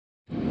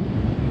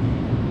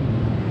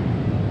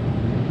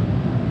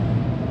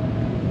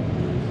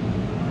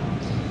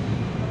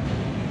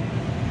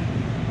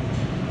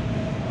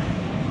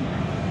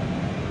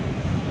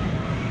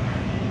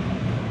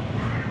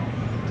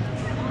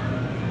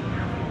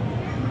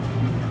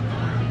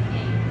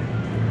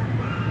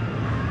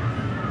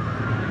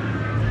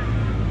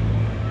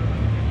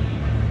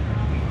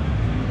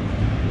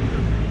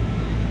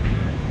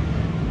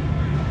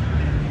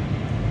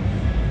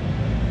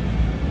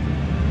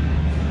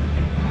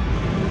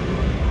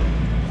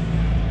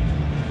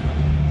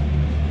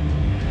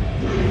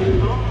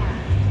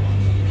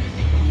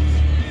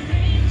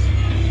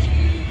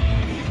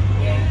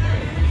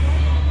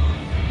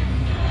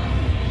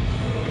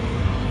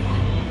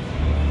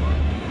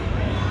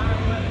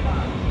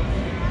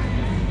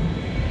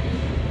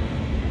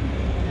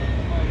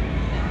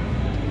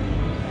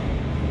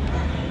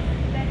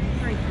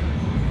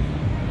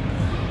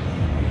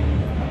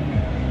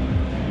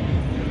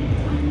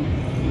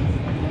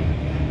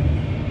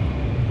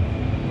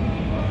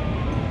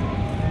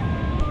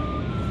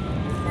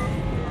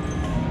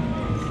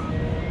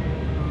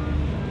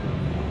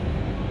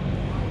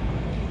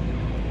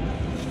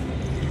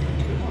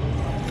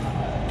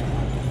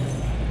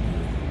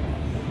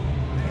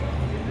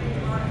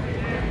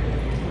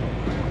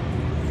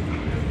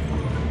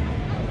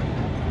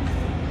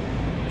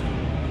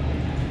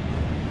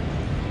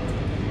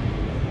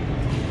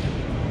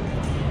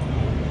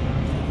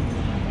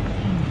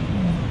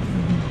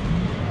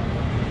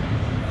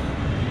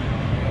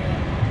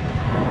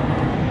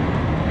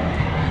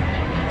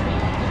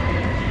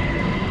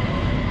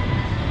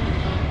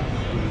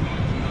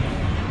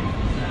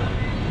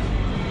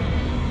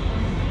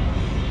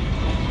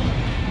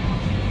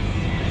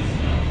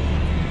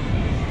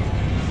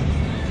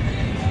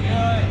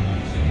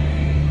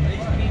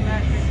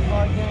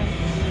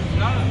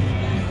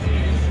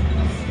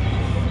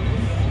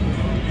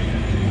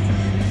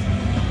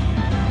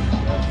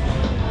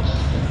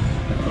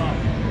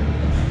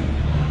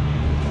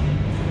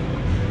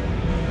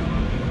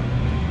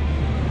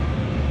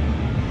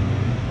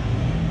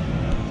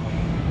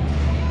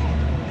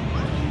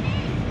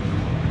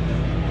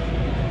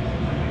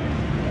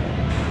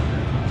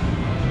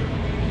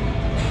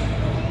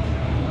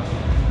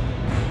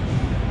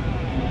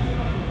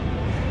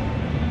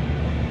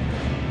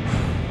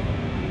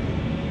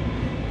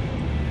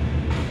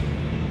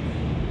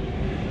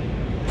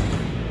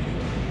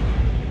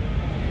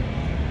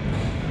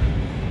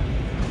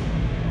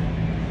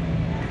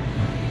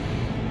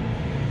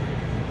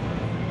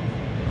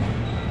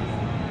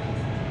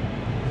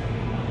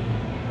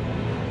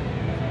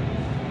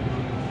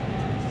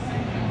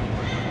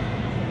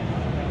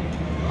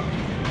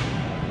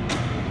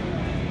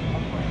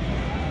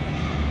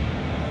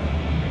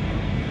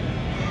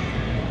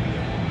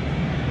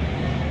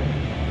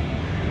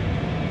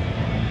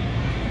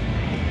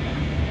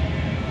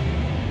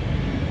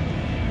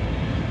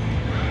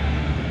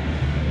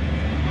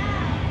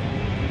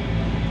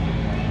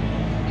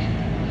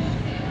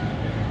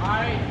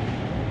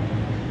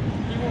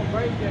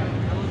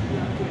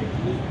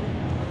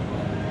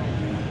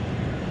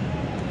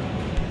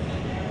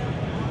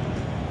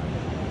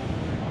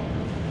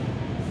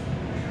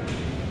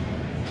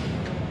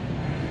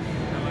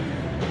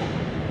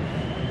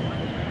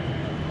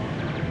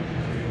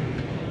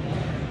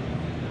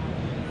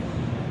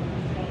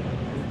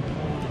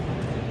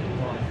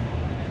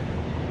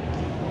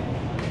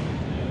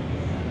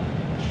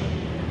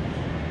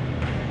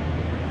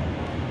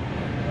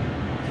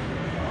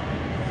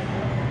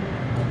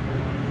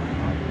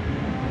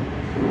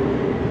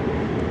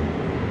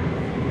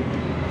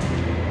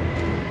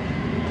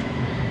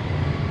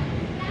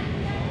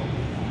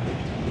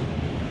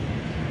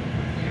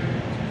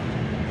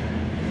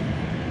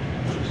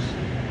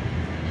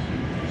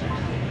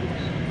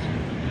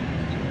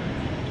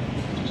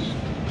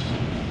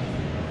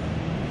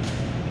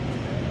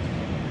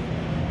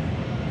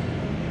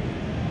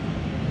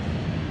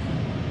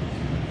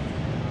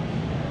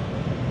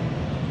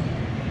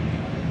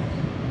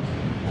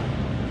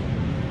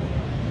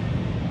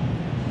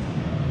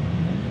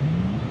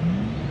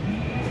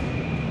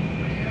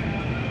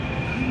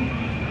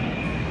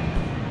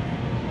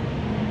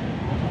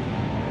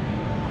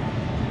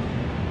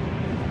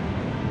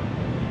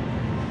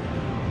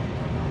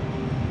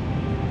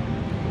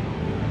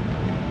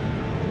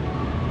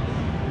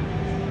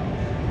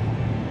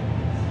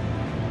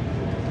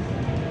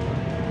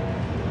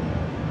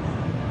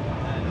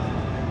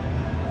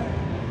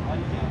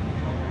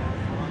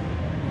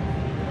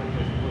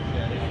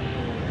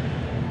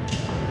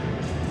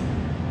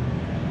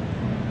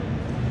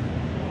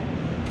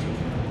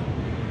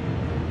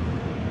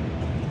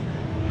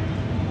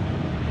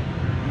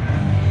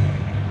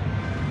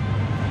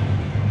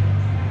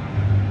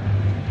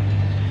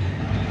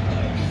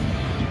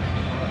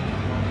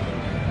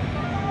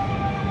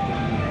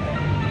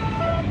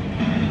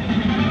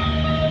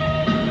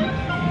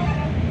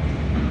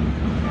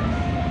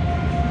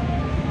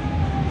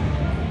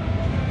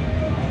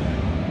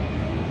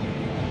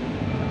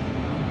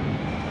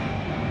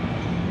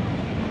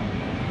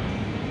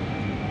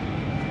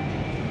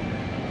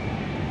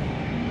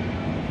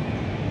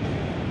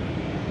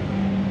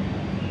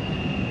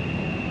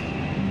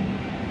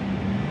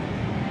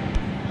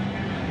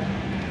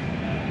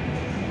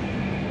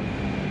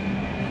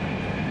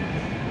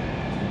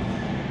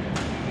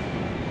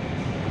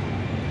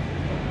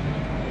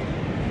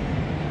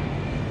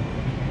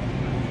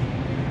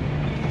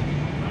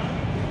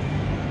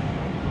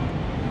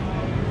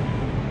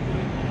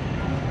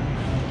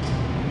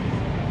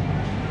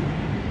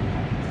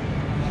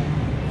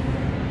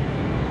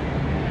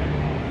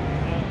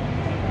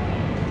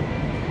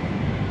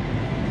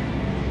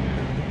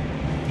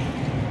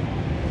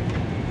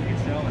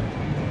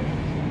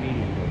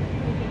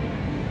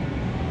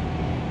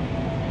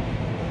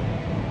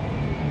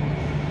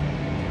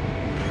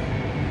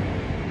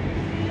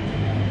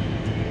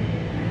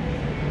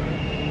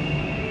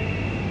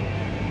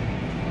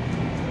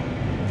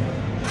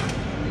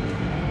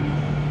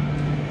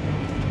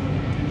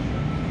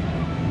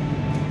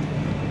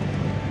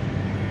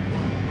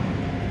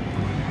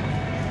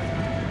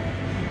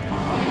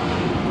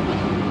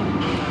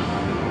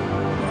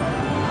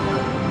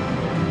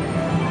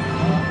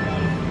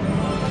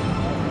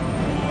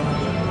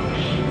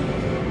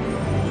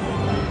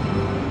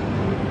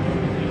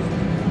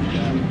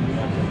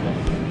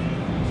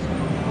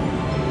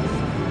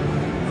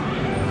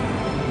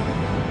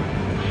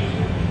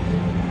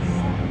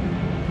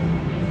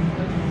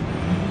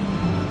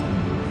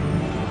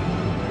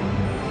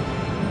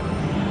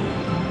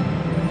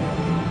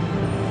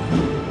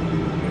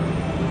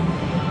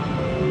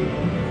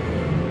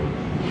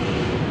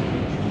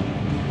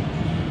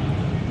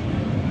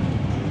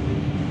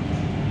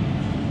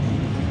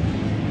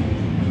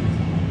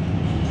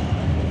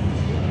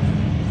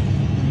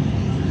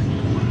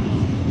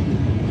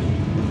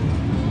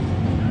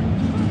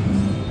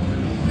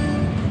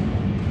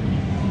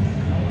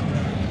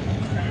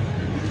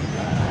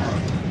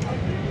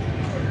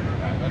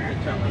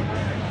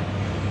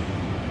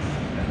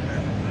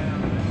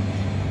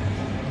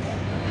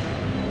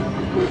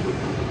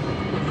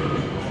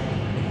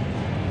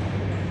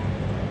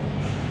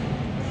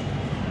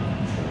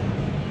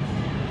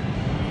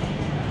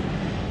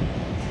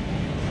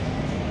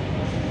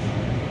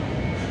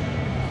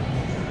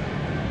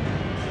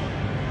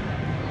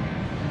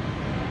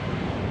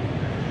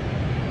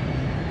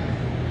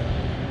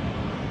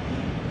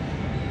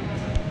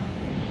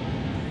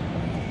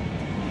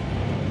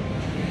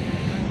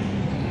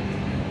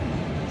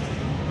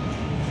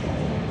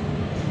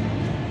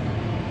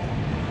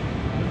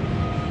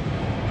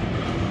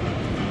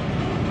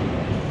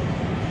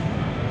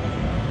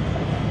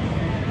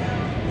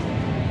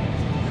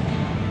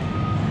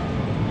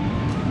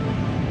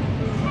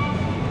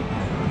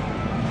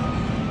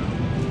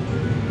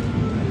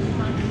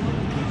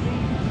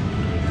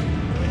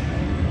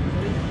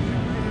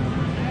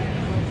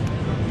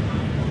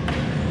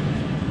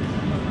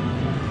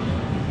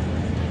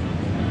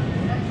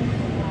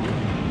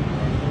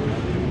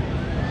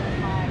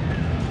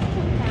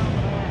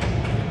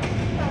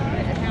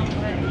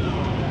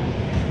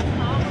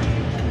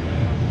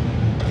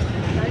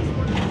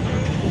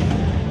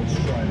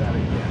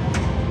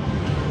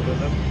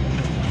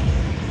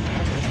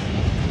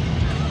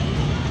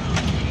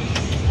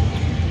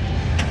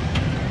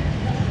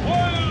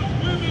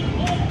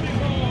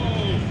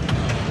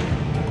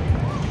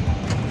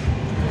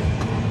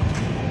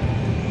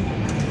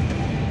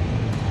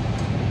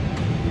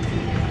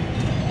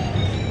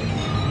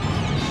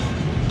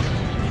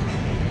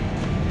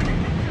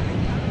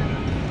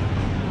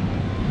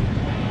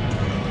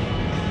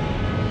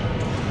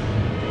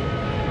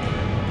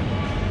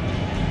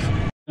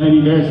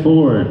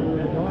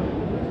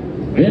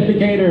90-4.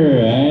 Vindicator,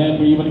 and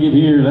what are you going to give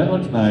here? That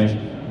looks nice.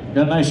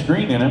 Got a nice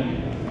screen in it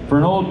for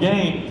an old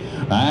game.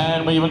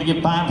 And we want to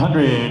give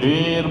 500.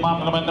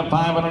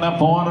 500,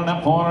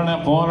 400,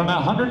 400, 400,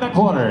 100 and a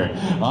quarter.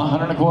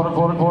 100 and a quarter,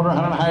 quarter,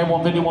 100 high,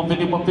 150,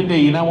 150,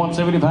 150. Now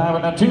 175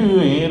 and now 2.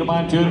 And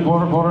about 2 and a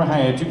quarter, quarter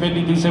high.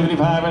 250,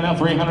 275 and now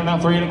 300. Now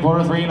 3 and a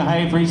quarter, 3 and a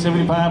high,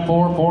 375,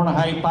 4, 4 and a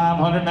high,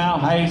 500 now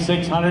high,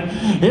 600.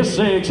 It's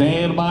 6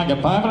 and about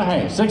got 5 and a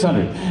half,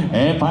 600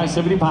 and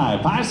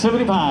 575,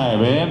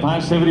 575 and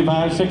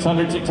 575,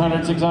 600,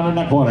 600, 600 and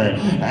a quarter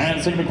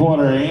and 6 and a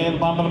quarter and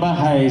about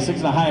high, 6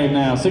 and a high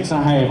now, 6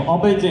 and a half, all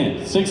bids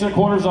in, 6 and a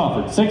quarter is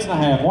offered, 6 and a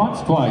half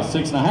once, twice,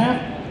 6 and a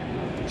half,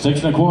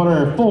 6 and a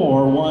quarter,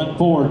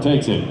 414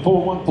 takes it,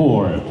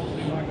 414,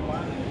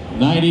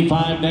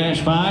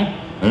 95-5,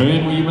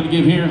 and we going to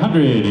give here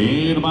 100,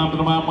 and about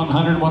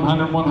 100, 100,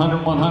 100,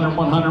 100,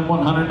 100,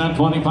 100, now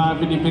 25,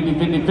 50, 50,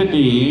 50,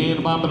 50, and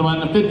about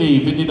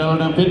 $50, $50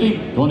 down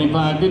 50,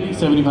 25, 50,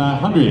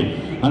 75,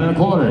 100. 100 and a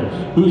quarter.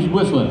 Who's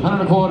whistling? 100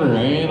 and a quarter.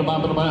 And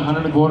about 100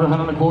 and a quarter,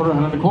 100 and a quarter,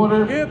 100 and a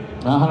quarter. Yep.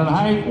 100 and a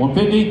half,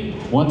 150,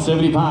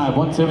 175,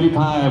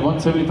 175,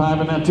 175,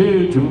 and now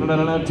 2, 2,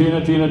 now 2, now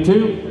 2, now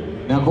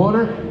 2. Now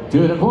quarter,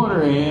 2 and a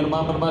quarter. And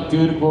about 2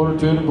 and a quarter,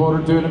 2 and a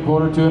quarter, 2 and a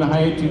quarter, 2 and a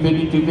half,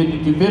 250,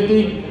 250,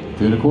 250.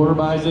 2 and a quarter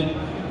buys it.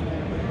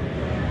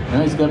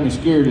 Now he's got me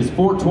scared. It's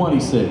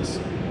 426.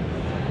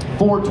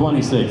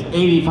 426,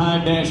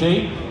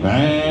 85-8.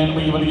 And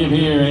we want to give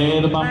here.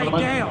 And about,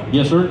 Dale.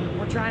 Yes, sir.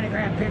 Trying to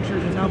grab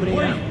pictures and nobody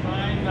else.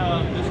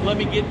 Just let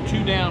me get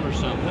 2 down or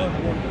something.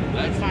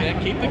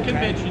 That keep the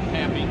convention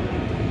happy.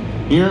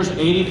 Here's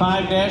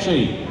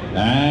 85-8.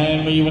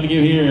 And what you want to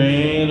give here?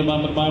 And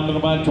about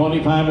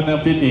 25 and now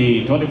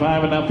 50.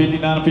 25 and now 50,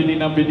 now 50,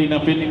 now 50,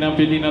 now 50, now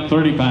 50, now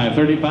 35.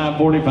 35,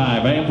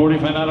 45. And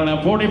 45,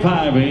 now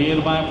 45. And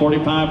about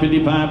 45,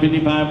 55,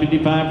 55,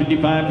 55,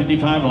 55,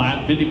 55,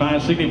 line,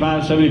 55,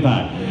 65,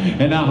 75.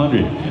 And now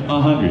 100,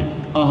 100.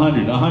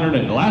 100, 100,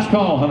 and last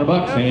call, 100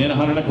 bucks, and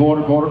 100 and a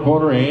quarter, quarter,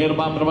 quarter, and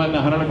about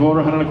 100 and a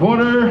quarter, 100 and a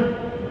quarter.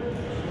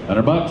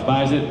 100 bucks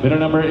buys it. Bidder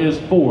number is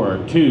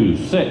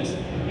 426.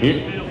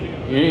 Here.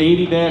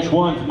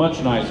 80-1's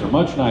much nicer,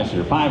 much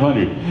nicer.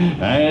 500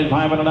 and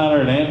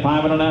 $500 and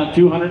 500 now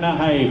 200 now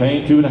half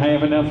and 2 and a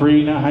half and now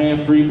 3 now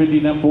half 350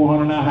 now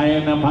 400 now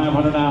half now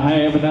 500 now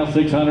half and now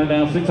 600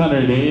 now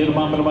 600 and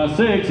about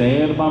 6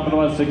 and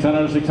about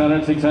 600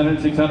 600 600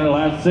 600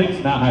 last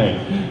 6 now half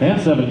and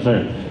 7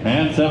 sir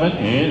and 7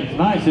 it's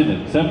nice isn't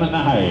it 7 and a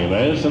half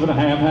 7 and a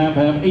half half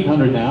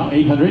 800 now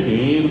 800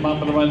 and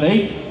about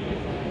 8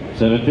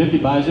 750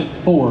 buys it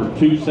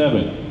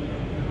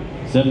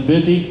 427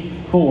 750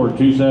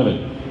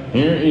 427.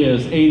 Here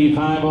is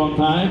 85 on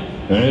 5.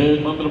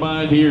 And month of the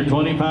buy here,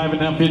 25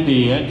 and now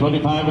 50, and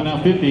 25 and now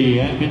 50,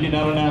 and 50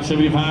 now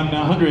 75,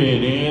 now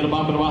 100, and a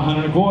bump of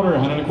 100 and a quarter,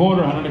 100 and a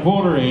quarter, 100 and a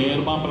quarter,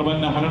 and a bump of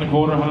 100 and a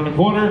quarter, 100 and a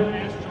quarter,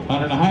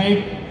 100 and a half,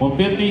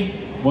 150,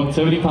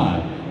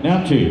 175.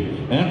 Now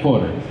 2 and a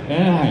quarter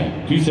and a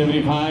half,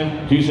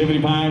 275,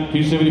 275,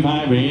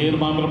 275, and a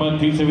bump of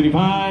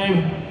 275,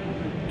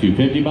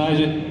 250 buys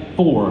it,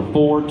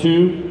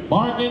 442.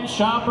 Bargain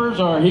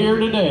shoppers are here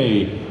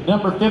today.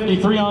 Number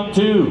 53 on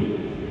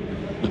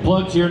 2. The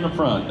plug's here in the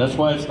front. That's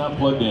why it's not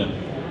plugged in.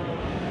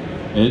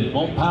 It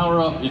won't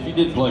power up if you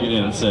did plug it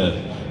in, it says.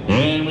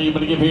 And we're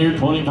going to give here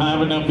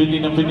 25 and now 50,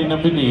 now 50,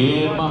 now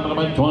 50, and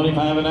about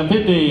 25 and now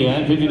 50,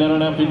 and 50 down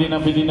now 50,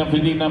 now 50, now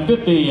 50, now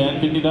 50, and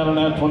 50 down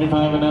now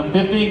 25 and now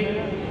 50,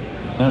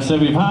 now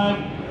 75.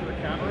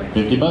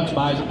 50 bucks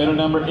buys it. Bidder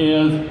number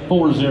is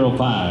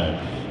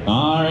 405.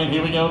 All right,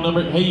 here we go.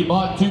 Hey, you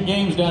bought 2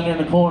 games down there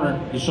in the corner,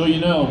 just so you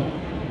know.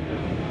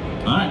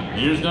 All right,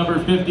 here's number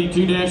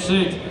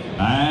 52-6.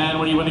 And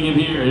what do you want to give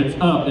here? It's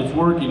up, it's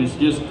working, it's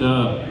just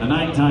a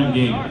nighttime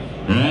game.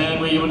 And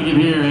what do you want to give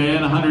here?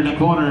 And 100 and a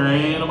quarter,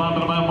 and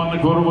about 1 and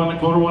a quarter, 1 and a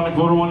quarter, 1 and a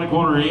quarter, 1 and a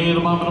quarter, and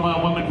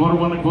about 1 and a quarter,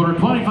 1 and a quarter,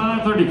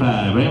 25,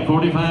 35, and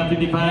 45,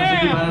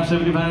 55, 65,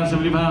 75,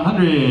 75,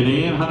 100,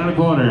 and 100 and a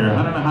quarter,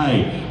 100 and a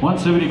high,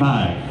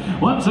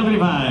 175,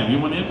 175, you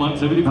want it,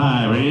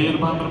 175, and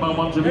about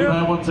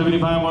 175,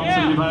 175,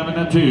 175, and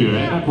a 2,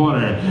 and a quarter,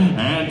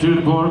 and 2 and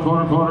a quarter,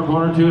 quarter, quarter,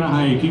 quarter, 2 and a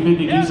high,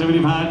 250,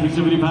 275,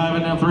 275,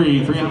 and now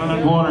 3, 300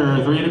 and a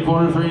quarter, 3 and a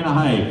quarter, 3 and a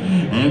high,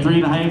 and 3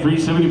 and a high,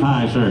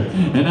 375, sir.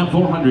 And now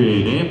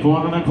 400, and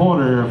 400 and a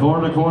quarter, 4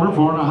 and a quarter,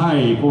 4 and a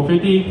high,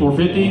 450,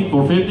 450,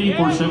 450,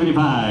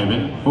 475,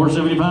 and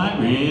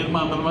 475, and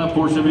about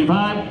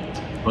 475,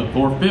 but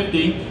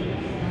 450,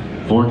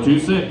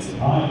 426.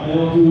 All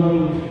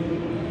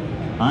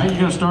right, you're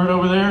going to start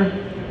over there?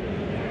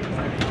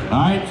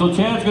 All right, so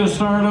Chad's going to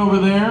start over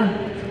there.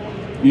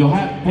 You'll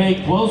have to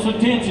pay close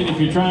attention if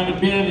you're trying to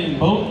bid in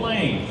both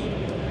lanes.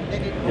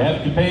 You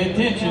have to pay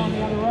attention.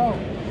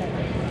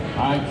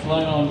 All right,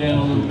 slide on down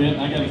a little bit.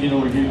 I got to get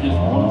over here just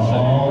 1 second.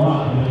 All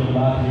right,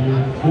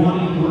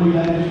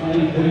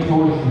 23-8, 3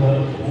 choices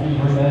up.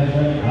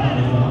 23-8,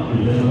 100,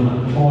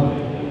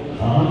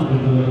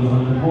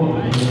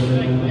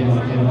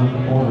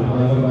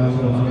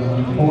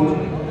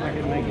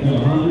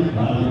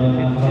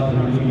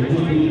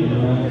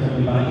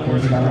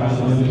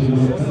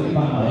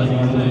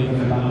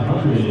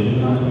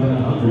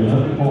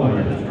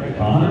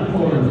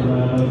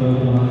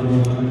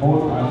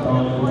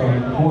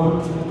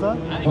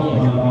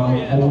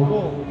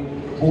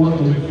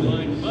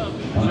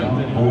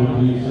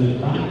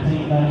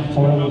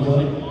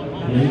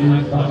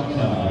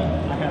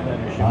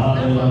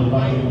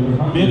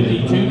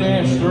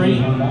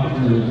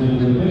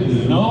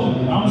 $52-3. No,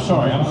 I'm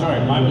sorry,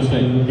 my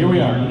mistake. Here we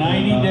are,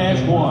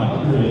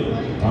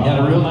 90-1. Got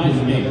a real nice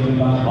game.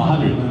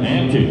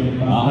 102,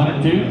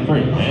 102,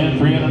 3, and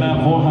 300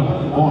 now,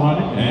 400,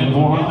 400, and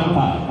 400 now,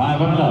 5,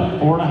 500 up,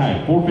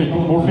 4.5,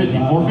 450, 450,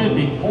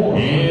 450,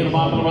 and the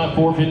bottom of about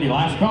 450.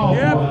 Last call,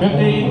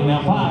 450,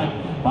 now 5.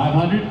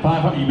 500,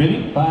 500, you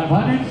bidding?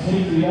 500,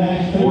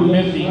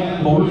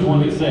 450,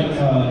 426.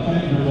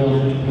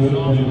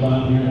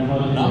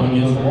 Now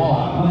against the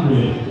wall.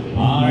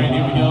 All right,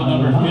 here we go,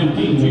 number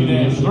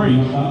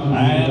 52-3.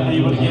 And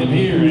you want to give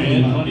here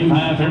in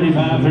 25,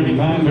 35,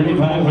 35,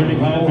 35,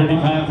 35,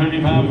 35,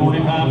 35,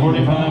 45,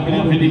 45,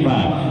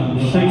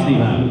 55,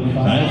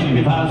 65,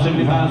 65,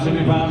 75,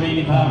 75,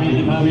 85,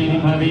 85,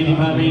 85,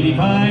 85,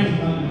 85,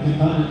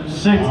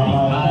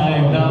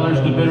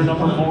 $65 to bidder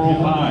number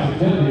 405.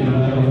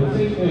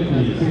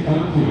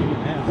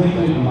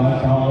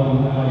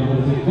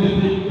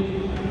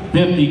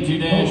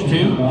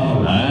 52-2,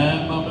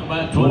 and moving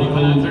by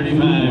 25,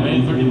 35,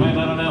 and 35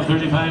 now,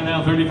 35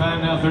 now,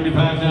 35 now, 35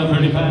 now,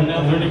 35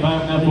 now,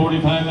 35 now,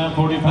 45 now,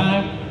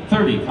 45,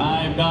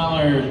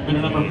 $35,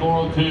 bidder number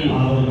 402.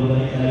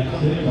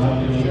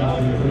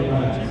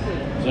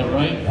 Is that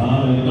right?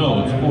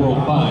 No, it's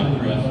 405,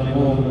 Chris.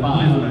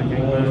 405.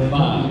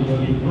 405.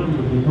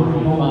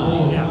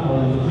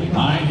 405.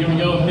 All right, here we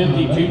go,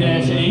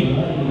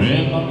 52-8.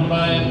 And moving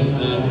by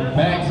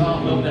backs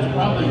off of, that's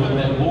probably what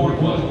that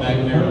board was back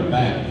there in the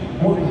back.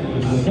 All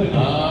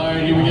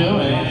right, here we go,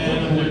 and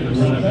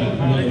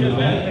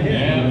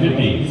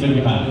 50,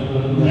 75,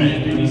 and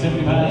 50,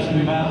 75,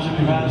 75,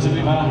 75,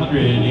 75,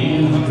 100,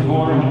 and 100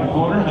 quarter, 100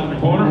 quarter, 100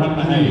 quarter,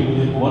 100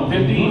 half,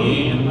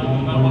 150, and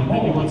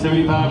 150,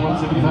 175,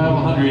 175,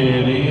 100,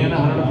 and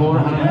 100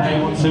 quarter, 100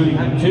 half,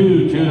 175,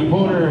 2, 2 and a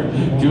quarter,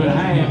 2 and a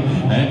half,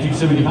 and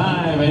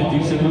 275, and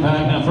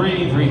 275, now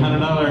 $300,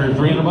 $300,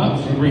 $300,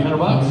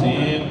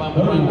 and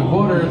 1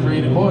 quarter, 3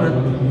 and a quarter,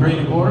 3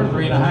 and a quarter,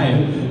 3 and a half,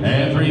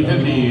 and 350,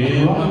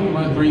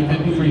 and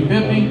 350,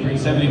 350,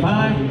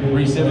 375,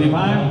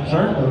 375,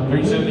 sir,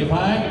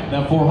 375,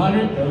 now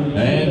 400,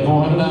 and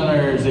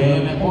 $400,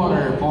 and a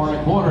quarter, 4 and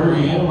a quarter,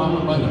 and 4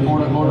 and a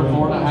quarter,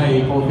 4 and a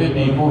half,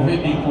 450,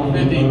 450,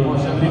 450,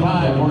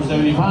 475,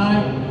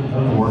 475,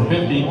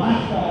 450.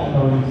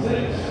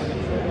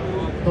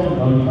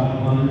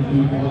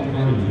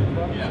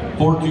 Yeah,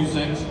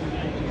 426.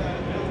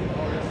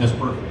 That's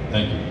perfect.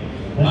 Thank you.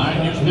 All right,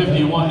 here's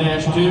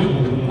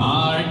 51-2.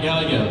 All right,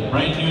 Gallagher,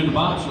 brand new in the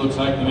box, looks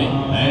like to me.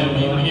 And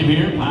we're going to give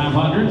here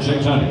 500,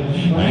 600.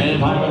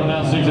 And 500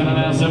 now, 600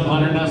 now,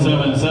 700 now,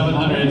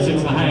 700,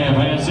 6.5,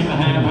 and 6.5,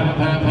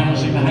 half,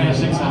 6.5,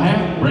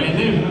 6.5. Brand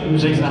new,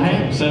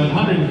 6.5,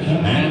 700,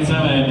 and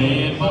 7,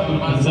 and bumping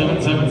about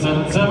 7, 7,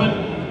 7, 7,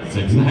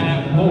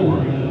 6.5,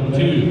 4,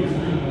 2,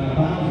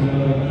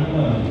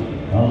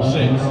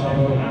 6.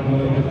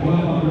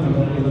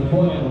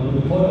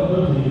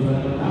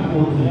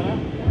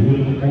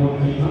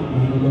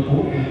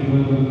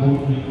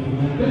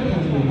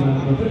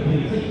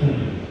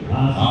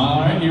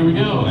 All right, here we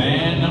go.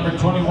 And number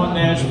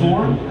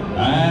 21-4.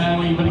 And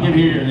we're going to get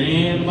here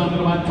in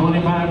about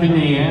 25,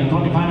 50, and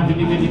 25,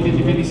 50, 50,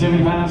 50, 50,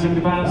 75,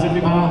 75,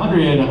 75,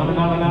 100, 100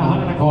 now,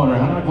 100 and a quarter,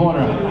 100 and a quarter,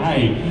 100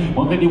 high,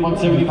 150,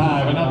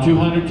 175, and now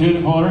 200, 2 and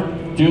a quarter.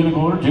 2 and a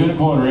quarter, 2 and a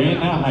quarter, and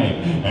now half,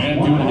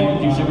 and 2 and a half,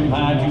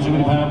 275,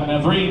 275, and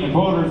now 3 and a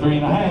quarter, 3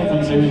 and a half,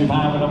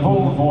 375, and a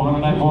 4, 400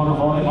 and a quarter,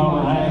 4 and a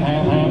quarter, half,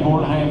 4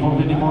 and a half,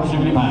 450,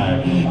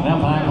 475, now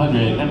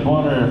 500, and a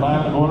quarter, 5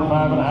 and a quarter,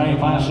 5 and a half,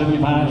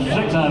 575,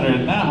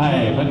 600, now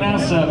half, and now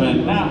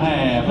 7, now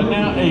half, and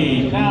now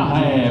 8, now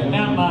half,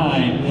 now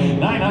 9,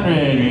 900,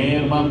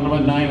 and about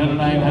 900,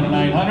 900,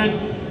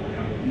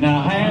 900,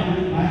 now half,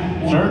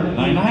 sir,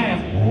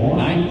 9.5.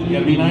 9, you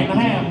gotta be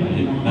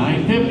 9.5.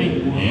 950.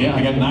 Yeah,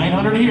 I got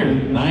 900 here.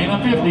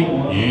 950.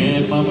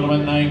 Yeah, bumping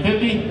about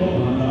 950.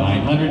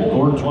 900,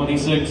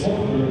 426.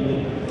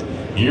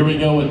 Here we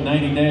go with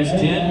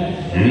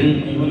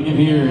 90-10. You want to give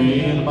here,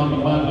 and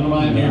bumping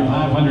here,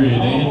 500,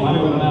 and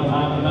 500 now,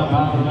 500 now,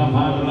 500 now,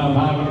 500 now,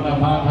 500 now,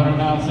 500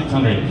 now,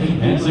 600,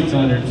 and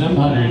 600,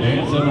 700,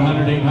 and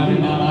 700, 800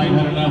 now,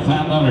 900 now,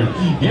 500,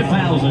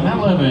 1,000,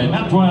 now 11,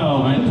 now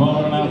 12, and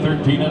 12 now,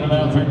 1300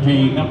 now,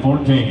 13, now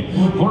 14,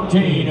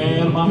 14,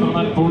 and bumping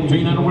about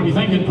 14, what are you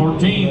thinking?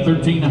 14,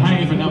 13 and a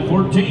half, and now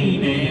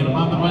 14, and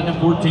bumping about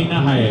 14 and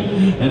a half,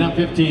 and now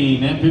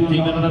 15, and 15,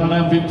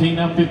 now 15,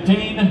 now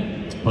 15,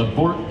 Put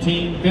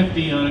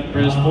 1450 on it,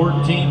 Chris.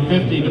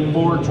 1450 to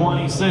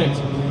 426.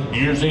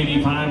 Here's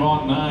 85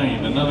 on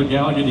 9. Another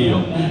Gallagher deal.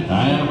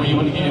 And what you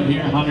want to give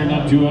here? 100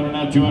 now, 200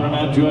 now, 200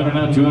 now, 200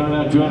 now, 200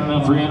 now, 200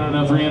 now, 300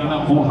 now, 300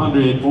 now,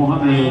 400,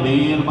 400,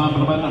 and the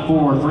bottom of the button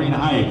 4,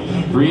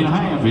 3.5,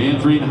 3.5, and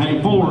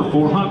 3.5, 4,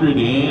 400,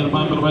 and the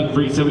bottom of the button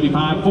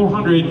 375,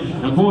 400,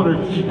 a quarter,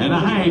 and a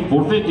half,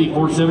 450,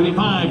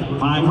 475,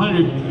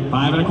 500,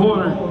 5 and a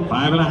quarter,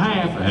 5 and a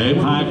half, and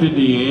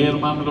 550, and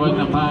the bottom of the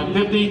button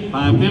 550,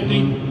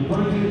 550.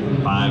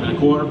 5 and a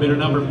quarter, bidder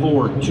number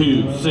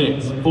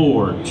 426,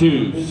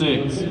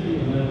 426.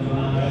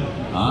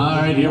 All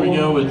right, here we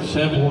go with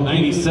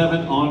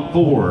 97 on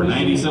 4,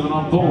 97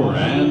 on 4,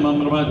 and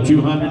bumping about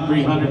 200,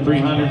 300,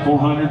 300,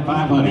 400,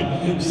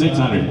 500,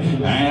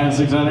 600, and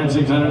 600,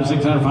 600,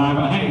 600, 5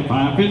 and a half,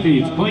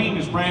 550. It's clean,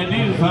 it's brand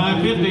new,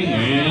 550,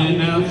 and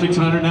now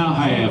 600, now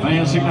half,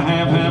 and 6 and a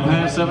half,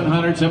 half,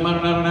 700,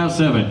 700, now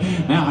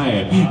 7, now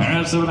half,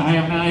 and 7 and a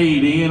half, now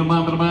 8, and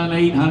bumping about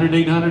 800,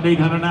 800,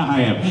 800, now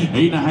half,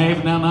 8 and a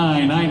half, now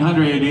 9,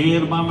 900,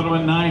 and bumping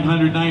about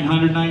 900,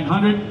 900,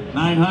 900,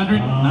 900,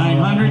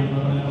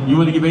 900. You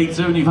want to give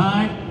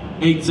 875?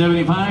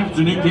 875, it's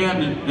a new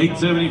cabinet.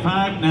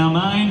 875, now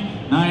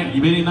 9,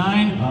 you bidding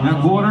 9,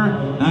 now quarter,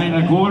 9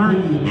 and a quarter,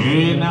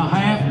 and now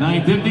half,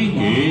 950,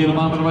 and a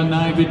bottom of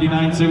 950,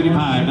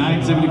 975,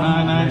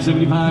 975,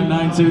 975,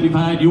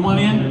 975. You want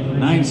in?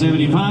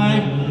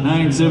 975,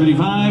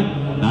 975,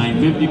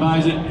 950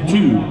 buys it,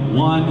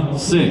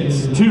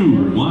 216,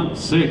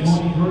 216.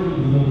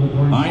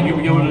 All right, here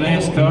we go with an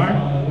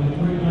NASCAR.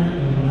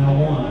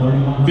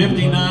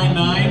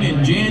 59.9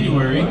 in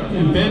January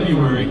and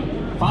February,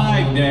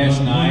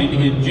 5-9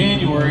 in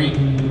January.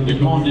 They're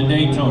going to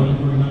Daytona.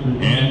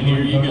 And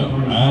here you go.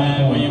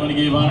 Well, you want to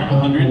give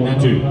 100, now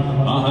 2.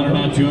 100,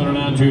 now 200,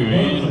 now 2.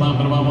 And about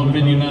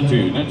 150, now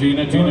 2. Now 2,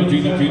 now 2, now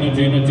 2, now 2, now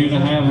 2, now 2 and a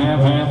half,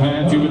 half,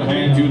 half, 2 and a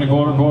half, 2 and a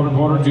quarter, quarter,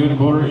 quarter, 2 and a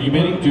quarter. You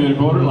bidding? 2 and a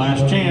quarter,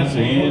 last chance.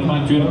 And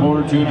about 2 and a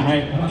quarter, 2 and a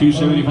half,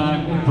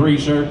 275, 3,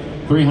 sir.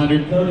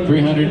 300,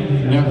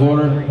 300, now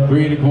quarter,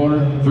 3 and a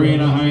quarter, 3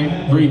 and a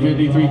half,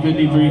 350,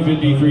 350,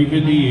 350,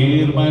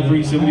 350, and about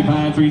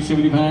 375,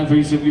 375,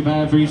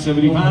 375,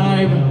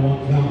 375.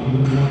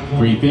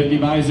 350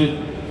 buys it.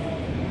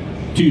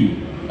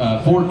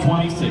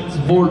 426,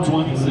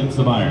 426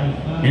 the buyer.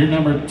 Here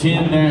number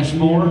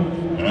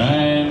 10-4.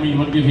 And we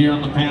want to give here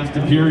on the Fast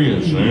and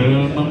Furious.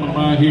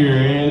 Right here,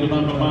 and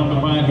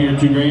here,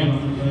 2 grand,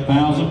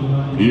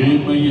 1,000.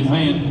 Good, what you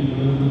saying?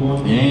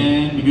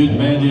 And the good,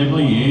 bad, the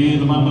ugly.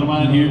 And the bottom of the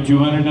line here,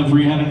 200, now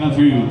 300, now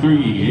 3.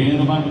 And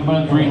the bottom of the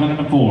line, 300,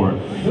 now 4.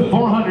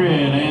 400,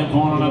 and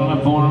 400, now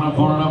 400,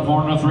 400,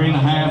 400, 3 and a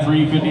half,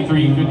 350,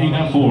 350,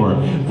 now 4.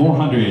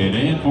 400,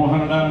 and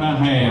 400, now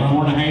half,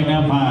 4 and a half,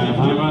 now 5.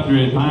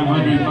 500,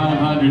 500,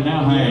 500,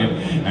 now half.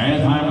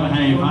 And 5 and a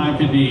half,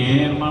 550,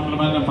 and the bottom of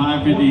the line,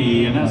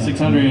 550, and that's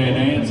 600,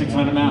 and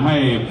 600, now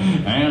half.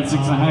 And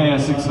 6 and a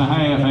half, 6 and a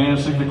half, and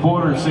 6 and a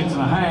quarter, 6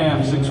 and a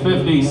half,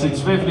 650,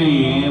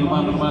 650, and the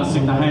bottom of the line, 6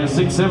 and a half,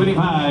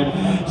 675,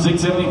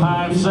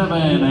 675,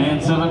 7,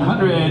 and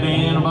 700,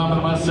 and above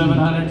about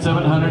 700,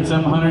 700,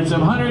 700,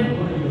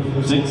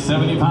 700,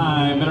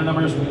 675, bidder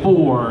numbers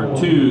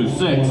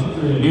 426,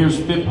 here's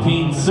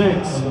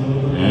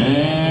 15.6,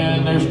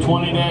 and there's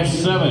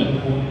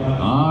 20-7.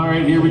 All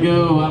right, here we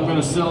go. I'm going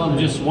to sell them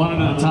just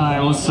one at a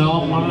time. Let's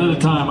sell them one at a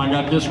time. I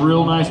got this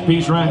real nice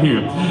piece right here.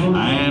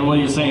 And what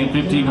are you saying,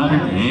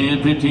 1,500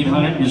 and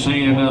 1,500? You're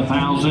saying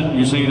 1,000.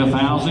 You're saying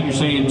 1,000. You're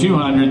saying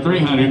 200,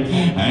 300,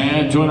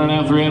 and 200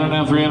 now, 300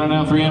 now, 300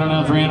 now, 300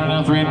 now, 300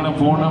 now, 300 now,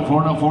 4 now,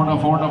 4 now, 4 now,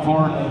 4 now,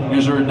 4.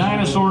 Is there a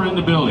dinosaur in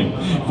the building?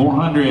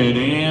 400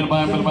 and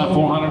about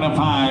 400 now,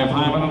 5,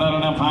 500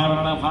 now,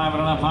 500 now,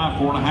 500 now, 5,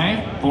 4 and a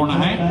half, 4 and a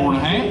half, 4 and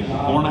a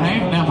half, 4 and a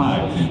half, now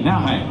 5, now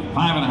half,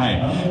 5 and a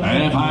half.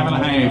 And 5 and a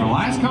half.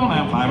 Last call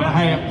now, 5 and a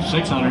half,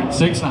 600,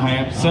 6 and a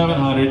half,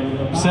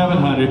 700,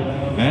 700,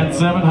 and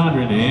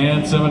 700,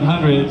 and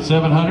 700,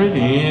 700,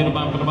 and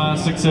about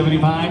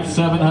 675,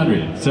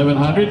 700,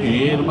 700,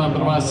 and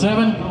about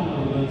 7,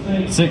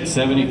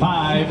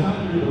 675,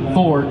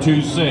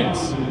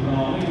 426,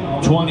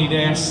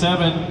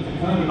 20-7.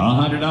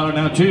 $100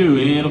 now 2,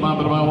 and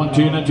about 1,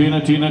 2, now 2, now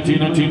 2, now 2,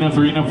 now 2, now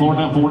 3, now 4,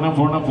 now 4, now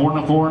 4, now 4,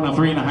 now 4, now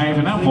 3 and a half,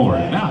 and now 4,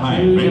 now half,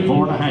 and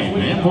 4 and a half,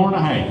 and 4 and a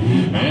half,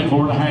 and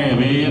 4 and a half,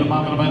 and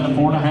about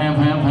 4 and a half,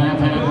 half,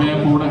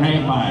 4 and a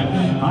half,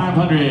 5,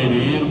 500,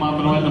 and about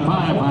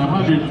 5,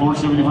 500,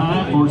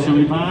 475,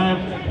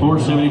 475,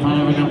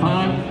 475, and now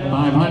 5,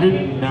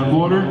 500, now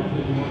quarter,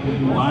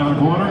 5 and a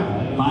quarter.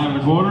 5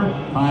 and a quarter,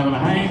 5 and a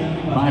half,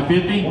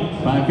 550,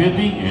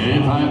 550,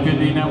 and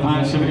 550, now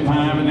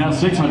 575, and now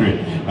 600.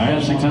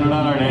 And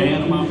 $600,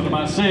 and a bump to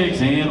about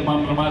 6, and a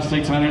bump to about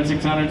 600,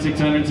 600,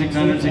 600,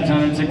 600,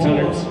 600,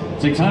 600,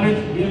 600,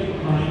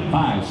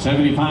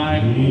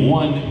 575,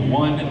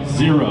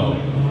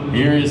 110.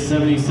 Here is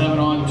 77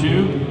 on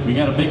 2. We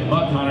got a big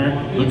buck hunter.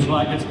 Looks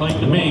like it's playing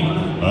to me.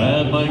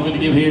 But I'm going to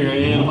give here.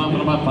 And I'm up at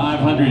about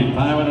 500.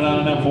 500 out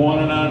of that,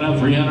 400 out of that,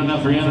 300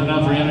 now, 300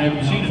 now, 300.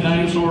 Haven't seen a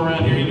dinosaur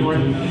around here anywhere.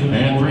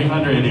 And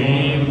 300.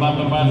 And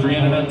bottom of my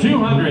 300 and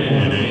 200.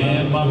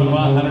 And bottom of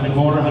my 100 and a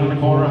quarter, 100 and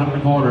a quarter, 100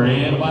 and a quarter.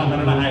 And about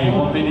 100 and a half.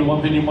 150,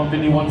 150,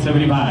 150,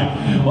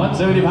 175.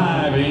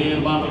 175.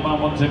 And bottom of my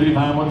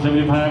 175,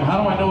 175.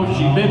 How do I know if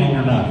she's bidding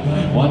or not?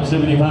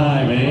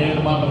 175.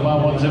 And bottom of my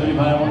 175,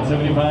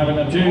 175 and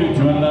a 2.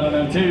 200 and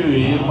a 2.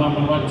 And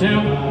bottom of my 2.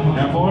 And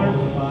a quarter.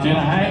 2 and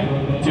a half.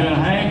 2 and a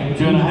half.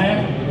 2 and a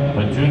half.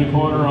 Put 2 and a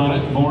quarter on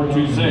it.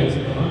 426.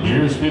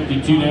 Here's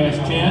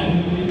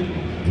 52-10.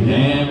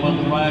 And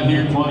multiply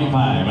here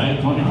 25. And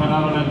 25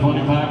 out and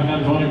 25 and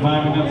then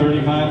 25 and then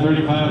 35,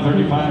 35,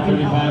 35,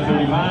 35,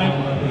 35.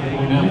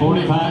 Now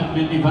 45,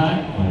 55,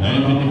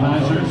 and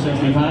 55, sir,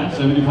 65,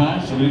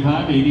 75,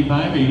 75,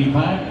 85,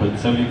 85. Put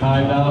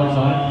 $75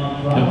 on it.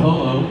 The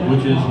polo,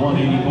 which is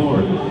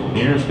 184.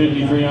 Here's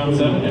 53 on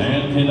 7,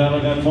 and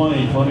 $10 now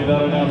 20,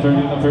 $20 now 30,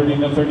 now 30,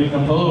 now 30,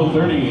 now polo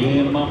 30,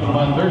 and the mom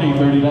about 30,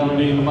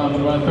 $30 in the mom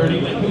about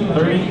 30,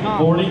 30,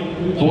 40,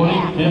 40,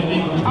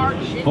 50,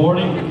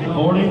 40,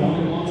 40,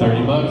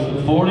 30 bucks,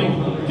 40,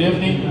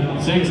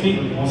 50, 60,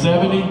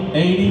 70,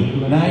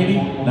 80, 90,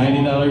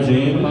 $90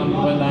 in,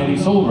 about 90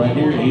 sold right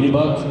here, 80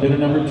 bucks, bidder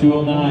number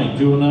 209,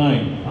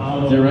 209.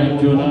 Is that right?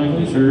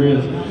 209? It sure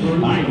is. All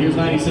right, here's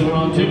 97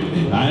 on 2.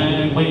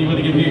 And what are you going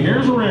to give here?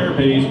 Here's a rare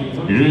piece.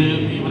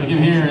 You want to give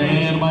here,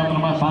 and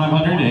about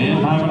 500,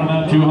 and 500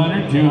 now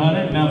 200,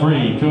 200 now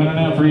 3, 200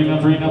 now 3, now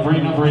 3, now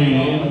 3, now 3,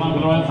 and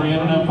about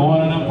 300 now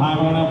 400 now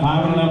 500 now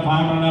 500 now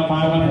 500 now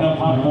 500 now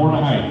 4 and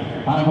a half.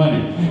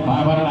 500,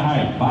 500 and a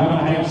half, 5 and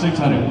a half,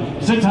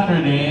 600,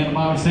 600 and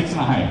about 6 and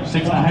a half,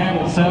 6 and a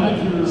half,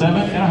 7,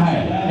 7 and a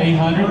half,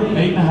 800,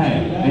 8 and a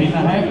half, 8 and a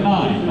half,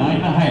 9, 9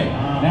 and a half,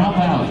 now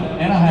 1,000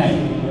 and a half,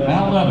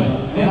 now 11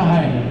 and a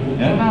half,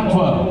 and now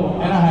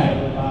 12 and a half,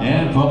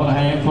 and 12 and a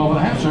half, 12 and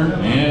a half, sir,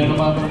 and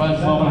about 12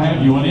 and a half,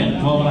 you went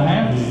in, 12 and a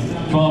half,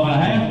 12 and a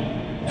half,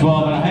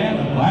 12 and a half,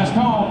 last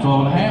call,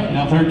 12 and a half,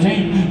 now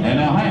 13, and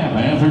now half,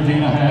 and 13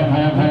 and a half,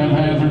 half, half,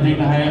 half, 13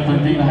 and a half,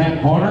 13 and a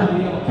half, quarter,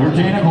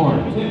 13 and a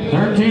quarter,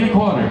 13 and a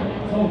quarter,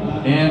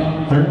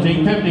 and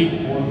 1350,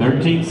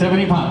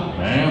 1375,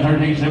 and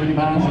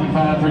 1375,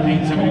 75,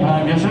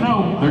 1375, yes or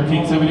no,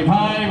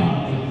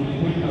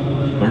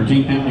 1375,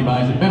 1350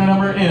 buys it. Bidder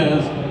number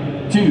is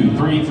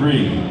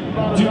 233,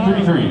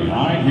 233.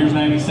 All right, here's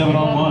 97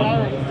 on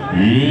 1.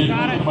 Good.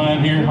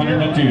 Mine here,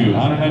 102, 102,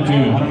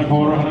 100 and a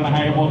quarter, 100 and a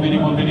half, 150,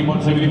 150,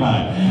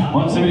 175.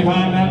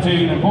 175 now 2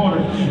 and a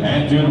quarter,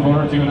 and 2 and a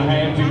quarter, 2 and a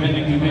half,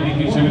 250,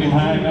 250,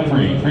 275, now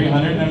 3,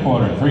 300 and a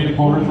quarter, 3 and a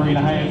quarter, 3 and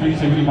a half,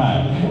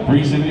 375,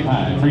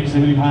 375,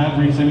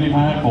 375,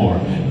 375, 4,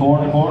 4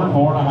 and a quarter,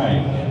 4 and a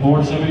half,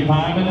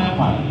 475 and that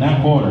 5, now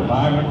quarter,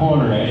 5 and a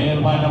quarter,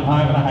 and by now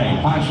 5 and a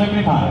half,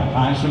 575,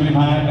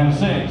 575 now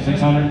 6,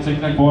 600,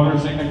 6 and a quarter,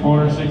 6 and a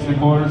quarter, 6 and a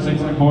quarter,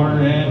 6 and a quarter,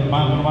 and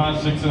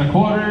 6 and a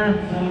quarter.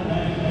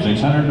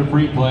 600 to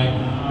free play.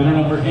 Bidder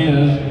number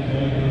is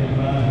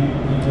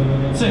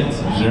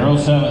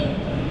 607.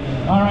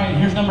 All right,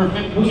 here's number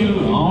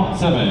 52 on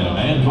 7,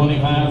 and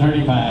 25,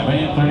 35,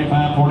 and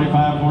 35,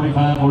 45,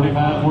 45,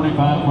 45,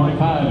 45,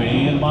 45,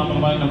 and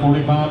bottom of the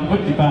 45,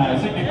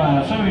 55,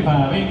 65,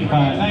 75,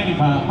 85,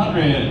 95,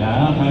 100,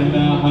 now 100,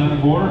 now 100 and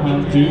a quarter,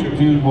 102, 2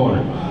 and a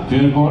quarter, 2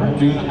 and a quarter,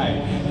 2 and a half,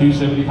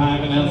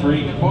 275, and now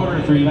 3 and a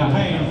quarter, 3 and a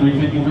half,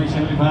 350,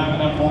 375, and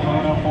now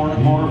 400, now 4 and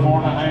a quarter,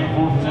 4 and a half,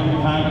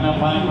 475, and now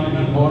 500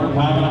 and a quarter,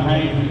 5 and a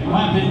half,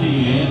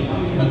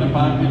 550, and then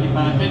 550,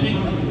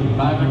 550.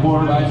 5 and a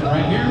quarter buys it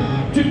right here.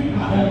 2, 3,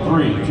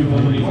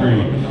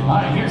 243. All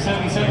right, here's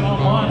 77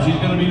 on 1. She's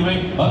going to be the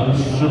big bucks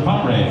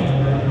Sapare.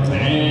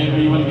 And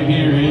we want to get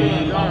here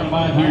is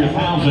buy here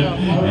 1,000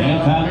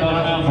 and $1,000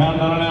 now, $1,000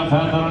 now,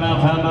 $1,000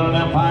 now, $1,000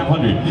 now,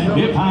 500.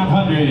 Hit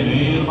 500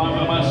 and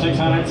buy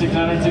 600,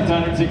 600,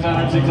 600,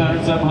 600,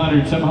 600,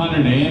 700,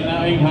 700, and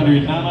now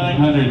 800, now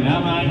 900, now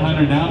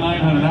 900, now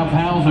 900, now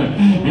 1,000.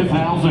 Hit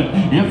 1,000,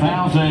 hit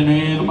 1,000,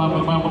 and buy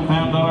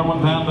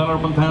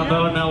 $1,000,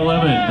 $1,000, now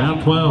 11, now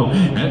 12,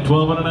 and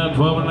 12 and now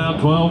 12 and now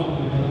 12.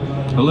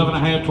 11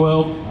 and a half,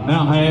 12,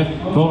 now half,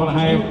 12 and a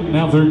half,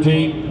 now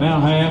 13,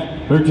 now half,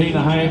 13 and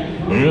a half,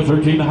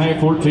 13 and a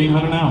half,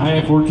 1,400, now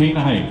half, 14 and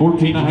a half,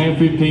 14 and a half,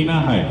 15 and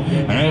a half,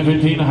 and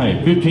 15 and a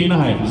half, 15 and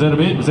a half. Is that a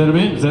bit? Is that a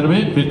bit? Is that a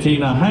bit? 15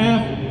 and a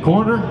half,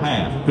 quarter,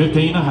 half,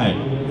 15 and a half,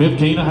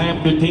 15 and a half,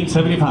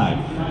 1575,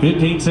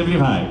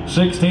 1575,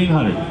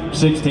 1,600,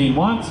 16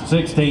 once,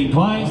 16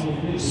 twice,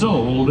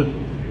 sold,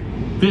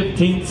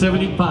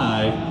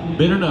 1575.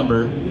 Bidder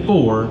number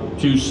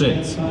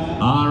 426.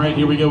 All right,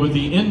 here we go with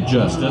the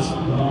Injustice.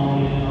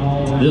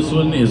 This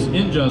one is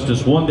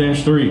Injustice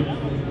 1-3.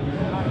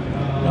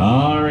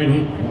 All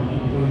right,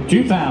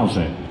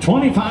 2,000,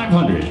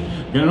 2,500.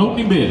 Got an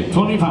opening bid,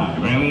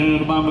 25,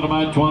 and bottom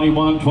of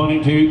 21,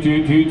 22,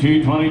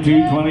 22,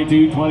 22,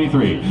 22,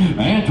 23,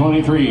 and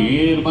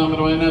 23, and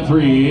bottom of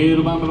 3,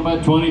 and bottom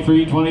of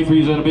 23,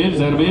 23, is that a bid, is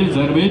that a bid, is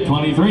that a bid,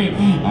 23,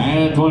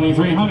 and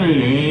 2,300,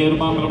 and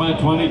bottom of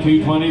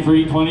 22,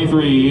 23,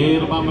 23,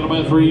 and bottom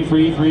of 3,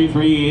 3, 3,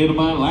 3, and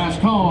about last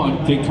call,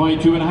 take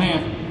 22 and a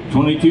half,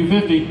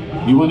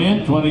 22.50, you went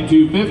in,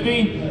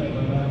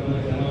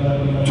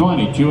 22.50,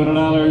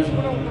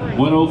 $2,200.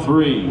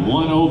 103,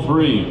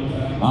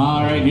 103.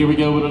 All right, here we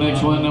go with the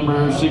next one,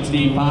 number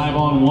 65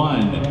 on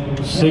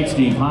 1.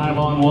 65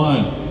 on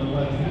 1.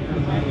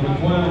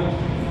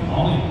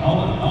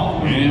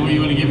 And what you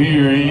want to give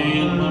here?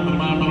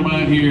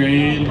 And here.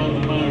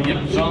 Yep,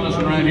 it's on this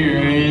one right here.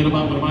 And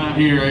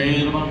here.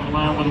 And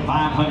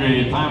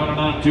 500,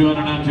 500,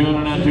 200,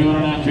 200,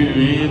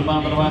 202. And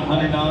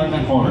 $100 and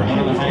a quarter.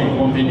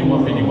 150,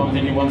 150,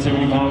 150,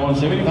 175,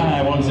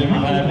 175,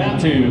 175. Now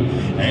 2.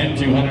 And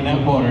 200 and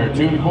a quarter.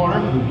 2 and a quarter.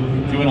 2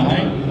 and a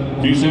half.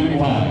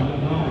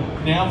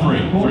 275. Now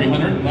 3.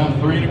 300. Now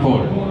 3 and a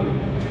quarter.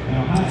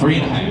 3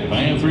 and a half.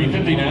 And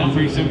 350 now.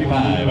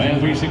 375. And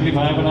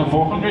 365 and now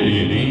 400.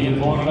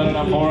 And 400 and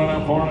now 4 and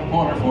a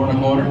quarter. 4 and a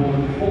quarter.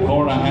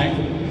 4 and a half.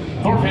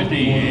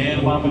 450 and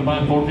a bump and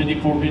buy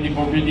 450, 450,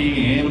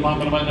 450 and a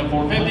bump and buy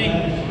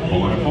 450.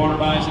 4 and a quarter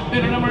buys. The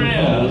bidder number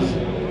is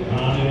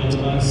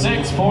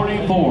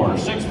 644.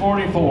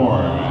 644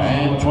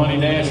 and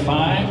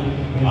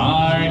 20-5.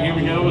 All right, here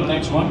we go with the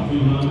next one.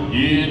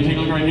 Yeah, take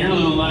a look right here, a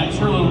little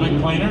nicer, a little bit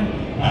cleaner.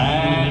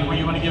 And what do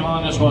you want to give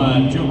on this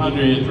one?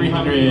 200,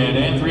 300,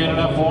 and 300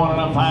 up,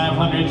 400 up,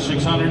 500,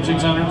 600,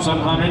 600,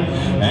 700,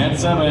 and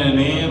 7,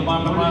 and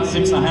bump about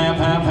 6 and a half,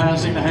 half,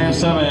 6 and a half,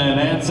 7,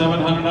 and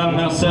 700 up,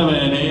 now 7,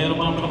 and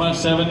bump about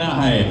 7 and a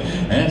half,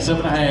 and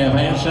 7 and a half,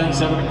 and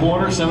 7 and a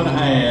quarter, 7 and a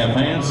half,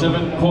 and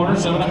 7 and a quarter,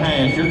 7 and a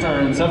half. Your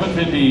turn,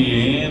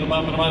 750, and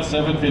bump about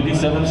 750,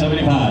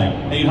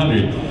 775,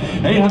 800,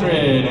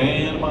 800,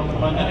 and bump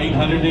about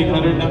 800,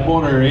 800 and a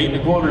quarter, 8 and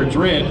a quarter. It's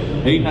red,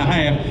 8 and a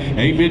half,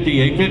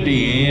 850,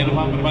 850, and I'm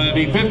going to buy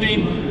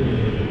 850.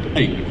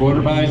 8 and a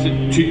quarter buys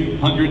it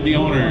 200 the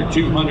owner,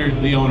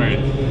 200 the owner.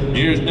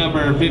 Here's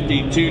number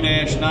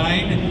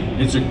 52-9.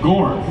 It's a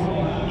Gorf.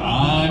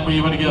 What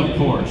you want to give, of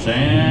course.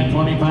 And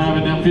 25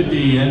 and now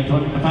 50, and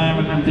 25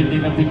 and now 50,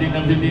 now 50,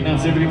 now 50, now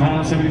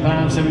 75,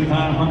 75,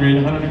 75,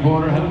 100, 100 and a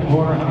quarter, 100 and a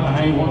quarter, 100 and a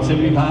half,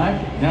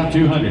 175, now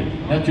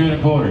 200, now 2 and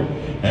a quarter.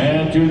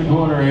 And 2 and a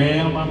quarter,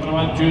 and I'm going to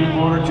buy 2 and a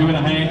quarter, 2 and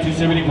a half,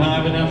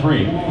 275, and now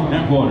 3.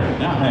 Now quarter,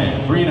 now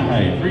half, 3 and a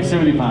half,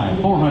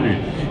 375, 400,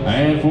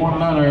 and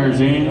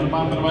 $400, and I'm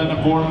going to buy the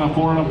 4 and a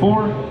 4 and a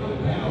 4,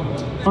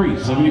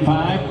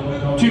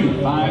 375,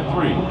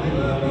 253.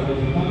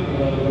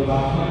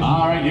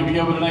 All right, here we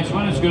go with the next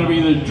one. It's going to be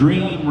the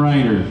Dream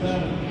Raiders.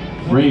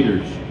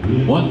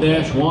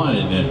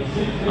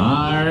 1-1.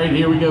 All right,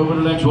 here we go with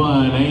the next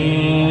one.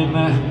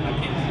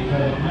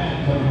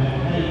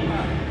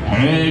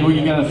 And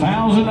we got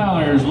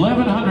 $1,000,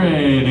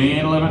 1,100,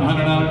 and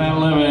 1,100 out now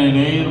 11,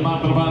 and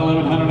about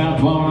 1,100 now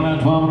 12, now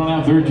 12,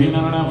 now 13,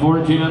 now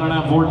 14,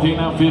 now 14,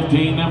 now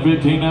 15, now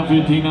 15, now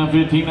 15, now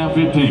 15, now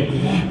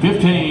 15,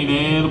 15,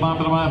 and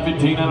about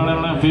 15,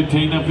 now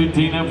 15, now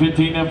 15, now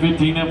 15, now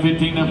 15, now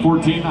 15, now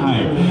 14 and a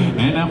half,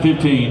 and now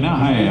 15, now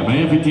half,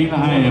 and 15 and a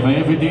half,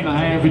 and 15 and a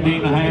half, 15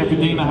 and a half,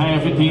 15 and a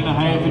half, 15 and a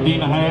half,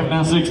 15 and a half,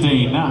 now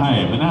 16, now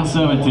half, and now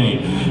 17,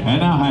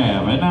 and now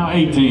half, and now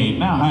 18,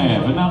 now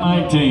half, and now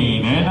 19.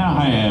 And now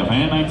half,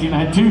 and 19,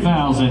 and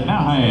 2,000,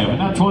 now half, and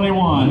now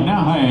 21,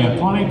 now half,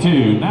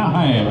 22, now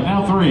half, and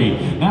now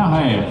 3, now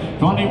half,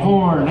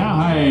 24, now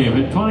half,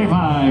 and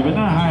 25, and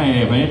now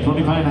half, and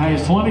 25 and a half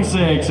is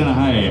 26 and a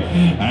half,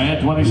 and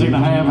 26 and a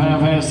half,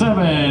 half,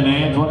 7,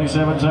 and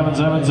 27, 7,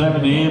 7,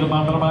 7, and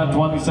about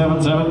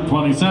 27, 7,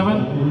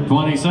 27,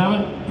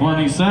 27,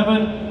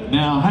 27,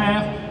 now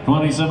half,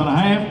 27 and a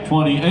half,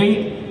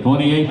 28,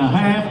 28 and a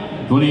half,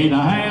 28 and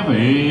a half,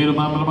 and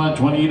about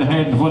 28 and a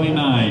half,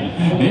 29,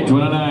 and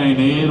 29,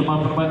 and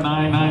about 9,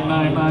 9, 9,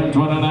 9,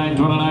 29,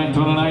 29,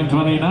 29,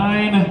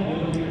 29,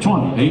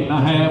 28 and a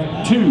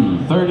half,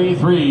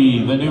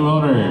 233, the new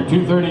owner,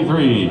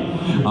 233.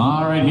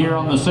 All right, here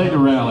on the Sega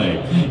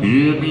Rally.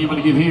 You want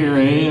to give here,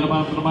 and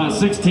about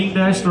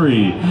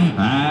 16-3.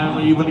 And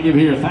what you want to give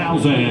here,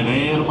 1,000,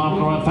 and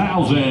about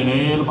 1,000,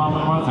 and about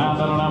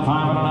 1,000, and now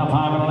 5, and now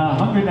 5, and now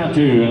 100, now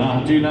 2,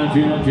 and 2, now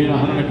 2, now 2,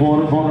 100 and a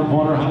quarter, 100 and a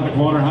quarter, 100 and a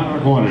quarter, 100 and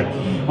a quarter,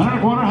 100 and a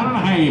quarter, 100 and a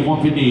half,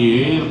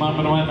 150, and about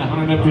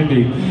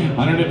 150,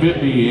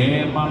 150,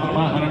 and about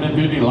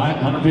 150, light,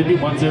 150,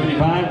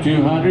 175,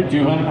 200,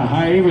 200 and a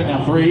half, and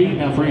now 3,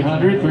 now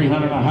 300,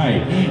 300 and a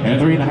half,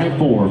 and 3 and a half,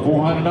 4,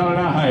 $400 and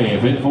a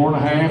half, and 4 and a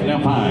half, now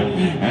 5,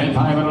 and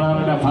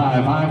 $500 now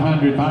 5,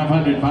 500,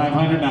 500,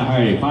 500 now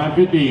half,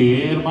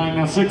 550, and about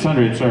now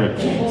 600, sir,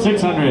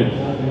 600,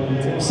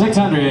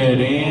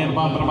 600, and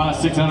about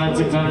 600,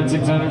 600,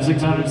 600,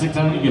 600,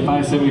 600, you get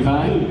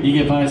 575, you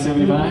get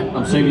 575,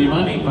 I'm saving you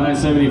money,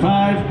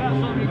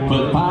 575,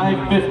 put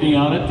 550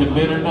 on it to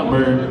bidder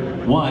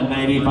number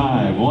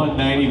 195,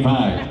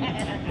 195,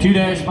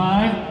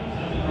 2-5,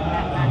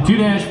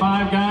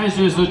 2-5, guys,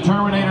 is the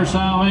Terminator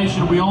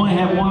Salvation. We only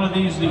have one of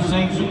these. These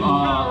things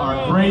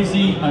are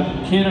crazy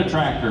kid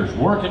attractors,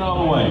 working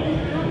all the way.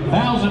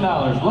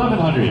 $1,000,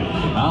 1,100.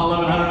 Now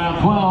 1,100,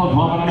 now 12,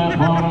 12, now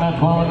 12, now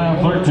 12,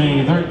 now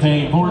 13,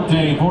 13,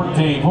 14,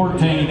 14,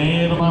 14,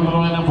 and 11,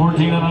 now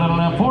 14,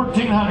 now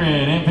 1,400,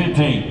 and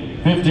 15.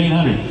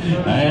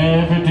 1500.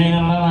 And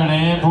 1500.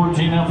 And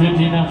 14. Now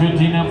 15. Now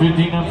 15. Now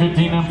 15. Now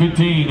 15. Now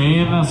 15.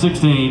 And now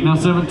 16. Now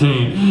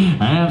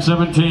 17. And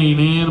 17.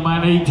 And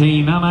about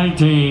 18. Now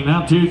 19.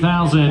 Now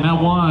 2000.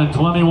 Now 1.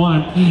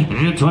 21.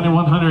 And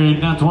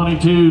 2100. Now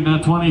 22. Now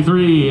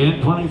 23.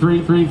 And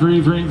 23. 3.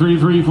 3. 3. 3.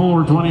 3.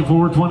 4.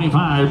 24.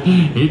 25.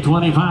 And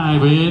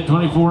 25. And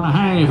 24 and a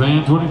half.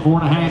 And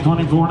 24 and a half.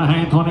 24 and a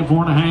half.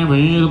 24 and a half.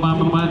 And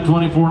about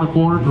 24 and a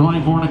quarter.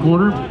 24 and a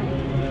quarter.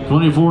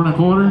 24 and a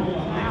quarter.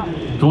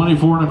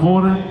 24 and a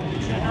quarter.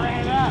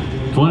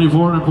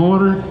 24 and a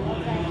quarter.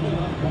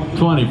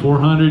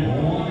 2400.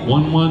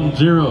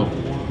 110.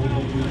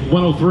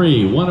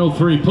 103.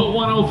 103. Put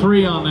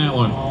 103 on that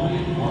one.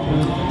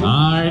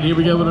 All right, here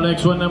we go with the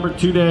next one, number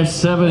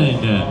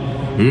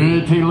 2-7.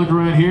 Good, take a look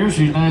right here.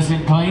 She's nice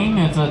and clean.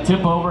 It's a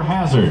tip over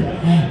hazard.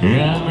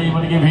 And what do you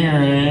want to give here?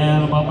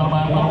 And all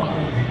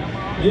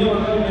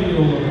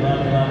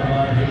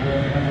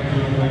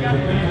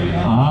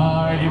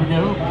right, here we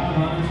go.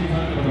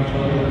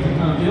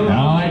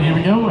 All right, here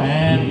we go.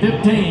 And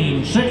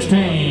 15,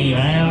 16,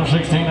 and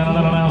 16, now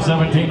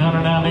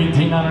 1700, now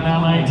 1800,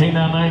 now 19,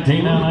 now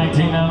 19, now 19,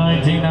 now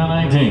 19, now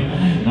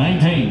 19,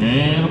 19,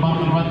 and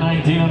about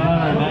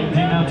 1900, 19,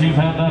 now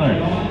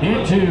 $2,000.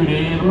 Hit 2,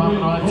 and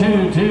about 2,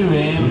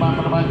 and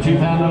about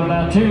 2,000,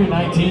 now 2,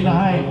 19 and a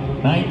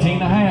half, 19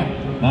 and a half.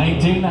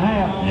 19 and a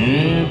half,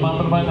 and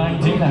about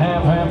 19 and a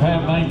half, half,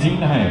 19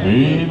 and a half,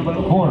 and about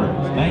a quarter,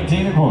 19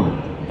 and a quarter,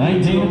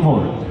 19 and a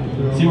quarter.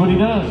 See what he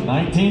does,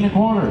 19 and a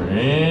quarter,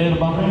 and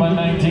about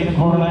 19 and a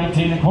quarter,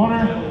 19 and a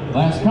quarter.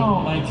 Last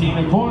call, 19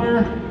 and a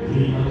quarter,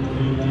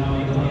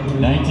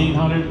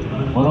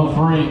 1900,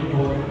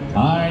 103.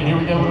 All right, here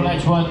we go with the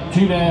next one,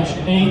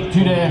 2-8,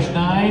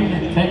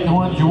 2-9. Take the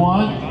ones you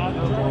want.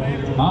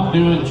 I'm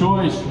doing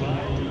choice.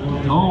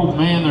 Oh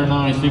man, they're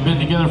nice. They've been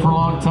together for a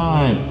long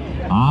time.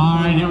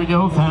 All right, here we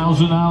go,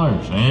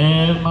 $1,000.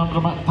 And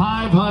about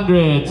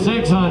 500,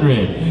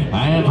 600.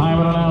 And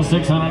 500 now,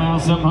 600 now,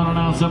 700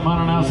 now,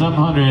 700 now,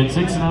 700.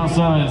 6 now,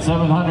 7,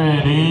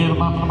 700. And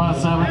about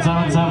 7,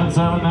 7, 7,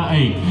 7, now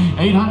 8.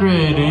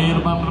 800.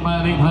 And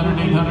about 800,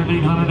 800,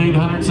 800,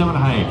 800, 7 and a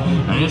half.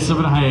 And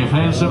 7 and a half,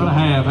 and 7 and a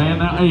half. And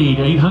now 8,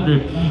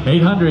 800,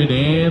 800.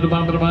 And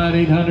about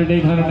 800,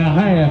 800, now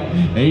half.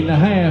 8 and a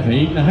half,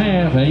 8 and a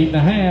half, 8 and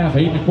a half,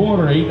 8 and a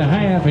quarter, 8 and a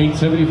half,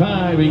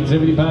 875,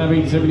 875,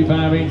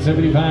 875.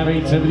 875,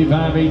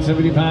 875,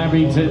 875,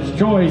 875,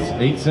 choice,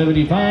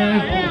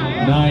 875,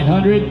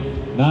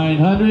 900,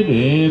 900,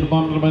 and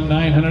bump about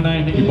 900,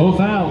 900, you're both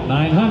out,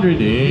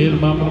 900, and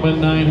bump about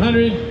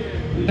 900,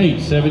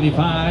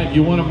 875,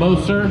 you want them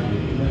both, sir?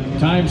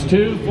 Times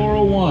 2,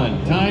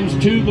 401, times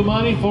 2 the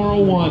money,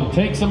 401,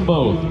 takes them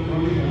both.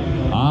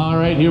 All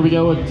right, here we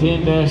go with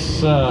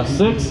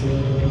 10-6.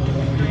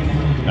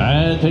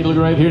 And take a look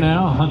right here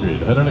now,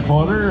 100, 100 and a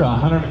quarter,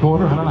 100 and a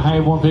quarter, 100 and a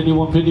half, 150,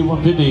 150,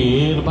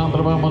 150, and about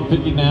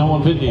 150 now,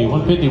 150,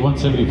 150,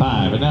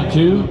 175, and now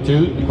 2, 2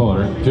 and a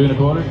quarter, 2 and a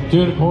quarter,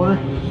 2 and a quarter,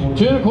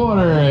 2 and a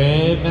quarter,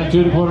 and now 2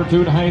 and a quarter, 2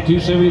 and a half,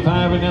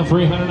 275, and now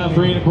 300, now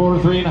 3 and a quarter,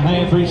 3 and a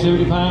half,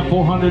 375,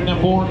 400, now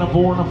 4 and a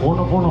 4 and a 4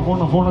 and a 4 and a 4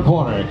 and a 4 and a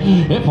quarter,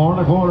 and 4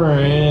 and a quarter,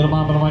 and I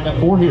got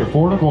 4 here,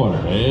 4 and a quarter,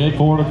 and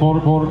 4 and a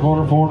quarter, quarter, 4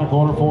 and a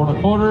quarter, 4 and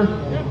a quarter,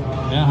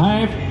 now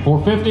half,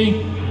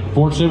 450,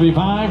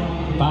 475,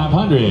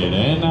 500,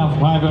 and now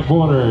 5 and a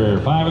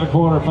quarter, 5 and a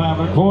quarter, 5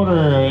 and a quarter,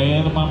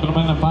 and 5 and a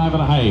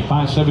half,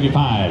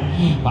 575,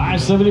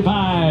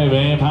 575,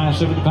 and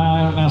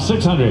 575, now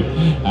 600,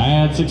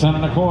 and 600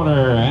 and a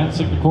quarter, and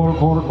 6 and a quarter,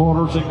 quarter,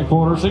 quarter, 6 and a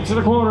quarter, 6 and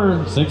a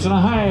quarter, 6 and a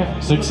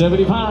half,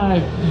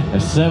 675, and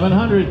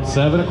 700,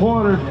 7 and a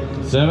quarter,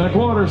 7 and a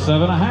quarter,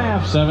 7 and a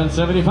half,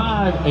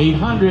 775,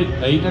 800,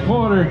 8 and a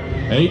quarter,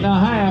 8 and a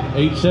half,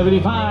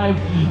 875,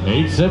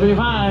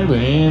 875,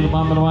 and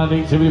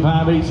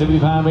 875,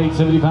 875,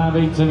 875,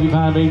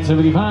 875,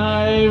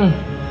 875,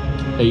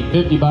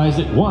 850 buys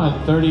it,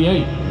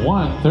 138,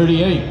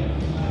 138.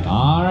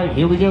 All right,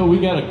 here we go. We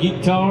got a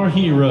Guitar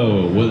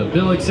Hero with a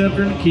bill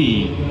acceptor and a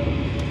key.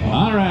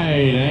 All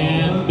right,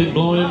 and been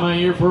blowing in my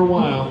ear for a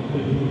while.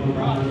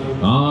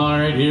 All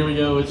right, here we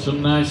go. It's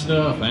some nice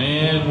stuff.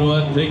 And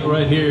one thing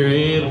right here,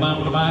 and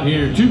about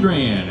here, $2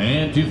 grand,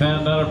 and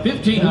 $2,000,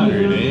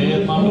 $1,500,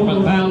 and about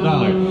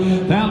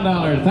 $1,000, $1,000,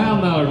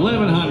 $1,000,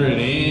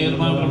 $1,100, and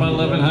about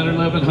 $1,100,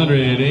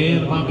 $1,100,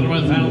 and about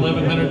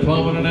 $1,100,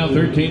 $1,200, now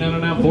 $1,300,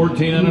 now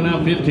 $1,400, now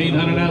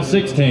 $1,500, now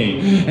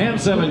 $16, and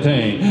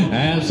 $17,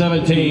 and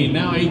 $17,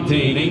 now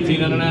 $18,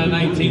 $1,800, now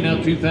 $19, now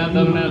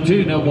 $2,000, now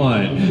 $2, now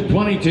 $1,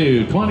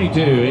 $22, $22,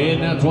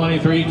 and now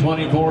 $23,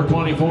 $24,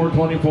 $24,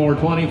 $24,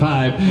 $25.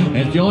 And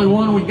it's the only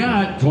one we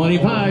got,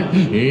 25,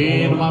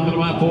 and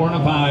about 4 and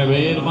a 5,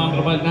 and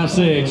about now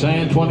 6,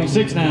 and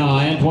 26 now,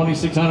 and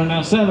 2,600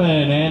 now 7,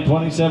 and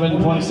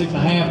 27, 26 and a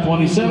half,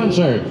 27,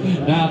 sir.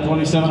 Now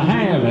 27 and a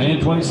half,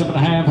 and 27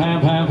 and a half,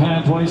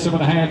 half,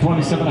 27 and a half,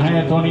 27 and a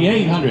half,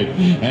 2,800,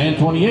 and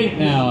 28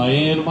 now,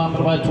 and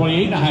about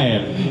 28 and a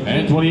half,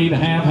 and 28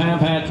 and a half,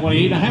 half,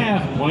 28 and a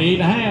half, 28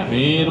 and a half,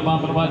 and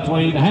about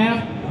 28 and a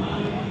half.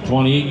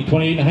 28,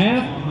 28 and a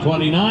half,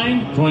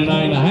 29,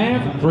 29 and a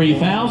half,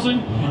 3,000,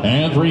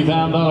 and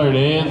 $3,000,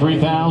 and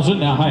 3,000,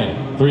 now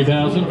half,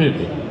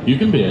 3,050. You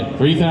can bid,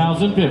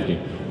 3,050,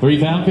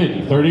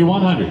 3,050,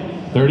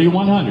 3,100,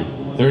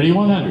 3,100,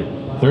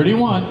 3,100,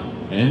 31,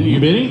 and you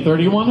bidding,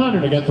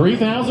 3,100. I got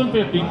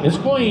 3,050, it's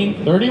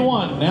queen,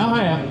 31, now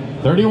half,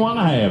 31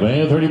 and a half,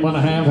 and 31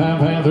 and a half,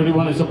 half,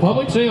 31. It's a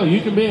public sale,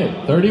 you can bid,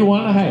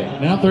 31 and a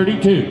half, now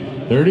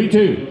 32,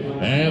 32.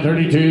 And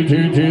 32,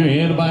 2, 2,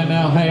 and by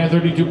now half,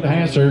 32 and a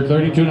half, sir,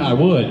 32 and I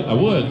would,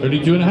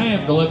 32 and a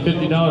half, to let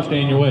 $50 stand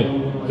in your way.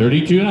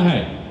 32 and a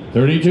half,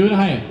 32 and a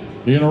half.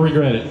 You're gonna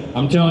regret it.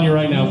 I'm telling you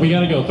right now, we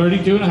gotta go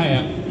 32 and a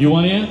half. You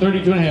want in?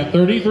 32 and a half,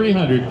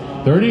 3,300,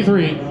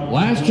 33,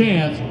 last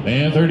chance,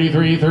 and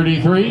 33,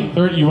 33,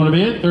 30, you wanna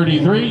bid?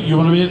 33, you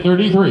wanna bid?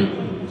 33.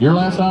 Your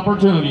last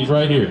opportunity is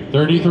right here,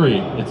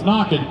 33. It's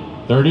knocking,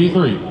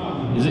 33.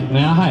 Is it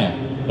now half,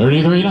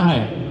 33 and a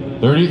half.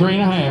 33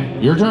 and a half,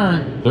 your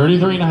turn.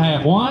 33 and a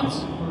half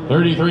once,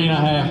 33 and a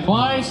half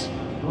twice,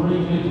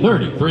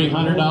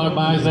 $3,300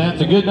 buys that.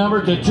 It's a good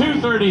number to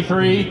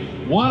 233.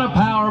 What a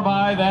power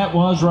buy that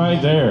was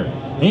right there.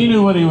 He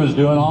knew what he was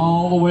doing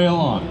all the way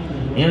along.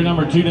 Here,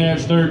 number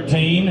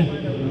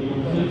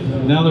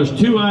 2-13. Now there's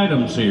two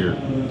items here.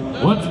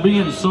 What's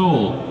being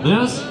sold?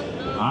 This?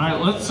 All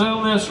right, let's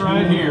sell this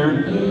right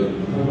here.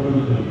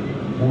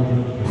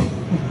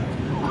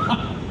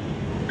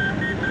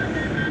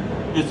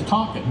 It's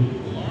talking.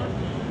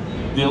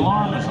 The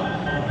alarm is on.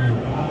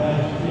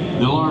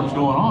 The alarm's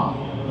going on.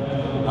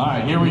 All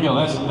right, here we go.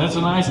 That's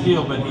a nice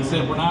deal, but he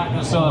said we're not going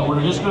to sell it.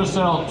 We're just going to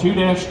sell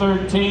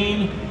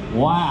 2-13.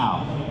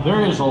 Wow,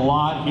 there is a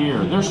lot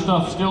here. There's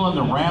stuff still in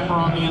the wrapper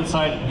on the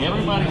inside.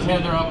 Everybody's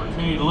had their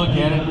opportunity to look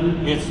at it.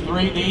 It's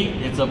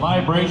 3D. It's a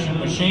vibration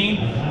machine.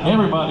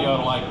 Everybody ought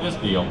to like this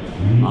deal.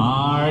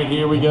 All right,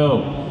 here we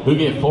go. Who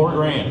get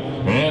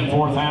 $4,000 and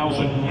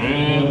 4,000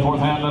 and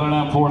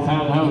 4,000,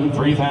 4,000,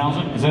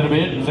 3,000? Is that a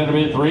bid? Is that a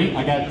bid? 3?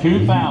 I got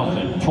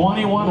 2,000,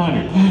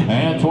 2,100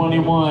 and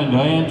 21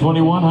 and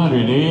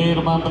 2,100.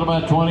 It'll bump it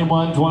about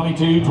 21,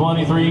 22,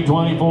 23,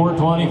 24,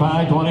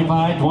 25,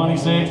 25,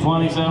 26,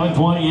 27,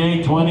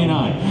 28,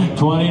 29,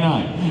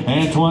 29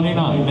 and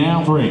 29.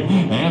 Now 3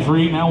 and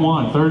 3. Now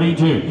 1,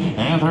 32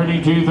 and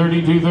 32,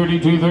 32,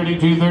 32,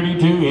 32,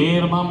 32.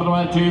 It'll bump it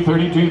about 2,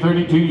 32,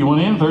 32. You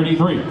want in?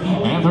 33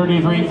 and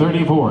 33.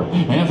 34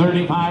 and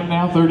 35,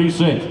 now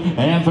 36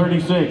 and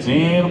 36,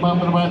 and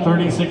about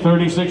 36,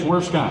 36.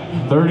 Where's Scott?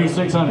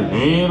 3,600.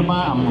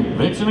 I'm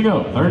fixing to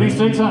go.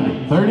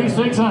 3,600,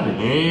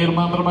 3,600. And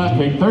about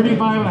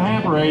 35 and a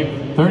half, Ray.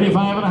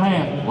 35 and a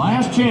half.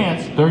 Last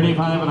chance.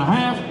 35 and a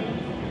half.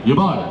 You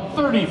bought it.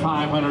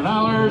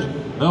 $3,500.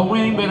 The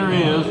winning bidder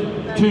is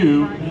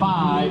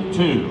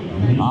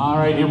 252. All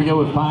right, here we go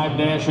with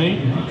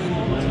 5-8.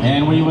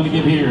 And what do you want to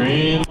give here?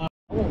 And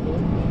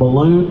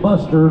Balloon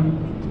Buster.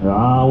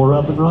 We're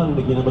up and running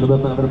again.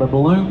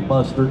 Balloon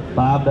Buster.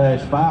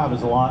 5-5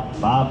 is a lot.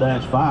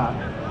 5-5.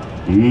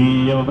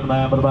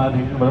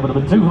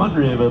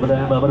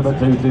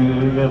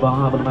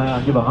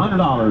 200. Give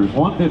 $100.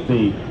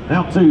 150.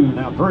 Now 2.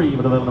 Now 3.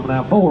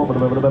 Now 4.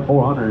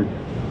 400.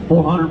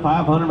 400.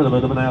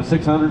 500. Now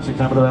 600.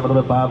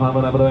 600.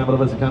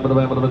 500.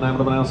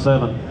 600. Now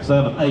 7.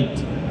 7.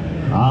 8.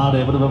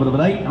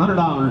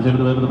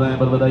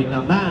 $800.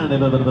 Now 9.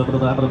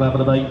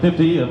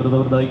 850.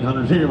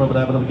 800 here.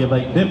 Give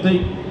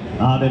 850.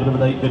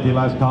 850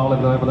 last call.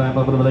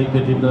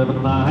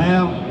 850. I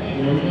have.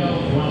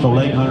 So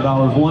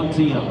 $800.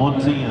 110.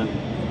 110.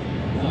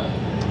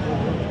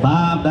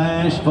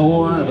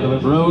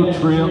 5-4. Road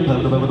trip.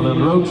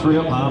 Road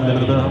trip.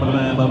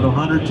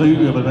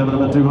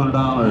 $102.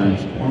 $200.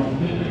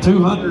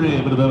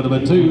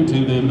 200, 2,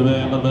 2,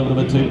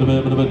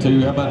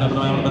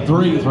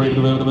 3,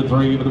 250,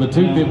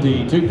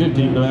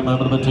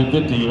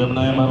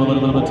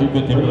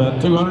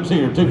 250, 200's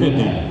here,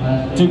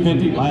 250,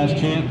 250, last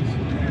chance.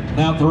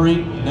 Now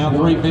 3, now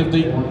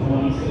 350,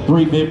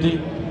 350,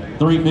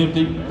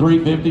 350,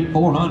 350,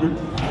 400,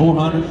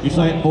 400. You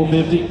say it,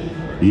 450.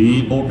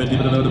 450,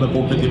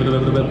 450,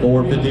 450,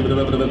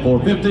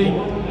 450,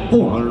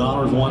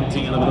 $400,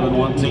 110,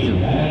 110.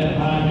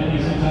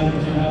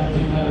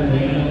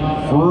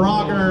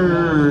 Frogger.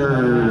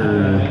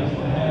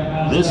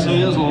 This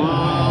is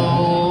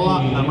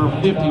lot number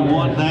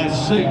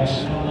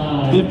 51-6.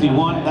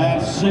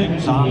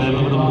 51-6 on that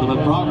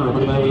Frogger.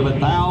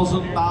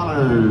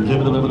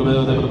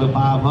 $1,000.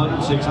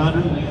 500,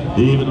 600.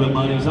 Even the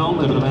money's on.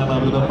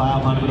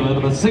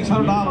 500,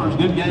 $600.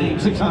 Good game.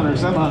 600,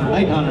 700,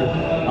 800.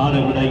 On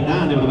it with 8,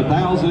 9. Even with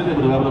 1,000. Even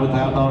with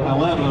 $1,000.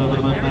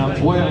 11. Now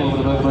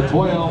 12.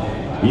 12.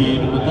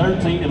 Even with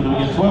 13. Even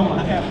with 12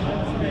 and a half.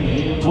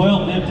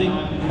 1250.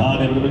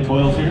 Never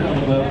 12 here.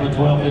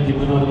 1250.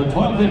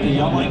 1250.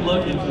 Y'all ain't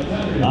looking.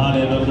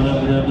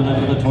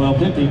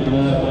 1250.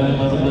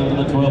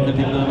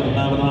 1250.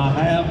 I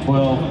have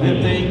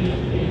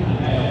 1250.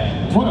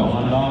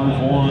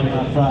 $1,200. One. I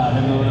tried.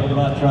 I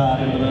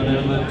tried.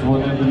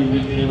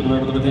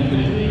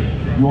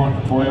 You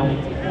want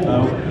 12? No.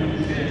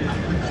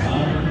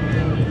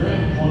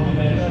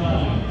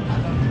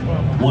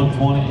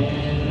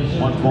 120.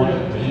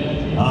 120.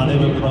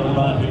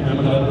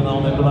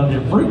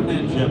 Fruit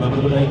Ninja,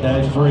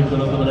 8-3,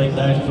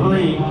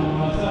 8-3.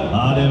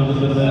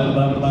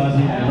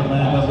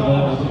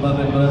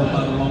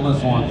 On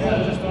this one.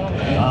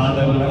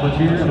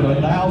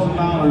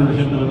 $1,000,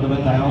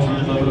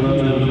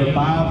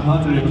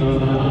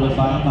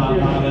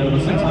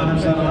 $500,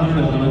 $700,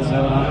 $700,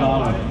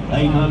 $500,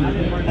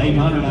 $800,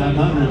 $800,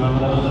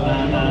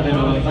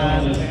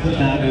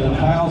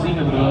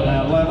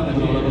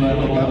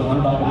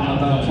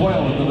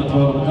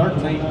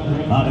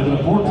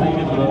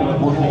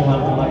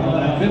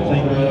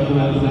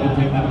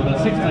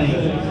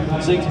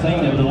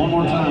 one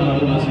more time,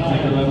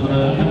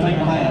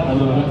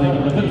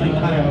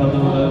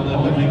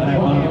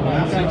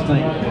 16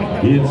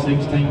 it's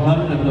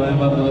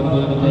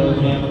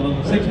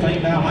 1600,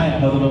 16 now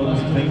half,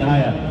 16 and a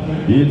half.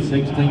 It's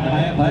 16 and a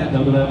half,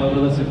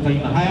 16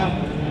 and a half.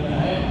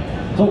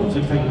 So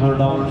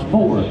 $1,600,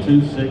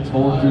 426,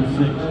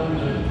 426.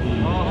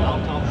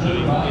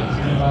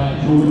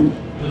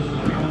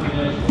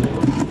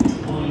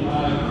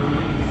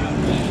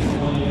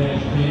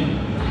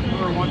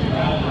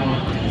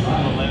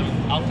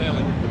 I'll tell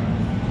him.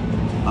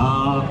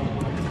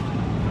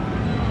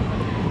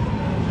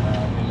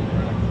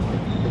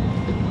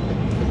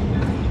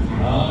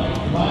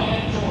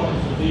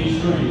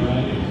 These three,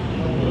 right?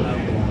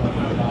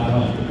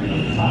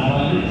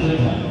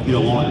 You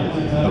don't want it?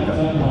 Okay.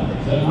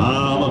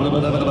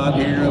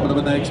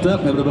 Here, next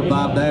up,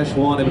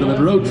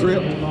 5-1, road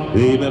trip.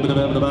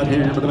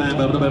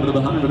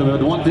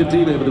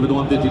 150,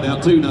 150 now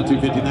 2, now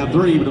 250 now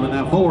 3,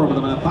 now 4,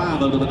 now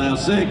 5, now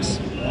 6.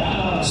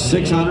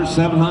 600,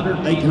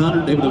 700,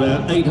 800,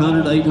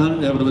 800,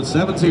 800,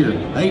 7's here,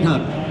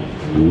 800.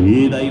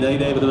 8,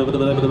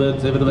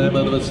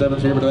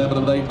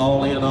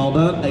 all in, all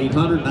done.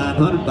 800,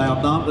 900,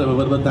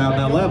 $1,000,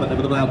 now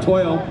 11, now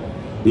 12.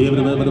 12,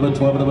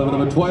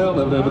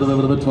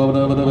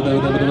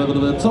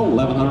 so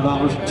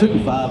 $1,100,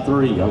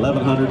 253,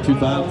 1,100,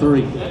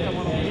 253.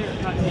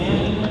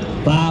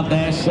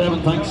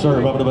 5-7, thanks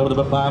sir.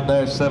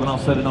 5-7, I'll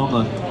set it on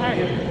the.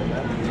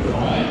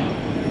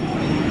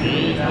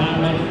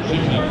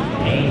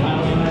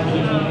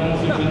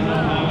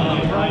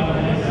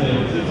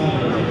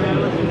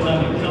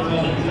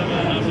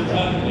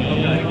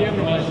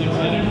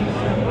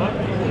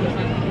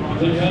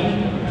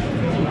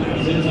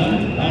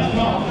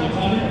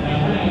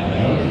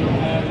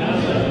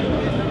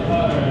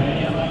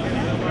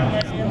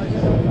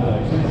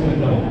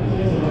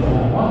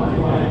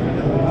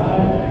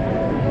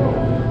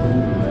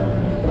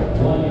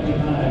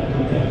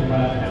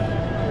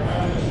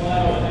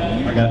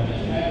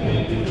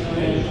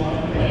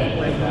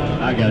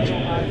 I got you.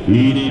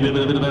 Here,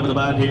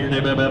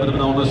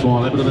 on this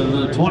one,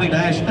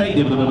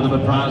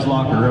 20-8, prize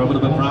locker,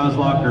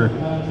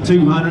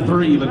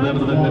 203,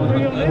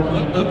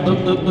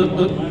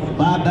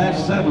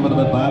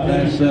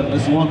 5-7,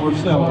 this is one we're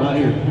selling right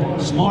here.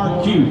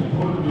 Smart Q,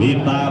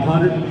 in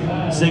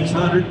 500,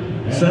 600,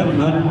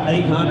 700,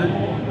 800,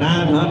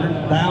 900,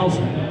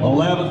 1,000,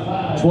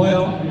 11,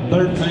 12,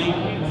 13,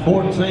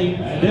 14,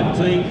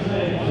 15,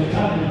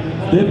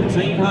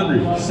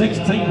 1,500,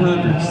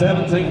 1,600,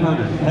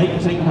 1,700,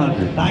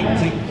 1,800,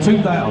 19,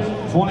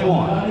 2,000,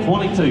 21,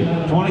 22,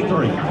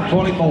 23,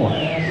 24,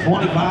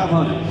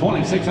 2,500,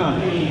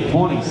 2,600,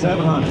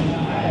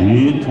 2,700.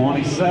 Hit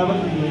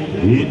 27,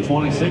 hit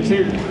 26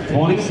 here,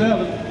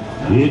 27,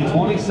 hit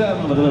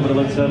 27,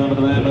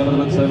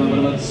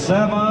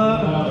 7,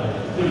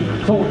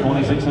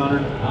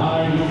 2,600,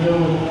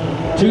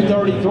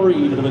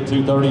 233,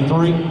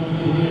 233.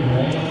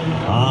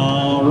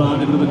 All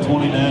right, into the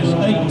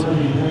 20-8.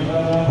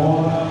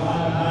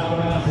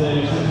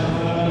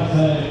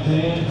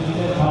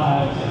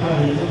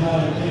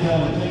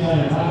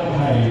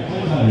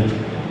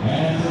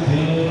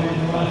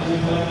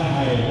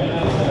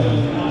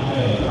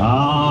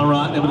 All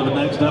right,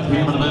 next up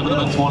here,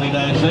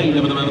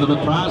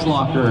 20-8, prize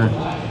locker.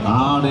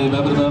 Here,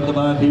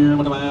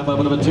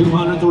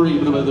 203,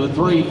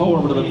 3,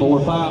 4, 4,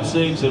 5,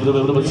 6, 7,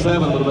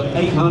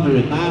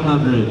 800,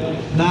 900,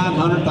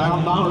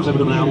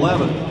 $900,000, now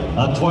 11,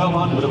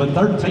 1,200,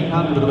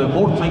 1,300,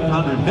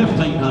 1,400,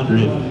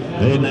 1,500,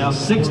 and now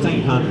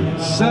 1,600,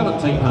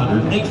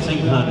 1,700,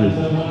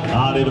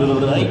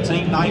 1,800,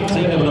 18,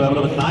 19,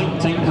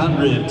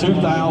 1,900,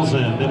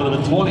 2,000,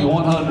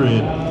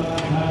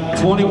 2,100,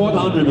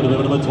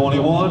 2,100,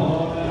 21.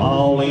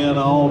 All in,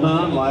 all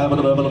done.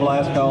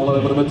 Last call,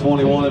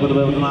 21,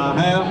 and a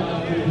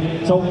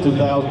half. So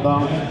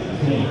 $2,000.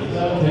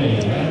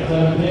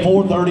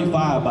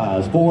 435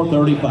 buys,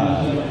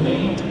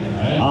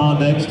 435.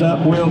 Next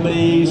up will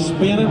be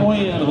Spin and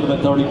Win,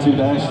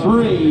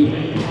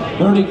 32-3.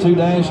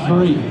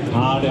 32-3.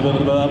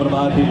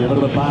 Here,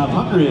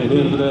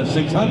 500,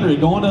 600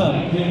 going up.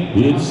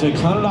 It's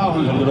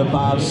 $600,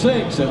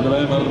 5-6.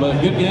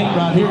 Good game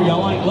right here.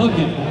 Y'all ain't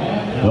looking.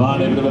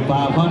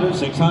 500,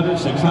 600,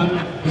 600,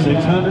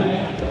 600,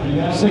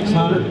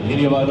 600.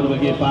 Anybody will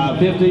get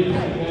 550.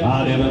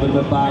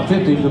 550.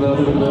 550.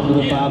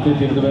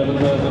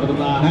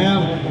 I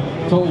have.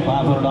 Total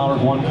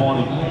 $500,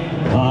 120.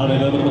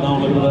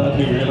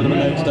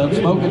 Next up,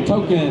 Smoking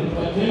Token,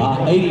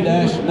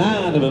 80-9,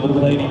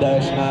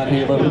 80-9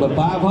 here, 500.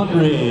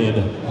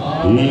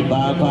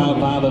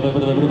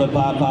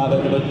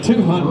 555,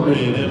 200.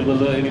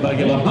 Anybody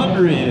give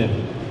 100?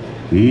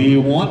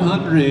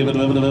 100.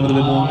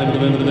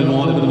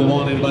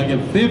 Anybody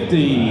give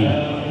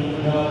 50?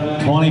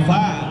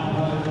 25.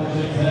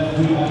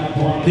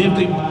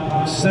 50,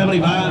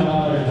 75,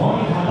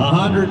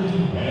 100.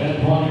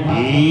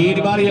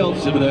 Anybody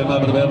else? $100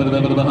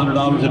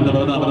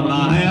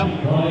 I have.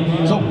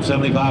 So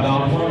 $75.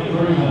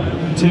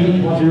 205.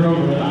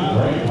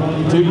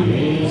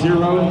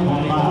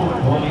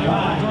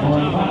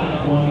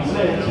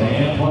 26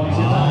 and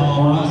 27.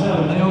 All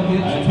right, Dale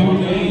gets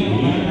 280.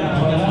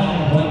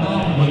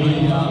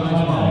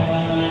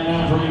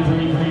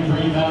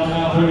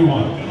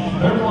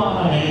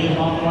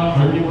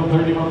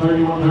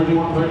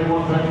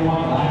 31.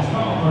 31. Last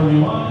call,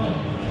 31.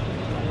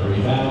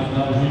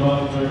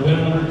 $30,000 bid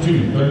number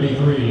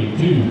 233.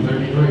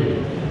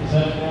 233.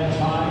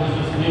 7-5 is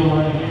this deal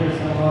right here. It's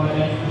got a lot of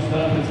extra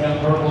stuff. It's got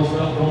purple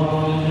stuff going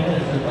on in there.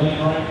 It's a clean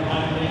right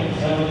behind me.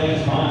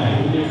 7-5.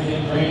 Who gives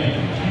in training?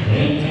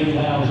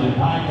 10,000,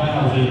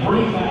 5,000,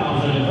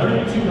 3,000,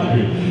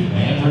 3,200,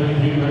 and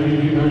 32,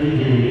 32,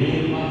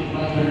 32.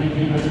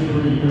 32,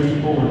 33,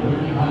 34,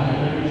 35,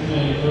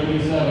 36,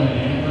 37,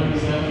 and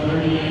 37,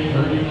 38,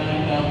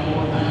 39, down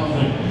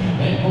 4,000,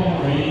 and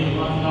 40,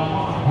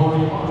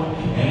 41,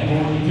 and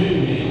 42,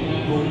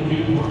 and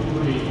 42,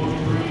 43,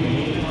 43,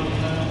 and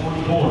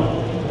 44,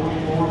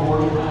 44,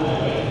 45,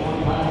 and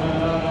 45,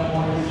 and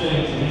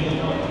 46, and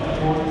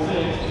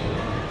 46,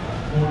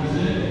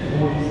 46,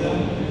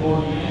 47,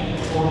 48,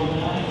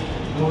 49,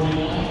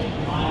 49,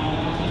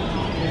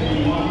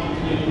 51,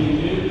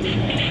 52,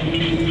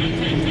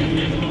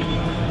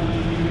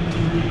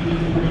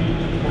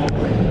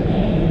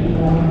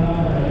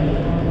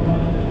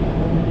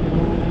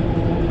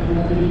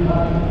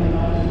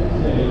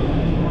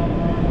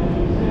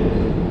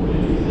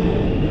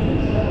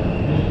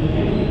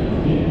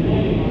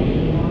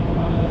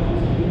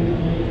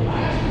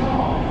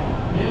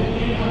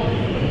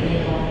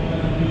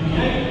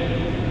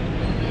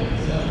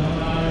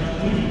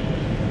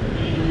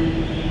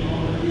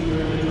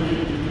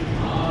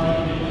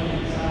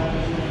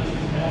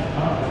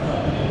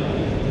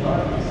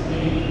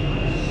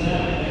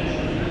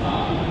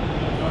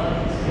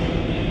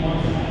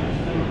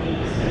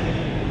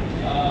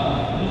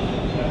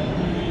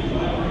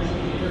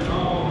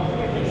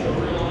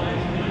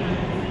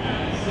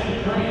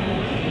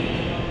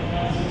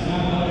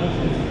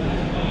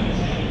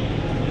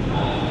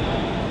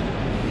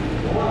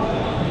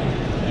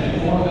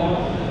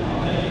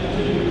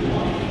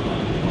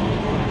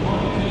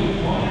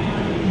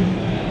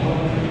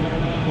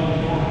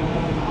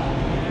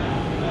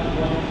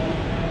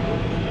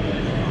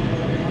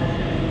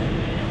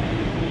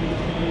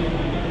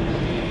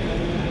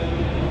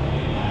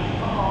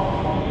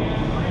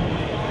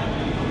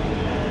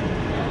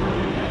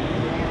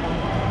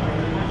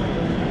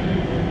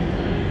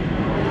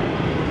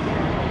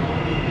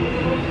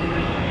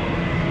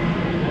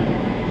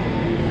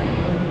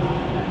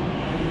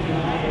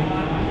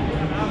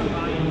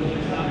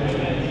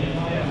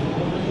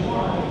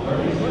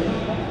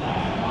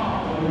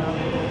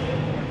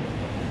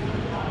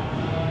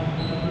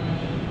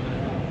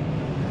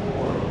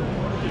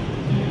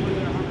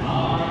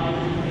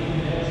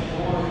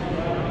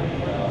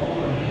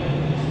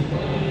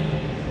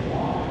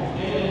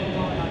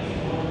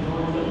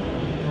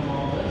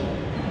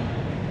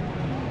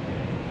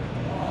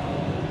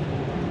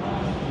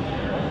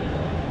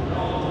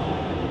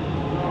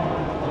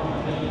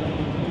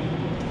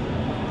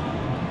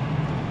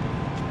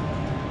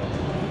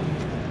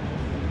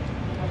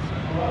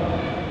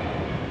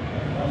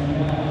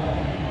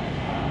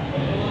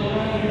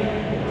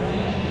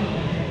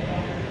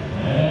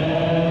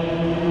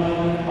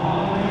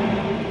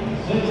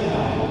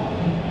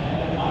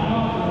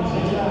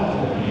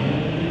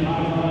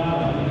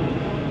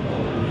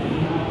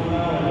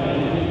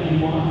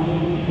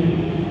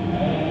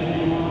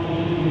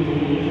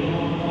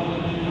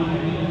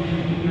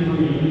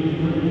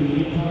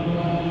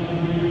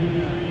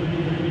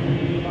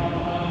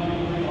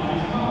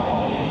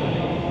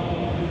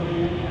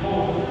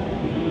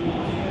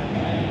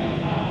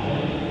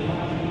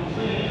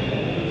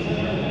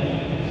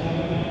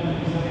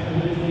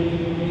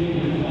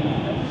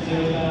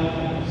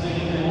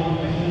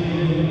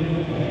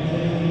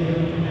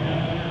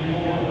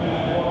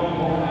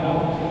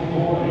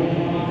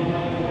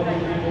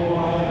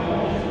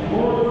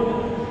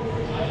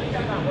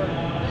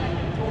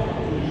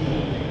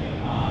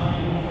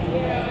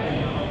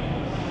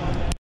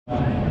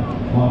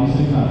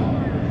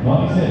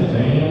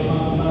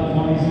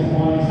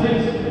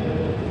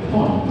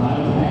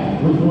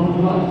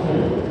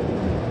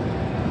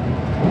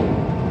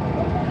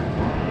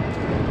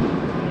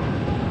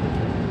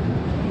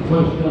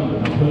 First number,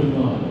 I'm putting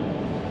on.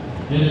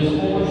 It is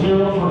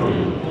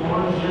 403.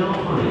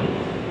 403.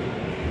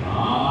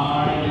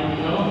 Alright, here we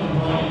go.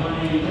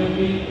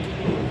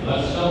 2350.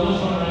 Let's sell this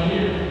one right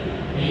here.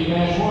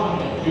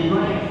 8-1, $2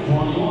 grand,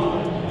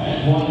 21.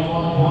 And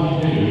 21,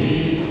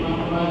 22.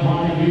 22,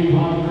 23, 23,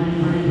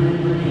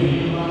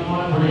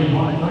 23,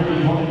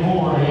 23,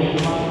 24. 8,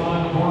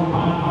 45,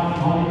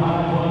 25,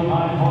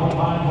 25,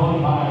 25,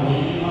 25.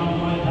 8,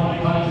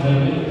 25,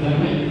 7,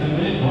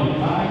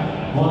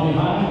 25,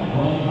 25,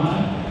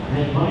 25.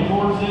 Get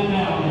 24 sit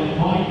down.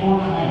 Get 24 and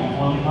a half.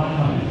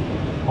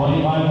 2,500.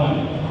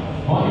 2,500.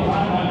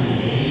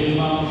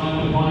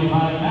 2,500.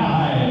 25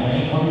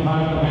 now. 25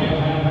 and a half. 25 and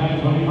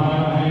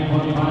a half.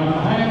 25 and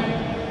a half.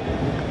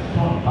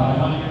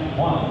 2,500.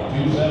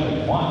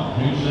 127.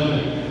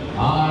 127.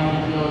 I'm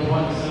going to go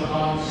 27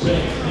 on 6.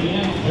 The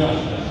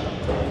injustice.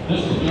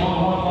 This is the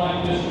only one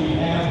like this we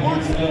have here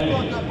today.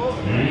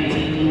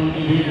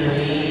 Here,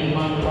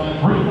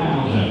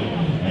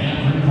 3,000. And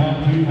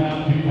 3,000,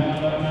 2,000,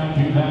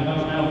 2,000, 2,000,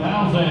 1,000.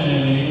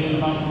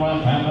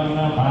 500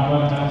 now,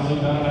 500 now,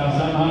 600 now,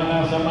 700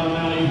 now, 700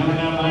 now, 800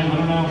 now,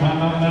 900 now,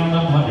 1000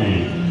 now,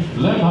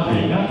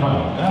 1100, now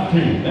 12, now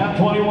 2, now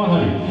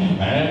 2,100,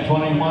 and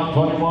 21,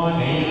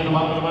 21, and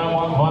about 1,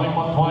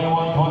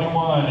 21,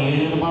 21,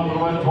 and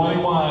about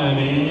 21,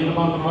 and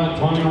about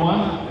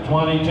 21,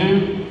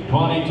 22,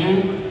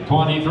 22,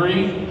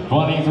 23,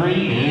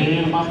 23,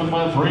 and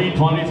about 3,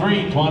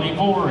 23,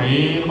 24,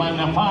 and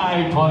about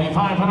 5,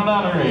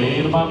 $2,500,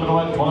 and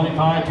about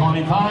 25,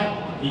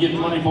 25, you get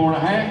 24 and a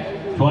half,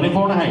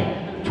 24 and a half,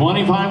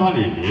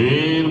 2,500,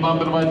 and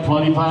about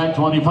 25,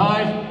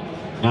 25,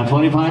 now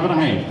 25 and a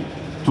half,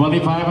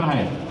 25 and a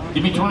half.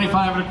 Give me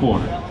 25 and a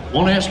quarter.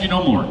 Won't ask you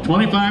no more.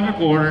 25 and a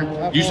quarter.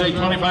 You say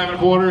 25 and a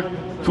quarter,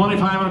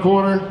 25 and a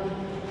quarter,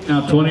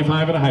 now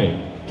 25 and a half,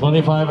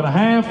 25 and a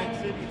half,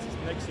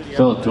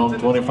 so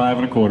 25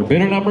 and a quarter.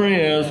 Bidder number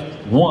is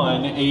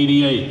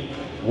 188,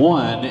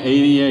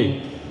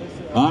 188.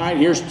 All right,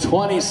 here's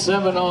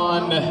 27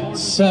 on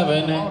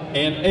 7 and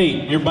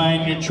 8. You're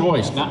buying your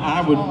choice. Now,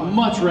 I would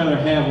much rather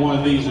have one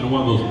of these than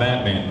one of those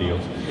Batman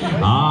deals.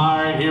 All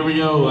right, here we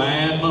go.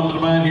 And bumping to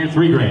mine here,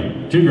 3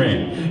 grand, 2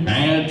 grand.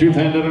 And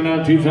 2,500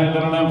 now,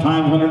 2,500 now,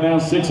 500 now,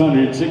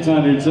 600,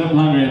 600,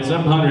 700,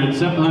 700,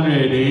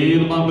 700.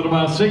 And bumping to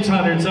mine,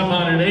 600,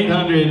 700,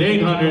 800,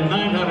 800,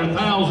 900,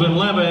 1,000,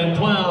 11,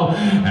 12.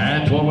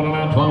 And 1,200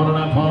 now, 1,200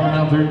 now, 1,200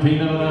 now,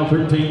 1,300 now,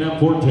 13 now,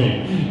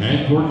 14.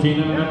 And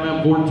 1,400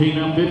 now, 14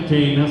 now,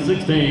 15 now,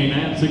 16.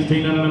 And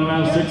 1,600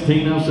 now,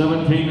 16 now,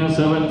 17 now,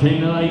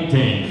 17 now,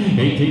 18.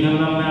 1,800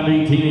 now,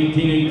 18,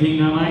 18, 18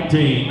 now,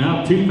 19.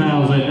 Now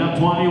 2,000, now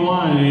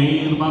 21.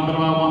 And about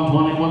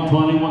 120,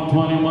 120,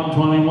 120,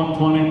 120,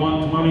 120,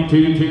 120,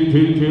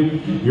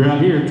 2. You're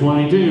out here,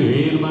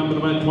 22. And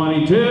about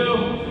 22.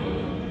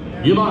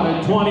 You bought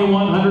it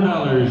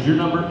 $2,100. Your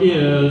number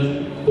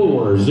is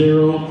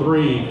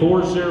 403.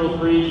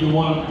 403. You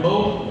want them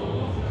both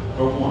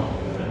or one?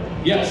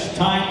 Yes,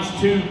 times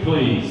 2,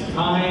 please.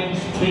 Times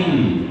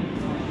 2.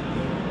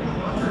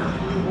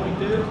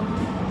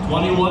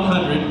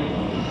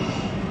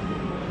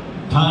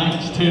 2,100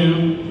 times 2.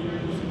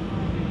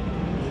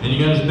 And you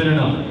guys bid it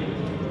up.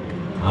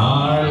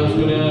 All right, let's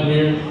go down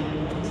here.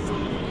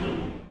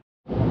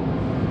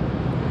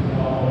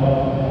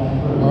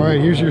 All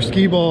right, here's your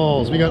ski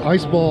balls. We got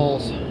ice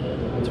balls.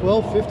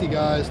 $12.50,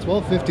 guys.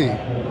 $12.50.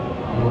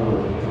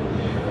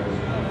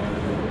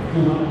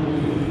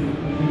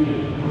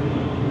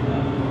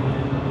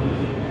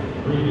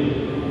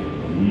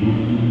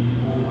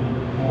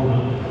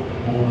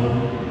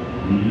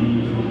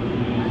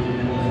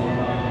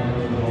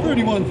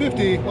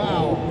 $31.50.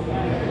 Wow.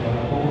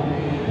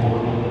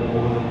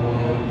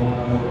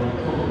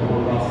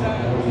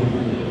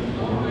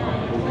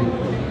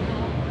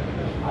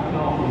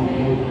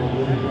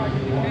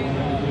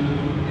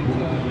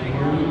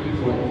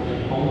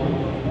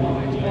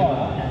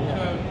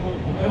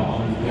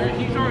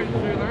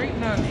 There ain't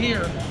none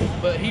here,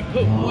 but he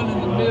put one in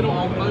the middle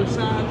on both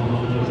sides.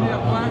 See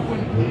that black one?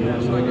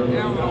 It's like a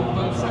down on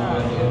both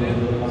sides, and then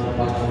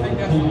I think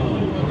that's the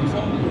only one he's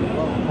on.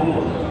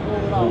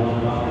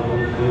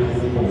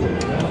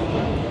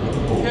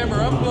 Camera,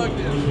 unplug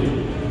this.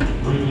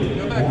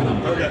 Go back and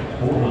unplug it.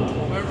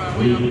 Everybody,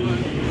 we unplug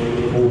it.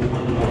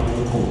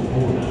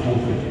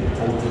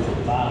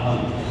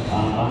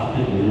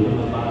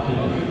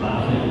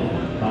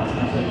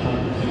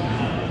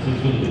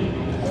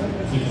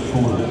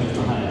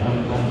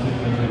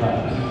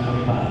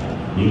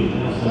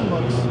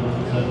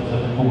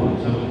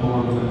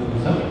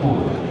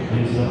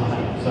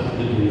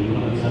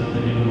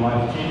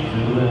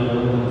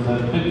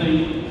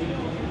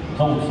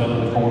 Sold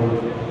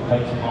 7.25,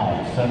 takes them all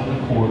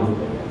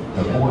 7.25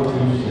 to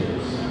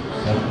 426,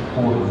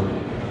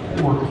 7.25,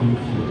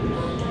 426.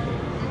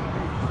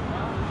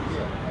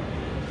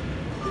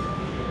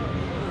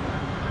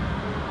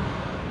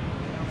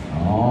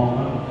 All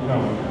right, go.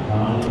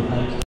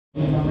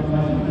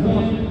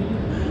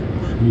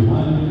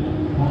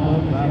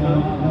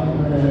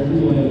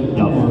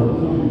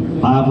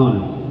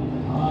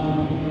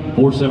 500.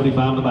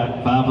 475 in the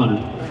back, 500.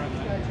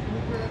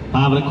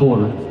 5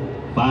 1/4,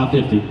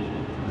 550.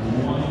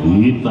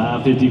 Hit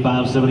 550,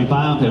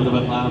 575,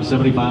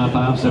 575,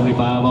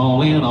 575,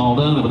 all in, all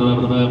done.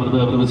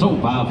 So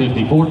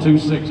 550,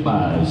 426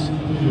 buys.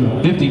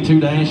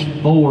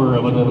 52-4,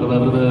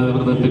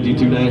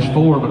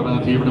 52-4, but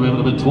about here,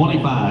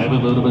 25,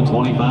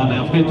 25,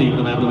 now 50,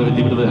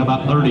 how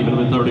about 30,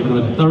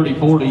 30,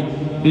 40,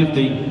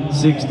 50,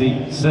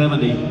 60,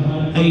 70,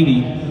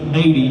 80,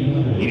 80.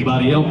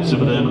 Anybody else?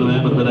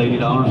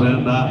 $80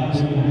 and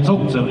so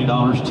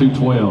 $70,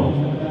 212.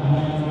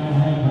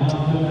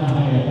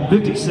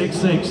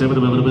 56-6,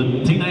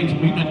 Teenage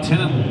Mutant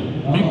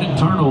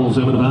Turtles,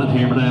 here,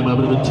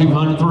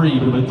 203,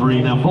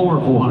 3, now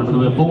 4,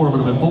 400, 4, 4,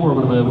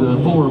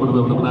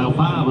 now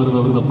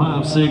 5,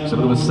 5, 6,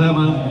 7,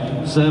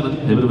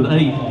 7,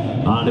 8,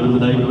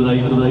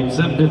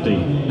 750,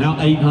 now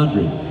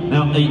 800,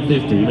 now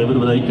 850,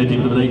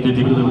 850,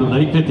 850,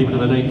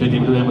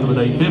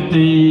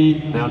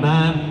 850, now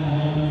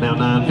 9, now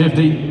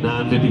 950,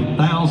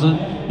 950,000,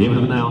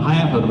 now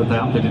half,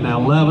 50, now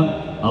 11,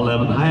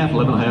 11 half,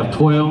 11 half,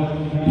 12,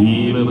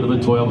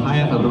 12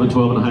 half, 12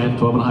 and a half,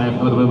 12 and a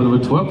half,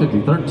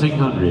 1250,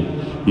 1300,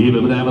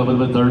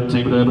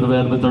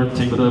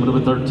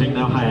 13, 13,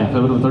 now half,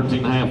 13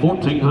 and a half,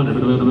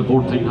 1400,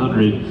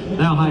 1400,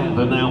 now half,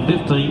 now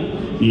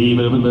 15,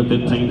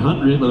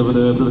 1500,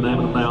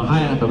 now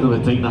half,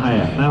 15 and a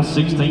half, now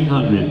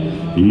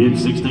 1600,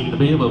 it's 16 to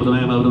be,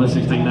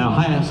 16 now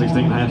half,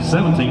 16 and a half,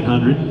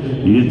 1700,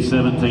 it's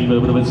 17,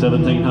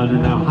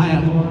 1700, now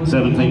half,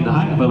 17 and a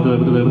half,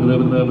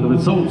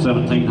 sold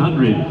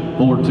 1700,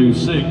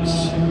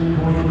 426.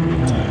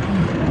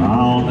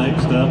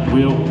 Next up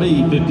will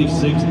be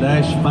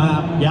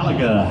 56-5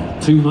 Galaga,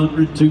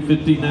 200,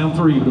 250, now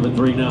 3,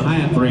 3 now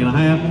half, 3 and a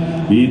half,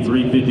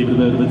 350,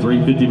 350,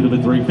 350,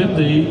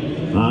 350,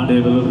 now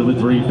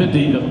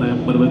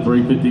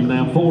 350,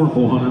 now 4,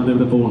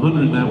 400,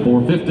 400, now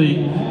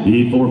 450,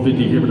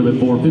 450, here,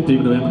 450,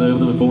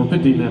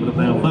 450,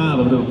 now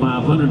 5,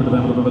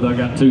 500, I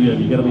got 2 of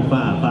you, got to be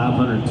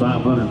 500,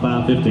 500,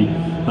 550,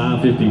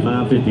 550,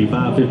 550,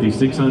 550,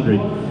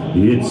 600,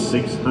 it's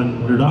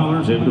 $600,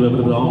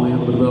 all in,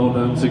 all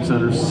done,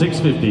 600,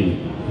 650,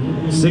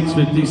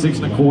 650, 6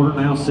 1/4,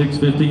 now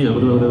 650,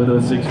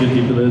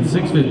 650,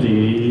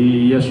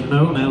 650, yes or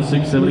no, now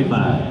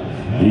 675,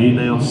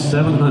 now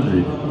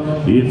 700,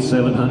 it's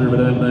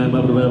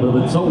 700,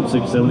 but sold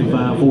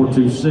 675,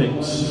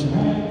 426.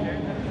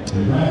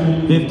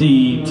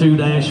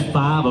 52-5,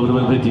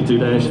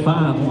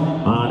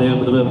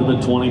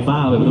 52-5,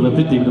 25,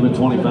 50,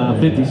 25,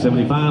 50,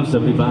 75,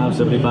 75,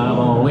 75,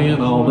 all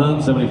in, all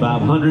done,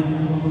 7,500,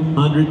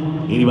 100,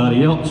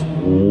 anybody else?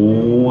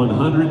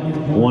 100,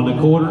 1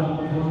 1/4,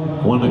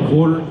 1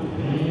 1/4,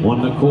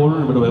 1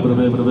 1/4,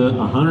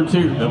 100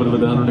 here,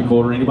 100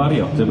 1/4,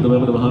 anybody else?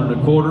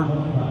 100 1/4,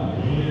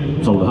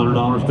 sold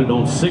 $100, put it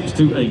on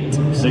 628,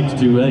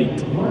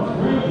 628.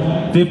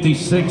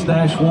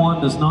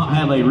 56-1 does not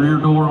have a rear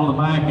door on the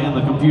back and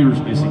the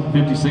computer's missing.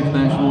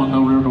 56-1,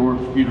 no rear door,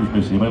 computer's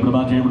missing.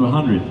 About here with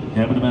 100.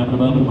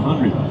 About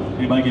 100.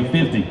 Anybody get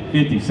 50,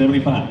 50,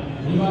 75.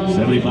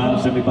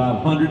 75,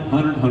 75, 100,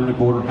 100, 100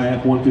 1/4,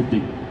 half,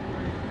 150.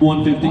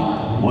 150,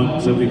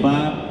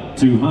 175,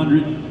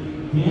 200.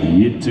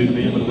 You get 2 to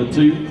be able to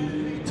 2.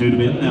 2 to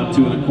be now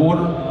 2 1/4.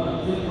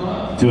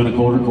 2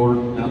 1/4, quarter,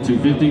 now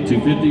 250,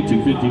 250,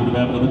 250,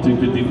 about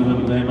 250,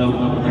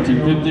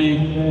 250,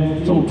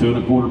 sold 2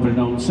 1/4, put it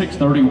on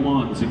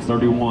 631,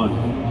 631.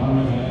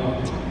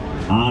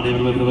 On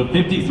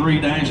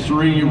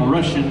 53-3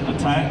 Russian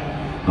attack.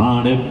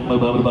 On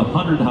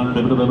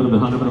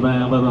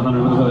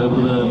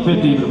 100,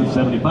 50,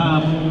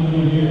 75,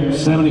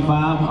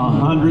 75,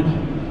 100,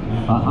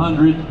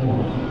 100,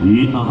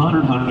 100,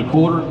 100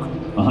 1/4.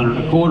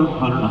 100 1/4,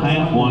 100 and a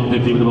half,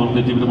 150 with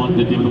 150 with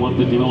 150 with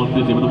 150 with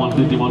 150 with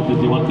 150,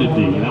 150,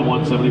 150, now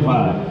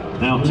 175,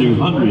 now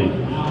 200,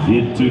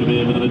 hit 2 to be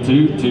able to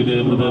 2, 2 to be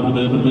able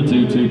to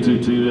 2, 2, 2, 2, 2,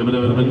 2,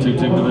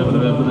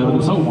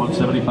 so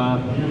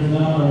 175.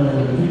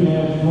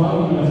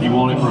 You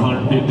want it for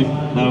 150?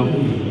 No.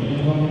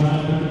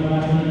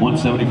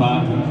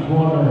 175.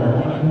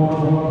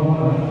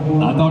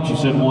 I thought you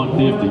said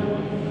 150.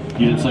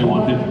 You didn't say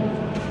 150.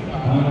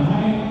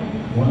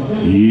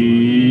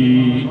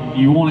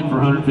 You want it for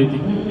 150?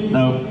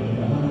 No.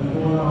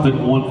 Put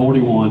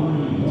 141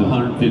 to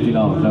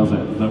 $150. How's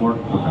that? Does that work?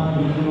 Okay.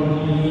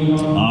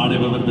 All right,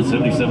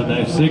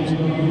 77-6.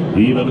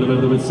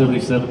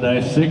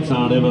 77-6.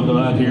 On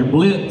right here,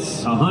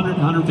 Blitz 100,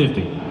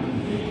 150.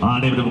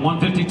 On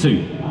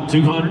 152,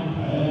 200,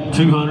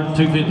 200,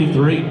 250,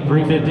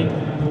 350,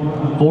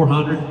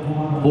 400,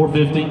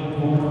 450,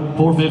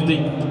 450.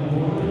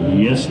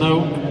 Yes,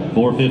 no.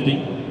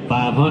 450.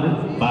 500,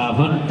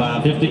 500,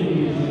 550,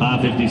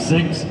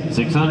 556,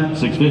 600,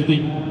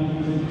 650,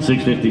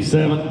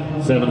 657,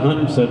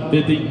 700,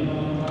 750,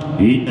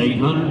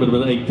 800, but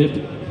about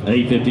 850,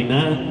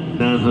 859,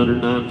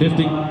 900,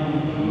 950,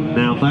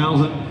 now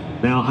 1,000,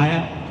 now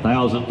half,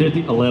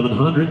 1,050,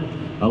 1,100,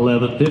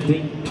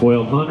 1,150,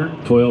 1,200,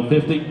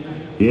 1,250,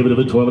 Give it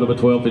a 12, a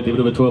 12, 50,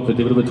 a 12,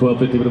 50, a 12,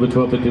 50, a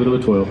 12, 50, a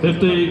 12,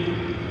 50.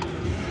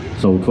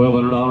 So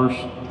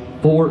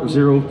 $1,200,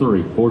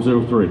 403,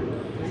 403.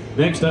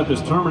 Next up is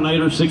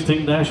Terminator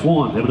 16-1. It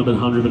would have been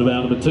 100, but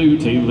about a 2,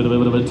 2, but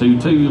about a 2,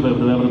 2, but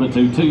about a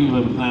 2,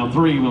 2, now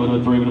 3, but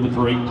about 3, but about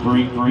 3,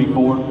 3, 3,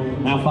 4,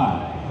 now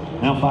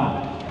 5, now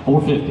 5,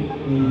 450,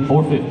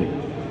 450.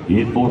 You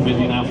hit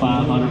 450, now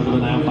 500, but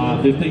now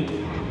 550,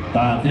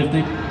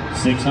 550,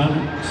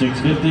 600,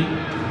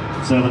 650,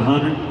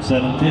 700,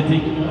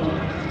 750,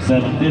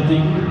 750,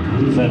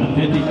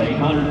 750,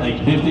 800,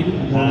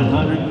 850,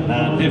 900,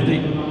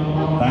 950,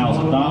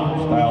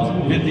 $1,000,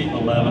 1,050,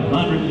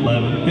 1,100,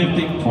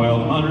 1,150,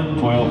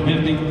 1,200,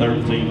 1,250,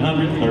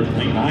 1,300,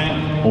 13 and a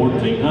half,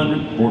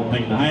 1,400,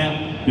 14 and a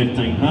half,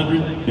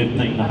 1,500,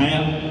 15 and a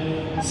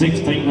half,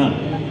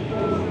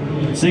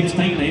 1,600.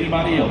 16 to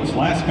anybody else.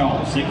 Last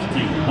call,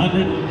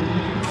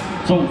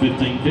 1,600. Sold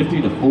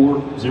 1,550 to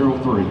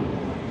 403.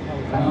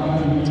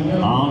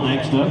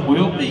 Next up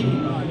will be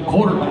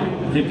quarterback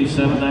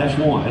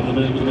 57-1. It would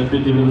have been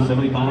 50,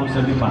 75,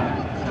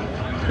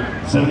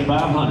 75.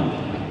 7,500.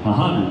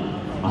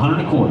 100, 100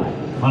 and a quarter,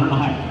 100 and a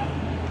half,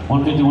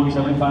 150,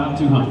 175,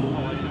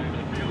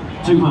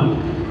 200, 200,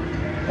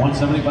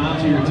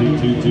 175 here, 2,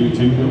 2, 2,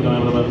 2,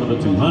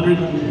 200,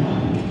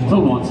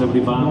 total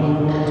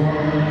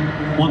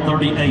 175,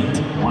 138,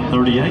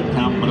 138,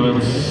 time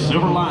of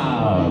Silver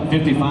Live,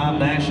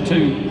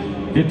 55-2,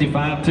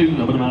 55-2,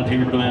 up about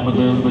here,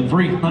 but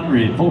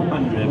 300,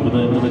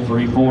 400, but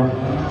 3, 4,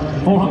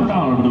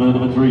 $400,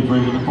 but 3,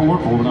 3, but 4,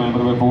 4, I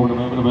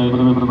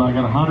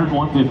got 100,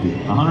 150,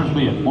 100's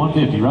bid,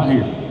 150 right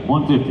here,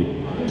 150,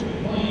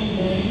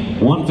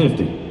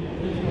 150,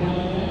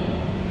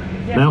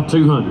 now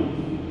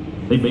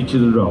 200, they beat you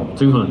to the draw,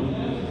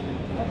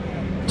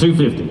 200,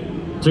 250,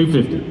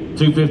 250,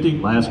 250,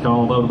 last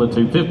call, but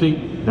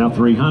 250, now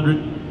 300,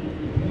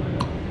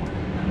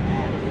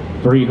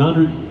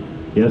 300,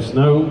 yes,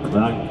 no,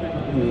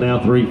 now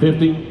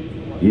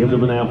 350, give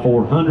them now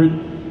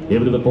 400,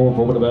 give it to the 4,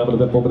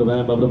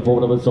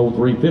 sold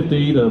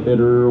 350, the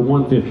bidder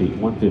 150,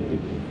 150.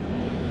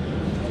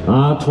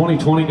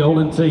 2020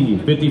 Golden Tee,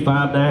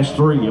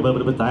 55-3, above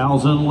it of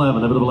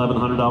 1,011, above it of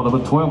 $1,100, out of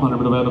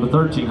 1,200, out of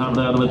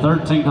 1,300, out of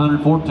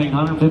 1,300,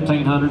 1,400,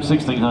 1,500,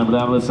 1,600,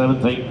 out of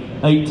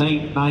 17,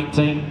 18,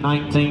 19,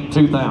 19,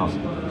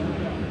 2,000.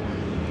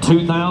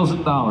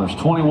 $2,000,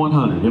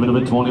 2,100, give it a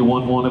bit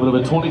 21, give it a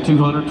bit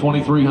 2,200,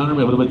 2,300,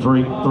 give it a bit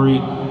 3, 3,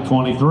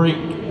 23,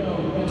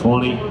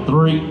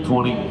 23,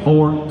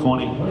 24,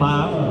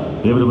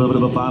 25, give it a bit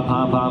of a 5,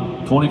 5,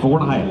 5, 24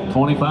 and a half,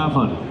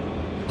 2,500,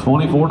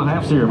 24 and a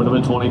half here, give it a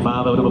bit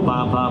 25, give it a bit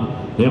 5,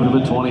 5, give it a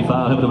bit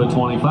 25, give it a bit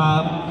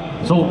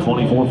 25, sold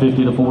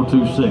 2,450 to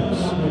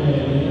 426.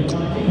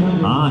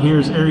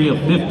 Here's area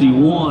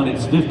 51.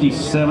 It's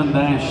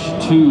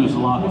 57-2 is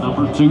lot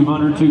number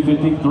 200,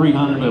 250,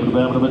 300,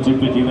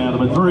 250, now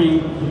to 3.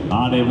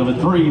 Down to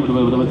 3, 3,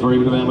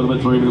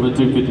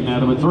 250, now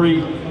to 3.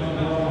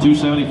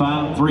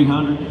 275,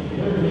 300,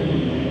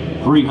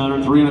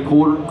 300, 3 and a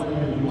quarter,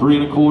 3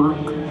 and a quarter,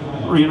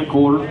 3 and a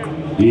quarter.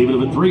 Give it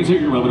a 3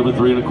 here, give it a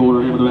 3 and a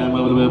quarter, give it a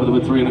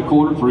 3 and a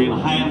quarter, 3 and a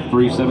half,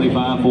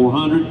 375,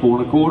 400, 4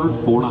 and a quarter,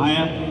 4 and a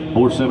half,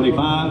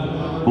 475.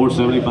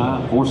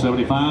 475,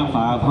 475,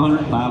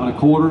 500, 5 and a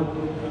quarter,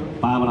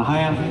 5 and a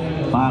half,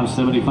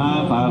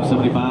 575,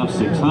 575,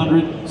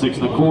 600, 6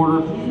 and a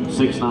quarter,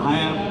 6 and a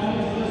half,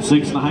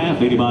 6 and a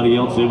half. Anybody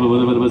else in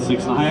with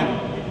 6 and a half?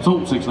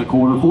 Sold 6 and a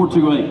quarter,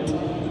 428.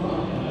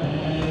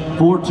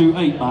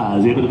 428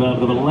 buys. Give it about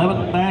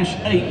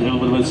 11-8.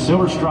 Give it a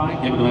silver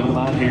strike. Give it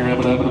about here. Give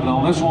it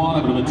on this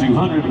one. Give it a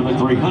 200. Give it a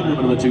 300.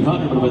 Give it a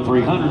 200. Give it a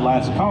 300.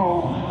 Last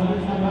call.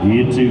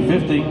 You get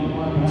 250.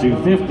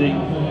 250.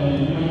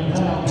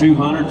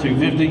 200,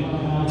 250,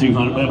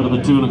 200, a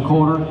 2 and a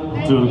quarter,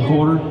 2 and a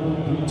quarter,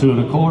 2 and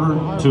a quarter,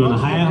 2 and a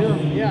half.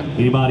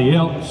 Anybody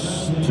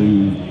else?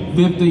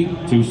 250,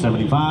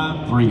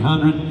 275,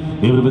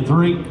 300, give it a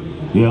 3.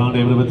 Yeah,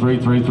 give it a 3,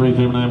 3, 3,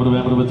 3, 9, 3,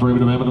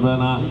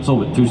 9,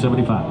 sold it,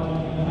 275.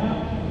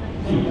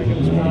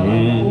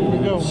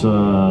 And it's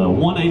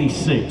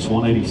 186,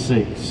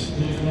 186.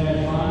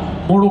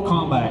 Mortal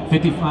Kombat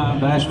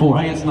 55-4.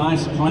 Hey, it's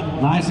nice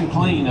and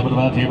clean up at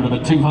about here.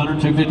 But 200,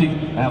 250,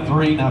 now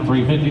 3, now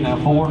 350, now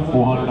 4,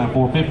 400, now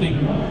 450,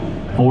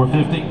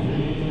 450,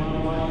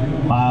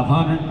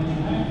 500,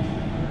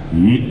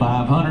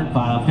 500,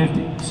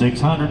 550,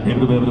 600, give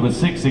it a bit of a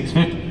 6,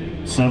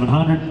 650,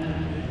 700,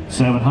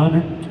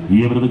 700.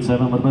 Give it a bit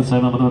 7, but a bit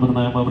 7, but a bit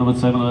 9, but a bit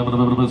 7, but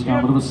a bit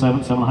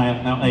 7, 7 and a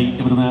half, now 8,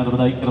 give it a bit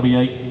 8, it'll be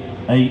 8,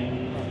 8,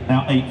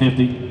 now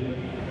 850.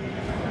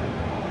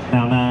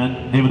 Now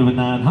 9, give it a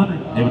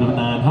 900, give it a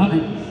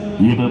 900,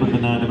 give it a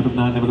 9, give it a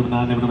 9, give it a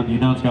 9, give it a, you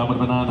done, Scott, give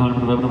it a 900,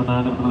 give it a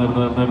 9, give it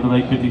a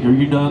 850, are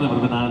you done, give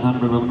it a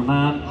 900, give it a 9,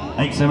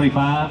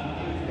 875,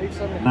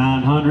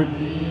 900,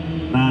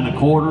 9 and a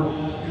quarter,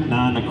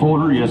 9 and a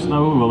quarter, yes,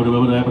 no,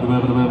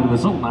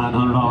 sold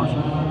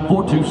 $900,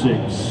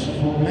 426,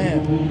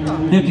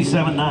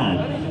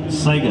 57.9,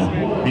 Sega,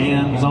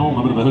 hands on,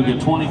 a bit of a hook at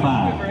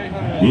 25,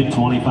 hit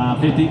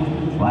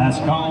 25.50,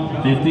 Last call,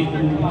 50,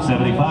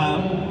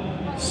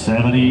 75,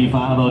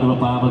 75, over to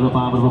 5, over to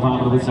 5, over to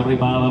 5, over to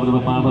 75, over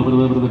to 5, over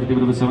to 50,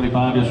 over to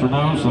 75, yes or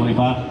no,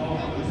 75.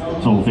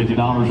 Sold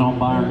 $50 on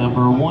buyer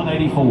number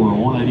 184,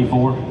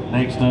 184.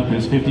 Next up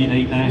is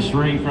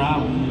 58-3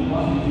 from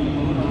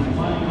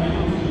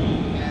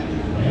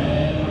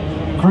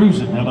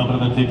Cruising, up to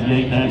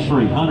 58-3,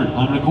 100,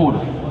 100 a quarter,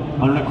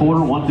 100 a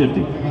quarter,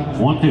 150,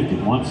 150,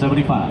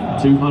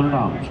 175,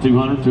 $200,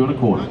 200, 2 and a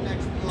quarter,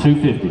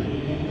 250,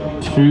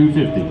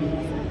 250,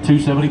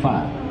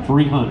 275,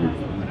 300,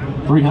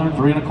 300,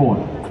 3 and a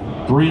quarter,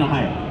 3 and a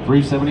half,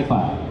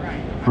 375,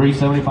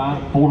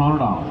 375,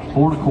 $400,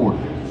 4 and a quarter.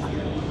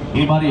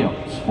 Anybody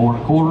else? 4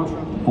 and a quarter,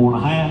 4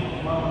 and a half,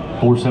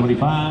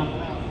 475.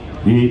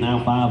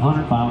 Now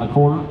 500, 5 and a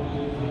quarter.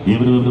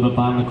 Give it a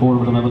 5 and a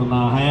quarter, 11 and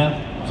a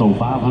half. So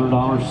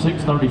 $500,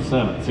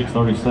 637,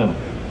 637.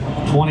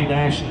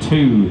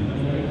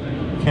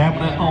 20-2,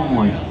 cabinet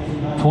only.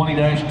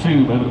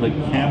 20-2, baby, the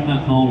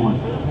cabinet only.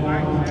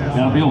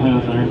 Got a bill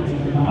head there.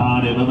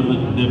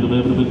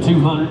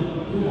 200,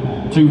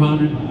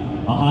 200,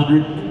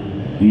 100.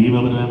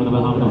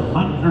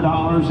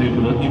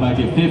 $100.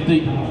 Anybody get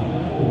 50?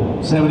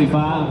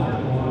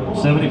 75,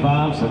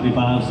 75,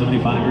 75,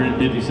 75, you're at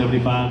 50,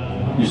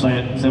 75, you say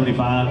it,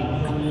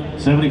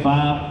 75,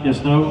 75,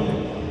 yes, no,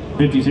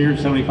 50's here,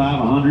 75,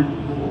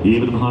 100,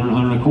 give it 100,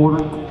 100 and a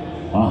quarter,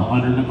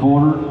 100 and a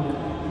quarter,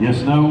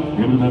 yes, no,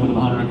 give it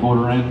 100 and a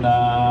quarter, and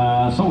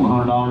sold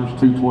 $100,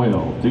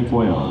 212,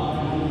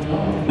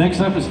 212.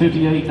 Next up is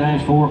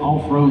 58-4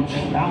 Off-Road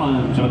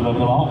Challenge,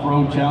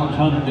 Off-Road Challenge,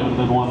 100, give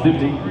it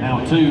 150,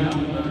 now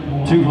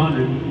 200,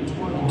 200,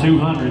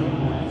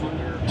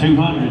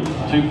 200,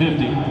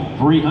 250,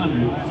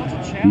 300,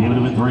 give it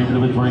a 3, give it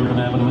a 3, give it a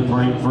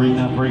 3,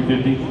 now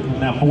 350,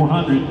 now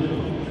 400,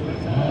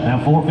 now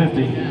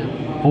 450,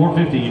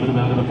 450, give it a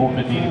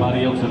 450,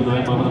 anybody else,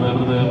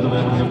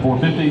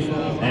 450,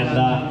 and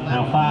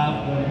now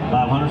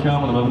 500's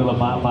gone,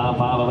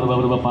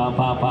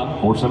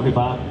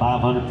 475,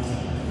 500,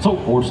 so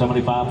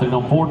 475, put it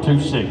on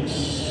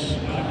 426.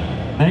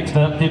 Next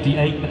up,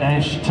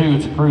 58-2,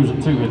 it's a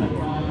cruising 2, isn't it?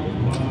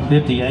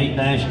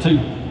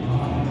 58-2.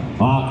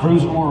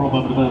 Cruising World,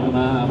 but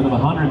 100, but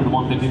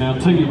 150, now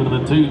 2,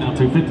 but 2, now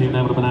 250,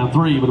 now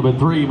 3, but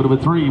 3,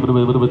 but 3,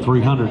 but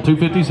 300.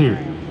 250's here.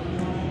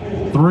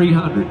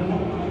 300.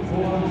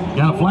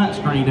 Got a flat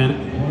screen in it.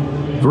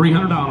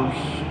 $300.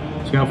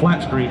 It's got a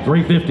flat screen.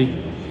 350,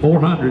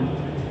 400,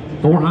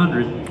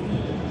 400,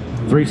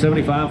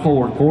 375,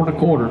 4 and a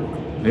quarter.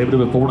 Maybe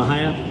to 4 and a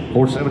half,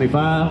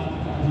 475,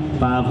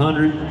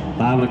 500,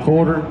 5 and a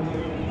quarter, 5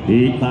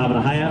 and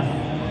a half.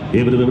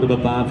 Give it a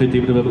 550,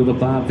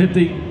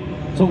 550.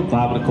 Sold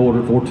 5 and a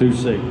quarter,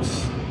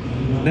 426.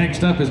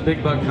 Next up is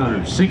Big Buck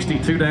Hunter,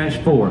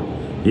 62-4.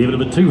 Give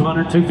it a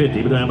 200,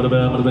 250, but a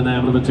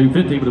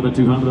 250, but a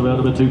 200,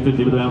 but a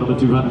 250, but a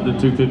 200,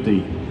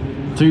 250.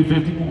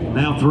 250,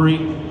 now 3,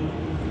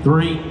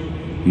 3.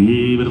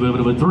 Give it a 3,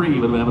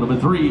 but a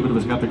 3, but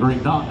it's got the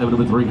green dot, but a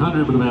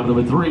 300, but a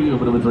 3,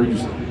 but a 3.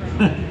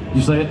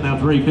 You say it now,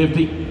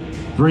 350,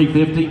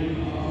 350.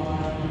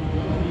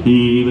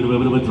 Even a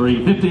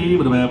 350,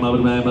 but a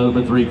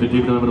 350,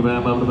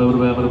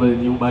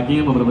 you back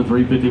in, but a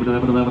 350, but a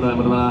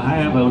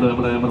half,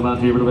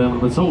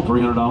 but sold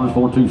 $300,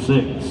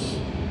 426.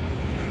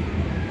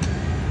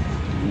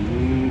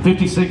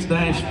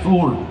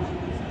 56-4.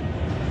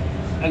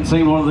 Hadn't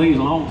seen one of these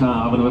in a long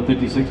time, but a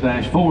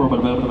 56-4, but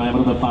a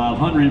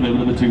 500,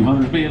 but a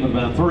 200 bid, but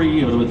about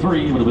 3, but a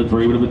 3, but a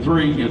 3, but a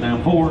 3, get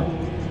down 4.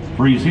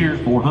 3's here,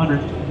 400,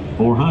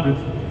 400,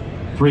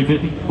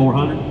 350,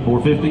 400,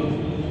 450.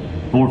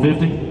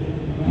 450,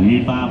 you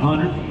need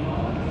 500,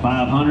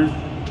 500.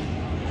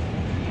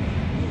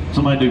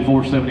 Somebody do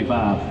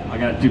 475. I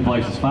got 2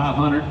 places,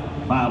 500,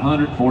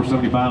 500,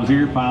 475 is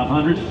here,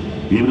 500.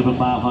 Give it up at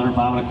 500,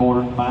 5 and a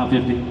quarter,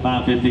 550,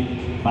 550,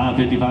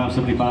 550,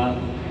 575.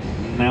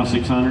 Now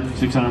 600,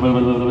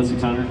 600,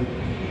 600,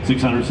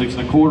 600, 6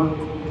 and a quarter.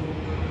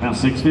 Now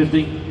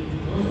 650,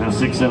 now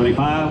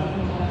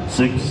 675,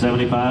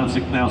 675,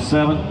 6, now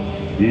 7.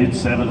 It's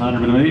 700,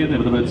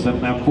 but it's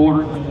 7 now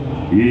quarter.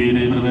 Yeah,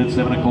 it would have been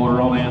 7 and a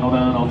quarter, all in, all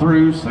done, all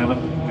through. 7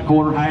 and a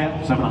quarter,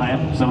 half, 7 and a half,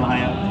 7 and a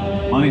half.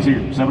 Money's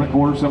here, 7 and a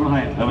quarter, 7 and a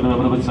half. That would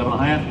have been 7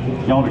 and a half.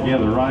 Y'all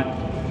together, right?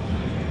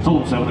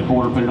 Sold 7 and a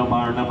quarter, put it on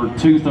buyer number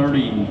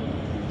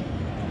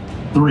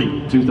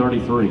 233.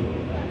 233.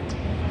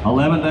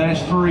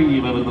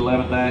 11-3,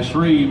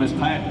 11-3, Miss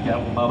Pat,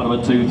 got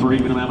 2, 3,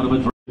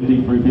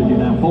 350,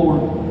 now 4.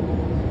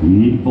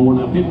 4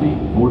 now 50,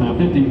 4 now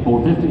 50,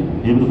 450.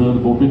 Give it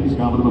another 450,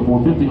 got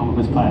 450 on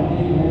Miss Pat.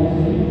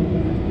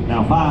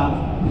 Now 5,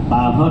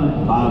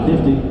 500,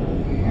 550,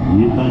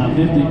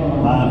 550,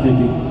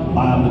 550,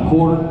 5 and a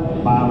quarter,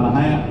 5 and a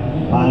half,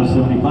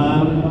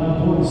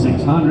 575,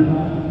 600,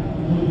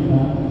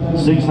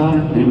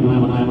 600,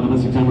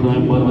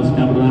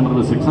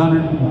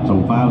 600, so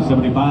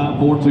 575,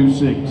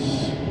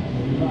 426.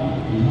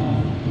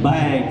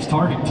 bags,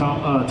 target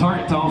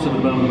toss of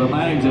the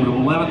bags of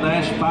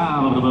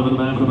 11-5 of the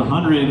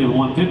 100 of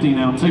 150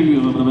 now 2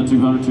 of the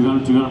 200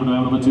 200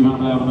 200 of the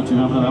 200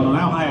 200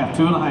 now half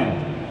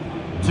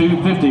 2.5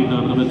 250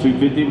 of the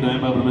 250 of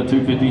the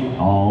 250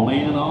 all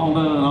in all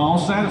done all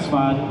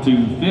satisfied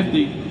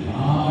 250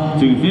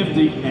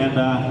 and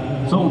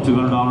sold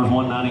 $200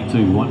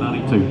 192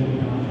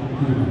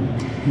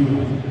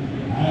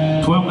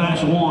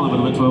 12-1 of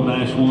the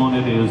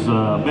 12-1 it is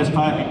Best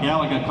Pack and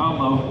Gallagher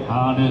combo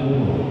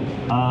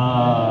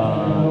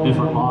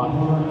different lot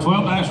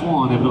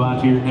 12-1 of the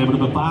right here of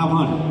the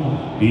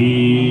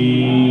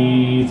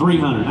 500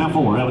 300 now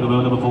 4 of the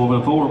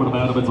 4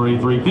 of the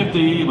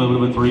 350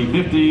 of the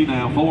 350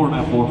 now 4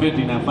 now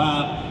 450 now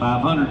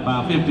 500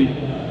 550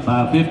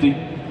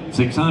 550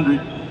 600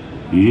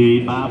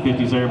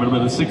 550 is there of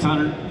the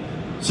 600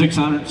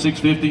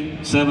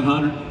 650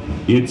 700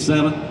 it's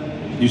 7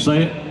 you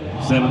say it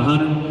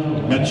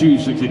 700. Got you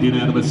 60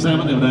 down to about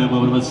 7. Down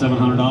over about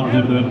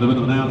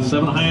 $700. Now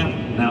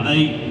 7.5. Now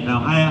 8. Now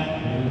half.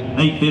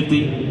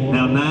 850.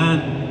 Now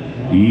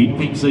 9. You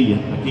can't see you.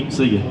 I can't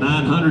see you.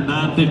 900.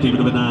 950.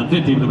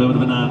 950.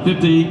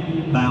 950.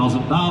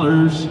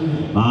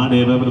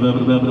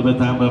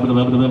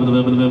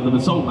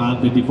 $1,000. Sold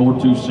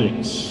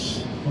 954.26.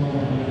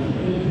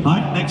 All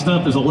right, next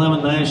up is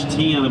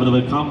 11-10, a bit of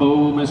a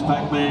combo, Miss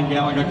Pac-Man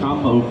Gallagher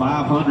combo,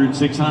 500,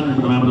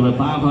 600, but about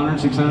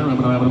 500, 600,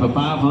 but about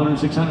 500,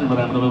 600, but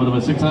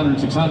about 600,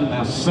 600,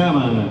 now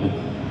 7.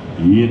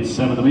 It's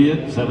 7 to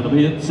bid,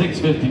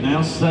 650,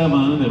 now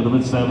 7, a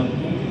bit 7,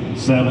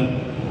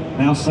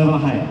 now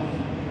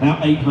 7.5,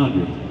 now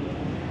 800,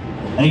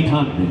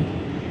 800,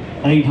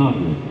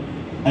 800,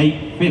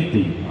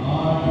 850.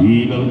 Now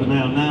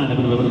 9, now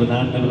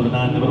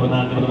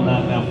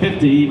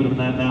 50,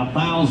 now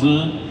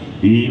 1,000,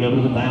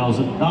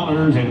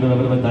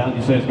 $1,000,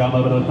 you say it's got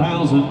over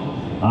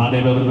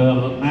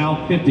 $1,000,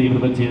 now 50,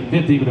 10,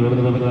 50, I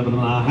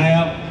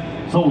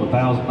have sold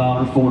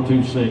 $1,000,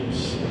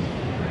 426.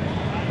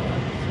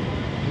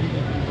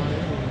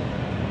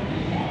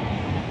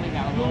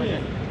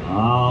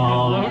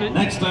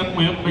 Next up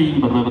will be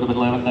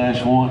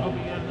 11-1.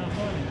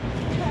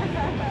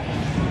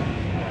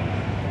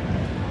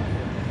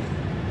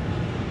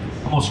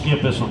 I'm going to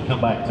skip this one, come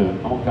back to it.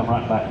 I'm going to come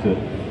right back to it.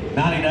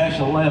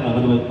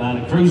 90-11,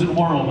 90, Cruising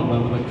World,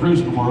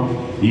 Cruising World.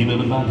 Even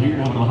about here,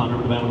 I'm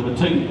 100, about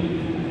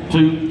 2,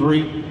 2,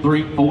 3,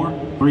 3, 4,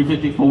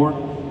 354,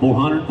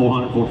 400,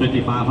 400,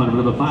 450, 500,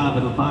 with a 5,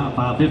 and a 5,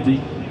 550,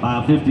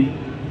 550,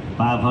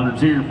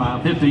 500's here,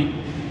 550,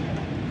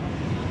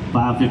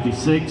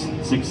 556,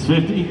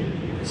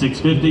 650,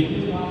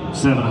 650,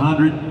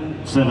 700,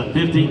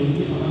 750,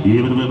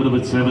 even a bit of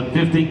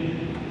 750,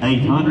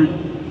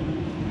 800.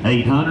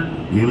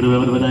 800, give it a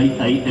bit of 8,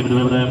 8, give it a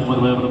bit of 8,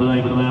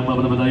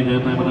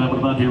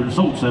 here it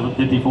sold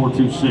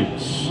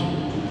 754.26.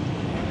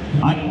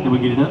 Alright, did we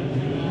get it up?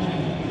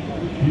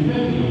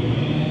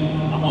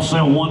 I'm gonna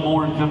sell one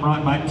more and come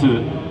right back to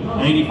it.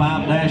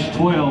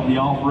 85-12, the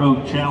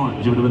off-road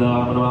challenge. Give it a bit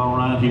of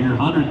right here.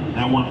 100,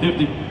 now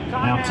 150,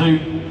 now 2,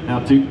 now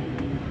 2.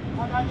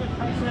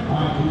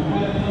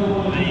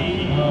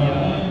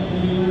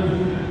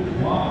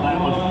 That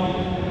one.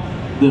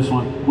 This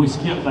one, we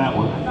skipped that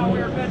one.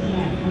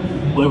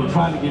 We were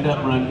trying to get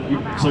up and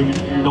run, so you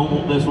don't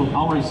want this one.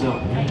 I'll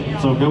resell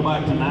it. So go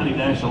back to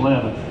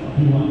 90-11.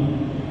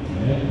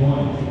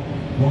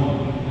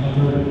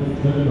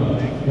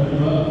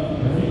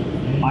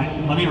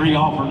 Let me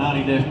re-offer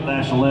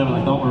 90-11.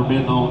 I thought we were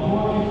bidding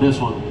on this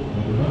one.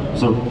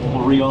 So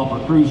we'll re-offer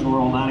Cruising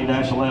World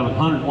 90-11.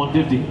 100,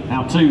 150,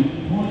 now 2,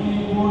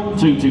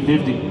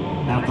 250,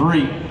 now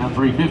 3, now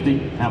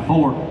 350, now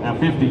 4, now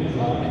 50,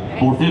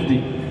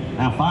 450.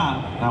 Now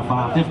 5, now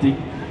 550,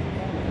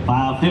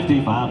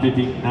 550,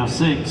 550, now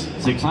 6,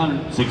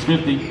 600,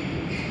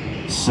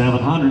 650,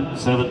 700,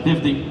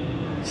 750,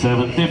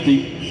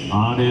 750,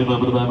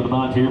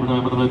 here,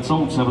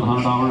 sold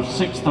 $700,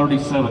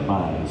 637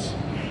 buys.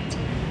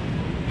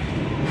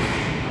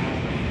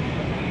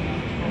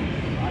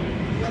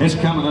 It's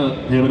coming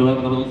up,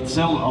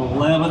 sell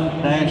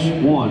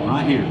 11-1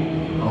 right here,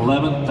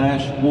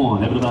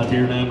 11-1, about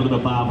here now,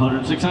 about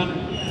 500, 600.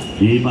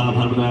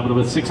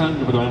 500,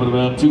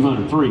 600,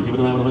 200, 3, give it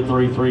about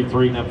 3, 3,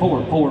 3, now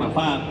 4, 4, now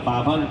 5,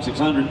 500,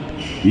 600,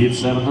 it's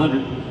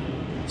 700,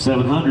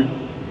 700,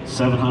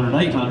 700,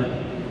 800,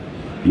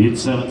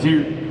 it's 7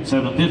 here,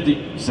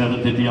 750,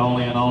 750, all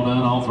in, all done,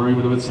 all through,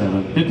 with it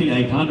 750,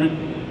 800,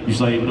 you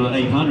say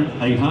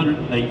 800,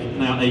 800, 8,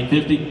 now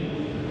 850,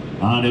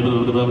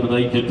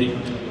 850,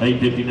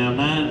 850, now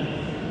 9,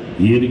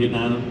 you had to get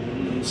 9.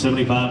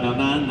 75 now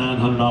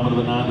 900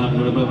 with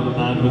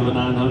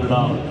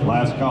 $900.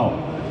 Last call.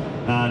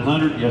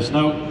 900, yes,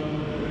 no.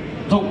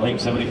 Total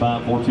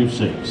 875,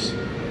 426. All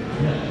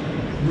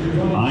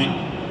right.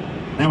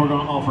 Now we're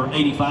going to offer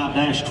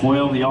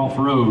 85-12, the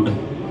off-road.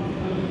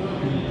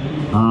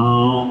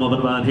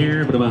 About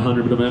here, but about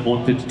 100, but about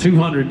 150,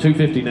 200,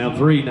 250, now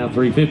 3, now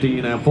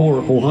 350, now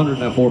 4, 400,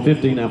 now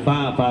 450, now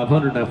 5,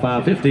 500, now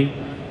 550.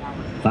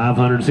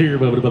 500's here,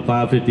 but about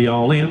 550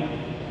 all in.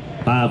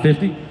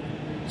 550,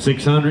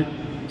 600,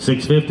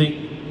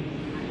 650.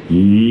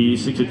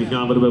 650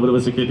 gone, but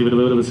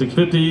 650,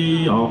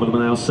 650. All but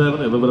now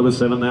 7, a little bit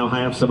 7 now,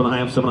 half,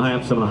 7.5,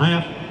 7.5,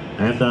 7.5.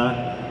 And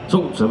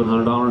so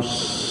 $700,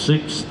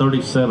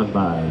 637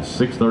 buys,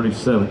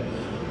 637.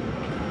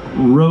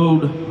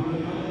 Road,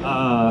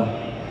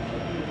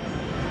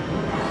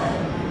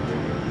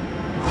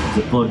 is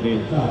it plugged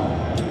in?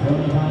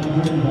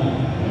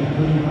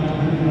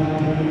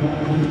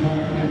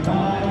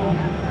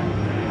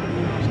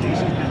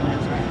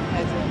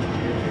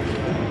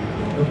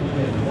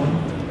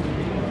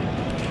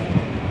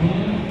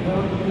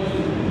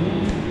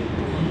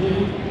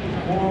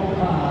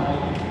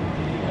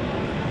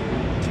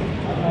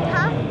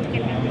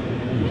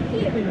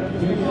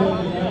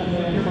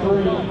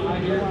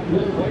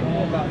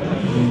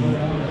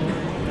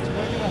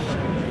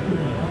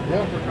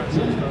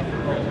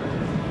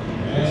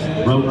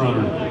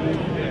 Roadrunner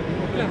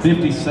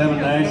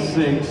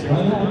 57-6.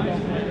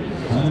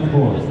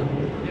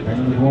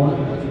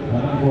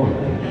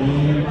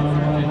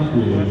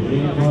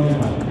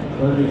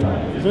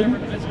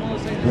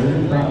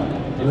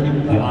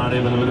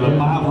 Even a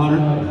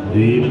 500,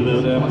 even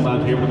a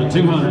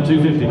 200,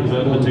 250,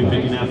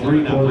 250, now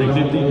 3, now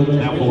 350,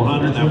 now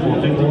 400, now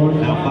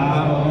 450, now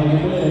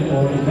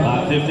 5,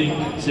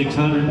 550,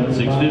 600,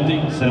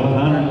 650,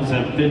 700,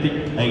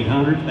 750,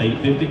 800,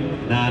 850,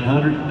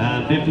 900,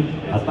 950,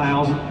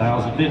 1,000,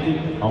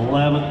 1,050,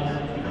 11,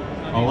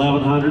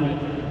 1,100,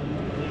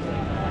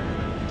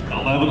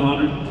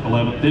 1,100,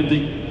 1,150,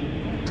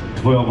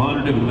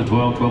 1,200, even a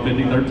 12,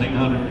 1,250,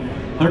 1,300.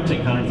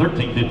 1,300,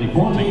 1,350,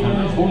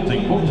 1,400,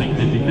 1,400,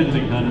 1,450,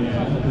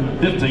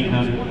 1,500,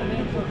 1,500,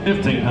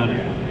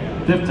 1,500,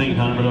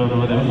 1,500,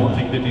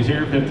 1,450's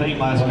here, 15,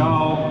 last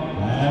call,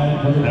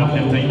 now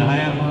 15 and a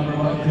half,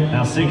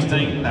 now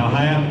 16, now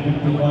half,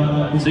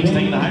 16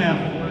 and a half,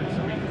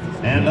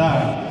 and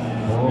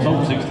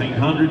sold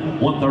 1,600,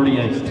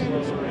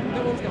 138.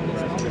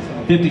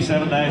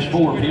 57-4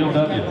 POW,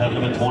 that would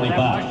have been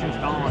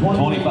 25.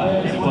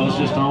 25. It was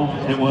just on.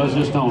 It was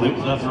just on. It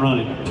was up and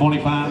running.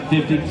 25,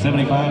 50,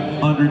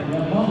 75, 100,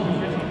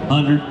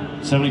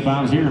 100,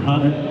 75 is here,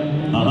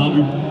 100,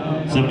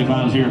 100,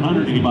 75 is here,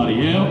 100.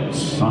 Anybody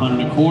else? 100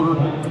 and a quarter,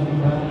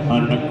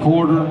 100 and a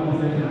quarter.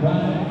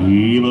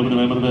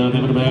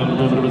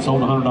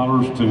 Sold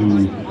 $100 to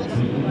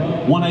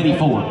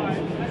 184.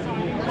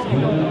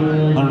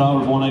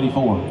 $100,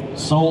 184.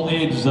 Soul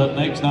Edge is up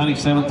next,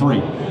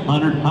 97.3.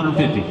 100,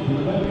 150.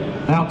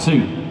 Now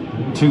 $2.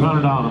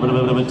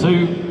 $200.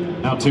 2.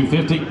 Now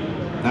 250.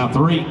 Now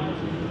 3.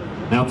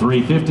 Now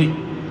 350.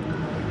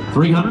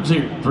 300's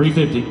here.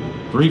 350.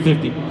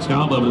 350. It's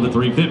gone above it to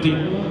 350.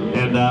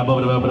 And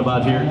above it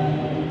about here.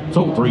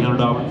 Sold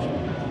 $300.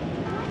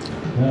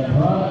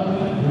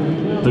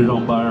 They're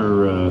on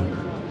buyer.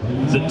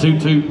 Is it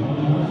 222?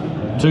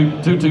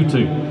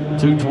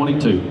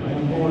 222.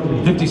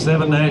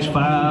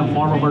 57-5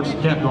 Marvel versus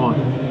Capcom.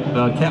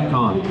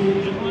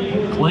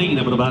 Clean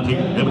up at about here.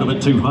 Up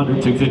at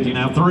 200, 250.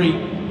 Now 3.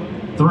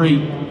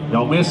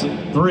 Y'all miss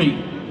it. 3.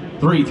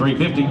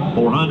 350.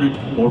 400.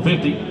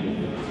 450.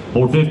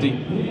 450.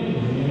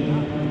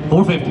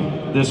 450.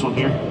 This one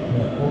here.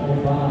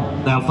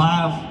 Now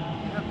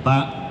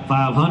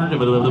 500.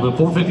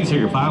 450's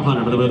here.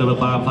 500.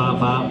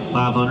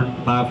 500.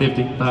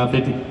 550.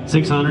 550.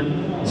 600.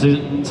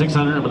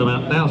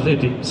 600. Now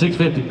 50.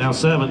 650. Now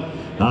 7.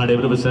 Now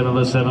 7,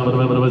 now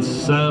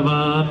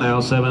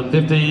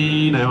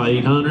 750, now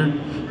 800,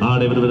 now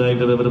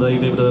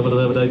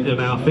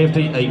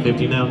 50,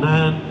 850, now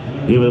 9,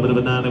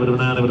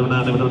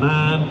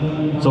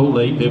 9, sold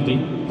 850,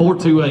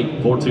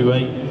 428,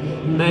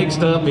 428.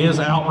 Next up is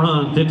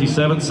Outrun,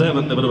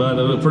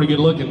 57.7, pretty good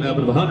looking, now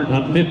 100,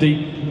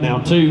 150, now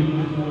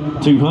 2,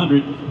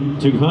 200,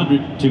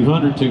 200,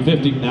 200,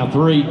 250, now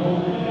 3,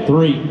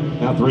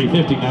 now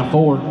 350, now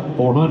 4,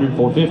 400,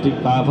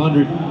 450,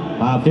 500,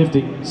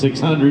 550,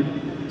 600,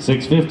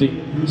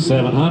 650,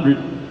 700,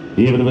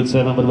 even if it's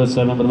 7, but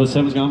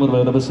 7's gone,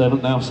 but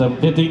 7, now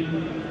 750,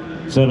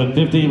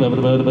 750,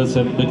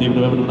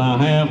 750, now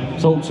half,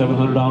 sold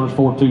 $700,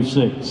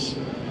 426.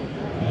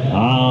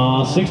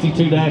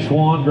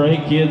 62-1,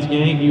 great kids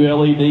game,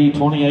 ULED,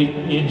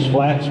 28-inch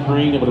flat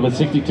screen, it would have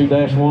been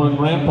 62-1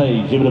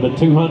 Rampage, it would have been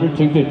 200,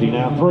 250,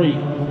 now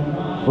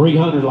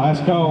 300,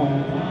 last call,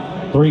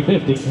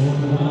 350,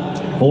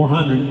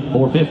 400,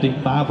 450,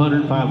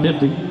 500,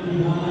 550,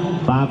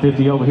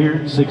 550 over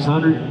here,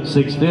 600,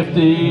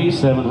 650,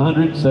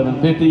 700,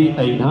 750,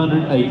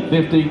 800,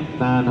 850,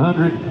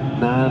 900,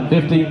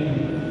 950,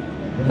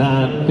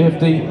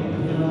 950,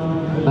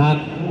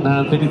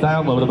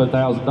 950,000, it would have been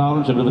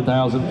 $1,000, it would have been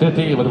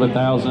 1,050, it would have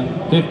been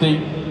 1,050, it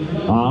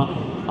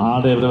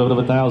would have been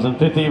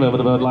 1,050, it would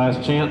have been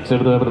last chance, it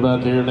would have been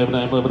about here, it would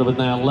have been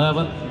now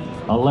 11,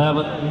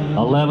 11,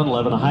 11,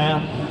 11 and a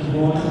half,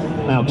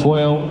 now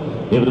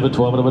 12, it would have been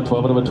 12, it would have been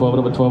 12, it would have been 12, it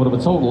would have been 12, it would have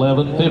been sold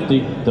 1150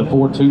 to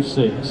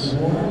 426.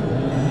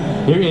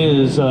 Here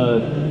is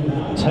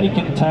Take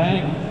and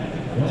Tag,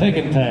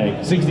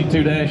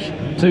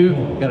 62-1.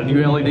 2. Got a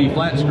new LED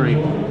flat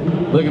screen.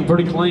 Looking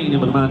pretty clean.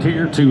 With about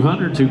here,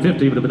 200,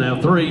 250, but now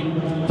 3.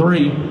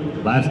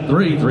 Last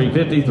 3,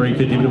 350,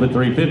 350, but about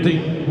 350,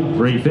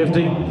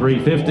 350,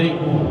 350.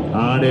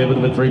 But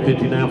about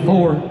 350 now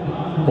 4,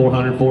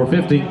 400,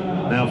 450.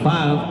 Now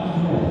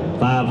 5,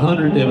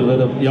 500.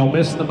 Y'all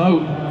missing the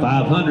boat.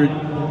 500,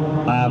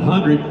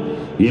 500.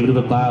 Give it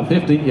about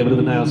 550. Give it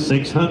about now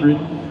 600.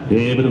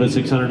 Give it about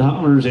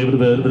 $600. Give it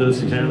about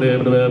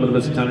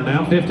 600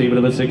 now 50. Give it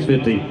about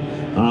 650. Give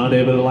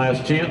it the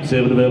last chance.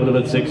 Give it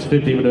about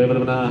 650. Give it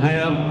about I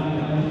have.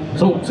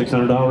 Sold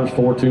 $600.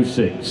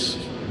 426.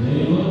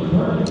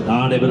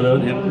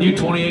 New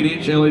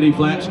 28-inch LED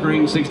flat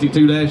screen,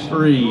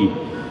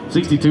 62-3.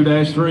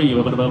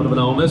 62-3,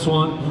 on this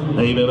one,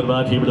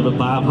 about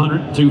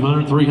 500,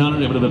 200,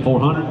 300,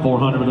 400,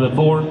 400,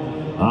 4,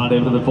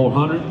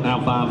 400, now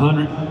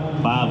 500,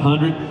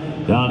 500,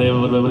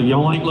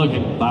 y'all ain't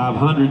looking,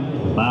 500,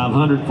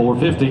 500,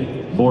 450,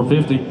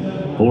 450,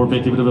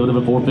 450,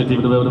 450,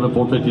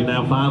 450,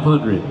 now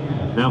 500,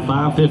 now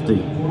 550,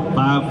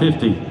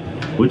 550,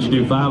 what'd you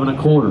do, 5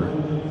 1/4?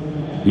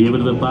 Give it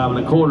about 5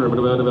 1/4, but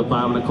about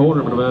 5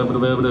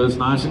 1/4, but it's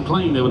nice and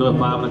clean, about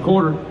 5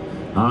 1/4.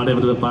 About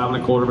 5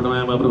 1/4, but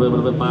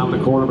about 5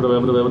 1/4, but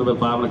about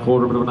 5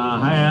 1/4, but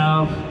I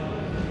have.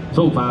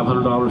 Sold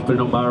 $500, put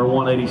it on buyer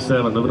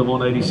 187, over to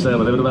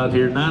 187, over about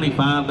here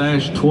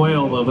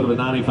 95-12, over to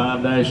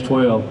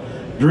 95-12.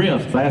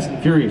 Drift, Fast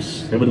and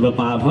Furious, over to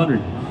 500,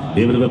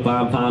 over to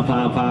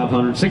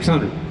 500,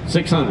 600,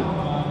 600.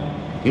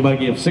 Anybody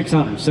give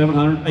 600,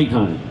 700,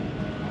 800?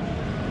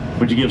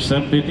 Would you give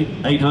 750,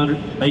 800,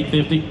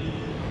 850,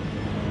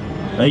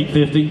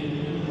 850,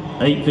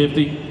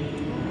 850,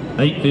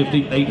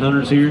 850,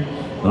 800's here.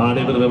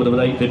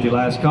 850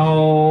 last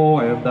call,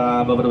 and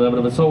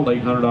sold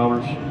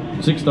 $800,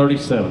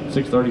 637,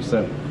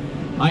 637.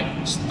 All right,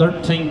 it's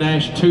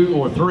 13-2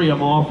 or 3. I'm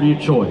gonna offer you a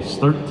choice.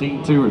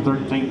 13-2 or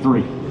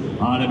 13-3.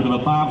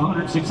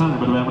 500,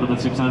 600,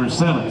 600,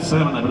 7,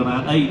 7,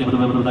 8,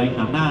 8,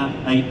 now 9,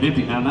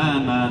 850, now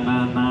 9, 9,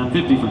 9,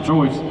 950 for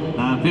choice.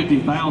 950,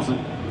 1,000,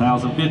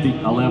 1,050,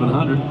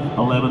 1,100,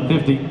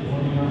 1,150,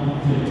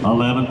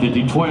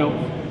 1,150, 12.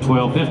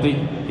 1250,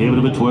 give it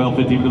a bit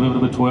 1250, give it a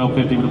bit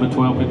 1250, give it a bit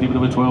 1250, give it a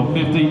bit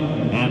 1250,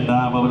 and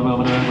I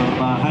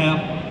have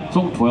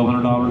sold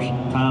 $1,200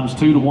 times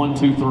 2 to 1,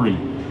 2, 3.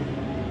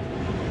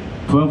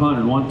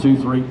 1,200, 1, 2,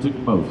 3, took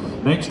both.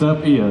 Next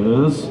up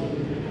is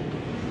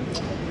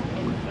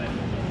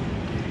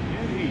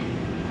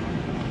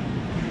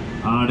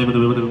I would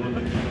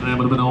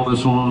have been on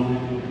this one.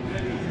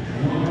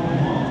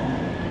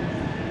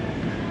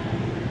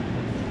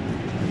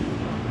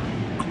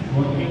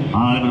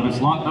 It's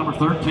lot number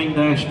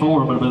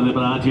 13-4, but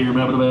out here,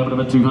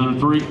 about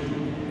 203.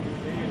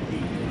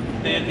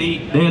 Dead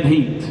heat, dead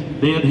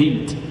heat, dead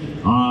heat.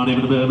 Out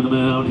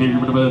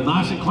here,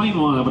 nice and clean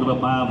one,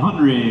 about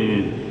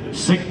 500,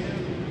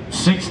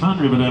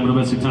 600,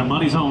 but 600.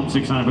 Money's on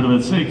 600,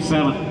 but 6,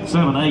 7,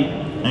 7, 8,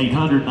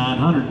 800,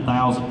 900,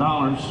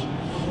 $1,000.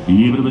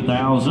 Give it a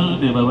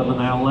 1,000,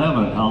 now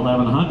 11,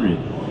 1,100,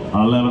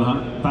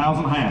 1,100,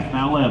 1,000 half,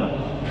 now 11,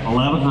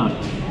 1,100.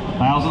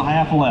 1,000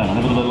 half, 11,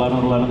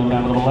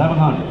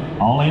 1,100,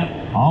 all in,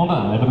 all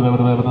done,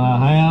 now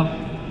half,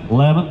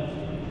 11,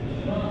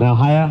 now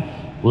half,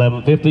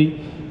 1150,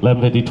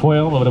 1150,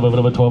 12,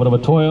 12, and 12,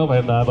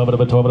 and now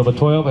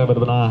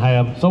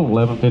half, so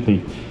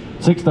 1150,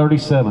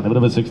 637,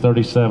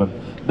 637.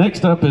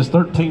 Next up is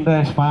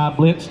 13-5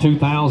 Blitz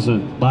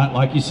 2000,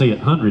 like you see it,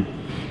 100.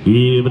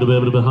 Yeah,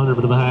 100,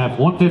 but a half,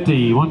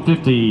 150,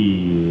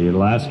 150,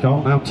 last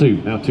call, now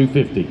 2, now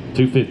 250,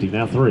 250,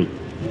 now 3.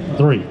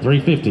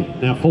 350,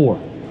 now 4,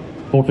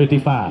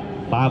 455,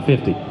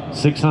 550,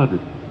 600,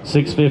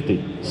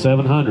 650,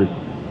 700,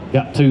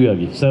 got 2 of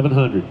you,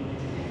 700,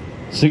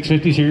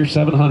 650's here,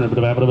 700, but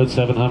about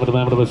 700,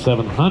 about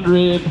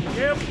 700,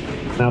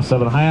 now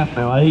 7 1/2,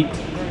 now 8,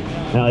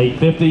 now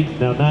 850,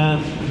 now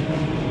 9,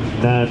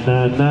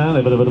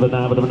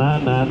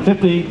 999,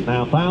 950,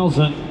 now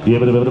 1,000,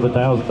 give it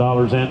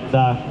 $1,000, and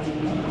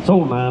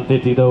sold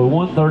 950 to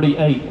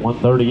 138,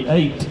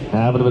 138.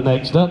 Having the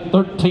next up,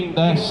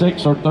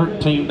 13-6 or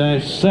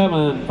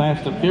 13-7,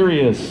 Fast and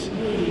Furious.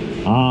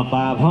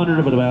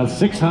 500, but about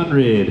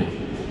 600,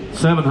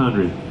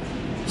 700,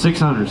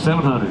 600,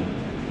 700.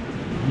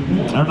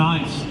 They're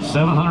nice,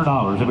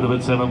 $700. If it had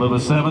been 7, but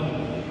 7,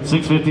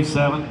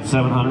 657,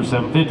 700,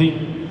 750.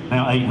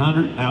 Now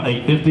 800, now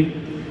 850.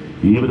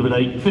 Give it a bit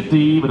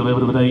 850, but a bit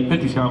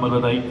 850, Scott,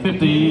 but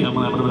 850, I'm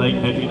gonna have a bit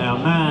 850, now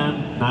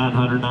 9,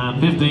 900,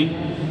 950,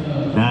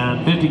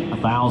 950,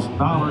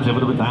 $1,000, if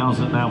it a bit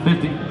 1,000, now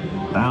 50,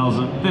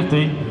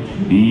 1,050,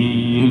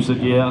 who said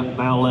yeah,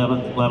 now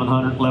 11,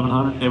 1,100,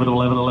 1,100, if it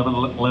 11,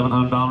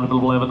 $1,100,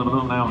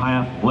 $11, now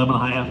half, 11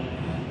 and a half,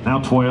 now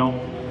 12,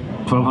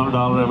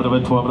 $1,200, if it a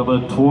bit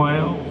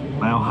 12,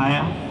 now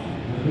half,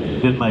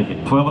 didn't make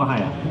it, 12 and a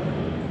half,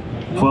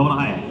 12 and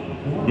a half,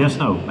 yes,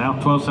 no, now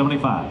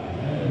 1275.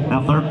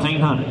 Now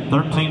 1,300,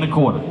 13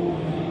 1/4.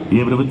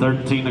 Yeah, but it was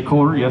 13 and a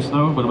quarter. Yes,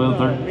 no, but it was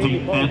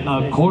 13 and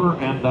a quarter,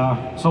 and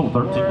sold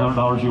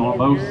 $1,300. You want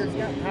both?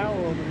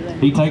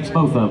 He takes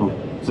both of them.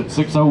 It's at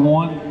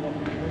 601.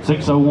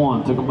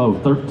 601 took them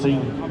both.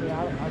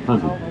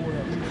 1,300.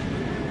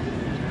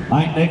 All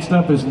right, next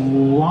up is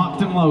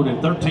locked and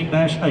loaded.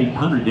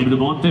 13-800. Give it a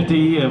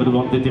 150. Give it a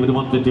 150. Give it a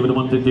 150. Give it a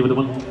 150. Give it a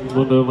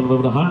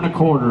 100 and a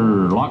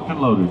quarter. Locked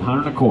and loaded.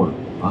 100 and a quarter.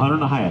 100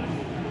 and a half.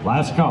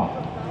 Last call.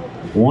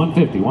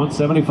 150.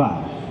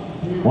 175.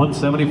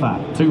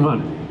 175,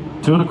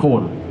 200, 2 and a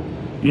quarter.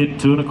 Get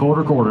 2 and a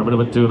quarter, quarter. A bit of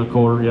a 2 and a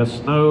quarter.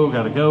 Yes, no,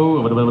 gotta go.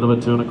 A bit of a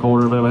 2 and a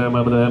quarter.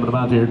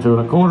 About here, 2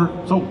 and a quarter.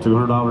 Sold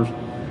 $200.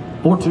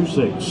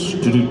 426.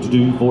 To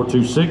do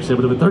 426. A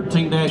bit of a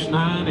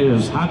 13-9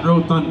 is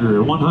Hydro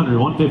Thunder. 100,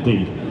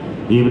 150.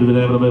 Even a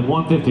bit of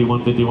 150,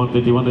 150,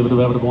 150,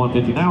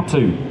 150. Now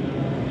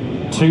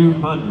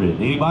 200.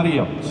 Anybody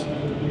else?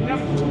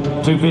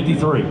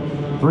 253,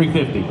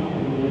 350,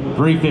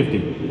 350,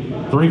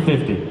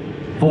 350.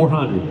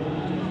 400,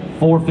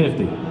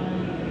 450,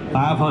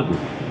 500,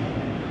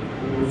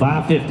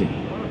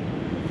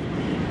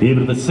 550,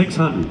 even to the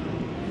 600,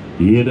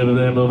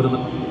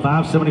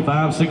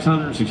 575,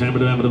 600,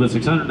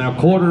 600, now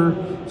quarter,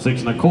 6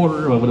 and a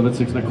quarter, over to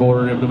 6 and a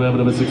quarter,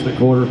 over to 6 and a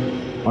quarter.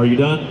 Are you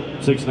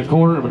done? 6 and a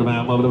quarter, over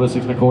to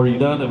 6 and a quarter. You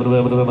done? Over to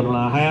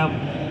a half.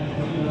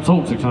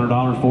 Sold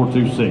 $600,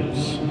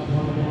 426.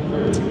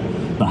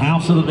 The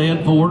House of the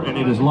Dead 4, and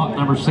it is lot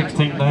number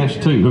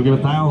 16-2. Who'll give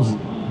 $1,000?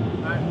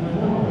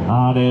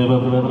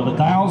 $1,000,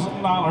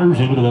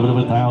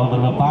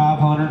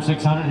 $500,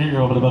 600 here,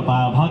 over to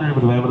 500,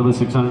 over to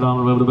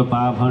 $600, over to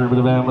 500,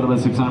 over to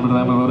 600,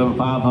 over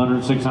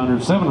 500,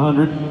 600,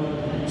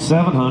 700,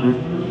 700,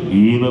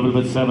 even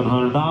over to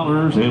 $700,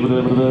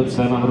 over to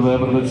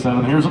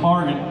 700, here's a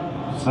bargain,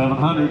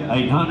 700,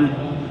 800,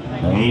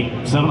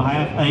 8, 7 and a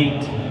half,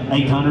 8,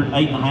 800,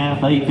 8 and a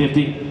half,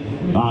 850.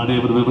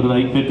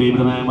 850,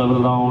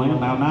 all in.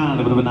 Now 9,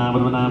 9,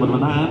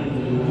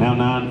 9. Now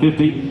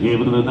 950, yeah,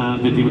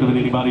 950,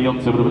 anybody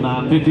else,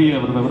 950,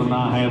 half,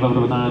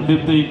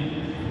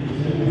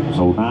 950.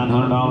 So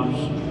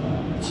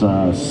 $900. It's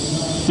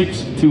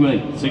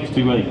 628,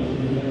 628.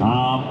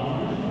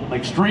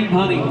 Extreme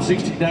Hunting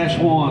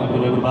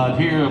 60-1, about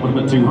here,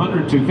 about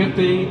 200,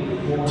 250,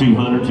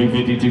 200,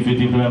 250, 250,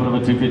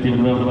 250,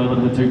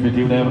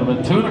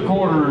 250, 2 and a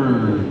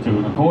quarter, 2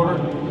 and a quarter.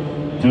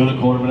 2 and a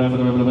quarter, 2 and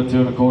a quarter, 2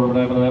 and a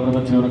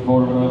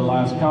quarter,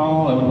 last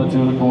call,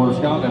 2 and a quarter,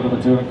 Scott,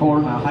 2 and a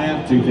quarter, now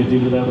half,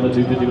 250,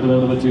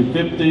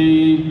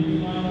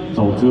 250,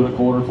 sold 2 and a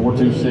quarter,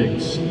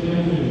 426.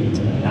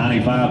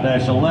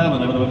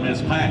 95-11,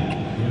 Miss Pack,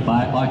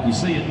 buy it like you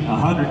see it,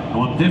 100,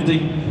 150,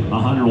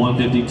 100,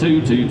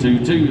 152,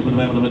 222, 2, 2,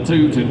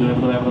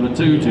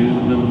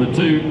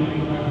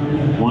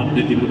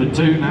 150,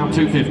 now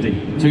 250,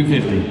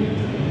 250,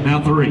 now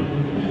 3.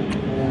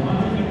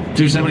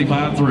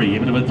 275, 3,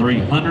 even about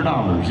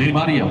 $300.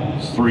 Anybody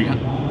else?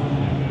 300.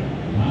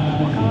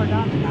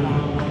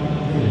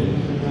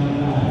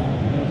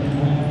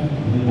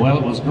 Well,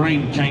 it was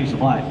green, changed to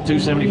black.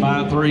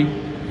 275, 3.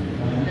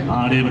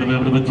 About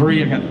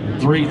 3. I got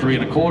 3, 3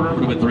 and a quarter.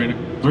 About 3 and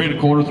a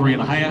quarter, 3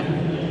 and a half.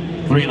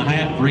 3 and a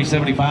half,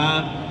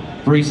 375.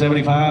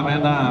 375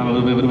 and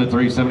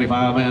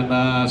 375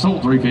 and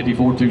sold 350,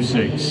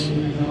 426.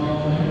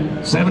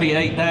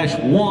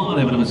 78-1,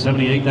 evident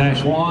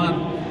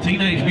 78-1.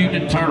 Teenage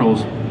Mutant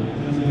Turtles,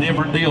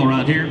 different deal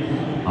right here.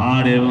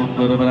 Right here,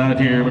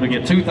 we're gonna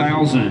get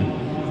 2,000.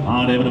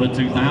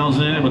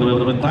 $2,000,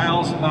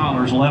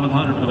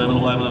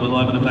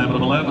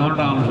 $1,100,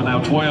 $1,100, and now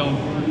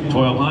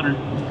 1,200.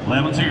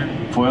 11's here,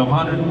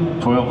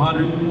 1,200,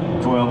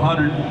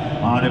 1,200,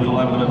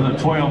 1,200.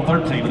 12,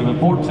 13,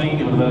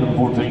 14,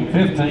 14,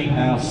 15,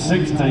 now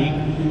 16.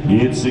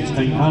 It's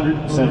 1,600,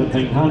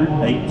 1,700,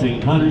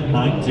 1,800,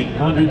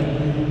 1,900.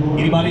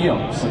 Anybody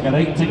else? I got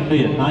 18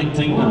 bid,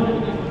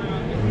 1,900.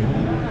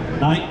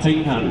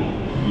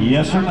 1,900.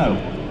 Yes or no?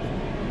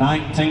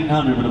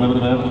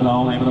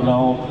 1,900.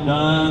 All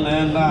done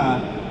and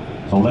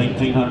sold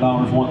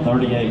 $1,800,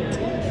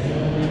 138.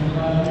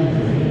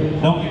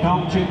 Don't you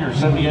call Junior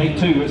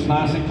 78-2? It's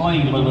nice and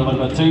clean. 2,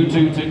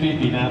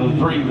 250. Now to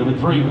 3, now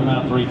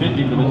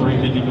 350, now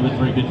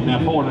 350, now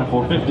 4, now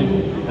 450,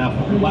 now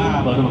 5,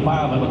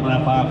 now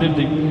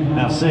 550,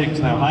 now 6,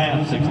 now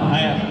half, 6 and a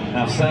half,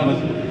 now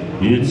 7.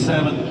 It's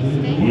 7.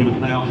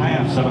 Even now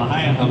half, 7 and a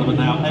half,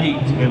 now 8.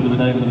 Every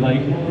day,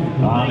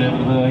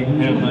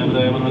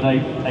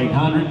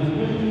 800.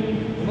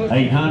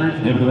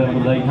 800, every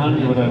day,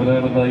 800,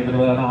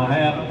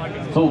 half.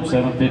 Sold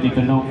 750,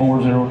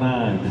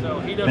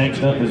 409.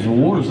 Next up is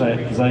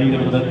Warzak,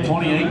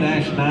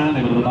 28-9.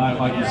 They would buy it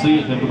like you see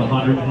it. They would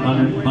 100,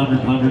 100,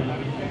 100, 100.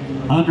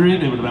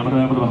 100, it would have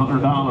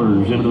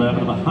 $100. It would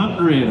have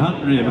 100,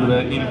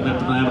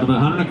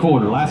 100 and a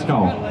quarter. Last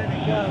call.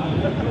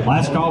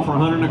 Last call for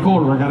 100 and a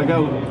quarter. I gotta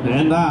go.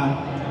 And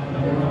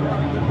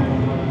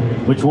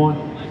which one?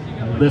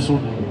 This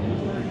one.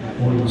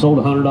 Sold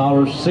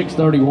 $100.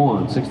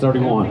 631.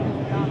 631.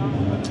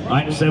 All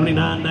right,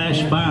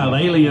 79-5,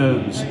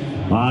 Aliens.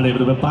 Right, able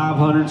to bid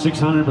 500,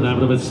 600, but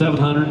able to bid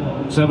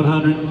 700,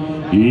 700.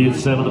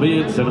 It's 7 to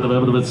bid, 7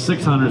 to bid,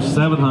 600,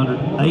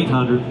 700,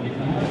 800.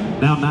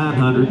 Now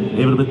 900,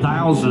 able to bid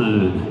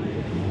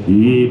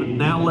 1,000.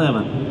 Now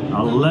 11,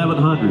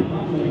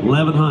 1,100,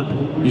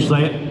 1,100. You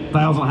say it,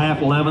 1,000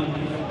 half, 11.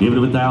 Give it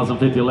a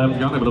 1,050, 11.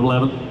 Got it,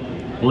 11,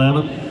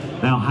 11.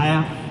 Now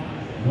half,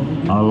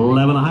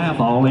 11 and a half,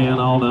 all in,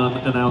 all done.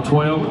 And now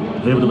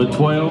 12, give it a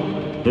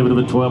 12. Give it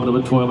a 12, give it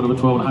a 12, give it a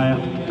 12 and a half.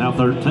 Now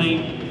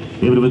 13.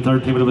 Give it a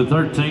 13, give it a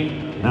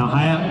 13. Now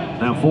half,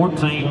 now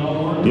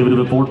 14. Give it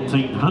a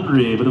 1,400,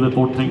 give it a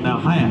 14, now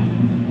half.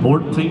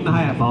 14 and a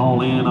half,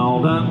 all in,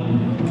 all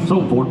done.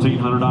 So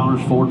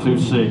 $1,400,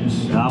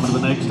 426. Now to the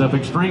next up,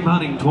 Extreme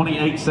Hunting,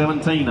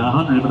 2817,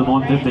 100, but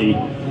 150.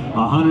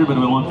 100, but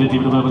 150,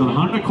 but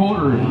 100 a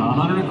quarter,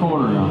 100 a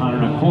quarter,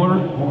 100 a quarter.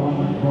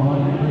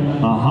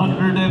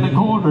 100 and a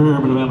quarter,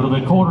 but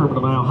a quarter, but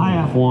about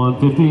half.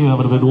 150,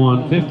 but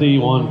 150,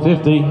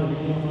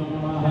 150.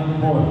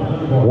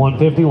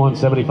 150,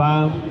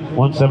 175,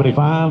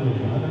 175.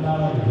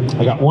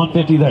 I got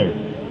 150 there.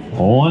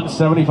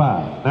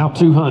 175. Now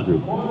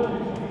 200.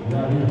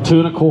 2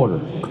 and a quarter.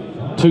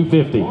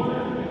 250.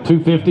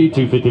 250,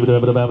 250, 250, but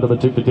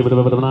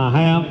a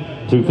half.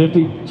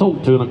 250. So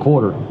 2 and a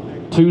quarter.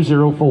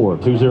 204.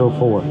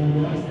 204. All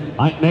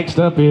right, next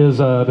up is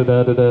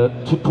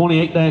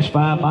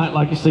 28-5. Might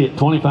like you see it.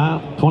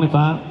 25.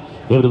 25.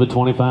 Give it a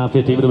 25,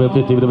 50,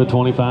 50,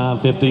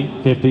 25, 50,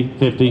 50,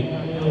 50.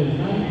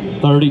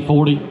 30,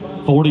 40,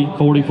 40,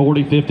 40,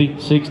 40, 50,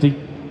 60,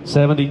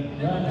 70,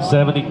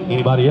 70.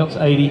 Anybody else?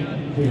 80,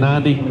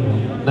 90,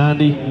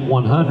 90,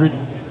 100,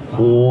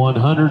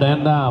 100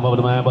 and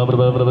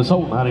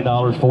sold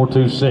 $90,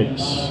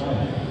 426.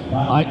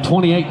 All right,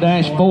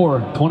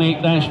 28-4,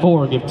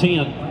 28-4. Give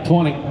 10,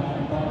 20.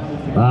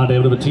 Right,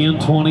 give it a 10,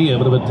 20.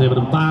 Give it a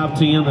 5,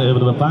 10. Give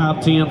it a 5,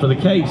 10 for the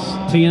case.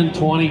 10,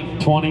 20,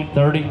 20,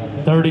 30,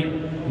 30,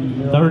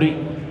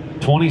 30.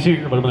 20's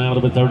here, but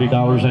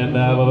 $30 and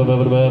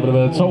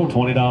sold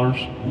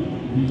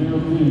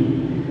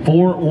 $20.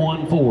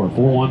 414,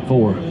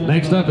 414.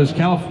 Next up is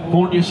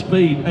California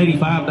Speed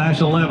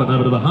 85-11.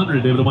 Over to the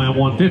 100, over to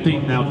 150.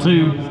 Now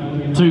 2,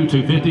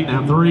 250.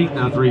 Now 3,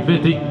 now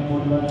 350.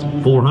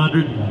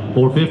 400,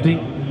 450.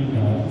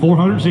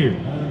 400's here.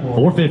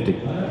 450.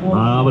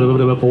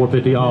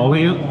 450 all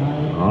in,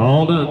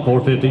 all done.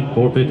 450,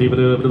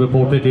 450,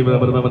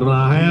 450.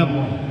 I have.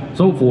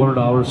 So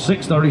 $400,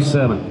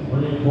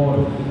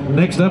 637.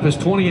 Next up is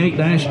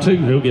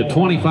 28-2. He'll get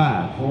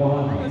 25.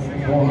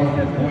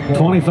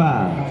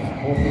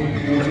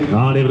 25.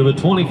 Not able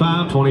to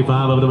 25,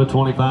 25, over to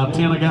 25,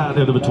 10 I got,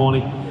 able to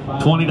 20.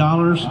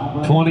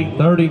 $20, 20,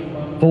 30,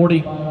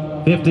 40,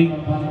 50,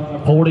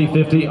 40,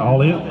 50,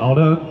 all in, all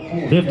done.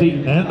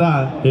 50 and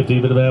 9.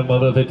 50,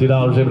 $50,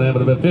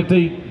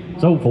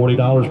 $50. So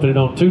 $40, put it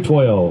on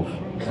 212.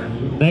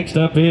 Next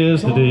up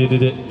is the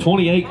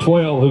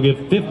 28-12, who'll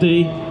get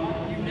 50.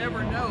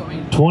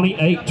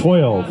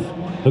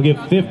 28-12. He'll give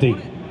 50.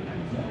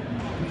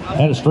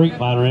 Had a Street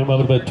Fighter in,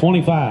 but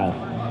 25.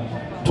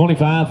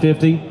 25,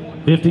 50,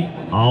 50.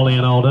 All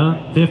in, all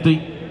done.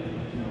 50.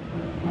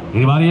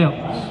 Anybody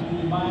else?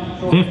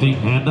 50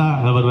 and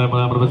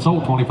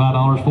sold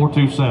 $25,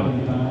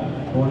 427.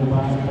 All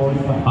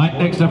right,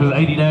 next up is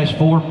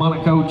 80-4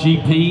 Monaco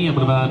GP. I'm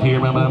about here.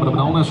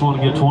 On this one,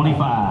 get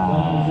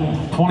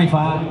 25.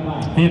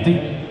 25, 50.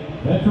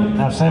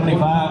 Now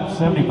 75,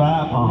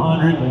 75,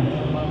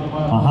 100.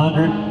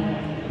 100,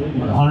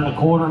 100 a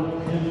quarter,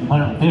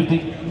 150,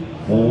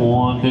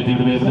 150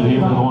 to bid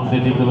here,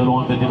 150 to bid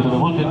 150 to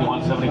 150,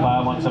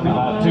 175,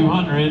 175,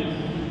 200.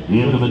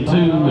 Give it a 2,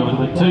 give it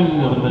a 2,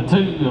 give it a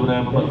 2, give it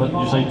a,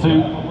 you say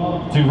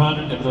 2,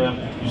 200, you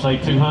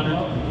say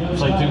 200, you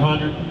say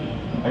 200.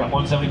 I got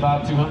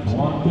 175, 200,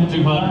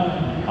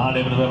 200. I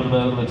give it a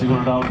 $200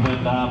 bid,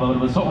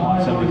 so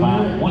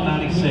 175,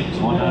 196,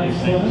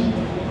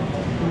 196.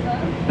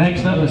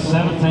 Next up is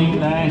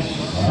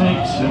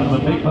 17-6. It was a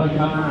big bug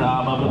hunter.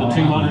 I'm up to the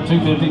 200,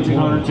 250,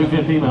 200,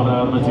 250. I'm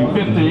up to the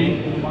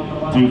 250.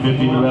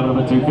 250, I'm up to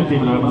the 250.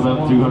 I'm up to the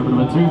 200, I'm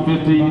up to the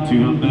 250.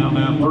 200 down,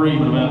 3.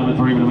 I'm up to the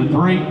 3. I'm up to the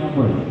 3.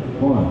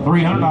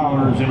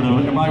 $300.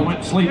 Everybody went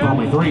to sleep on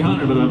me.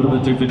 300, but I'm up to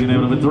the 250.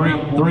 I'm up to the 3.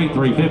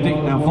 350.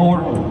 Now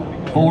 4.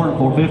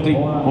 450,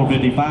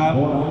 455,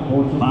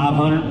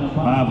 500,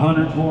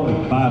 500,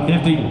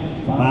 550,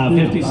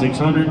 550,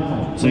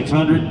 600,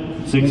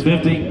 600,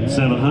 650,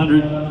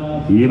 700.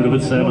 Give it a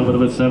bit 7, but a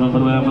bit 7, but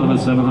a bit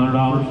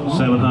 $700,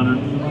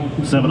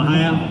 700, 7 and a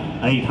half,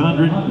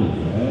 800,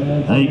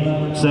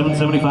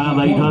 775,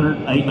 800,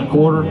 8 and a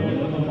quarter, 8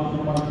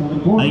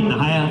 and a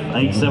half,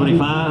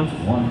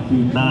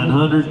 875,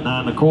 900, 9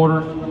 and a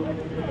quarter,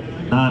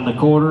 9 and a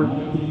quarter.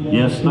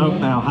 Yes, no,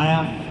 now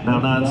half, now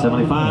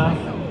 975.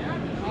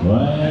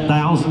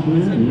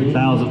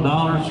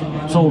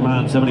 $1,000. Sold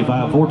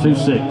 $975,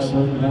 426.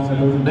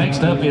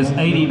 Next up is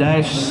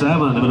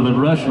 80-7. A bit of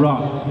Rush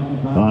Rock.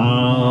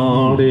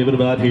 Oh, David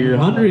about here.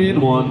 100,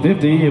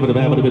 150. It would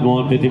have been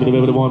 150. It would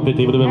have been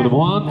 150. It would have been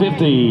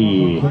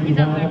 150.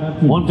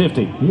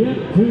 150.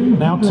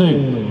 Now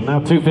 2. Now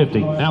 250.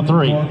 Now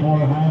 3.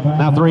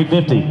 Now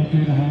 350.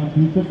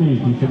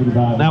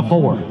 Now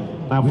 4.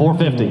 Now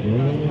 450.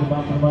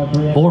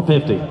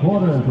 450.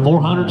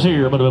 400's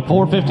here. But about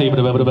 450. But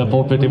about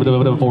 450. But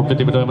about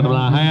 450. But about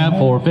a half.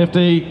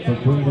 450.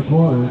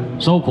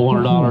 Sold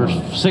 $400.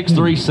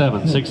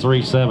 637.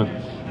 637.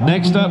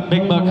 Next up,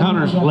 Big Buck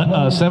Hunters,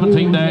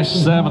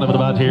 17-7.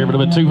 About here. But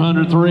about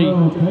 203.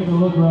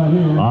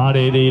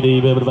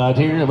 But about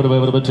here. But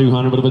about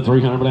 200. But about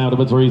 300. But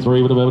about 3.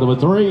 But about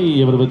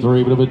 3. But about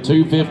 3. But about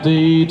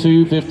 250.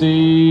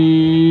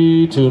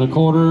 250. 2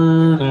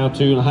 1/4. Now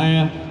 2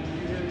 1/2.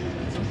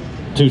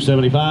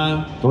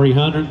 275,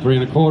 300, 3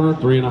 1/4,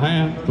 3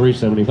 1/2,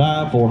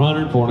 375,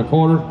 400, 4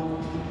 1/4.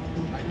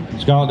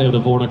 Scott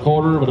David 4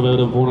 1/4, but about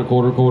 4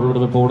 1/4, quarter, but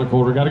about 4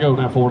 1/4. Got to go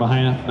now 4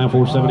 1/2, now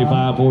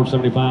 475,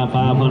 475,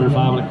 500,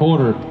 5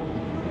 1/4,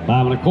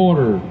 5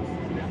 1/4,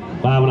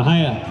 5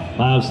 1/2,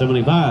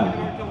 575,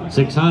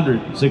 600,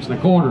 6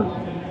 1/4,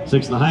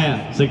 6 1/2,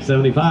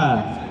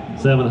 675,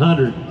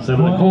 700,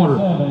 7 1/4.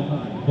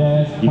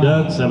 You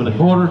done? 7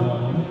 1/4.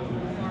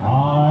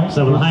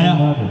 7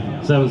 1/2,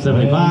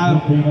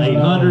 775,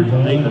 800,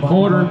 8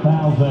 1/4,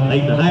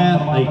 8 1/2,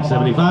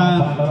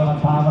 875,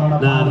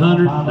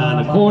 900,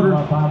 9 1/4,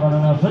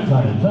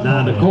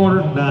 9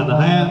 1/4, 9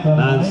 1/2,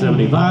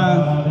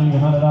 975.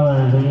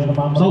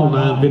 Sold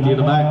 950 in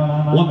the back.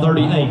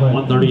 138,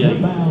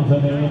 138.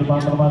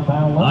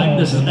 All right,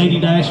 this is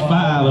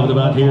 80-5 of it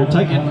about here.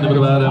 Take it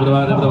about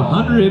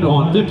 100,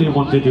 150,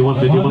 150,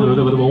 150,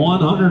 $150.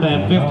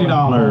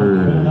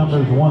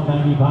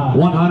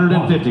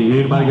 150.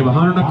 Anybody give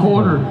 100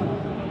 1/4?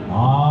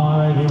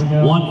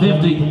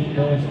 150,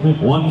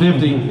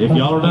 150. If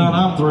y'all are done,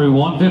 I'm through.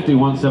 150,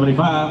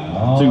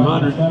 175,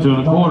 200, 2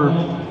 1/4,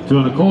 2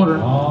 1/4,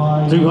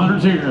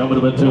 200's here. Up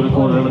about 2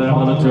 1/4, up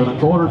about 2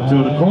 1/4,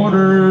 2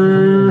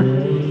 1/4.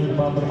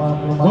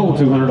 Oh,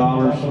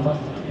 $200.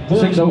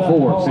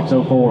 604,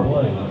 604.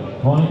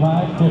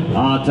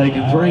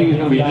 Taking 3 is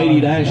going to be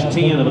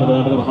 80-10 of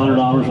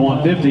 $100,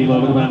 150,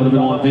 about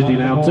 150,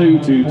 now 2,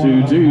 2,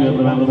 2, 2,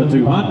 about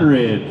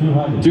 200,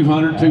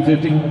 200,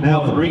 250,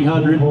 now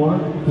 300,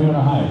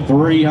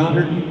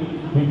 300,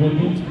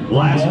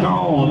 last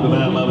call,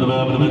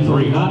 about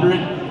 300,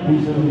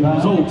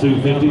 sold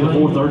 250 to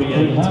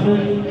 438,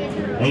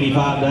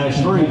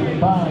 85-3,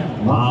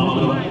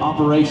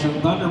 Operation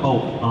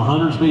Thunderbolt,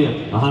 100's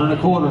bid, 100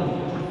 1/4,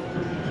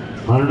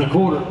 100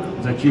 1/4,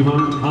 is that you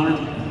 100?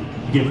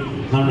 Give it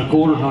 100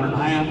 1/4, 100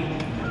 1/2,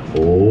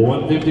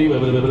 150,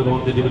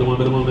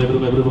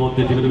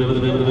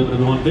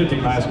 150, 150,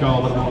 last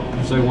call,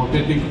 you say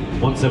 150,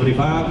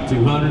 175,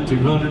 200,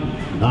 200,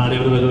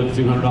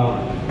 $200,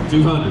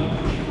 200.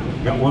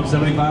 Got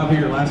 175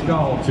 here, last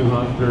call,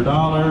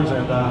 $200,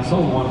 and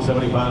sold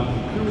 175,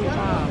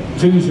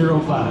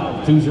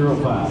 205,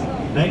 205.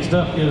 Next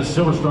up is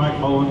Silver Strike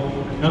Mowing,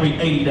 gonna be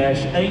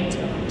 80-8,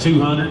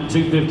 200,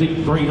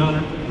 250,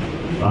 300.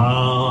 3,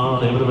 200.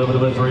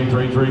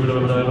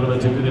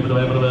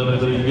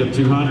 You get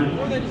 200.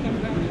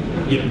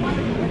 Get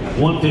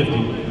 150,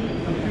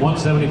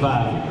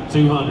 175,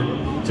 200,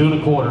 2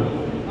 1/4,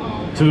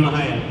 2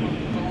 1/2.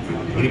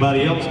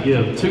 Anybody else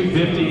give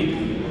 250,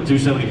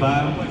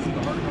 275,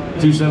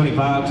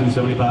 275,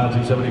 275,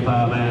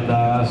 275, and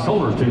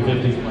sold her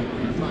 250.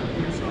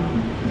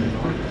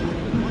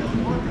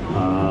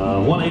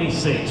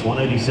 186,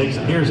 186,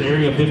 and here's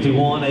area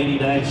 51,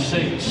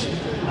 80-6.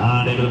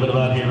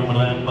 About here,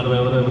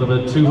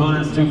 about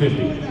 200,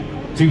 250.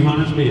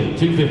 200's bid,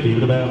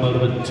 250,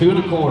 about 2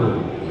 1/4,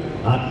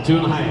 2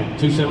 1/2,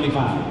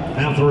 275.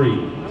 Now 3,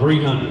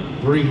 300,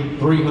 300,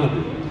 3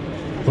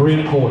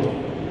 1/4,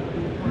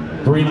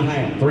 3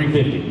 1/2,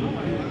 350.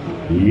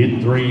 You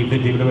get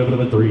 350,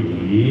 about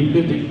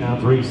 350. Now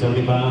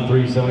 375,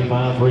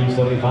 375,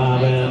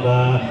 375, and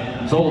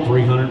sold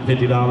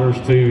 $350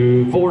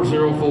 to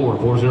 404,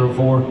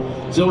 404.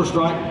 Silver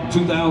Strike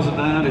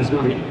 2009 is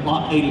going to be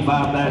lot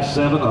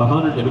 85-7,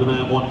 100,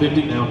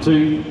 150, now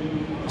 2,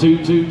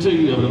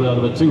 222,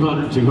 about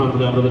 200,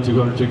 200, about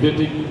 200,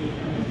 250,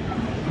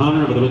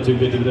 100, about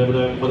 250,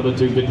 about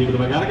 250,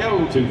 but I gotta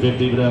go,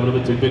 250,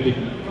 about 250,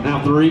 now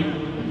 3,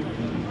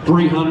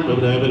 300,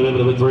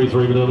 about 3,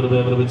 3,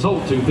 about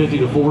sold 250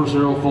 to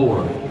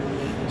 404,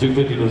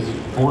 250 to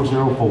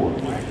 404.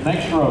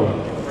 Next row.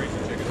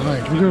 All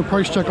right, can we do a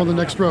price check on the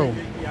next row?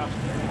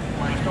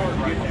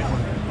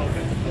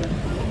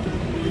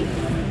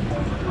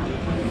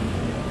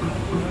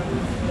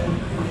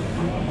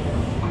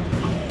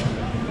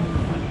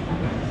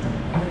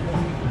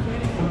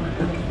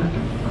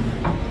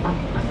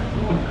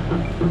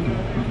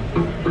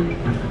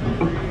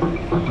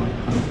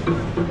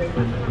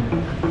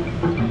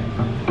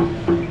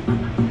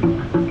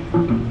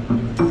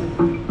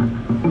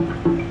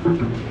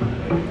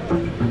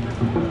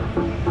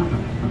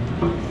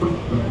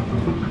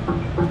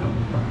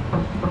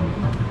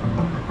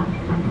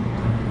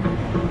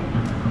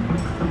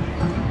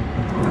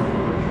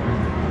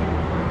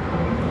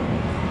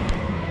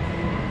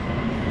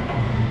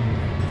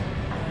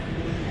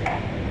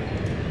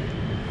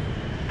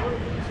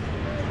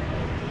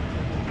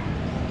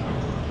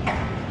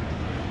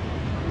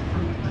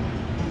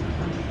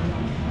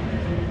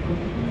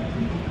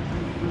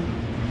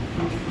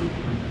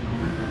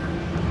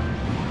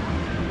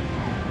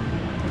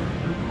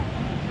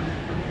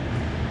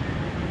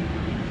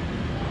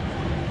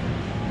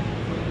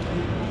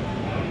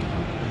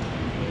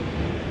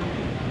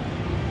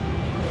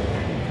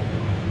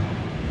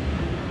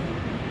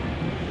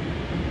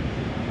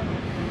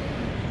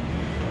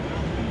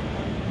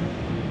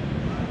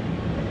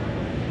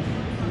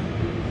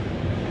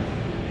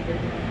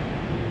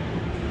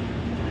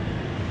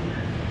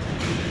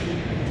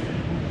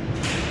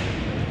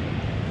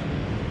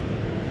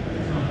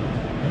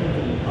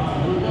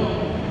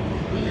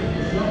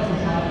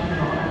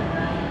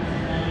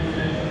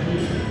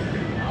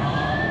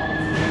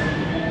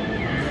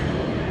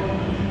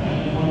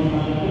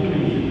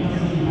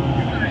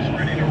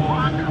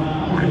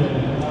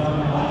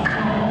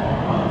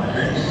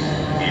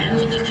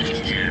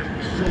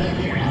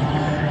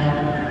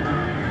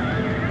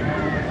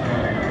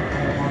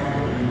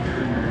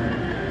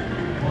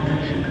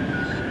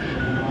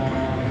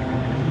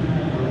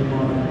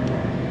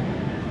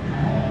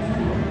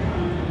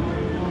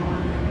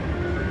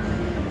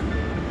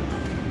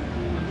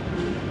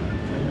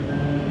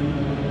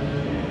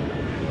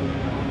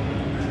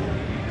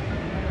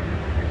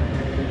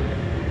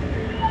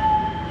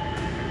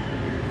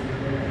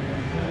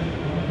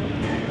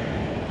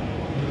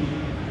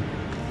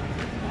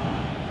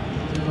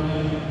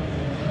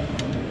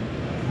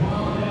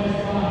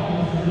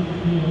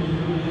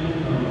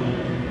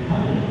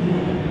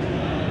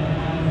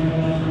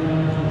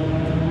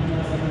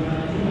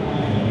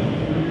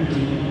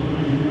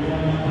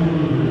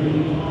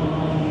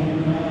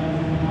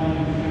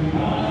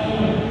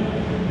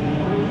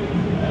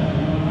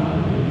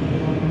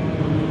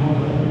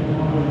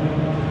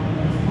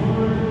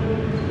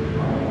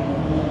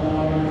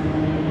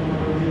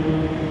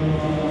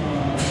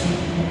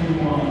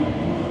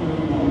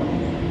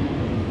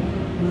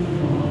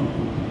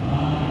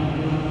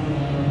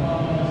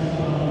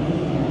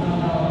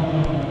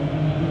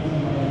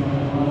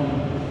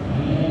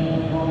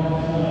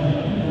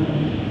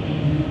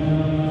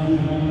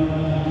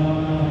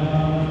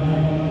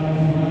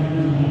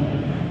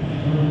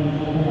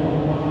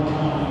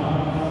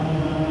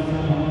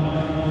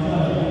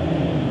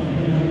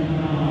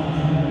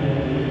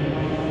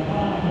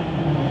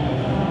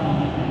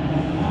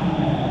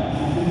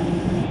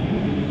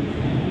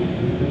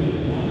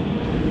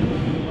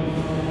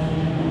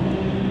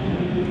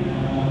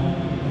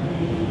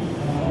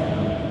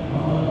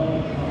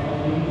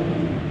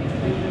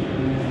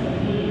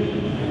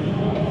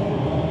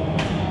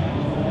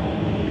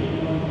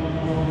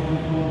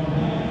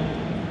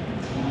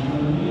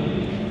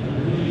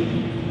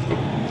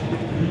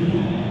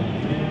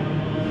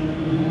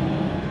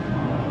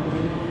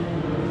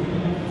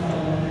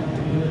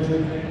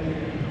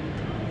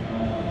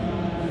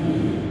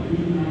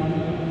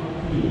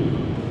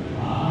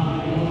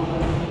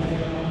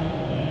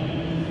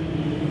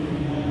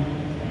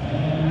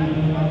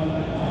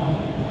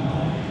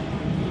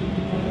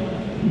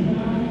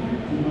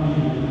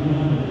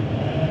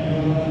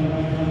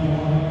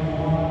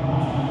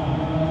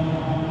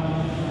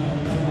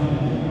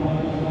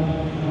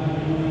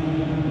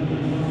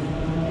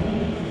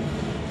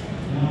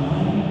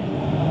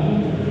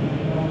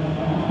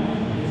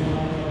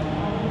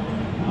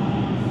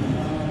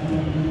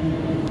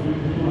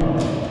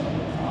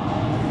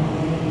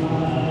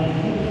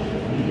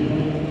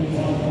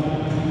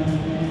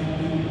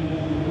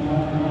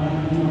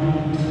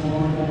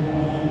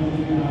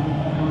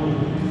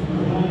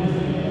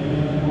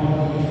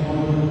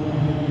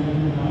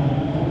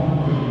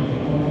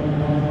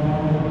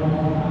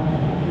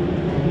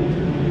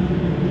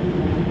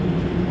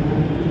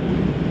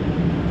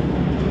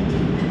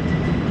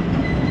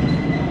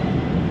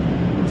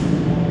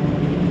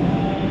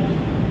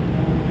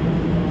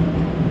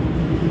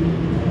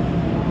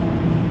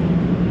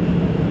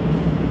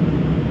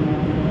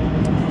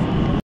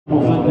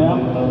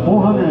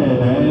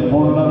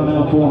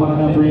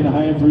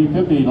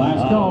 350,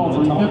 last call,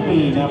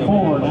 350, now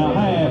 4, now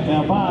half,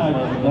 now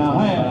 5, now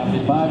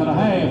half, 5 and a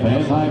half,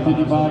 and high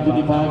 55,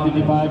 55,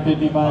 55,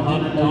 55,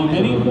 are you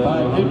bidding?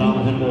 550?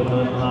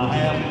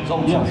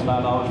 Yes.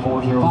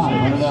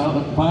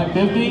 $500,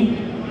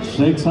 550,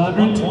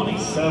 600,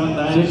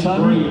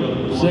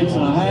 600, 6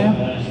 and a half,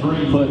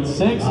 put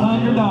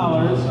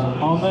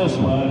 $600 on this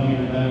one.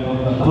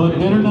 Put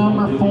bidder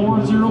number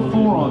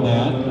 404 on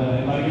that.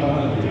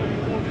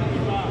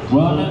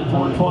 Well, I meant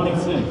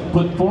 426.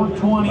 Put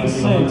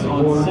 426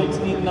 on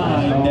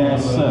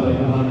 69-7.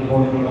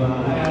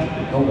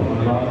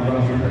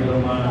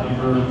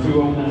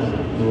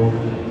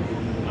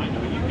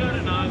 You've got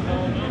an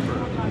oddball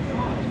number.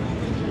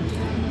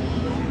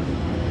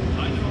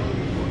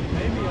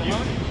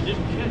 Just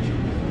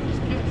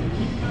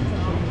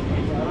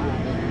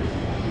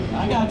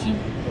got you.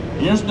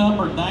 Here's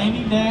number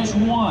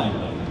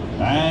 90-1.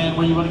 And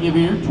what do you want to give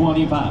here?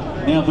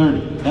 25. Now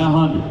 30. Now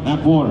 100.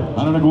 Now quarter.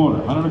 100 a quarter.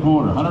 100 a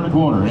quarter. 100 a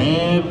quarter.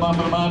 And bump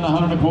it about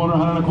 100 a quarter.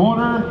 100 a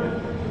quarter.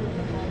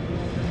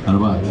 100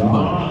 bucks.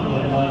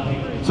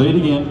 Say it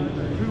again.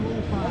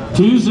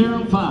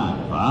 205. All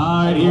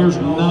right, here's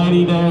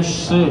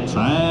 90-6.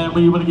 And what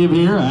do you want to give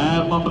here?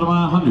 And bump it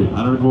about 100.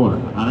 100 a quarter.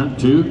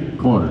 102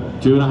 quarter.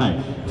 2 and a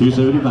half.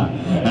 275.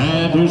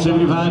 And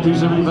 275,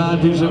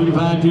 275,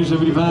 275,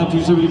 275,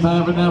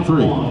 275, and now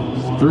 3.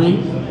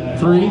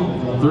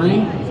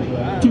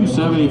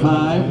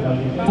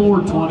 275,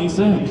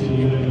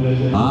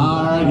 426.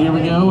 All right, here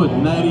we go with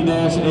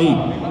 90-8.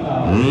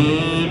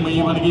 And what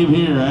you want to give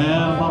here?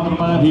 And bump it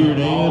about here.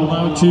 And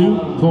about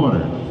 2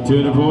 quarter. 2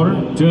 and a quarter,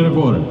 2 and a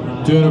quarter,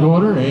 2 and a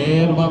quarter,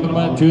 and bump it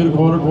about 2 and a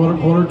quarter, quarter,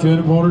 2 and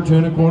a quarter, 2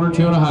 and a quarter,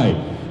 2 and a half.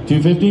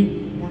 250.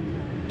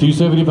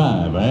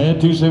 275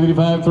 and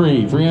 275,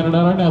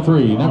 $300 now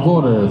 3, now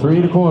quarter, 3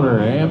 and a quarter,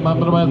 and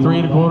bump it about 3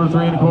 and a quarter,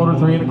 3 and a quarter,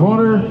 3 and a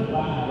quarter,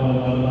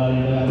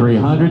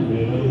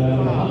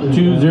 300,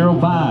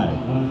 205.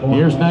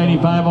 Here's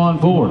 95 on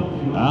 4,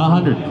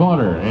 100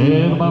 quarter,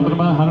 and bump it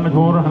about 100 and a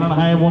quarter, 100 and a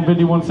half,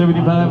 150,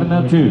 175, and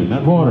now 2,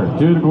 now quarter,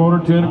 2 and a quarter,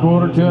 2 and a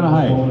quarter, 2 and a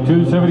half,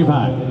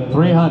 275,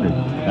 300,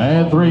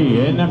 and 3,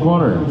 and now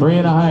quarter, 3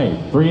 and a half,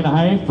 3 and a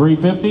half,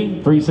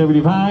 350,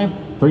 375,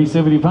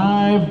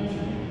 375.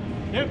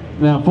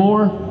 Now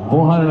 4,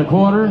 400 and a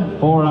quarter,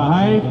 4 and a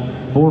half,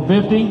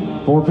 450,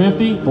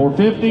 450,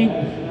 450,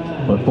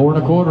 put 4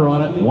 and a quarter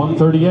on it,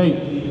 138.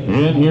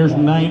 And here's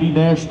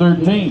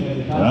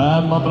 90-13.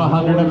 I'm up at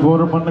 100 and a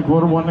quarter, 1 and a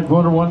quarter, 1 and a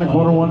quarter, 1 and a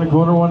quarter, 1 and a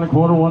quarter, 1 and a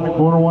quarter, 1 and a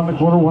quarter, 1 and a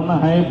quarter, 1 and a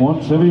half,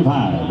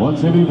 175,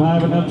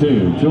 175 and now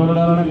 2,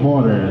 $200 and a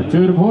quarter,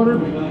 2 and a quarter,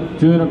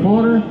 2 and a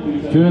quarter,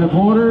 2 and a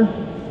quarter,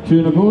 2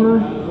 and a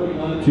quarter,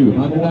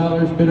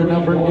 $200. Bidder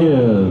number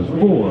is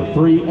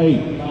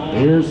 438.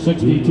 Here's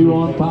 62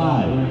 on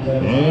 5.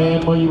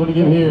 And what you want to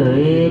give here?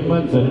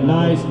 It's a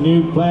nice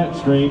new flat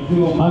screen.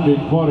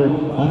 100 quarter,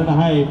 100 and a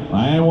half,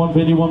 and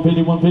 150,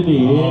 150,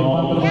 150. And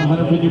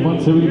 150,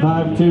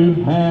 175,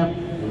 2, half,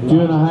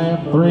 2 and a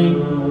half, 3,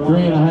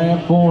 3 and a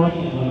half, 4,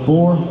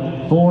 4,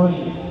 4.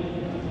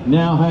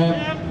 Now half,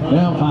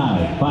 now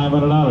 5,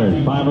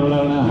 $500,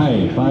 $500 now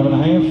half, 5 and a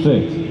half,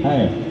 6,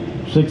 half.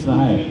 6 and a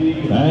half,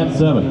 and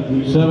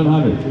 7,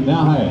 700,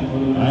 now half,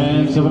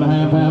 and 7 and a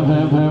half, half,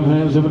 7 and a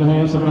half,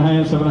 7 and a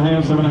half, 7 and a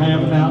half, 7 and a half,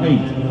 now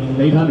 8,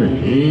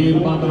 800, the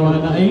bottom of the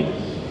line now 8,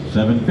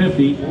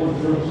 750,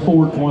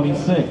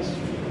 426.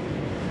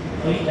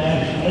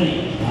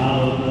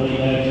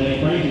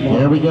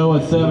 Here we go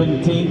at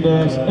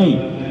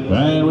 17-8.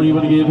 And what do you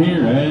want to give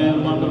here?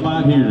 And bump it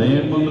about here.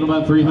 And bump it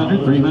about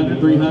 300, 300,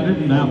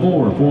 300. Now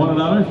 4,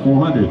 $400,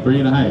 400, 3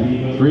 and a half,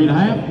 3 and a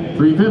half,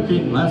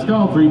 350. Last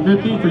call,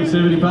 350,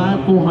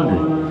 375,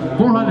 400.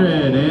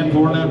 400 and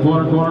 4 and a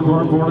quarter, quarter,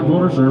 quarter, quarter,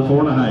 quarter, sir, 4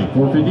 and a half,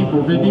 450,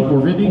 450,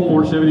 450,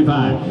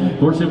 475,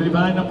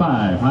 475 to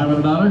 5,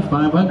 $500,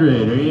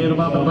 500, and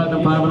about the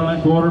button, 5 and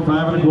a quarter,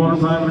 5 and a quarter,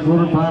 5 and a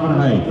quarter, 5 and a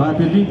half,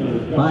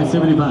 550,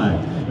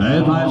 575,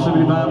 and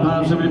 575,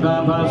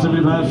 575,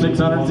 575,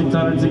 600,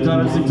 600,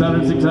 600,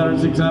 600, 600,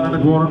 600,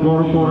 a quarter,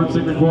 quarter, quarter, 6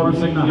 and a quarter,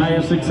 6 and a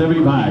half,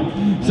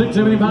 675,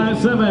 675,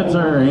 7,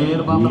 sir, and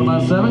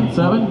about 7,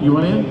 7, you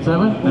went in,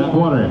 7 and a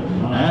quarter,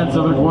 and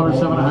 7 and a quarter,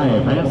 7 and a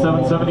half, and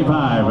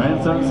 775,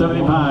 and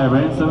 775,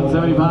 and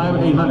 775,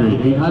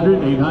 800,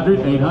 800, 800,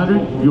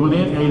 800, you went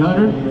in,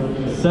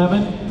 800,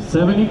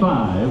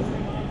 775,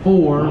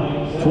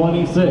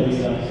 426.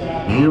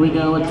 Here we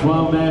go at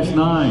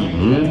 12-9.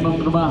 Here's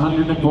bumping about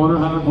 100 and a quarter,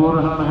 100 and a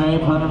quarter, 100 and a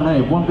half, 100 and a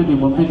half, 150,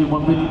 150,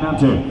 150, now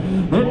 2.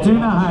 Hit 2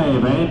 and a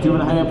half, and 2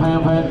 and a half,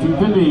 half,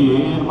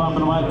 250. And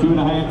bumping about 2 and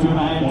a half, 2 and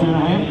a half, 2 and a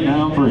half,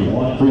 now 3.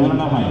 300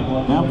 and a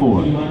half, now 4.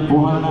 400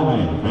 and a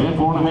half, and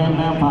 4 and a half,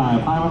 now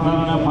 5. 5 and a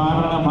half, 5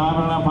 and a half,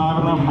 5 and a half, 5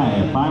 and a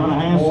half, 5 and a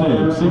half,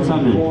 6.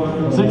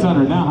 600.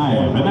 600, now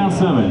half, and now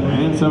 7.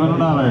 And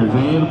 $700.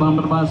 And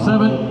bumping about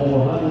 7.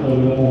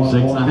 6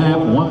 and a half,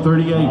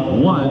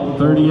 138.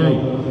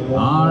 138.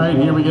 All right,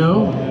 here we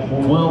go.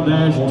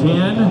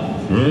 12-10.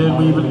 And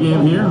we even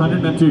give here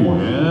 100 and 2.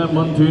 And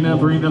 1, 2, now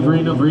 3, now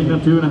 3, now 3, now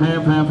 2 and a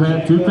half, half,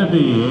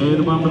 250.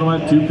 And bump it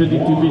about 250,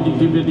 250,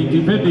 250,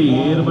 250.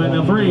 And about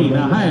now 3,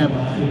 now half,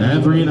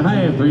 and 3 and a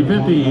half,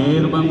 350.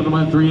 And bump it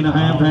about 3 and a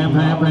half,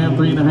 half,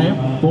 3 and a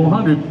half,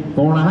 400,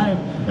 4 and a half,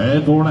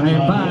 and 4 and a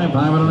half, 5,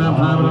 5 and a half,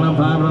 5 and a half,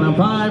 5 and a half,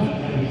 5,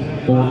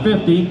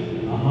 450,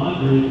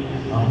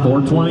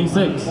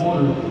 426.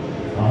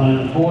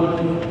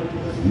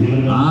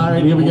 All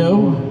right, here we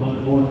go.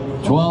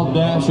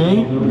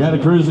 12-8. We got a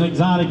cruising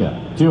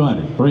Exotica.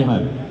 200,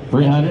 300,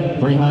 300,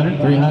 300,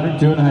 300,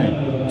 2 and a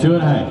half, 2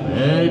 and a half,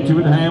 and 2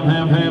 and a half,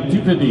 half,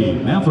 250.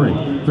 Now 3,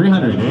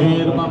 300,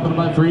 and a bump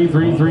about 3,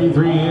 3, 3,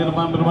 3, and a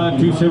bump about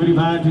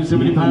 275,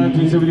 275,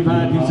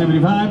 275,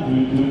 275,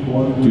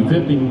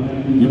 250.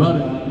 You bought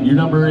it. Your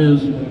number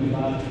is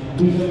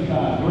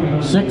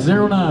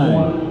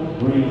 609.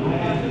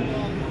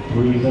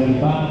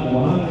 375,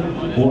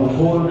 100, 4,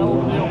 4.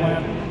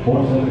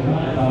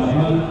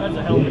 That's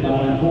a hell of a deal.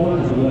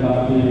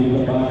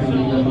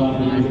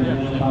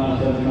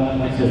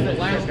 It's just that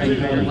last two,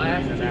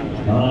 last and that one.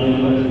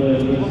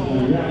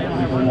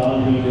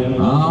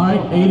 All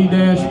right,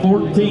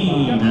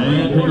 80-14,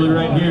 and take a look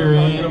right here,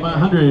 and about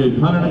 100,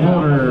 100 and a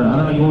quarter,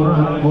 100 and a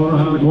quarter,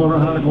 100 and a quarter,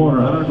 100 and a quarter,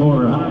 100 and a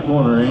quarter, 100 and a quarter, 100 and a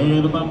quarter,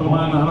 and the bump of the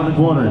line, 100 and a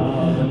quarter,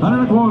 100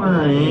 and a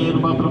quarter, and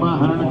the bump of the line,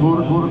 100 and a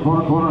quarter, quarter,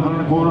 100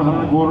 and a quarter, 100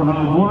 and a quarter, 100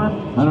 and a quarter,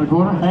 100 and a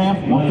quarter, half,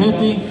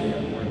 150,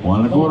 1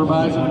 and a quarter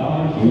bison,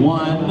 1,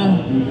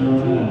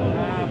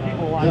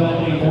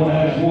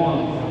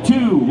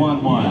 2,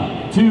 1,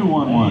 1, 2,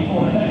 1, 1.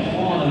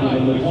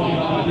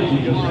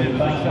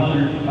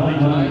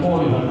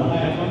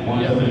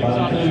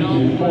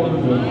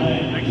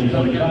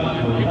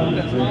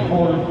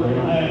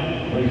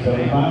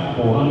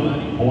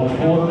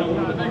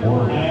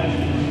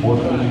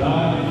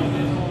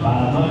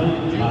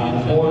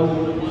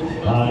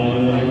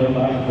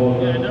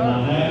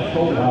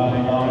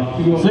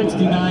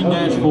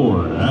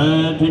 $69-4,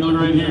 and take a look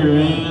right here,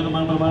 and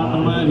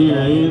about here,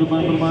 and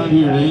about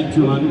here, and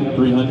 200,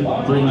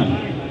 300,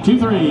 300, 2,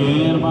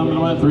 3, and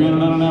about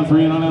 300 now,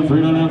 300 now,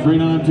 300 now,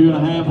 300, 2 and a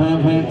half,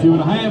 half, 2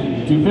 and a half,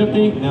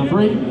 250, now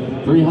 3,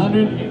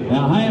 300,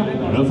 now half,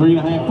 now 3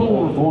 and a half,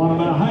 4, 400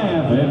 now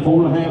half, and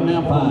 4 and a half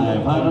now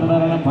 5, 500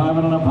 now,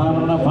 500 now,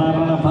 500 now,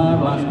 500 now,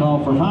 5, last call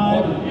for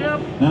 5,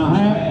 now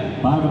half,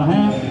 5 and a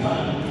half,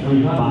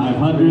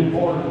 500,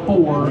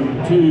 4,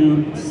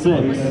 2,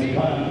 6.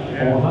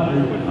 All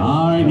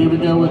right, here we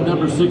go with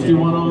number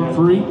 61 on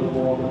 3.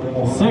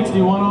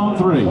 61 on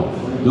 3.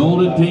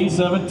 Golden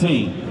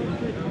T17.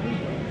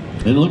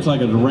 It looks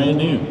like it's brand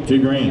new. 2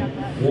 grand.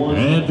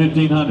 And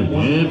 1,500.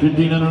 And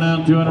 1,500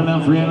 now, 200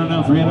 now, 300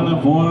 now, 300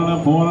 now, 400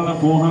 now, 400 now,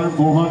 400,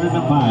 400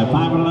 now, 5.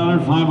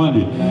 500,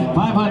 500.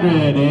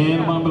 500.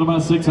 And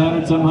about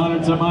 600,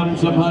 700, 700,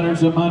 700,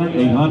 700,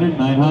 800,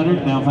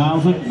 900, now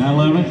 1,000, now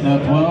 11, now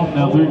 12,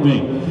 now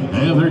 13.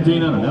 And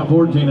 1,300, now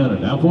 1,400,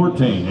 now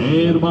 14.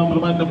 And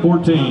about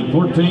 14,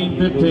 14,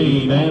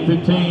 15, and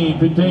 15,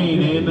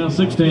 15, and now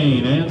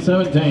 16, and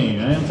 17,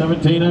 and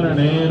 1,700,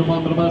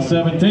 and about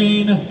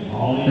 17,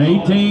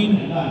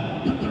 18,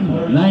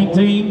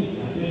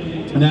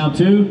 19, now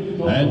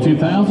 2, and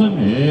 2,000,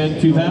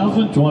 and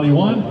 2,000,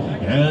 21,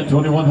 and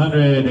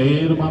 2,100,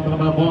 and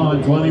about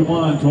 1,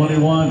 21,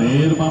 21,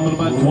 and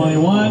about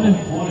 21,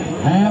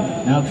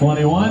 half, now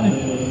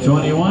 21,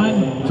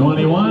 21,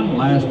 21,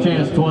 last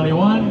chance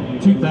 21,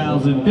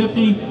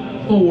 2,050,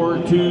 4,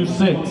 2,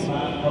 6.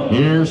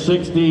 Here's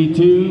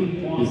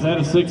 62, is that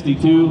a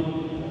 62?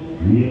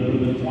 To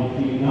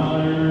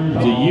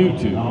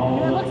YouTube.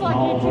 It looks like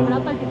YouTube, but I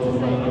think it's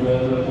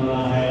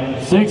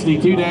a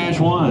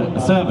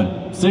 62-1, 7.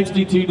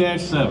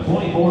 62-7.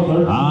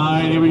 All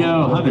right, here we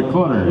go. 100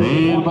 quarter.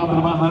 And bumping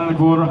about 100 and a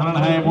quarter, 100 and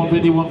a half,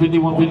 150, 150,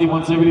 150,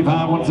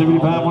 175,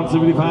 175,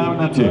 175,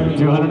 now 2.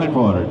 200 and a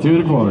quarter, 2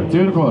 and a quarter, 2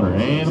 and a quarter.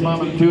 And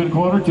bumping 2 and a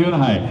quarter, 2 and a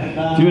half,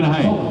 2 and a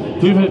half,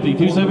 250,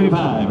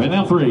 275, and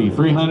now 3.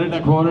 300 and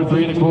a quarter,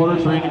 3 and a quarter,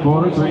 3 and a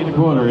quarter, 3 and a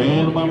quarter.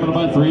 And bumping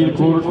about 3 and a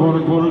quarter, quarter,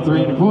 quarter,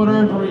 3 and a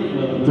quarter,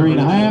 3 and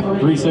a half,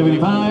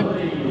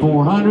 375.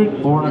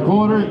 400, 4 and a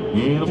quarter,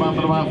 and about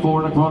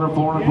 4 and a quarter,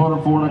 4 and a quarter,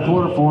 4 and a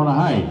quarter, 4 and a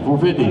half,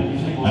 450,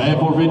 and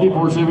 450,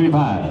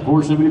 475,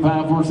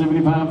 475,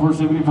 475,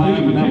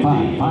 475, and now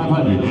 5,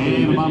 500,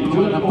 and about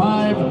 2 and a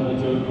 5,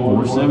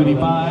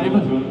 475,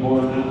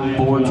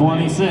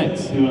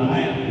 426.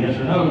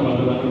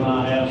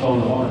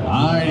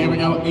 All right, here we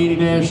go,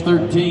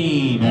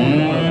 80-13,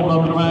 and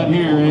bumping about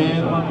here,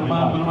 and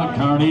bumping about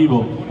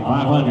Carnival,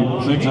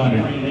 500,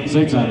 600,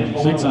 600,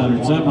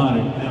 600,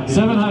 700,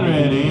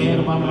 700,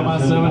 and bumping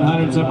about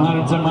 700,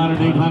 700, 700,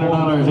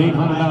 $800,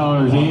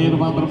 $800, and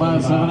bumping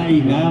about 7,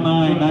 8, now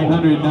 9,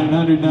 900,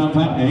 900, now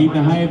 8 and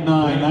a half,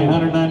 9,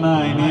 900,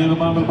 99, and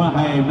bumping about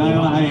half, 9 and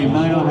a half,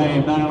 9 and a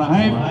half, 9 and a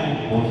half,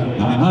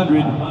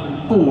 900,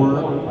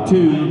 4,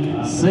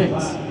 2,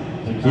 6.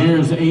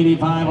 Here's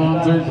 85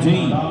 on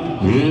 13.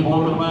 Good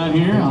morning about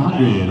here.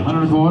 100,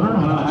 100 and a quarter,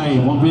 100 and a half,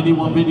 150,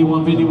 150,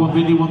 150,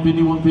 150,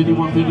 150,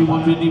 150, 150,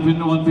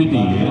 150, 150,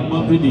 and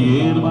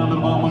 150, and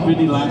about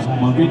 150, last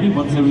 150,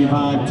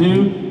 175,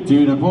 2, 2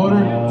 and a quarter,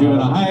 2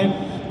 and a half,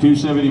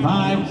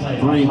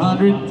 275,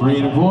 300, 3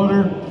 and a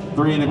quarter,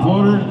 3 and a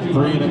quarter,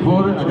 3 and a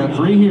quarter. I got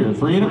 3 here,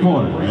 3 and a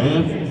quarter,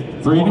 and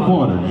 3 and a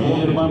quarter,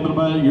 and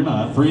you're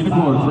not, 3 and a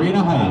quarter, 3 and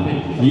a half.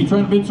 Are you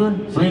trying to bid, sir?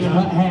 3 and a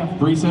half,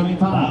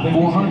 375,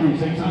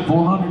 400,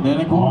 400,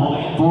 and a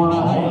quarter, 4 and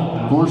a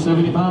half,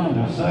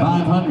 475,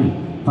 500,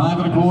 5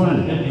 and a quarter,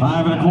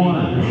 5 and a quarter,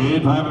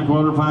 and 5 and a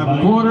quarter, 5 and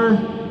a quarter,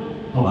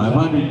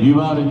 500. You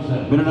got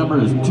it. Bidder number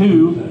is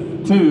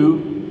 2,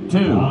 2, 2.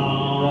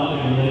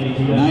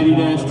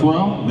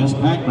 90-12, Miss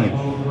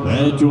Pac-Man.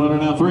 And 200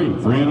 now 3,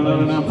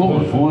 300 now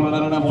 4,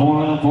 400 now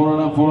 400 now 400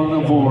 now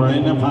 400 now 4,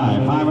 and now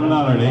 5,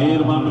 $500,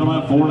 and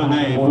about 4 and a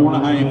half, 4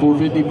 and a half,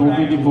 450,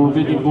 450,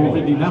 450,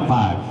 450, now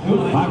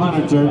 5,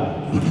 500, sir,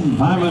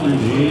 500,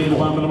 and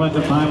about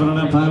 500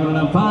 now 500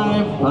 now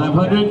 5,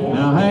 500,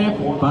 now half,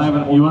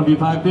 500, you want to be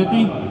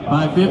 550,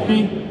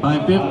 550,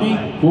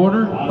 550,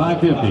 quarter,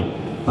 550.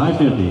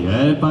 550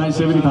 and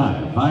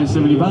 575.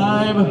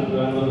 575.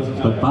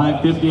 Put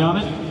 550 on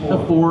it. The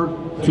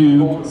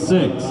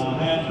 426.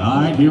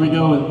 All right, here we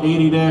go with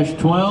 80-12.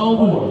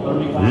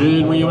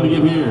 And what do you want to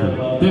give here?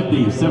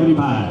 50,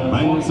 75.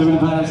 Right?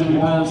 75,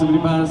 75,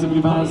 75,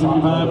 75,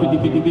 75, 50,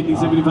 50, 50,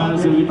 75,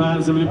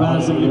 75,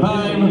 75,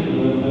 75.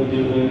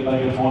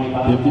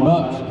 50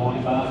 bucks.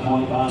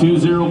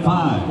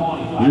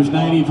 205. Here's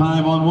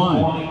 95 on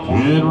one.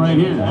 And right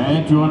here.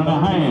 And 200 and a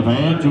half.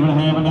 And 2 and a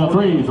half and now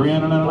 3.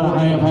 300 and a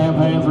half,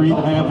 half, 3 and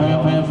a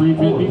half,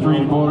 350, 3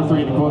 and a quarter,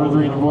 3 and a quarter,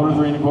 3 and a quarter,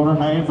 3 and a quarter,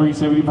 half,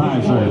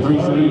 375, sir.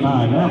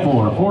 375. Now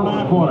 4. 4 and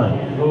a quarter.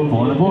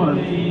 4 and a quarter.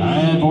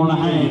 And 4 and a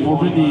half.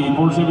 450,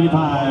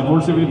 475,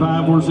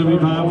 475,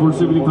 475,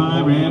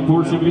 475, and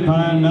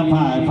 475. Now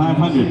 5.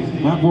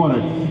 500. Now quarter.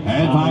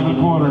 And 5 and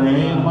a quarter.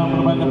 And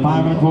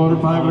 5 and a quarter,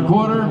 5 and a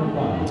quarter.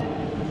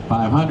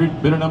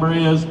 500. Bidder number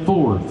is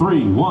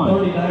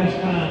 431.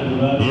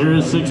 Here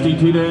is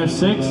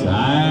 62-6.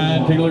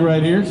 And take a look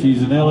right here.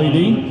 She's an LED.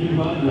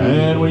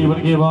 And what do you want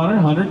to give on her?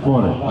 100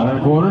 quarter. 100 a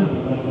quarter.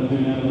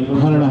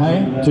 100 and a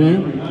half.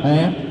 2,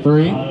 half,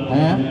 3,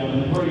 half,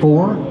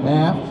 4,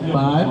 half, 5.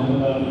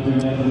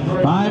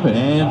 5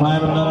 and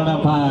 5 and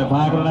another 5.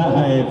 5 and a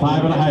half.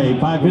 5 and a half.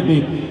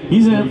 550.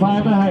 He's in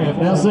 5 and a half.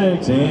 Now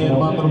 6. And a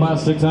bump and about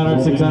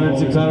 600, 600,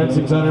 600,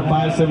 600,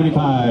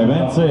 575.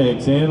 And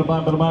 6. And a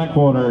bump and about a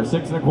quarter.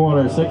 6 and a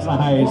quarter, 6 and a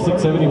half,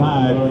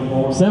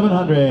 675,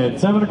 700,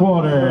 7 and a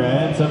quarter,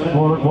 and 7 and a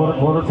quarter, quarter,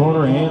 quarter,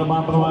 quarter, and a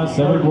bump and a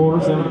 7 and a quarter,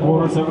 7 and a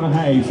quarter, 7 and a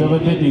half,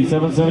 750,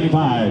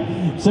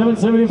 775,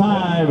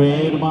 775,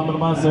 and a bump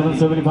and a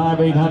 775,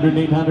 800,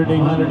 800,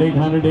 800,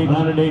 800,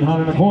 800,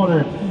 800 and a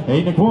quarter, 8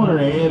 and a quarter,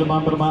 and a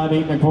bump and a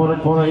 8 and a quarter,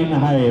 quarter, 8 and a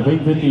half,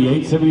 850,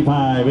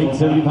 875,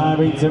 875,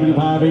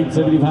 875,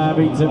 875,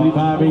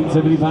 875,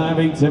 875,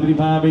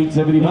 875,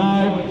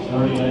 875,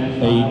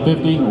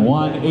 850,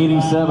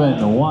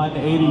 187,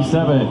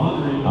 187.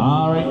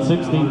 All right,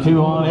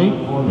 62 on 8.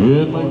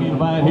 Good, maybe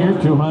divide here.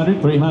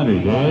 200,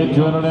 300. And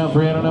 200 down,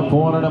 300 up,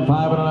 400 up,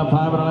 500 up,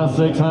 500 up,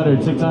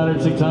 600,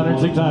 600, 600,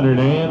 600.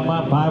 And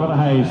about 5 and a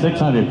half,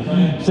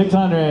 600,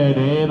 600.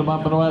 And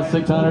about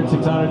 600,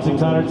 600,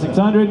 600,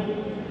 600.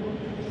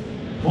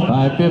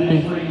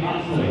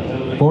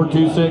 550,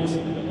 426.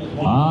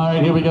 All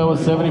right, here we go with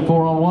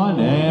 74 on 1,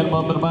 and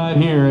bump it about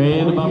here,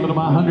 and bump it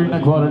about 100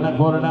 and a quarter, not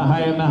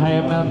half, not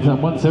half, now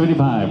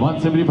 175,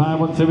 175,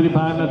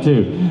 175, now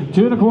 2,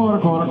 2 and a quarter,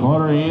 quarter,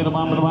 quarter, and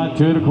bump it about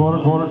 2 and a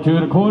quarter, quarter, 2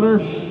 and a quarter,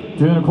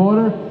 2 and a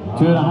quarter,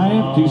 2 and a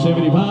half,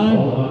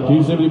 275,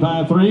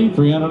 275, 3,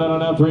 300,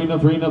 now 3, no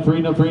 3, no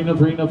 3, no 3, no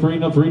 3, no 3,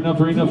 no 3, no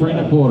 3, no 3 and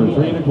a quarter,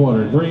 3 and a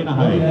quarter, 3 and a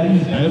half,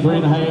 and 3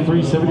 and a half,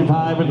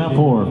 375, and now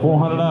 4,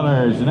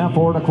 $400, and now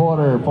 4 and a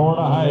quarter, 4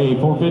 and a half,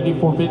 450,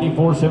 450,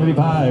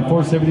 475,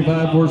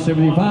 475,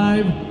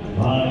 475,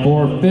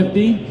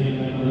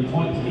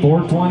 450,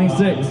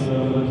 426.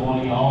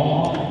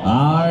 All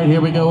right,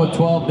 here we go with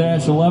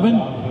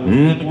 12-11.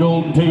 In the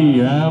golden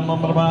tee, I'm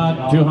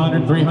about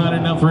 200, 300,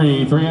 now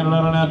 3, 300,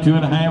 now 2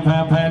 and a half,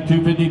 half,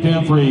 250,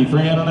 down 3,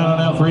 300,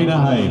 now 3 and a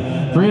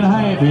half, 3 and a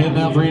half, in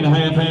now 3 and a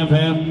half, half,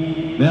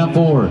 now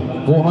 4,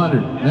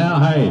 400, now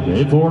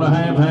half, 4 and a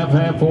half,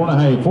 4 and a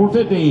half,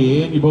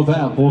 450, and you both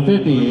out,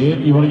 450,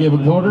 and you want to give a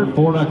quarter,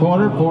 4 and a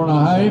quarter, 4 and a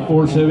half,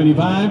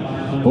 475,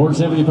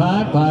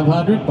 475,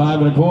 500,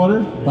 5 and a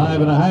quarter,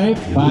 5 and a half,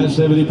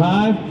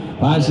 575,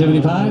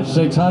 575,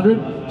 600,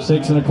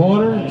 6 and a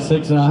quarter,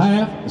 6 and a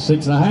half,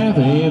 6 and a half,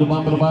 and a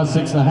bump at about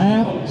 6 and a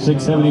half,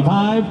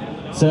 675,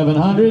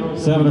 700,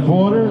 7 and a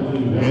quarter,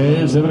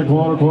 and 7 and a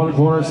quarter, quarter,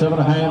 quarter, 7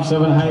 and a half,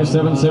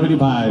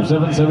 775,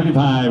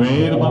 775,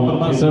 and a bump at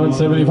about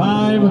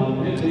 775,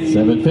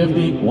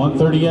 750,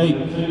 138,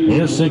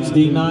 here's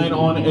 69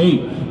 on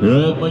 8.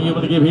 Good, what you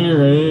want to give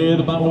here, and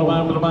a bump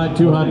at about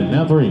 200,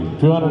 now 3,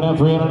 200, now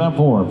 300, now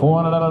 4,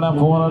 400, now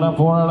 400, now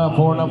 400, now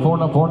 4, now 4,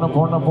 now 4, now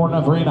 4, now 4,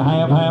 now 3 and a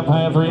half,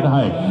 3 and a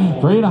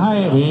half, 3 and a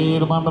half,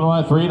 and a bump at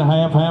about 3 and a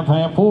half,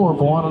 4,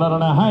 400,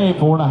 now half,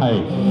 4 and a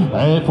half,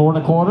 and 4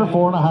 and a quarter,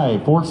 4 and a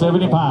half,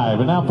 475,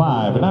 and now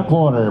 5, and now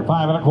quarter,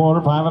 5 and a quarter,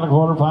 5 and a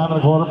quarter, 5 and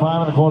a quarter,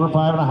 5 and a quarter,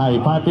 5 and a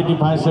half, 550,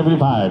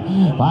 575,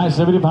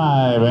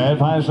 575, and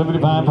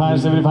 575,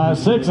 575,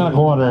 6 and a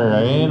quarter,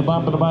 and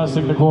bump at about 6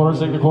 and a quarter,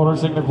 6 and a quarter,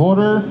 6 and a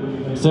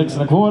quarter, 6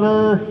 and a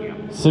quarter,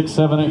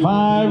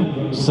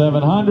 675,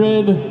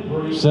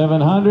 700,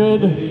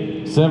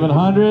 700,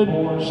 700,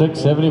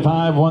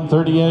 675,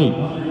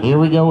 138. Here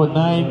we go with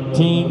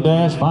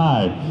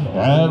 19-5.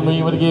 And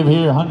we want to give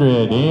here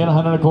 100, and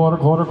 100 a quarter,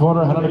 quarter,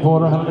 quarter, 100 a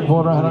quarter, 100 a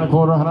quarter, 100 a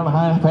quarter, 100 a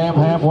half,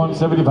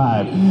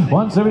 175.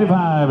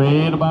 175,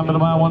 and about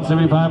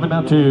 175, and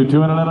now 2,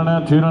 200 now,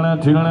 2 now,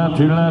 2 now,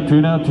 2 now,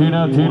 2 now, 2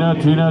 now, 2 now,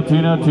 2 now,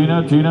 2 now, 2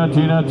 now, 2 now,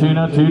 2 now, 2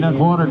 now, 2 now,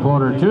 quarter,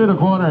 quarter, 2 and a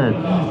quarter,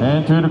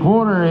 and 2 and a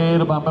quarter,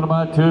 and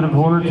about 2 and a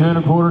quarter, 2 and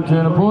a quarter, 2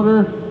 and a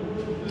quarter.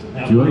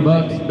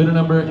 $200. Bidder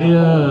number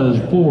is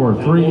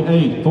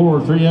 438,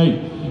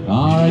 438.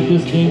 All right,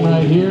 this game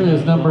right here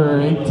is number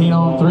 18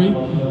 on 3.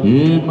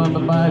 In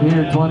modified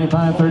here,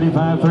 25,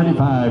 35,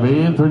 35.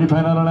 In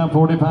 35, not on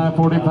 45,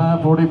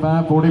 45,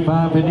 45,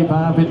 45,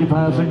 55,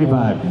 55,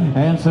 65,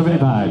 and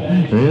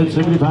 75. In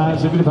 75,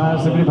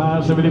 75,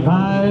 75,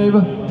 75.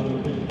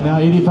 Now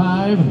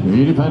 85,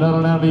 85, not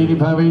on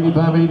 85,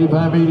 85,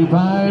 85,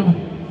 85.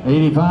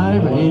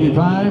 85,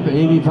 85,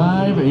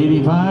 85,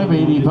 85,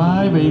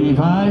 85,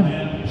 85.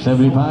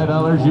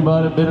 $75 you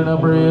bought it. Bidder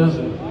number is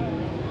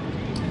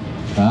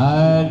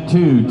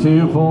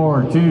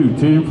 224,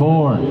 224.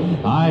 All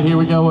right, here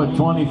we go with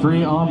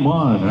 23 on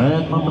 1.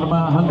 Red bumping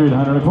about 100,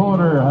 100 a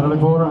quarter, 100 a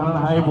quarter, 100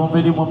 a half,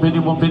 150, 150,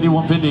 150,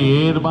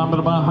 150. And the bumping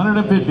about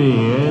 150.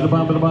 And the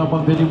bumping about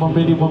 150,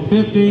 150,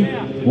 150,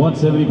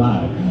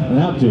 175.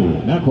 Now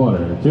 2, now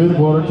quarter, 2 and a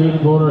quarter, 2 and a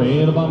quarter.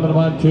 And the bumping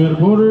about 2 and a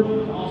quarter.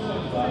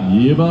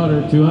 You bought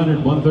her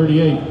 200,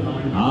 138.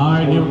 All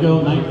right, here we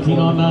go, 19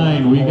 on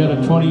 9. We got a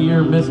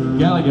 20-year Miss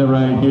Gallagher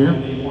right here.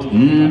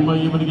 And what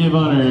you going to give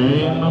on her?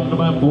 And up to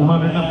about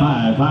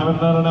 405,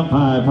 500 and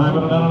 5,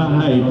 500 and a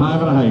half,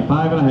 5 and a half,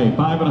 5 and a half,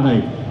 5 and a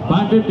half,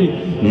 550.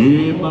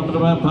 And up to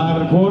about 5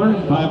 and a quarter,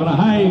 5 and a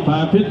half,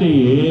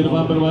 550. And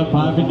up to about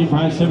 550,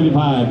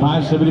 575,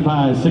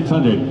 575,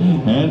 600,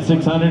 and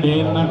 600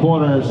 and a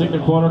quarter, 6 and a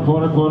quarter,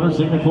 quarter, quarter, 6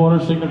 and a quarter,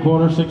 6 and a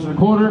quarter, 6 and a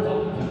quarter,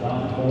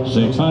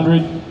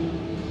 600.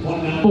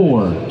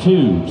 4,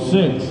 2,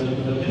 6.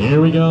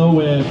 Here we go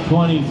with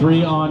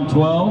 23 on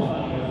 12.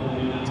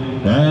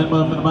 And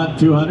bumping about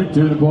 200,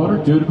 2 and a quarter,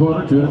 2 and a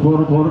quarter, 2 and a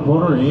quarter, quarter,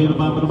 quarter. And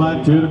bumping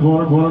about 2 and a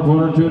quarter, quarter,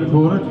 quarter, 2 and a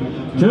quarter,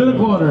 2 and a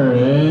quarter.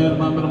 And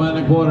bumping about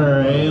a quarter.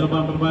 And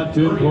bumping about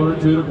 2 and a quarter,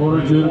 2 and a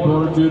quarter, 2 and a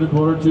quarter, 2 and a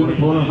quarter, 2 and a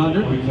quarter,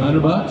 100,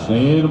 100 bucks.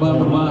 And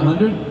bumping about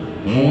 100.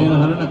 And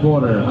 100 and a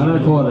quarter, 100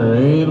 and a quarter.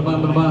 And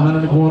bumping about 100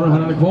 and a quarter,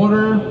 100 and a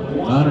quarter,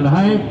 100 and a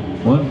half.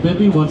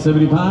 150,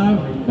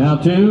 175, now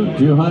 2,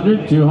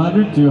 200,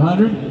 200,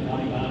 200,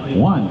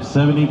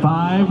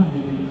 175,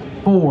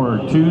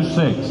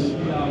 426.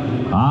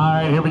 All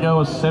right, here we go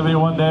with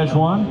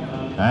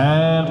 71-1.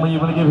 And what are you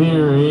going to give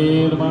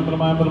here? The bump of the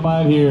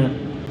mind here.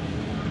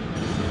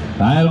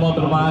 The bump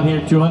of the mind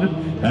here, 200.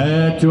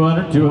 200,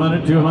 200,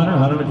 200,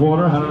 100 a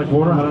quarter, 100 a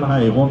quarter, 100 a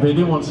half,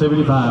 150,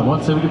 175,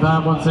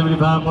 175,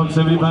 175,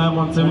 175,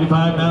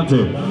 175, now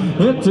 2.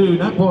 Hit 2,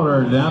 not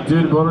quarter, down 2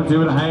 and a quarter,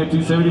 2 and a half,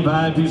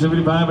 275,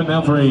 275, and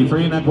now 3,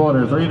 3 and a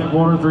quarter, 3 and a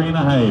quarter, 3 and a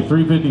half,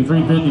 350,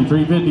 350,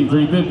 350,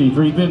 350,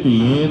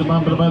 350, and a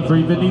bump of about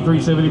 350,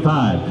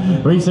 375,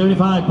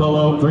 375,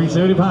 Polo,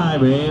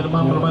 375, and a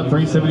bump of about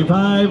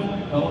 375.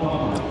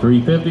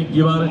 350,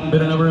 you bought it.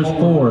 Bidder number is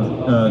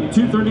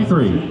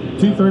 233,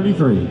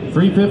 233,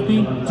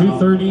 350,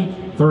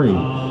 233.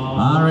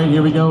 All right,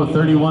 here we go with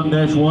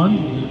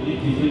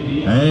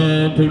 31-1.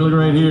 And take a look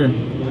right here.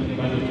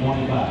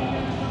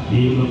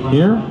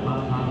 Here,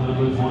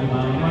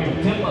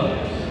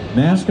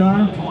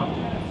 NASCAR.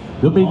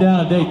 They'll be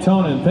down at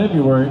Daytona in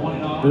February.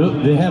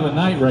 They have a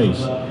night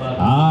race. All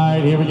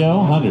right, here we go.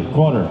 100,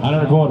 quarter,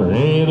 100 a quarter.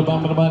 Hey, the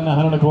bump of the button,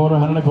 100 a quarter,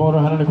 100 a quarter,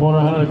 100 a quarter,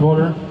 100 a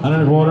quarter,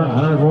 100 a quarter,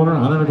 100 a quarter,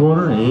 100 a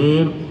quarter.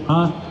 And,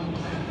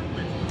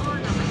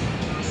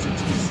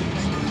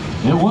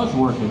 it was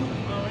working.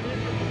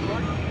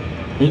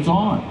 It's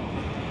on.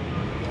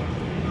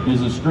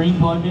 Is the screen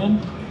plugged in?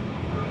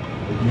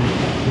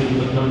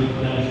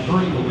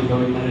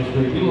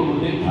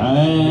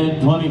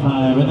 And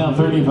 25, and now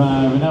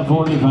 35, and now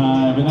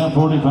 45, and now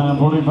 45,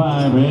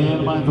 45,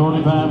 and my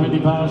 45,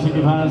 55,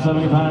 65,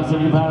 75,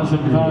 75,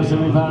 75,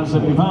 75,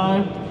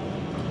 75.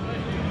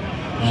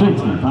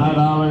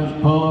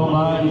 $65, Polo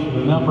buys,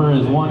 number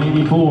is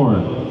 184.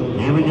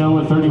 Here we go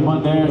with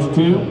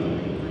 31-2.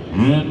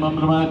 And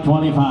bumping about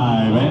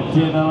 25, and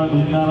 $10, $10,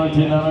 $10,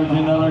 $10,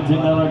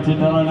 $10, $10,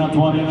 now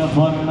 20, now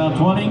 20, now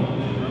 20.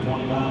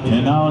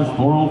 $10,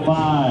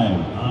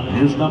 405.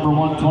 Here's number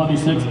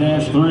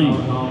 126-3.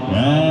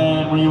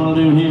 And what do you want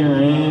to do here?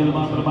 And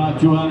about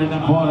 200 and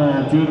a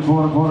quarter, 2 and a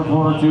quarter, quarter,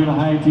 quarter, 2 and a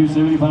half,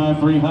 275,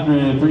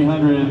 300,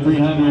 300,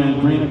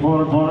 300, 3 and a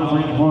quarter, quarter,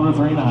 3 and a quarter,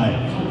 3 and a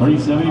half,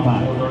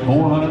 375,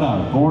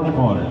 $400, 4 and a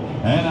quarter,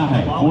 and a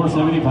half,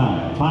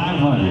 475,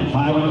 500,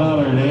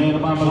 $500, and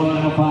about 5,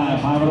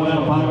 5 and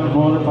a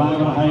quarter,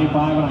 5 and a half,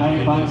 5 and a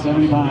half,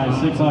 575,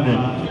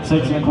 600,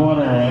 6 and a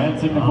quarter, and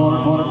 6 and a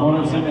quarter, quarter,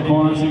 quarter, 6 and a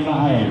quarter, 6 and a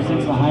half, 6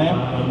 and a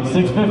half,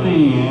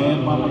 650,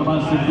 and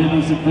about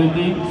 650,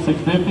 650,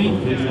 650.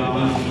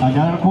 I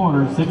got a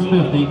quarter,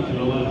 650,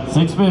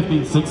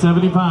 650,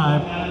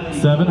 675,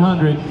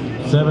 700,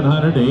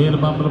 700, and a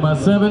bump of about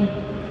 7,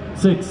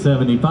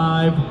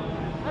 675,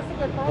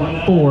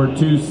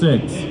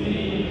 426.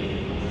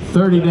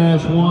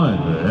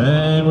 30-1.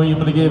 And what are you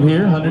going to give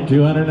here? 100,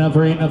 200, now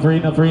 3, now 3,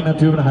 now 3, now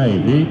 2 and a half.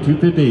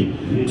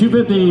 250,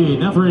 250,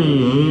 now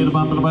 3, and a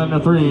bump of about now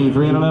 3,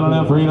 300,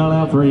 now 3,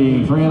 now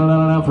 3, 300,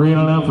 now 3,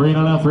 now 3,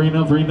 now 3,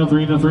 now 3, now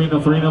 3, now 3, now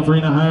 3, now 3,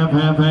 now half,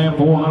 half, half,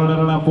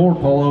 400, now 4,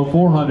 Polo,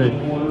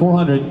 400,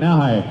 400, now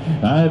half,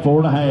 4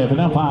 and a half, and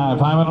now 5,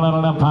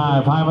 500, now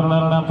 5, 500,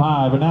 now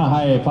 5, and now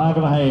half, 5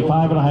 and a half,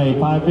 5 and a half,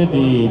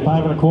 550,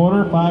 5 and a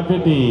quarter,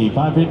 550,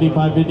 550,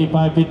 550,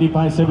 550,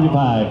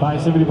 575,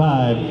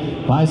 575.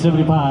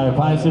 575,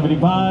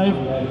 575,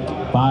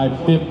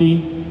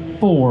 550,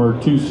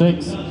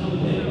 426,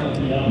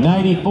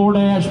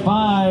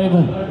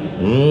 94-5.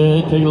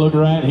 Take a look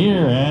right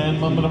here,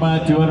 and bumping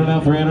about 200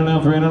 now, 300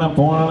 now, 300 now,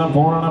 400 now,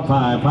 400 now,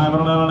 5,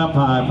 500 now,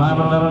 5,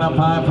 500 now,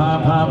 5,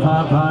 5, 5,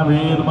 5, 5,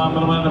 and the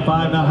bumping about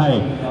 5 now,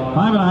 hey,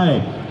 5 and a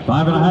half.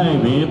 5 and a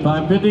half, in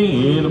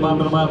 550, in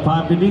about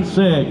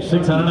 556,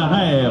 600 and a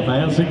half,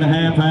 and 6 and a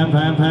half,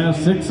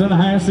 6 and a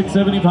half,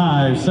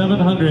 675,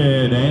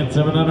 700, and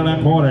 700 and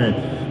a quarter,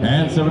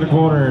 and 7 and a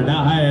quarter,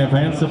 now half,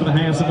 and 7 and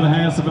a half, 7 and a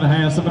half, 7 and a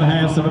half, 7 and a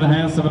half, 7 and a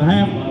half, 7 and a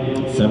half,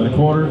 7 and a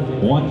quarter,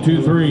 1,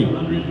 2, 3.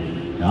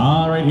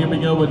 All right, here we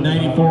go with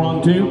 94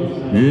 on 2,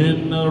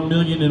 in another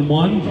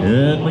 $1,000,001,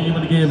 and what are you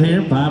going to give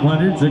here?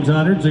 500,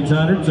 600,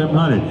 600,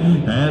 700,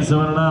 and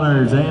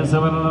 $700, and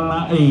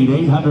 708,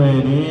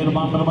 800, and a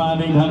bump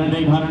about 800,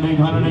 800,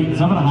 800, 8,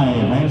 7 and a half,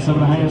 and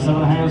 7 and a half, 7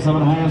 and a half,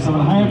 7 and a half, 7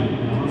 and a half,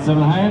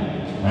 7 and a half,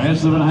 and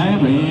 7 and a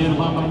half, and a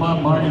bump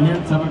about market here,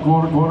 7 and a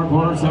quarter, quarter,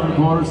 quarter, 7 and a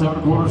quarter, 7 and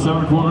a quarter, 7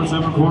 and a quarter,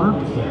 7 and a quarter,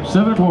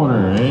 7 and a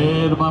quarter,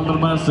 and a bump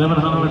about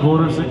 700 and a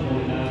quarter, 6,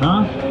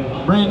 huh?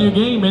 Brand new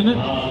game, isn't it?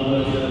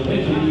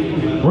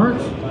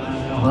 Works.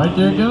 Right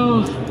there it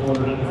goes.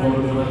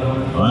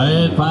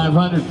 Right,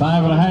 500,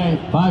 5 and a half,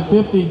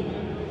 550,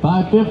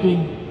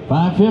 550,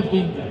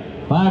 550,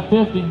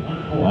 550.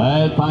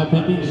 Right,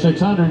 550,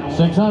 600,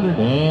 600,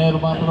 and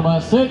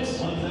about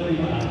 6.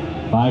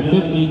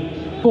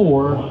 550,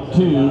 4,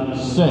 2,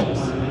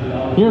 6.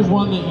 Here's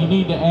one that you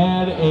need to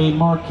add a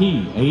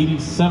marquee,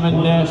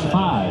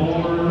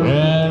 87-5.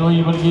 And what are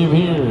you going to give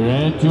here?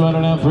 And 200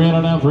 now,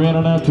 300 now,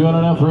 300 now,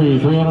 200 now, 3,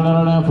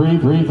 300 now, 3,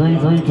 3, 3,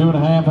 3, 2 and a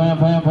half, half,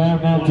 half,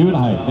 half, now 2 and a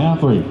half, now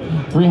 3.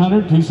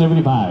 300,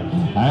 275.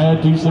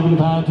 Add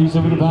 275,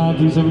 275,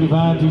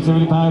 275,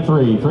 275,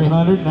 3,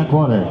 300 and a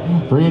quarter,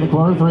 3 and a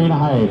quarter, 3 and a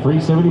half,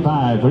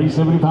 375,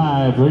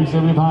 375,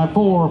 375,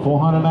 4,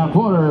 400 now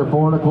quarter,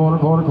 4 and a quarter,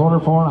 quarter, quarter,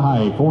 4 and a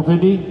half,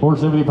 450,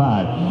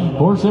 475,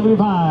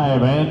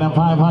 475. And now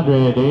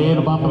 500, and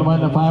a bump of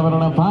the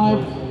 500 and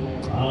 5,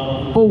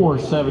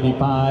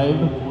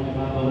 475,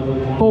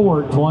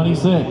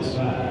 426.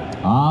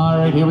 All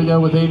right, here we go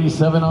with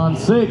 87 on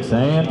 6,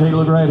 and take a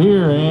look right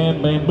here,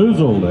 and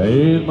bamboozled.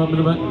 And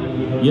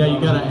yeah, you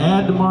got to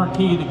add the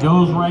marquee that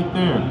goes right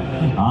there.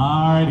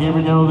 All right, here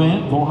we go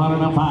then. 400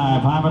 now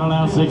 5, 500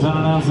 now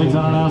 600 now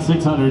 600 now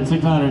 600,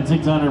 600,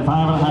 600, 5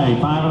 and a half,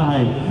 5 and a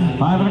half,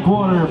 5 and a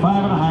quarter,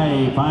 5 and a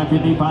half,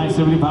 550,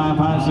 575,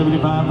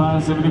 575,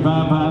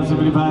 575,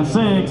 575,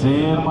 6,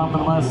 and a bump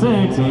about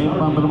 6, and a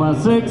bump about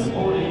 6,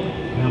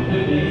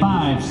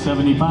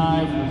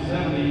 575,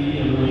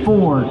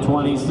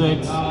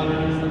 426.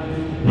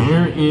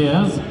 Here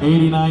is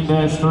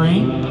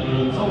 89-3.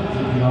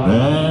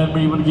 And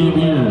we would give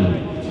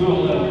here.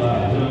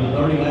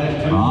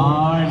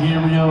 All right,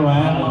 here we go.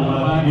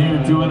 Right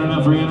here, 200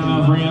 now, 300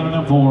 now, 300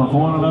 now, 4,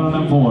 400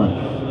 now, 4.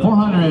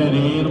 400,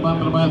 and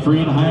about 3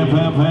 and a half,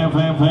 half, half,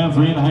 half, half,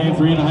 3 and a half,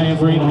 3 and a half,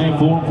 3 and a half,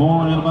 4,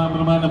 4, and about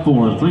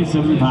 4.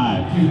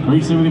 375,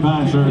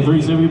 375, sir,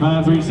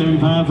 375,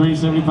 375,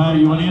 375.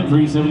 You went in,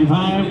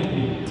 375.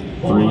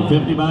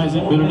 350 buys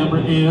it. Bidder number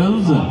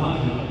is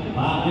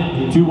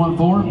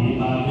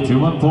 214,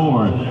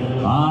 214.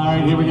 All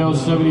right, here we go,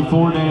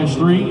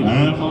 74-3,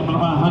 and about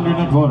 100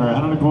 and a quarter,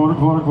 100 and a quarter,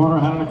 quarter, quarter,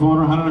 100 and a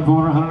quarter, 100 and a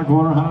quarter, 100 and a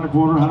quarter, 100 and a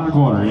quarter, 100 and a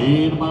quarter,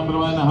 and about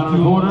 100 and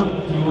a quarter,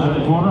 100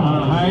 and a quarter, 100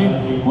 and a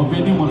half,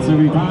 150,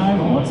 175,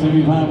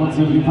 175,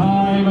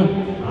 175,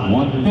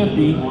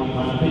 150,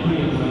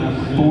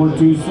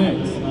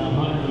 426.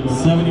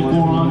 74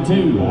 on 2,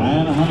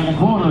 and 100 and a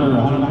quarter,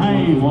 100 and a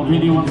half,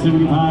 150,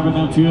 175, and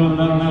now 200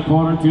 and a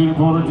quarter, 2 and a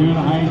quarter, 2 and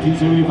a half,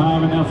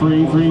 275, and now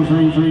 3, 3,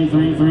 3, 3, 3,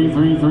 3,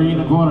 3, 3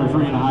 and a quarter,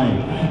 3 and a half,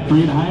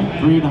 3 and a half,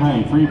 3 and a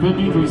half,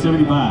 350,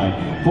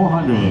 375,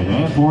 400,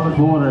 and 4 and a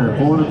quarter,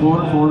 4 and a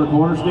quarter, 4 and a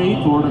quarter, Steve,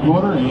 4 and a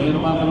quarter, and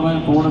about 4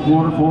 and a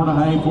quarter, 4 and a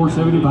half,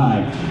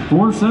 475,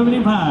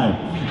 475,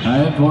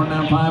 and 4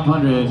 now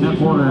 500, and a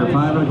quarter,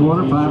 5 and a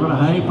quarter, 5 and a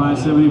half,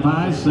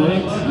 575, 6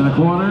 and a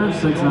quarter,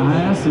 6 and a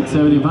half,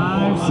 675,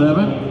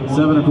 7,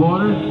 7 and a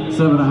quarter,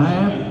 7 and a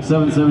half,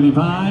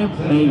 775,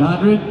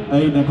 800,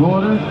 8 and a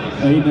quarter,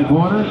 8 and a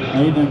quarter,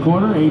 8 and a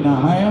quarter, 8 and a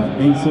half,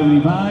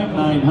 875,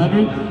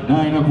 900,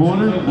 9 and a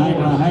quarter, 9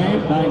 and a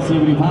half,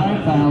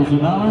 975, $1,000,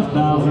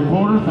 1,000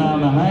 quarter, 1,000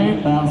 and a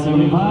half,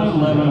 1,075,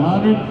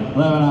 1,100, 11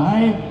 and a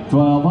half,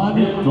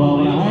 1,200, 12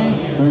 and a half,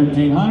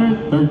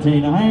 1,300,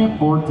 13 and a half,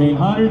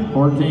 1,400,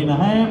 14 and a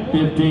half,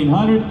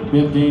 1,500,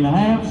 15 and a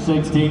half,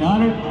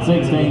 1,600,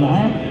 16 and a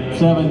half,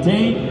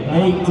 17,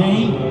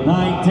 18,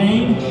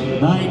 19,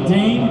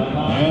 19,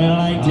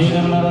 and 19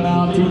 and another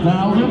now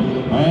 2,000,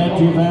 and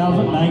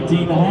 2,000, 19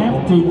 and a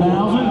half,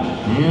 2,000,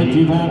 and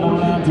 2,000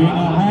 around 2 and a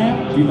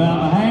half, 2,000 and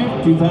a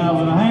half,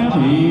 2,000 and a half,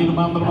 and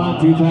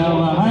about 2,000 and a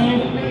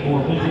half,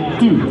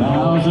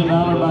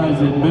 $2,000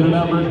 buys it. Bidder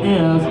number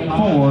is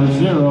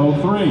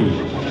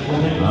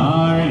 403.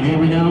 All right, here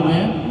we go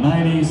then,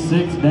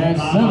 96-7.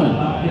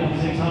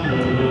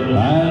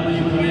 And we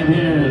give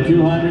here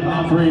 200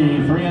 now,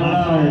 $300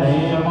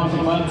 and a bump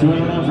about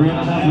 200 now,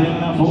 300 now, 300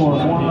 now,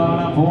 400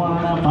 now,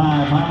 400 now,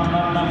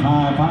 500 now,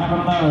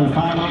 500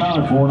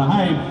 $500,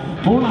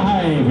 $4.50,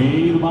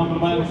 $4.50, the bump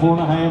about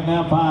 4.50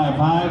 now, 5,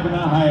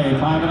 $5.50,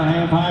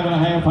 $5.50,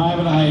 $5.50,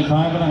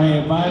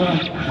 $5.50,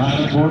 $5.50,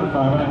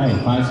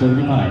 $5.25,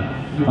 $5.75,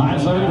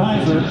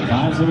 $5.75, sir,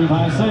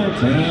 $5.75,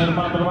 $6, and a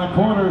bump about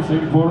quarter,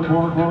 $6, quarter,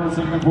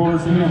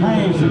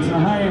 $6.25,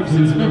 $6.50,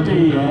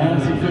 $6.50,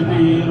 and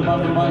 $6.50, and a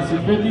bump about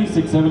 $6.50,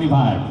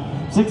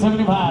 $6.75,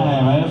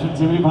 $6.75, and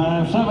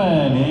 $6.75,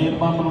 $7, and a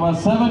bump about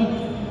 $7,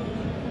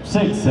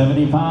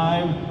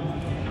 $6.75,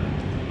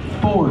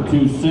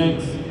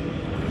 $4.26,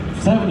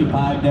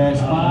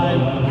 75-5,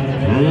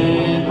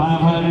 and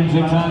 500,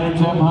 600,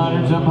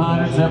 700,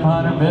 700,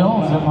 700,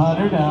 Bill,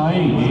 700, now 8,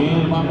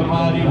 and bump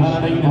about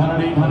 800,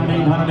 800, 800,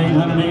 800,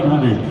 800,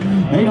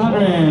 800,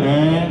 800,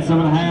 and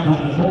 7.5.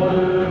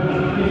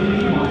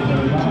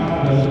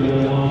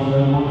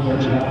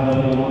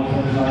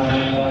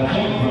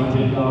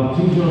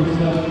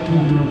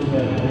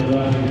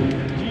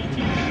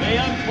 They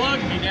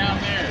unplugged me down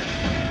there.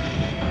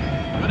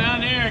 Go down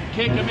there and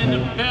kick them in the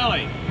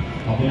belly.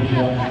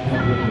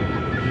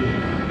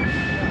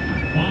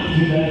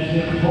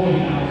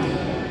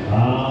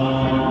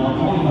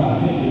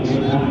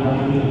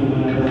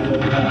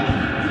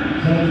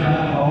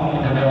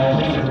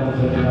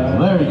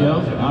 There he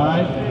goes. All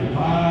right.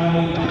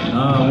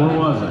 Where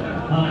was it?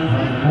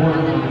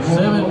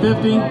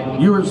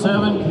 750. You were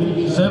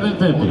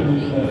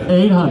 750.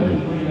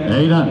 800.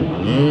 800.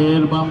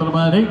 And bump it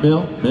about 8,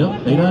 Bill.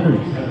 800.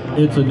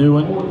 It's a new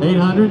one.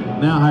 800.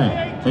 Now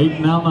half. 8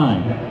 now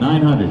 9.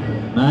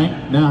 900.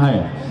 9 now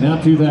half. Now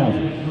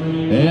 2,000.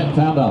 And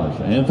 $1,000.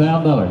 And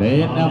 $1,000.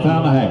 And now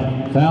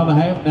 $1,500.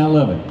 $1,500. Now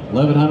 11.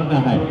 1,100.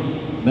 Now half.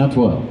 Now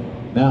 12.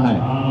 Now half.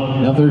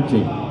 Now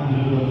 13.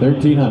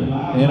 1,300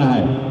 and a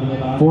half.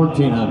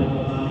 1,400.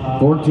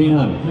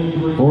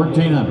 1,400.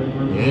 1,400.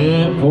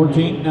 And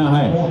 14 now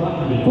half.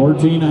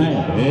 14 and a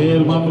half.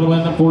 And bump it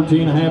about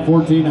 14 and a half.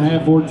 14 and a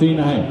half. 14 and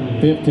a half.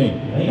 15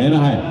 and a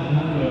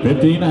half.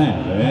 15 and a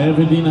half. And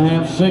 15 and a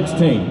half.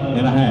 16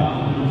 and a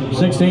half.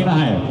 16 and a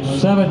half.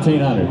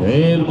 1,700.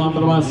 And bump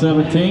it about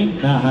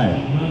 17 now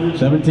half.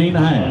 17 and a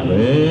half.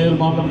 And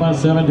bump it about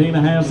 17 and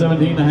a half.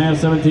 17 and a half.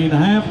 17 and a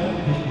half.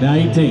 Now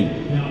 18.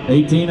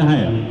 18 and a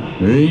half.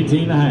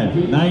 18 and a half.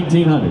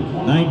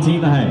 1,900. 19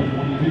 and a half.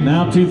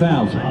 Now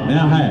 2,000.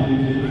 Now half.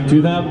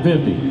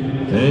 2,050.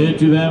 And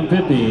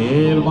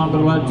 2,050. And bump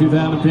it about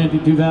 2,050.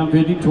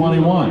 2,050.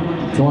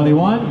 21.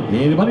 21.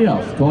 Anybody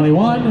else?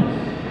 21.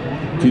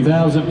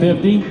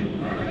 2,050.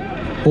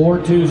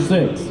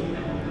 426.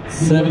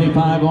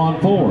 75 on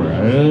 4.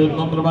 And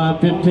bump it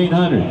about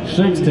 1,500.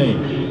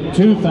 16.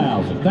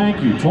 2,000.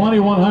 Thank you.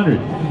 2,100.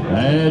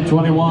 And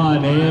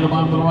 21. And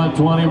bump it about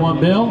 21.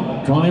 Bill.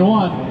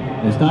 21.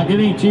 It's not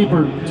getting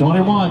cheaper.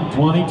 21.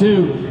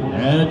 22.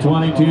 And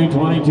 22.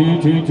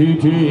 22.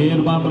 222.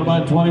 And bump it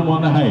about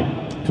 21 and a half.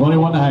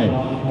 21 and a half.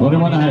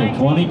 21 and a half.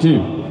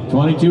 22.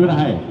 22 and a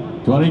half.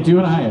 22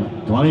 and a half.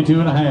 22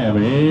 and a half.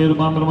 And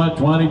bump it about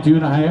 22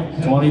 and a half.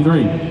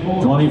 23.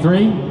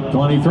 23.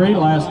 23.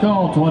 Last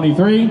call.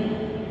 23.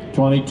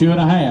 22 and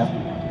a half.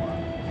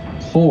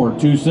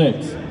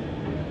 426.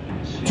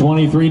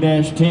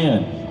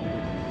 23-10.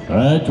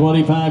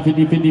 25,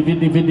 50, 50,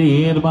 50,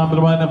 50, and a bump it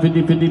about now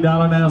 $50,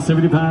 $50 now,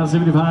 75,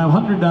 75,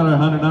 $100, $100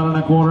 and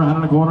a quarter, 100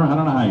 and a quarter,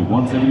 100 and a half,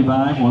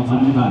 175,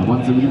 175,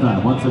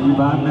 175,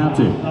 175, now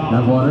 2,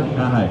 now quarter,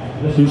 now half,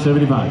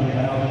 275,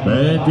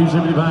 and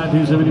 275,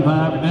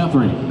 275, now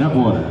 3, now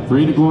quarter,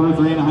 3 and a quarter,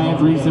 3 and a half,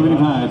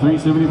 375,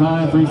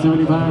 375,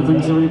 375,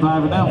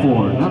 375, and now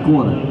 4, now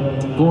quarter,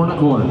 4 and a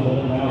quarter,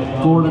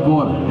 4 and a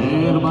quarter,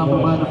 and a bump it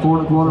about 4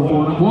 and a quarter,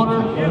 4 and a quarter,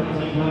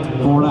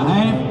 4 and a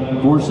half,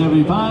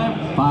 475,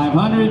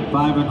 500,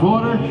 5 and a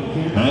quarter,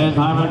 and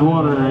 5 and a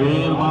quarter,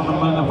 and a bump it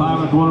about 5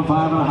 and a quarter,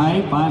 5 and a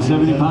half,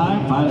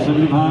 575,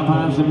 575,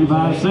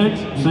 575, 6,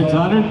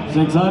 600,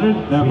 600,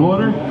 now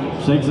quarter,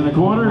 6 and a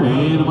quarter,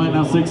 and about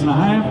now 6 and a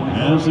half,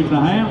 and 6 and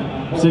a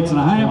half, 6 and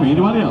a half,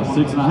 anybody else,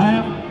 6 and a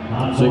half,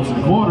 6 and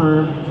a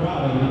quarter,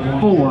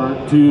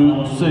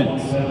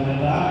 426.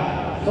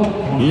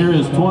 Here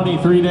is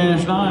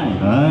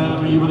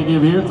 23-9. You want to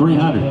give here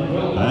 300.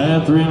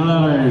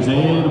 $300.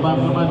 And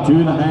about 2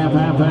 and a half,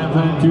 half,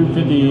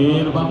 250.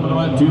 And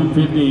about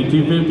 250,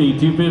 250,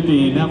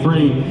 250. Now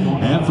 3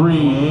 and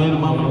 3. And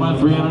about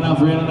 300 now,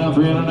 300 now,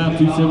 300 now,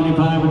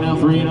 275. And now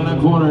 3 and a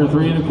quarter,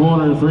 3 and a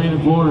quarter, 3 and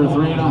a quarter,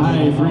 3 and a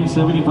half,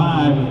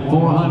 375,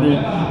 400,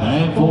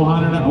 and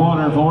 400 and a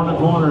quarter, 4 and a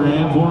quarter,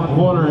 and 4 and a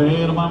quarter.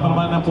 And about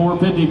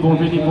 450,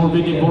 450,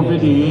 450,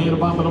 450. And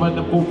about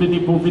 450,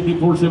 450,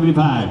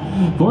 475.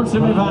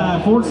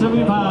 475,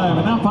 475,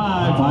 and now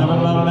 5, 5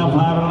 and now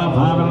 5 and now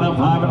 5 and now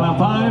 5 and now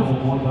 5,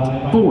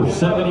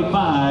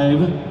 475,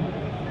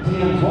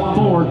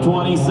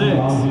 426,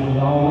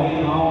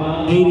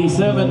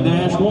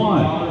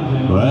 87-1.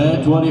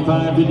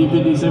 25, 50,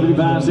 50,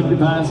 75,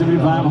 75,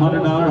 75,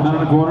 $100,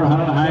 100 a quarter,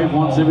 100 a half,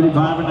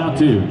 175, and now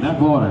 2, now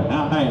quarter,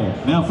 now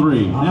half, now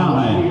 3, now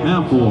half,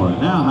 now 4,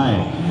 now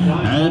half,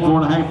 and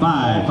 4 and a half,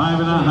 5, 5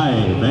 and a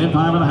half, and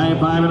 5 and a half,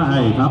 5 and a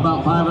half. How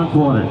about 5 and a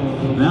quarter?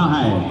 Now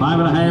half, 5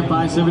 and a half,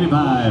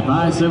 575,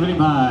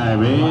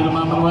 575, and I'm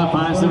on the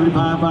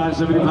 575,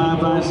 575,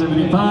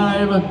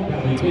 575,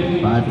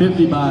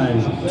 550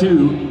 buys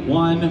 2,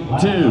 1, 2,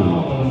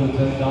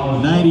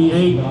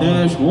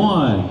 98-1.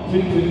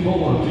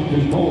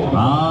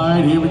 All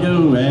right, here we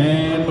go.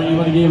 And what you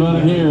want to give on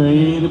it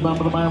here? The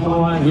bump of the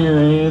line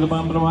here. The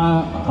bump of the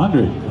line.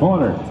 100,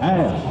 quarter,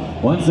 half,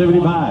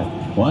 175.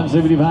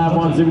 175,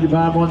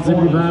 175,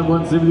 175,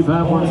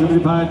 175,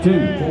 175, 2,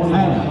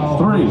 half,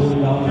 3,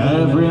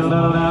 and 300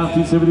 now,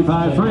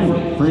 275, 3,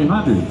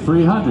 300,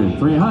 300,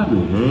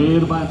 300,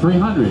 and about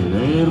 300,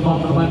 and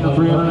about 300 now,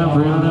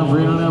 300 now,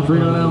 300 now,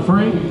 300 now,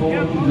 3,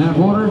 now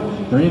quarter,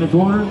 3 and a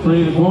quarter,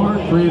 3 and a quarter,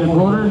 3 and a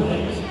quarter,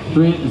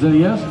 3, is that a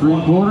yes? 3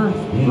 and a quarter,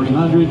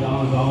 300,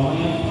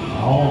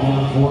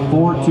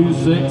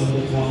 426,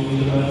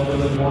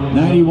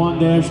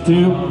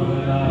 91-2.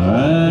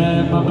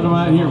 And bumping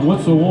right here.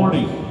 What's the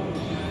warning?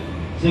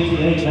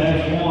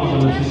 68-1,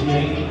 number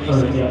 68,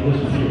 or yeah, this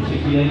one here,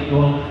 68,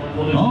 going.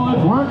 Oh,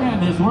 it's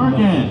working, it's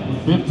working.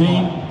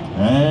 15,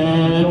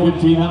 and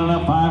 1,500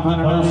 now,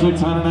 500 now,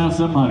 600 now,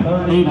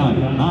 700,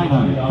 800,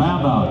 900,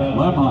 pound dog,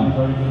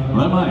 1,100,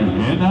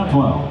 1,100, and now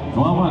 12,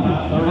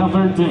 1,200, and now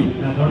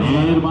 13,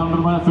 and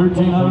about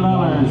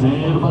 $1,300,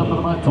 and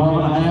about 12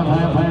 and a half,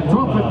 half,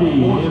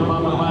 1,250, and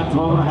about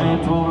 12 and a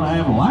half, 12 and a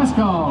half, last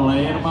call,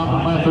 and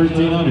about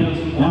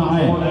 1,300, now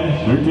half,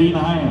 13 and a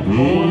half,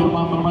 and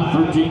about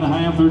 13 and a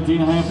half,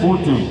 13 and a half,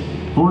 14.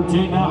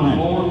 14 now, and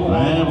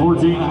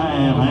 14 and a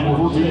half, and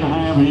 14 and a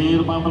half,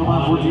 and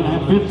about 14 and a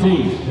half,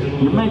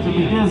 15. You're making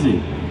me dizzy.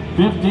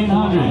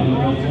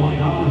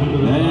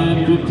 1,500,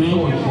 and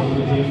 15,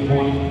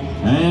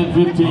 and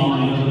 15,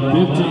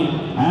 15,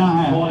 and a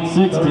half,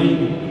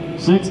 16,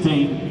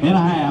 16 and a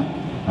half,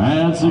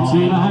 and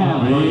 16 and a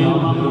half,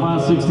 and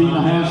about 16 and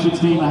a half,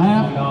 16 and a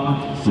half,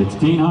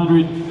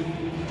 1,600.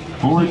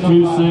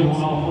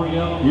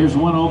 426. Here's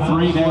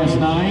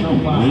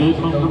 103-9. It's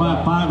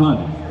about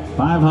 500.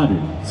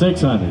 500,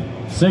 600,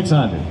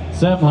 600,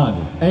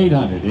 700,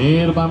 800, 8,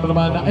 800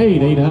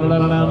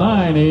 now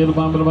 9, 8,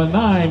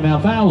 9, now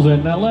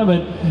 1,000, now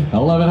 11,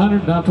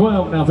 1,100, now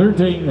 12, now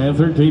 13, now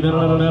 13,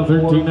 now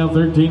 13, now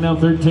 13, now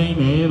 13,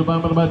 8,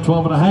 about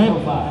 12 and a half,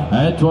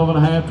 at 12 and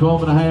a half,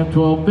 12 and a half,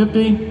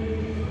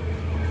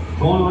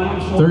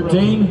 1250,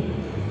 13,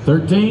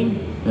 13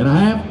 and a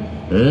half,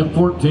 and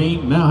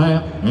 14, now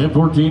half, and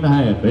 14 and a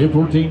half, and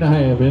 14 and a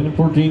half, and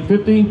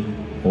 1450.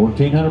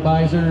 1,400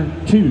 buys-er,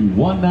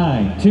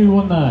 219,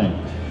 219.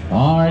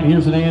 All right,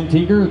 here's an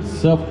antiquer. It's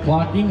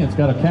self-clocking. It's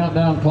got a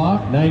countdown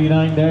clock,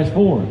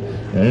 99-4.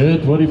 And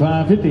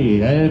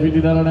 25.50. And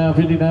 50 now,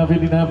 50 now,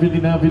 50 now,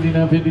 50 now, 50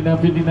 now, 50 now,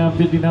 50 now,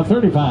 50 now,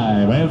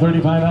 35. And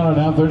 $35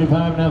 now,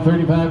 35 now,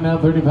 35 now,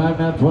 35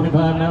 now,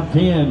 25 now,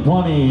 10,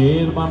 20.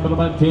 And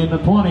about 10 to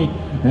 20.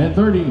 And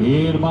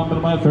 30. And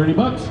about 30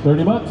 bucks,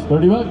 30 bucks,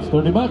 30 bucks,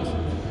 30 bucks.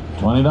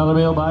 $20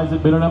 bill buys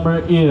it. Bidder number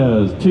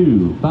is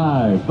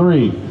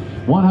 253.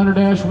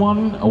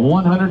 100-1,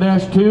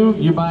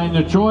 100-2, you're buying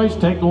your choice,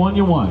 take the one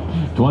you want.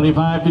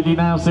 25, 50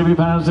 now,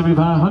 75,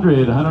 75,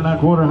 100, 100 and a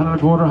quarter, 100 and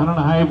a quarter, 100 and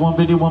a half,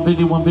 150,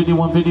 150, 150,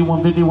 150,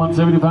 150,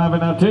 175,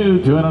 and now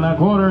 2, 2 and a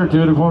quarter, 2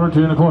 and a quarter,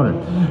 2 and a quarter,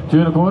 2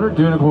 and a quarter,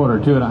 2 and a quarter,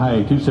 2 and a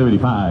half,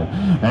 275,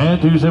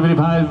 and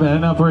 275,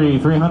 and now 3,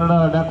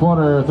 $300, now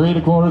quarter, 3 and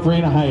a quarter, 3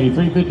 and a half,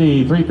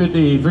 350,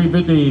 350,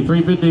 350,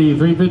 350,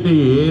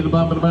 350, and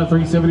about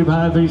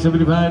 375,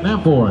 375, now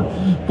 4,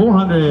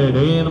 400,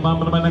 and about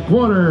a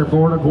quarter,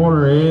 4 and a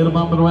quarter, and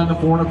about 4 and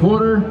a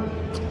quarter,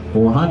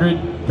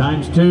 400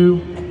 times 2,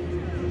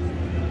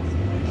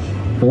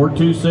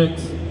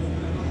 426.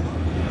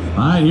 All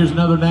right, here's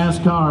another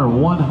NASCAR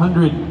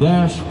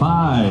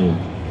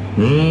 100-5.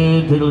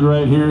 And take a look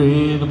right here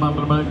in the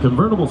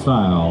convertible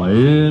style.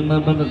 And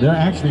they're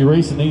actually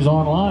racing these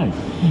online.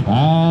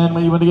 And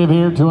what you want to give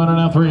here? 200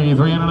 now, 3,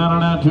 300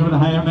 now, 2 and a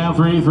half now,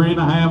 3, 3 and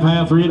a half,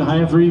 half, 3 and a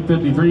half,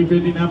 350,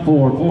 350 now,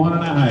 4, 400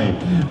 and a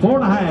half, 4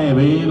 and a half,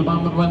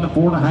 and the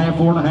 4 and a half,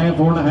 4 and a half,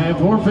 4 and a half,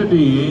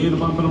 450, and the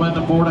 4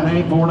 and a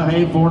half, 4 and a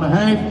half, 4 and a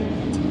half.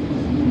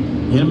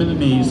 Hit him in the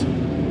knees.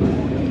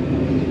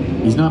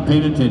 He's not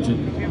paying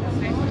attention.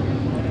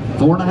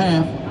 4 and a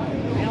half.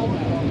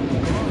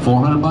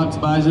 400 bucks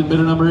buys it.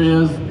 Bidder number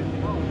is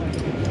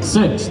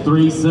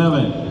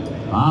 637.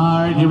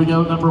 All right, here we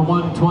go. Number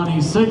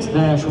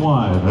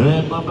 126-1.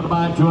 Red bumping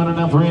by 200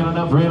 now, 300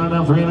 now, 300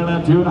 now, 300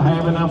 now, 2 and a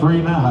half, and now 3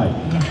 and a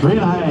half. 3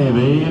 and a half,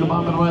 and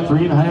bumping by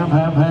 3 and a half,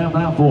 half, half,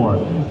 now 4.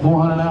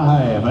 400 now,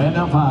 half, and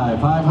now 5.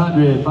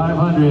 500,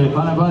 500,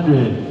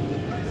 500.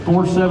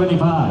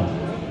 475.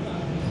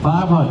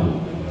 500.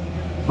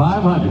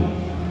 500.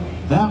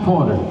 That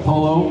quarter.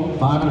 Polo,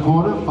 5 and a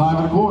quarter, 5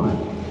 and a quarter.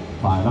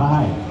 5 and a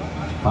half.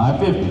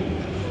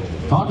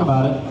 550. Talk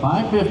about it.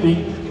 550.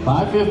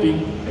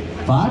 550.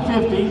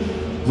 550.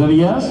 Is that a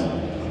yes?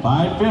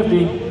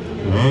 550.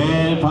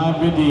 And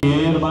 550,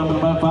 and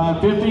about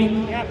 550.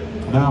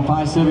 Now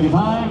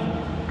 575,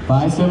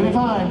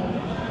 575,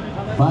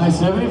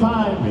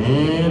 575,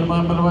 and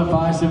about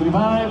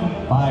 575,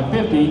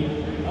 550,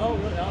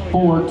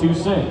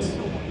 426.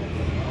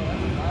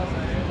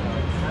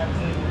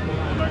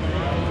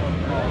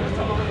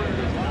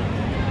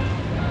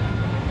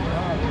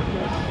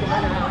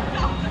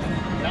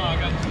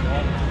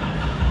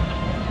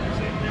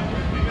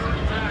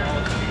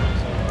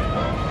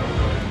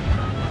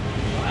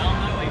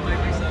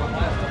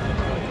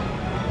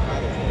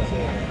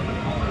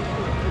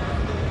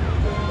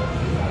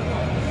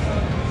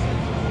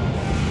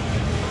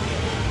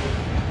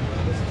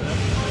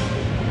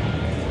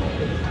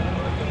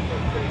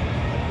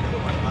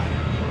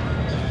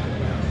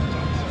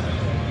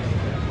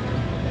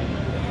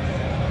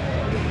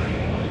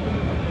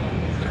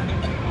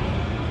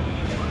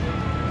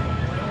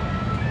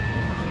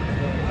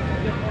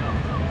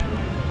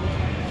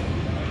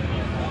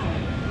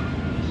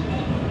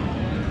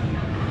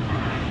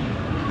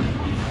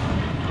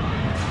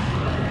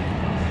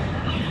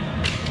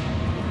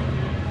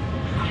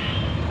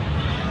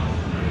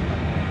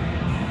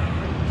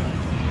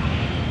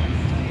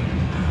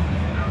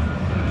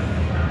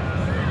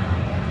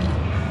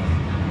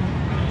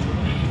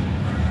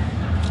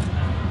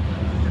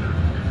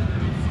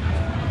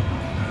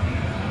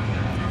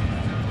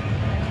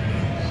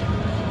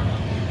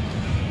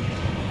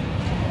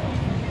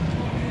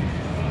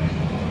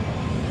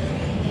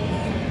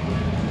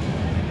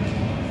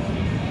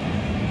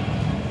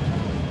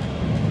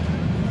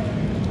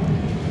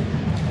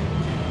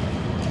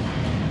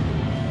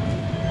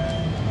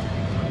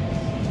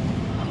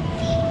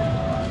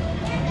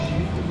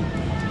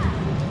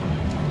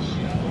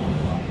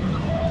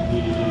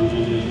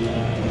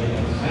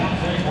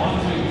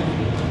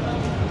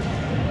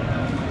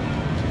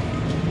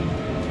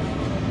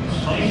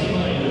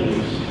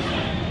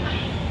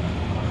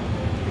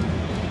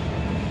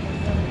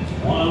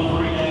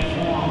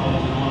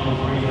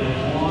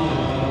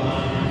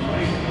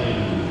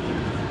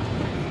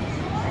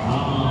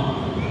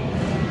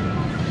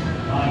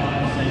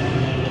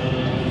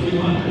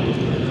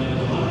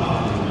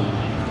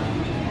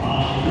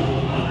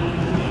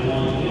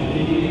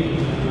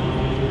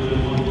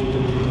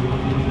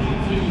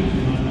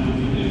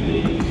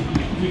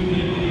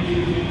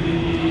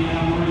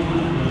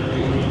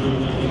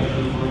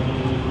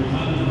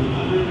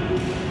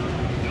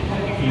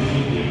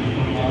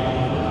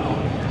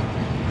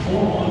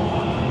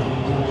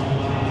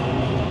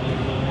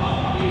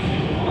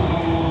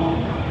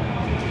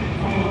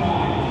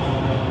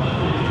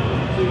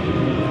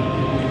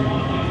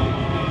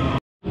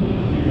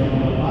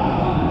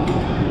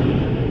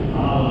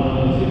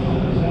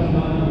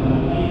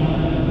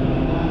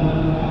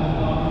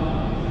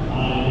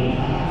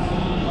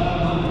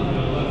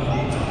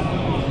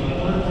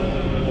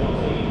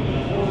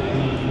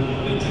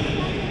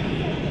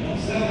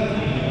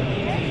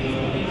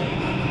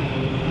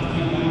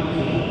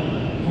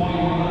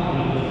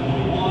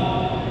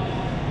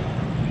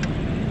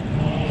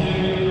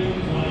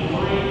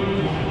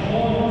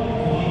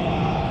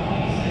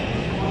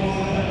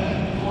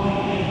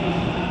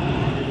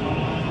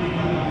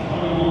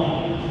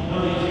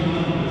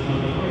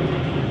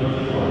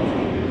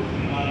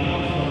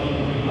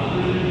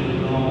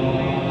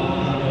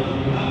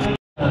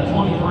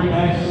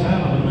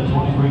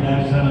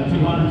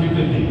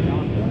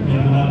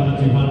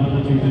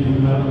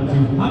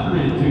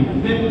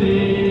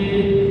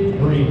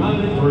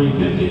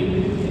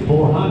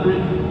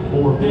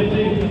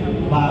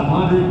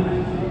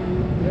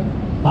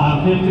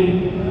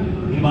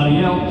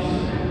 Anybody else?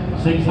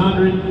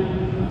 600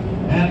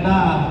 and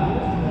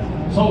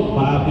sold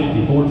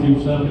 550,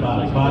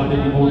 4275,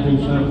 550,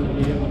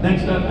 427.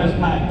 Next up, this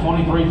pack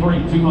 23 free,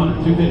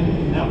 200, 250.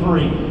 Now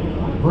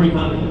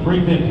 300,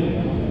 350,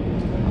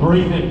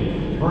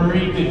 350,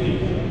 350,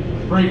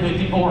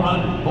 350,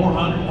 400,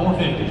 400,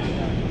 450,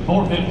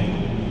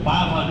 450,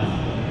 500,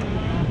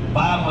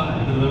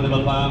 500,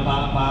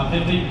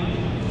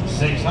 550,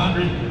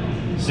 600,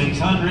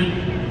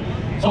 600.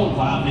 Sold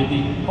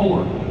 550,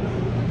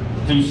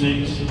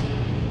 426.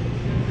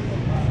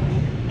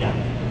 Yeah,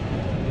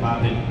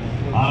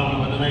 550. I went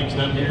with the next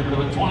up here, but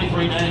with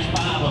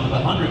 23-5 of the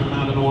 100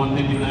 out of the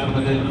 150, out of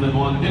the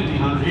 150,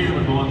 100 here,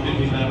 with the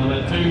 150 out of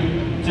that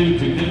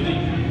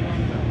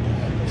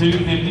 250,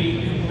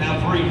 250, now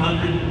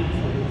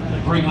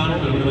 300,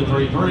 300, but with the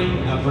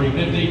 33, now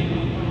 350.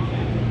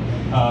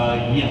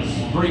 Yes,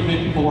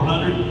 350,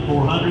 400,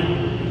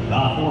 400.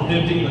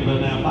 450,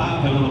 but now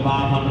 500, 500,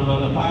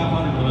 500,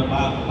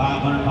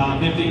 500,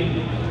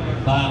 550,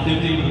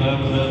 550,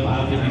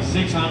 550,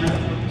 600,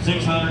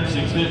 600,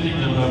 650,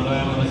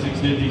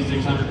 650,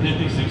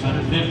 650,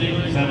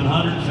 650,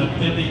 700,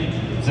 750,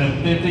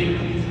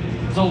 750.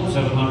 Sold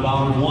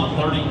 $700,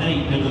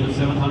 138, into the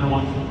 700,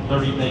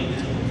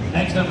 138.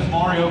 Next up is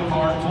Mario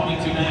Kart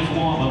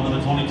 22-1, over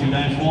the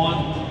 22-1,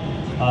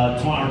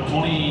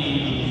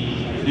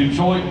 20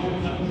 Detroit.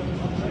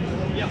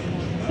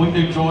 We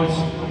do choice.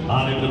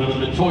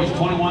 The choice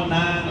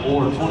 21-9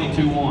 or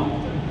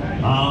 22-1.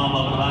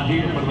 About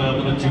here,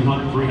 about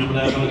 200, 300,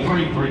 about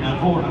 3, 3,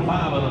 now 4, now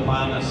 5, about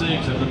 5, now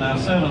 6, about now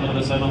 7,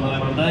 about 7,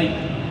 about 8,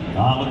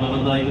 about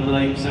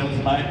 8, 7's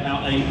back,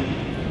 now 8,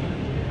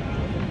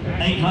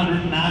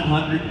 800,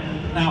 900,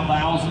 now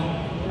 1,000,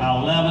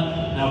 now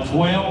 11, now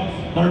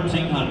 12,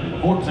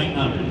 1,300,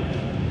 1,400,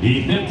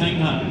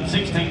 1,500,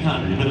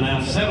 1,600, but now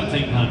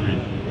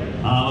 1,700.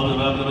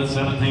 17,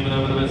 17,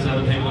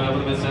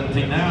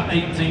 now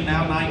 18,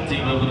 now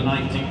 19,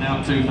 19,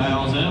 now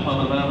 2,000,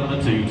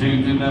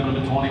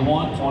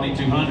 21,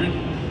 2,200,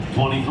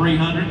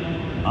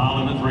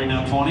 2,300, 3,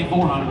 now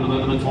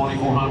 2,400,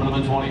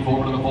 2,400,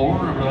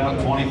 24,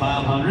 about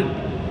 2,500,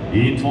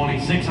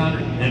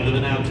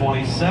 2,600, now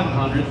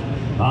 2,700,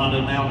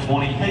 now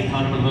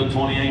 2,800,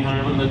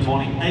 2,800,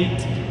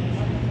 28,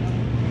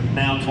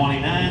 now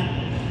 29.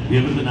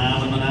 Give it the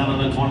 9, the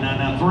 29,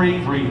 now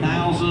 3,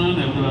 3,000,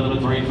 the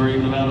 3,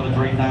 3, about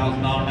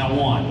 $3,000, now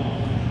 1,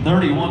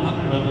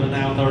 3,100,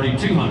 now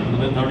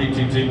 3,200,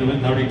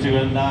 32, 32,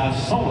 and I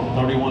sold them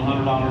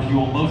 $3,100. You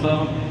want both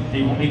of them?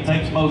 He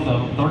takes both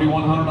of them,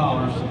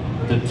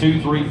 $3,100 to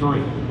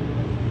 233.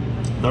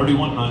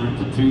 3,100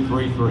 to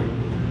 233.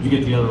 You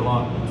get the other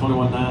lot,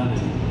 21.9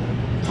 and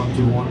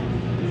 22.1.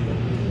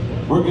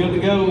 We're good to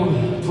go.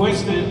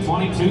 Twisted,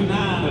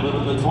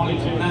 22.9, the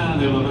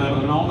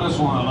 22.9, on this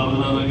one,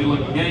 you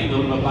look at game,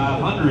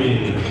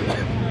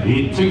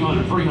 500,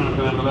 200,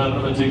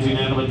 300, 2,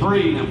 now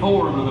 3, now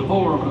 4, 4,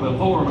 4,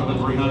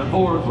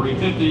 304,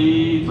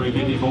 350,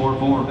 354,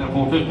 4, now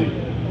 450,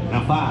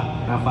 now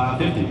 5, now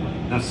 550,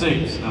 now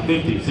 6, now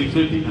 50,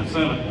 650, now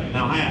 7,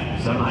 now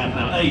half, 7.5,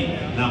 now 8,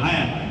 now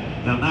half,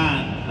 now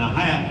 9, now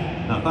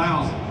half, now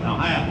 1,000, now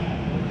half,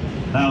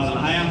 1,000 and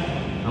a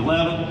half,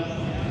 11,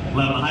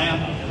 11 and a half,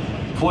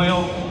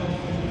 12,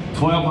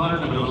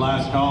 1,200, the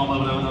last call,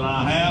 11 and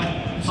a half,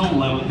 sold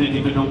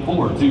 1150, bid on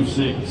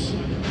 426.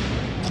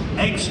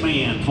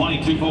 X-Men,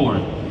 22.4.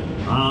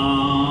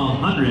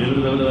 100,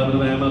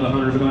 about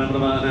 100,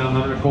 now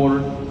 100 a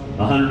quarter,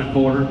 100 a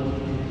quarter.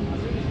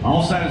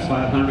 All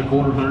satisfied, 100 a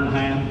quarter, 100 and a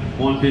half,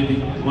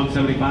 150,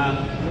 175,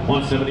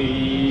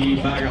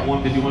 175, I got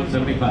 150,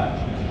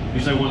 175. You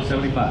say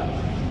 175.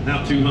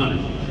 Now 200,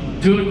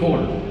 2 and a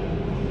quarter.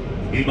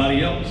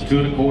 Anybody else? 2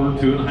 and a quarter,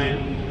 2 and a half,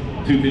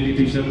 250,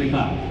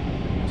 275,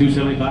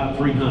 275,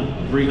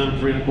 300, 300,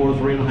 3 and a quarter,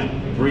 3 and a half,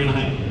 3 and a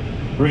half,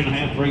 3 and a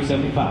half,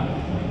 375,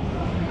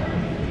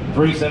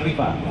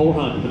 375,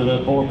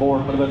 400, 4, 4,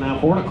 now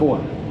 4 and a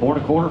quarter, 4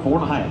 and a quarter, 4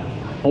 and a half,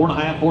 4 and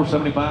a half,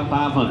 475,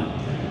 500,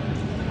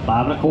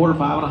 5 and a quarter,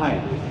 5 and a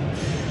half,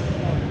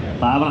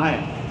 5 and a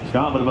half,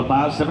 Scott, but about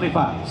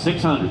 575,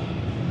 600,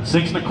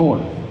 6 and a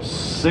quarter,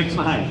 6 and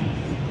a half,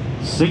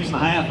 6 and a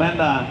half, and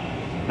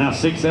now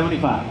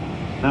 675.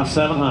 Now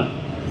 700,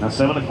 now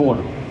 7 and a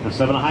quarter, now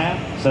 7 and a half,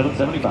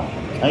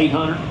 775,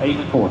 800, 8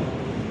 and a quarter,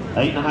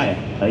 8 and a half,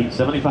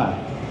 875,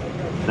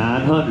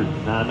 900,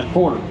 9 and a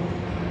quarter,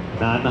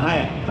 9 and a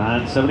half,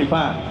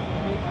 975,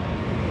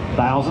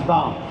 $1,000,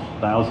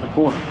 1,000 a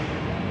quarter.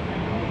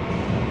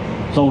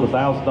 Sold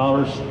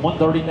 $1,000,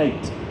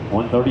 138,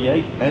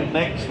 138. And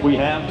next we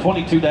have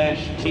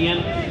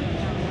 22-10.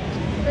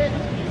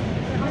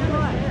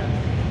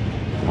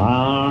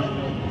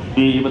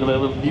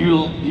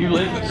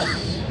 Bulicks.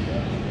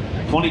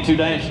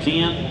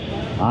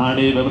 22-10. I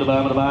need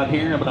about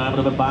here, but I'm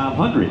about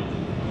 500.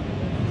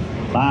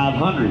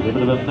 500.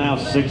 Now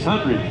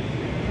 600.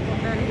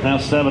 Now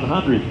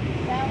 700.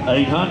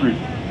 800.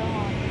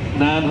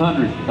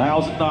 900.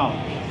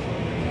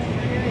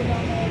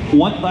 $1,000.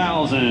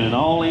 1,000.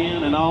 All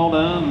in and all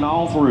done and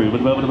all through.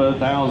 But about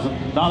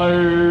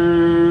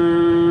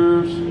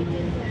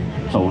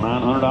 $1,000. Sold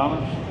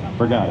 $900.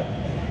 Forgot it.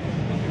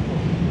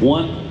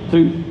 1,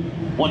 2,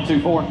 1, 2,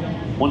 4.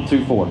 1,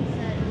 2, 4.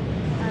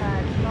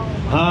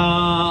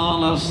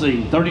 Let's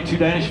see,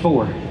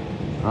 32-4.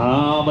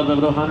 But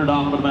 $100, but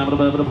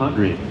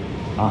 $100.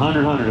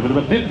 100,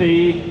 but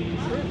 50.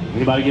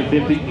 Anybody get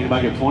 50?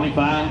 Anybody get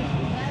 25?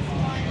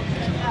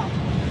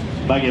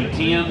 Anybody get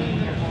 10?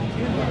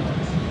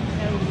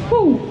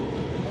 Woo!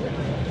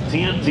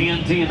 10,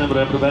 10, 10. Put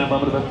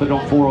it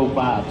on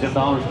 405.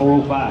 $10,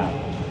 405.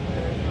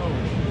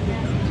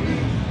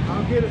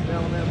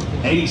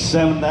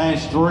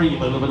 87-3,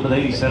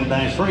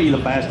 87-3, the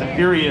Fast and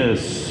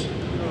Furious.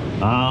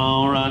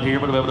 All right, here,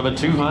 but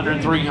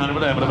 200, 300,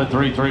 but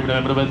 3, 3,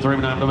 but 3,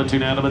 but 2,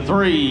 now, but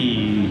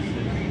 3.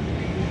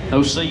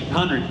 No seat,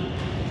 100.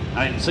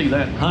 I didn't see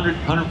that. 100,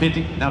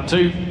 150, now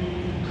 2.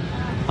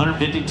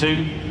 150,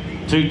 2,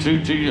 2,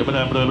 2, 2, but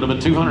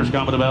 200's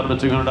gone, but about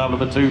 $200,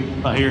 but 2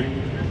 right here.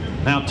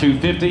 Now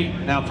 250,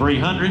 now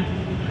 300.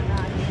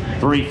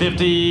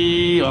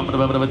 350,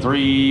 but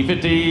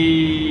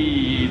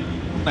 350.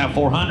 Now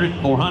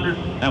 400, 400,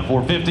 now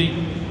 450,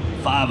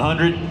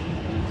 500,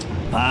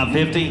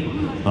 550.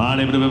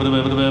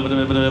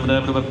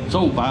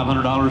 Sold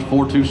 $500,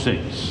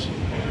 426.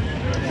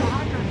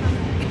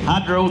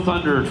 Hydro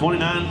Thunder,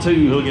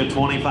 29.2, he'll get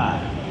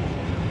 25.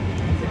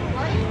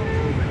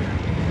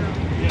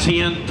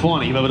 10,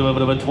 20,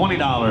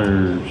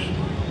 $20.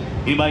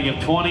 Anybody give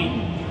 20?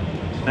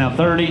 Now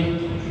 30,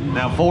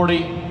 now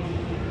 40,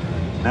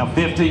 Now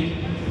 50.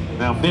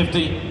 Now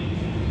 50.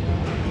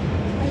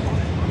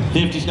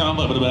 50's gone.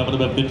 59.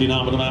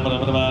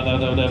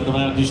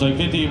 Did you say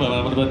 50?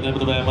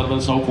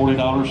 Sold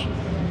 $40.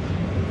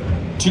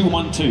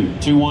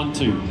 212.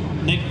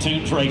 212. Nick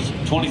Tunes Racing.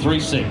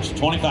 23.6.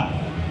 25.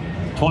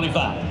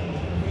 25.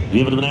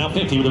 Give it now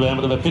 50,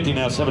 50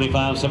 now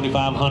 75,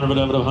 75, 100,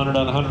 100, 100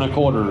 and a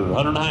quarter,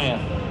 100 and a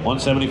half,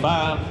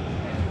 175.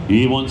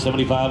 Yeah,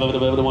 175,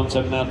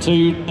 170 now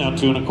 2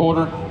 and a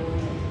quarter,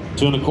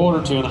 2 and a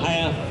quarter, 2 and a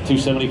half,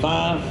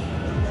 275.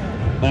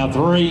 Now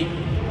 3,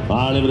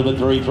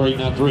 3,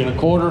 now 3 and a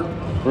quarter,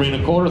 3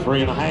 and a quarter,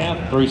 3 and a half,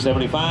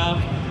 375.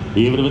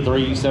 Give it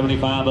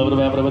 375,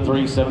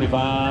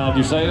 375.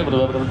 You say it,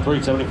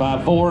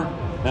 375, 4,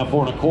 now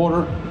 4 and a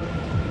quarter.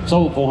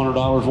 Sold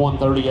 $400,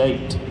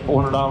 138.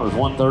 $400,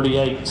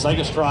 138.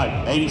 Sega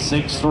Strike,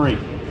 86.3.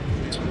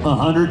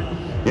 100.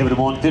 Give it a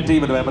 150.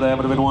 But it would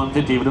have been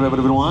 150. But it would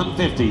have been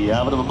 150.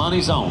 Out of a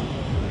money zone.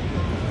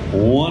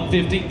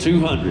 150,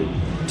 200,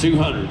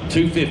 200,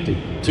 250,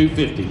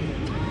 250.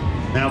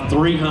 Now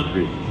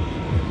 300.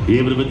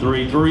 Give it a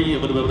 3, 3.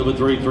 It would have been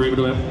 3, 3.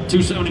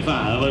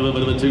 275. It would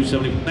have been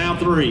 270. Now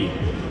 3.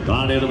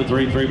 Gone out of a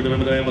 3, 3. But it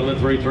would have been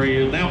 3,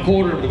 3. Now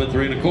quarter. It would have been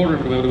 3 and a quarter.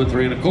 It would have been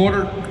 3 and a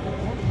quarter.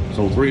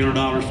 Sold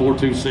 $300,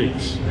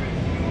 426.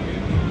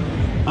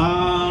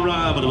 All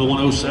right, but a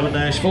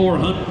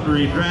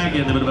 107-400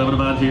 Dragon,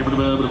 about here, but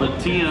about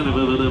 10,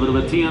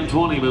 about 10,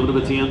 20,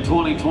 about 10,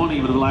 20,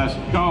 20, but the last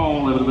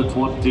call, about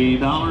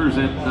 $20,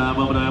 and about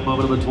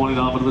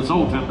 $20, but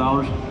sold $10,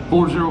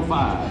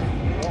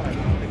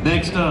 405.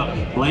 Next up,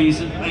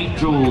 Blazing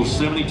Angels,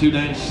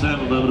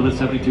 72-7, about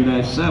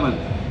 72-7.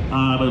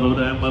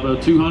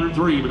 About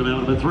 203, but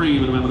about 3,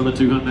 but about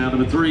 200, now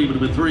about 3, but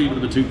about 3, but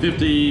about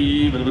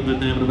 250, but about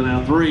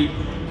now 3,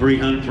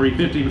 300,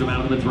 350, but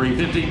about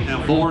 350,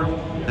 now 4,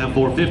 now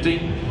 450,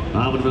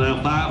 but about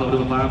now 5, but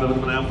about 5, but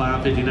about now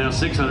 550, now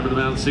 600, but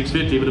about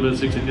 650, but about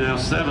 650, now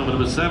 7, but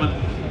about 7,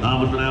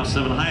 but about now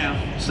 7.5,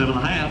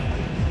 7.5.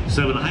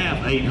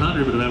 7.5,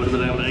 800, but about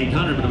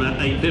 800, but about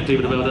 850,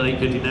 but about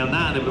 850, now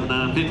 9, but about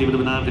 950, but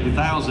about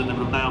 950,000, but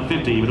about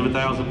 950, but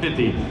about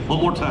 1,050. One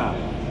more time.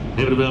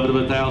 It would have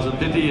been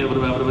 1,050, it would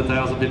have been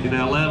 1,050,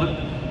 now 11,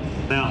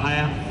 now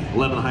half,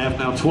 11 and a half,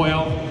 now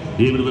 12,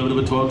 it would have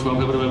been 12,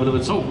 12, it would have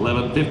been sold,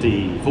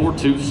 1150,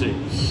 426.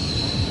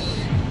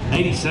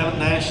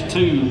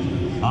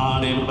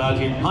 87-2, David about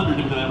here,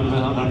 100, now,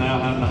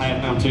 now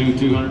half, now 2,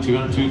 200,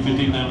 200,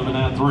 250,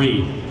 now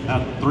 3,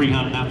 now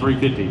 300, now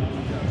 350,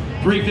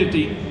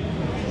 350,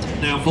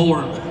 now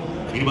 4,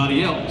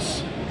 anybody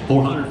else,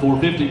 400,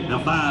 450, now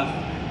 5,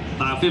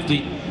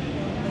 550,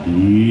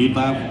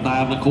 5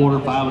 and a quarter,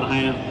 5 and a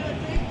half,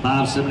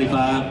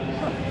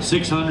 575,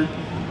 600,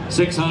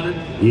 600,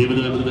 even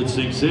a little bit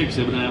 66,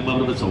 even a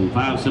little bit sold,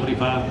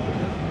 575,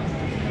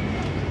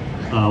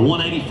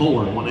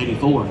 184,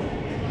 184.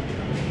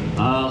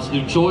 Let's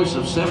do choice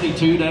of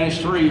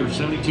 72-3 or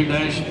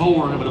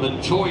 72-4, it would have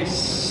been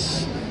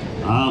choice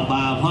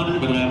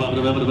 500, but it would have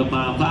been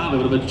 55, it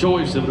would have been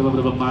choice, it would have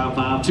been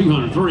 55,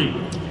 203.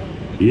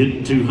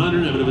 Hit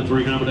 200, it would have been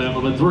 300, it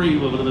would have been 3,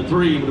 it would have been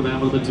 3, it would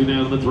have been 2,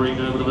 now it would have been 3, it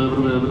would have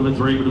been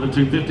 3, it would have been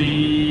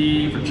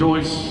 250 for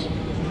choice.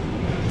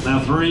 Now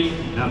 3,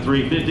 now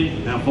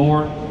 350, now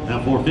 4, now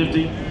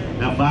 450,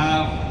 now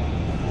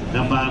 5,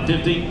 now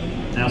 550,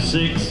 now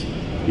 6,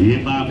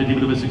 hit 550,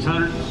 would have been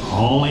 600,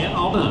 all in,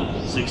 all done.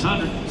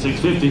 600,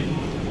 650,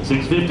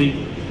 650,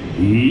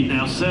 hit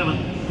now 7,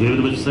 it would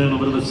have been 7,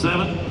 would have been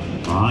 7,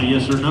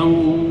 yes or no,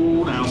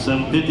 now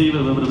 750,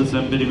 would have been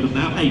 750, would have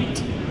been now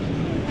 8.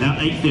 Now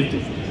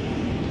 850,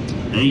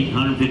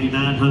 850,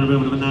 900,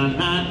 would have been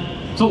 99.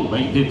 Sold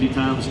 850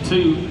 times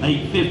 2,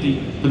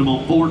 850. Put them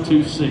on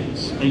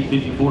 426,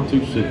 850,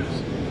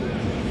 426.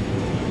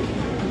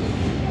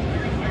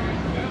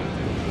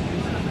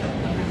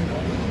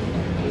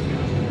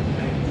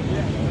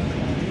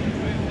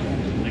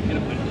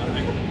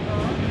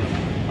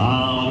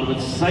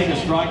 Sega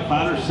Strike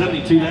Fighter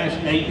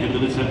 72-8. It would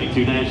have been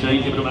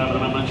 72-8. It would have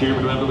been much here.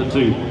 It would have been 2.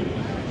 It would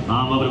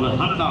have been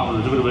 $100.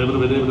 It would have been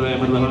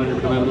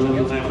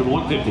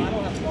 150.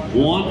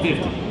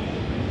 150.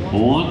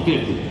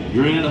 150.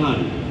 You're in at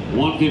 100.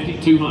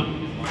 150,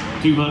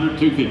 200. 200,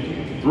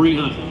 250.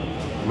 300.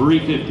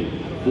 350.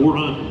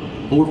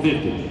 400.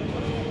 450.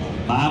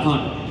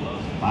 500.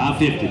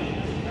 550.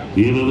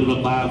 Give it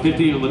a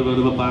 550. It would have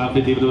been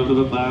 550. It would have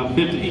been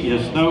 550.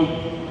 Yes,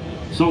 no.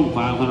 Sold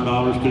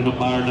 $500. Put up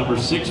buyer number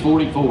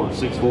 644.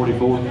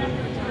 644.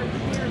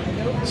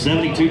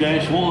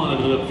 72-1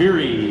 of the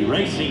Fury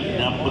Racing.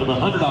 Now put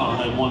up $100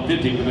 at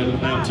 150. Put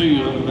up now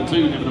 2. Put up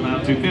 2. Put up now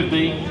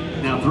 250.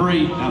 Now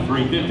 3. Now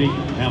 350.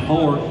 Now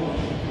 4.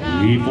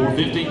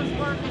 450.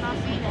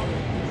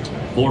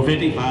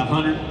 450.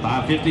 500.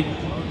 550.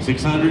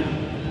 600.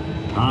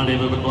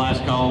 The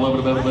last call.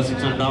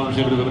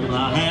 $600. I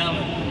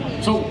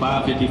have. Sold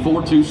 550.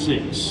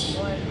 426.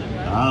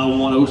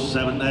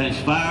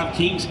 107-5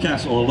 Kings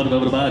Castle. What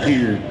about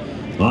here?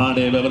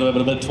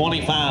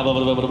 25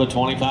 of it,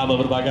 25 of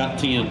it, I got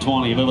 10,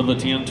 20,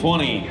 10,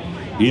 20.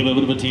 Yeah, a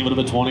bit of a 10, bit of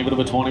a 20, bit of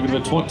a 20, bit of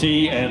a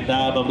 20, and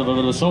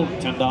sold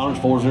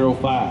 $10,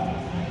 405.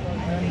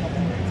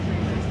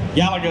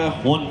 Gallagher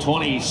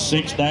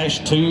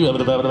 126-2, a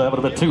bit of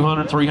a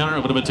 200, 300,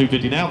 a bit of a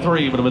 250, now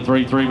 3, a bit of a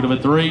 3, 3, a bit of a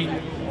 3,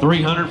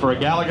 300 for a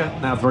Gallagher,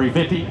 now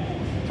 350,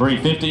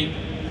 350,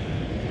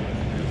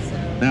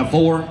 now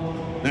 4,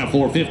 now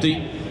 450, a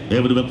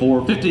bit of a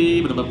 450,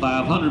 a bit of a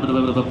 500, a bit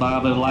of a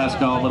 5, and last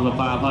call, a bit of a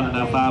 500,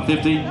 now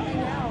 550,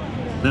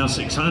 now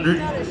 600,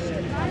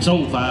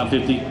 sold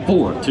 550,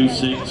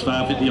 426,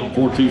 550 on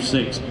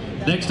 426.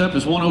 Next up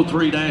is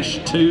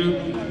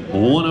 103-2.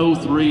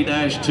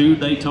 103-2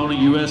 Daytona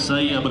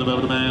USA,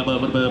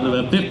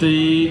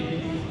 50.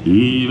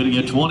 You're gonna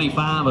get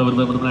 25,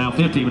 now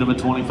 50,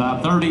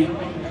 25, 30,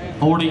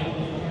 40,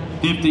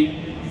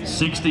 50,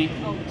 60,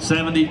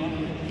 70.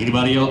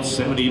 Anybody else?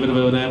 70,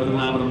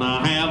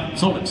 have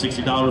sold it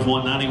 $60,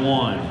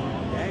 191.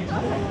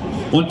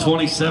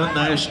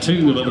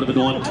 127-2,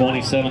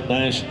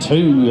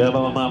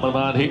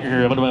 127-2.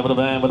 Here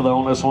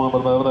on this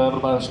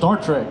one, Star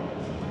Trek.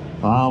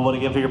 What do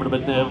you give here?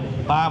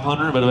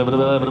 500.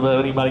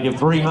 Anybody give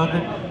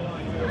 300?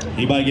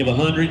 Anybody give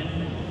 100?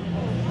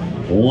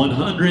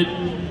 100.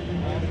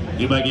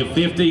 Anybody give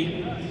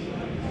 50?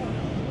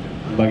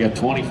 Anybody got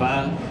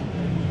 25?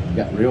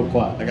 Got real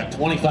quiet. I got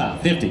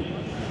 25, 50,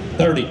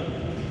 30,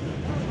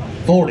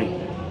 40,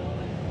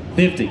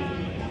 50.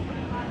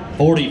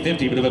 40,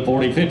 50, bit of a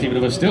 40, 50, bit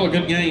of a still a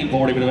good gain.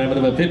 40, bit of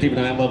a 50, bit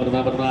of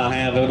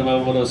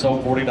a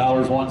sold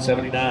 $40,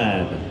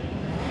 179.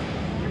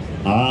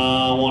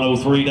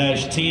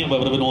 103-10,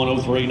 but a bit of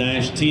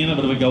 103-10, a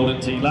bit of a Golden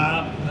Tee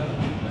Live.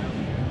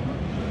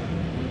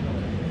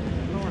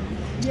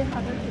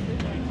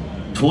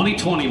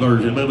 2020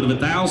 version, but a bit of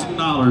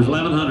 $1,000,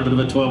 1,100, bit of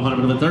a 1,200,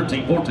 bit of a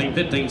 13, 14,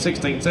 15,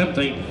 16,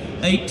 17,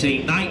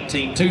 18,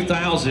 19,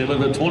 2,000, bit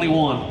of a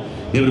 21,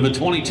 bit of a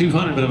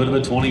 2,200, bit of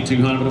a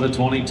 2,200, bit of a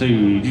 22.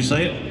 Did you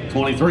say it?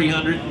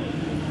 2,300,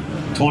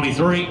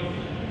 23,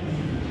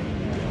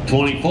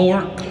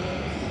 24.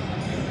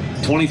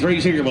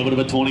 23's here, but a bit of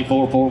a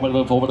 24, 4, but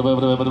a 4, but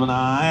a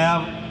I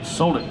have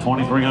sold it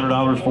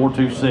 $2,300,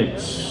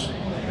 426.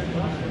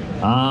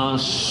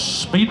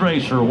 Speed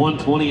Racer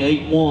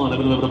 128-1, a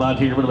bit of about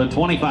here, a bit of a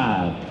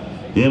 25.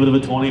 Yeah, a bit of a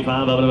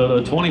 25, a bit of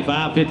a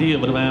 25, 50, a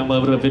bit of a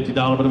 $50, a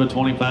bit of a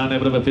 25, a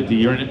bit of a 50.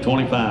 You're in it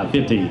 25,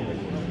 50.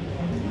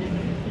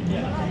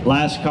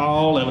 Last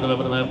call, a bit of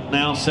a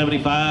now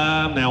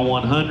 75, now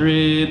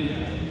 100,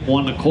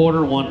 1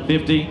 1/4,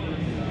 150,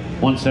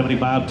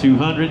 175,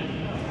 200.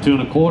 2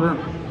 1/4,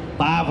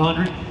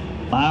 500,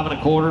 5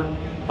 1/4,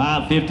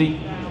 550,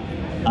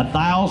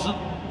 1,000,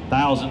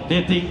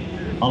 1,050,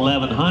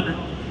 1,100,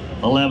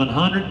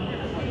 1,100,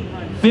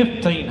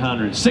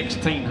 1,500,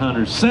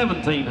 1,600,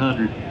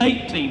 1,700,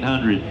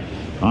 1,800.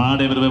 All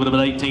right,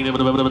 18,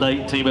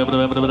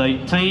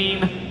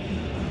 18.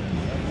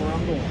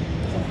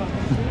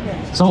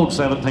 Sold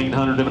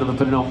 1,700.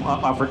 Put it on.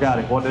 I forgot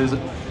it. What is it?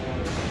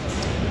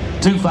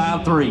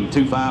 253.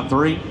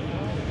 253.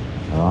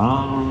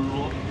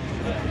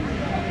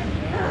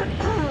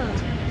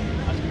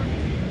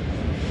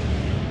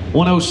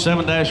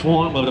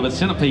 107-1, but a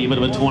centipede,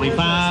 but a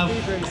 25,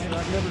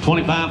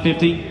 25,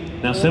 50,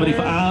 now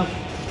 75,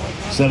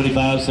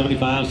 75,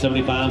 75,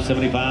 75,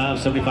 75,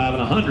 75,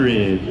 and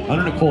 100,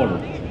 100 1/4,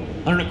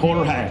 100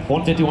 1/4 half,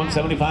 150,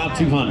 175,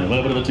 200, a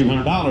little bit of a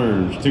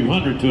 $200,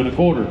 200, 2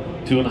 1/4,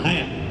 2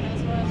 1/2.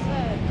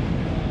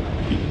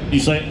 You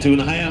say it 2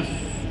 1/2?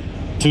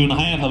 2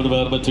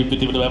 1/2, a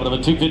 250, a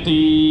 250,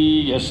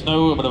 yes,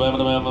 no,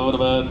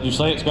 you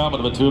say it's got,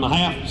 but a 2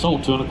 1/2,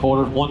 sold 2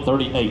 1/4,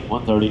 138,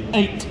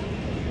 138.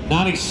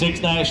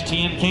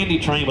 96-10, Candy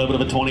Train, but a bit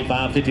of a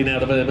 25, 50 now,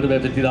 a bit of a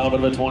 $50,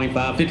 but a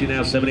 25, 50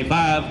 now,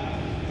 75.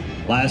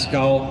 Last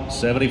call,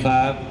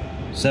 75,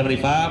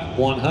 75,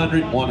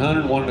 100,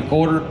 100, 1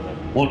 1/4,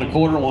 1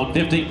 1/4,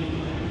 150,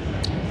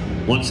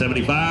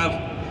 175,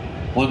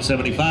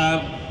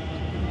 175,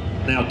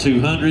 now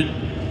 200.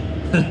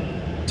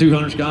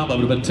 200's gone, but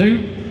a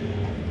 2,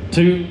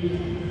 2,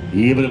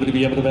 yeah, but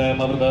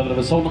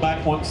sold the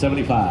back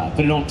 175.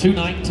 Put it on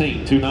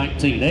 219,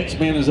 219.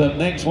 X-Men is up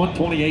next,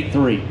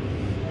 128.3.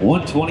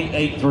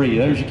 128.3.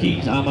 There's your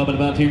keys. I'm up and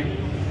about here.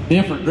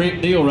 Different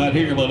great deal right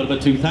here. But a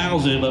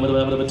 2,000, but a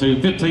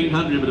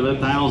 1,500, but a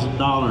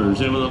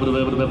 $1,000.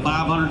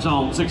 500's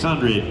on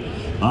 600.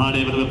 But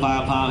a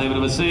 5,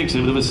 but a 6,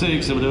 but a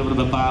 6, but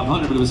a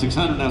 500, but a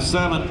 600. Now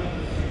 7.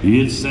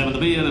 It's 7 to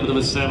bid. But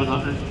a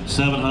 700,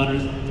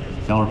 700.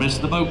 Y'all are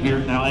missing the boat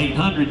here. Now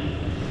 800,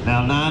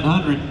 now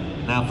 900,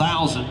 now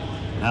 1,000,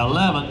 now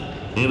 11, a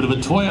bit of a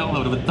 12, a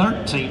bit of a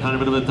 1,300, a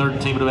bit of a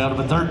 13, but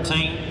a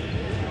 13,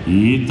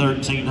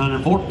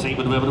 1,300, 14,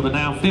 but a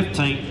now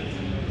 15,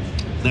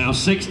 now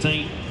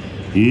 16,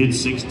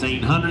 it's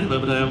 1,600,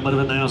 but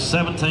a now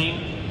 17,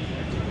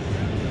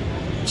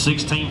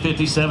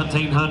 1,650,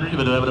 1,700,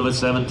 but a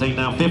 17,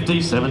 now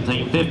 50,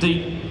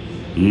 1,750.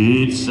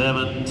 It's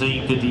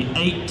 1,750,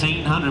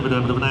 1,800, but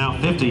now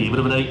 50, but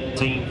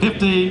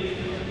 1,850.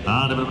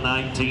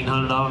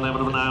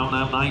 $1,900, now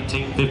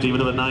 1,950,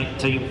 but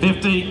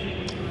 1,950.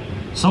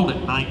 Sold it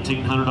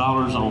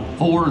 $1,900 on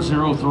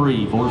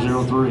 403.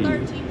 403.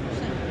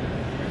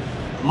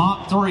 13%.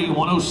 Mach 3,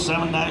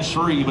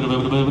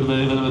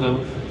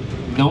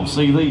 107-3. Don't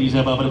see these.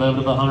 $100.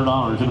 $150.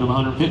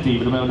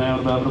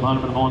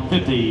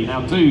 $150.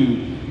 Now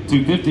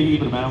 250.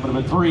 $3.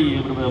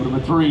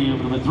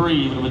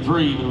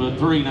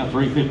 $3. Now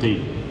 350.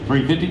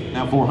 350.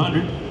 Now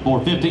 400.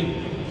 450.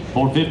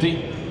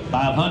 450.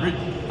 500.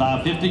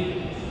 550.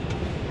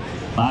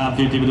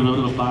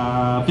 550.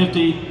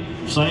 550.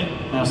 Say it.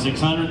 Now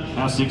 600.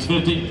 Now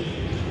 650.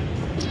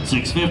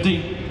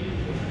 650.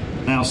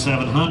 Now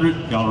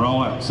 700. Y'all are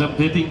all out.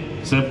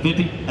 750.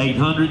 750.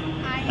 800.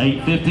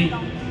 850.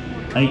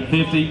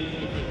 850.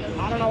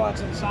 I don't know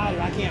what's inside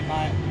it. I can't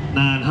buy it.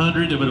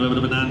 900.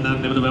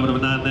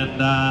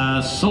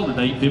 Sold it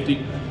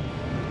 850.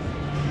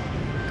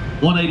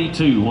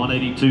 182.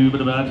 182.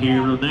 But about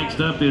here. Next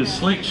up is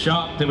Slick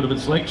Shot. That would have been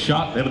Slick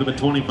Shot. That would have been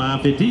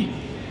 2550.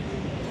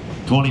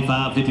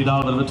 $25, $50,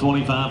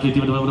 $25, $50,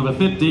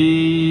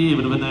 $50. It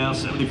would have been now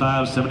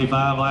 75,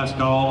 75. Last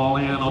call, all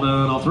in, all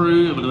done, all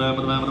through. It would have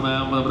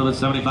been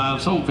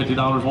 75. Sold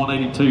 $50,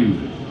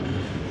 182.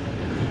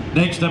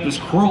 Next up is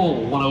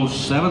Kroll,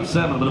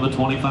 1077. It would have been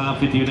 25,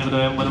 50. It would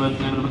have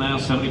been now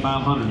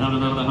 7,500.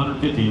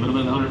 150. It would have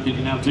been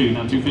 150. Now 2.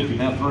 Now 250.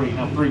 Now 3.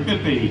 Now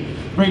 350.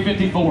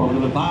 354. It would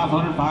have been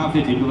 500.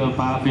 550. It would have been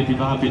 550.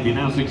 550.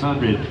 Now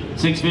 600.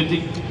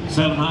 650.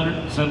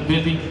 700.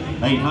 750.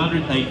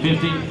 800,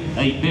 850,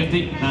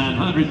 850,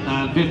 900,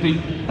 950,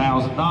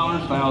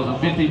 $1,000,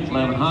 1,050,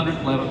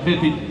 1,100,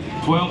 1,150,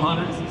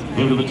 1,200, it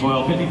would have been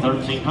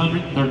 1,250,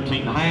 1,300,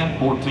 13 and a half,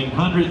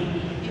 1,400.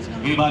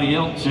 Anybody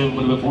else? It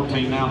would have been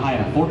 14 now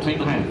half, 14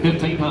 and a half,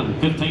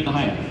 1,500, 15 and a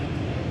half,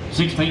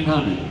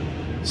 1,600,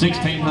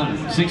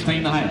 1,600, 16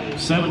 and a half,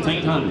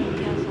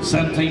 1,700,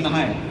 17 and a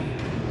half,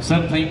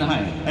 17 and a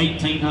half,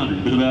 1,800,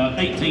 it would have been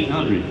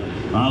 1,800, it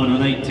would have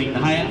been 18 and a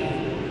half,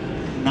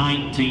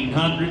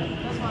 1,900.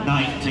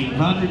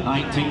 1900,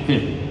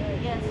 1950,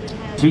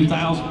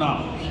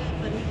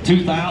 $2,000,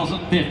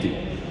 2050.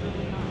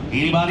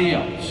 Anybody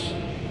else?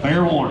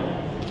 Fair warning.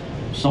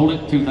 Sold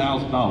it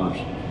 $2,000.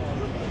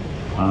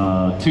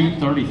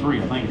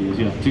 233, I think it is.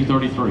 Yeah,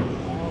 233.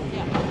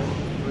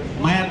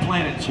 Mad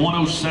Planets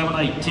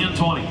 1078,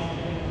 1020,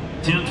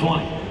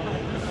 1020,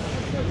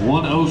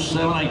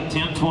 1078,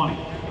 1020.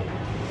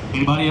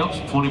 Anybody else?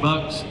 20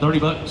 bucks, 30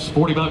 bucks,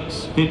 40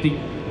 bucks, 50,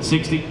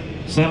 60,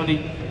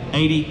 70,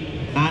 80.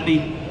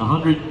 90,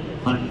 100,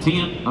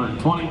 110,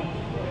 120.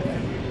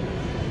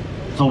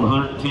 Sold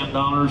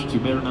 $110 to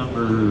better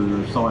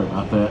number, sorry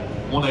about that,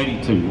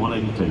 182,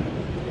 182.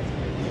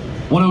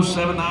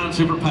 1079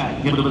 Super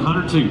Pack, it would have been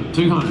 102,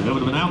 200, it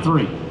would have been now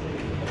 3.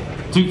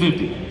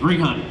 250,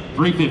 300,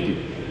 350,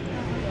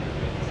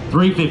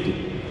 350,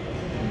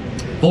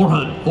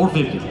 400,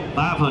 450,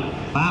 500,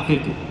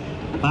 550,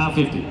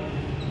 550.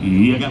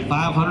 Yeah, I got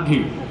 500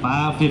 here,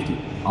 550.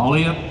 All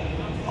in,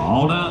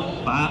 all done,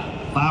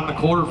 5 and a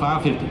quarter,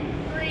 550.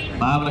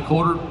 5 and a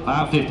quarter,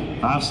 550.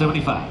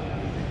 575.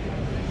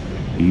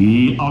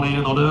 Yeah, all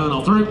in, all done,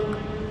 all through.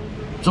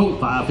 So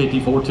 550,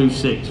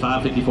 426.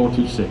 550,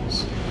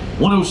 426.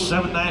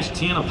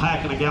 107-10, a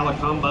pack and a gala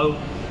combo. It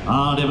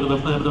would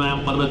have been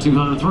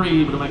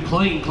 203. It would have been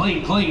clean. It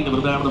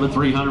would have been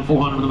 300,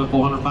 400, it would have been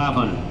 400,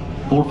 500.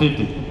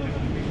 450.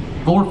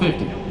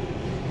 450.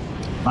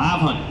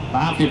 500,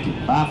 550,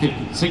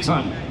 550,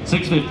 600,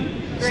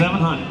 650,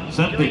 700,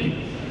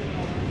 750.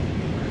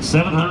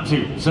 700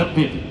 here,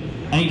 750,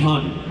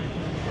 800,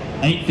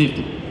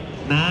 850,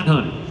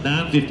 900,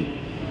 950.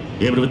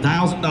 It would have been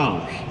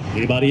 $1,000.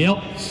 Anybody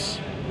else?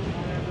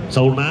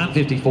 Sold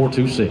 950,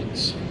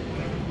 426.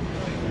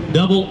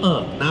 Double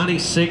up,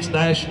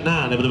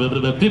 96-9. It would have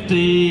been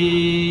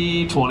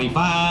 50,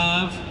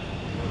 25,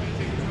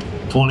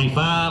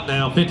 25.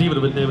 Now 50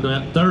 would have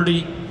been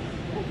 30.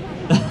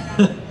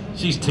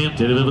 She's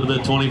tempted. It would have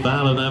been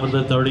 25. It would have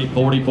been 30,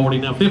 40, 40.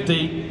 Now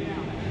 50.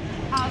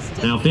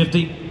 Now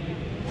 50.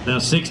 Now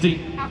 60,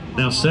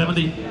 now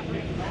 70,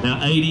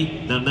 now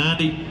 80, now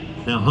 90,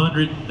 now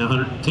 100, now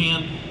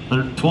 110,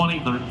 120,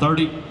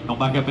 130. Don't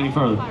back up any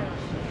further.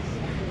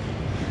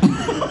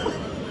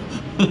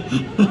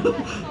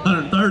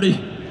 130.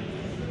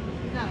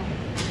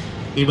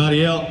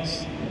 Anybody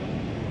else?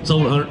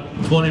 Sold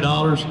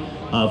 $120,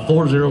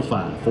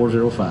 405,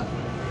 405.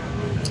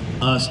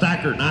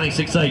 Stacker,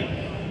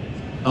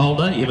 96.8. All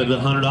day, it would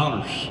have been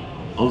 $100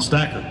 on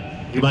Stacker.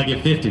 Anybody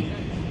get 50?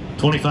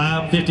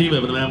 25, 50, it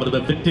would have been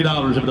 $50, it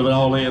would have been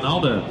all in,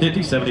 all done.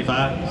 50,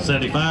 75,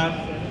 75.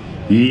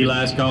 The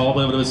last call,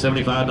 it would have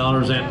been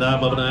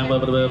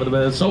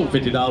 $75 and sold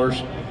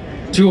 $50.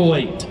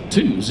 208,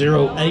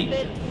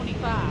 208.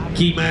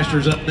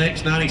 Keymaster's up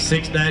next,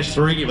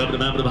 96-3. It would have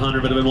been 100,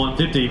 it would have been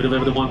 150, it would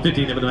have been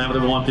 150, it would have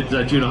been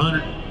 150, June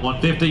 100,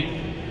 150.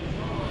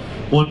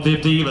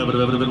 150, it would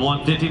have been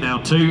 150, now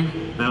 2,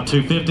 now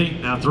 250,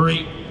 now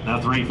 3, now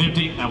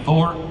 350, now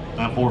 4,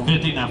 now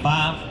 450, now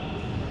 5.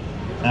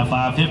 Now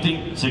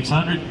 550,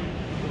 600.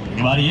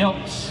 Anybody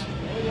else?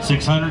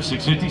 600,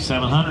 650,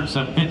 700,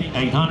 750,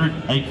 800,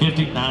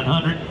 850,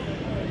 900,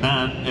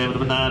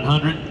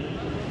 900,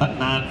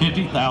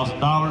 950, $1,000,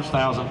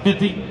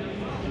 1,050,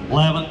 11,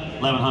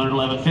 1100,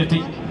 1150,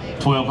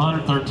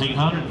 1200,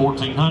 1300,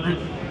 1400,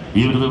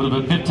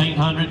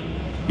 1500,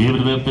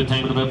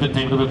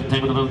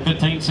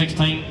 15,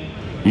 16,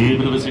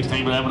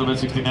 16,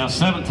 now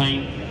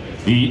 17,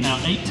 now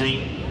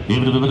 18,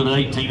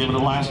 18,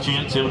 last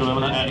chance,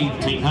 1800,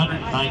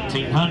 1900,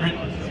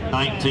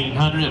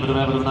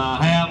 1900,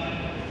 I have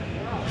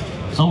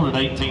sold at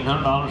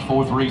 $1,800,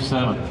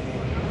 437.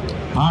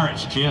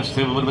 Pirates chest,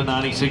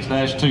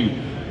 96-2.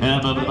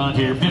 And about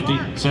here,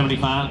 50,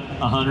 75,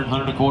 100,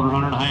 100 a quarter,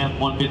 100 and a half,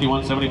 150,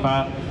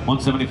 175,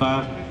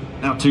 175.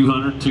 Now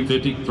 200,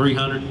 250,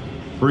 300,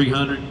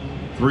 300,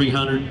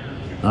 300.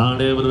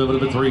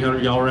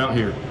 300, y'all are out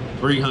here.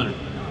 300,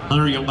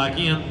 100, y'all back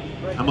in.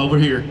 I'm over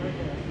here.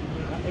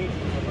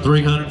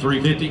 300,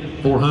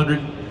 350, 400,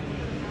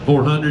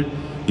 400.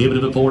 Give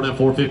it a 4, now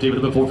 450, give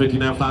it a 450,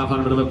 now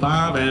 500, a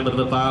 5, and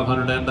a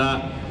 500, and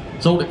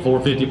sold it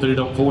 450, put it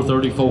on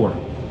 434.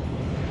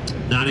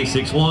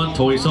 96.1,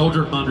 Toy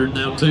Soldier, 100,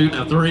 now 2,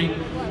 now 3,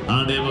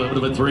 and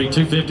 3,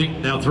 250,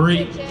 now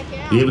 3,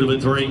 give it a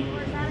 3,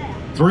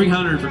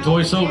 300 for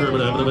Toy Soldier,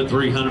 but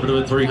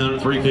 300,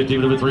 300,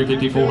 350,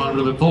 350,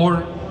 400,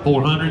 4,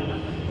 400,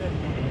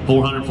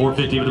 400,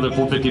 450,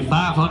 450,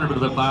 500,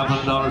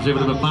 $500, give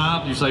it a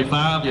 5, you say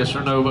 5, yes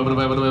or no,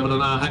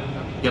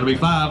 gotta be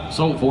 5,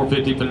 sold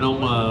 450, put it on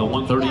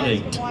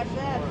 138.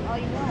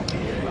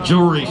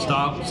 Jewelry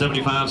stock,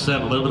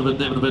 75.7, a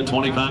little bit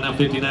 25, now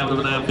 50,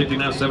 now 50,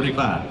 now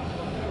 75.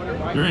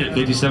 You're in it,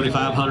 50,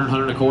 75, 100,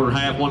 100 and a quarter,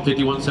 half,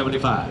 150,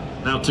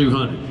 175. Now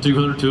 200,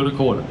 200, 2 and a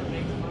quarter,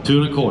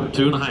 2 and a quarter,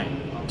 2 and a half,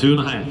 2 and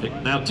a half.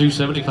 Now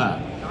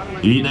 275.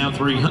 You now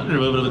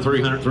 300,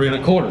 300, 3 and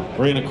a quarter,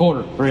 3 and a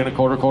quarter, 3 and a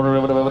quarter, quarter, I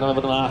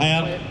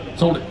have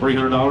sold it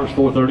 $300,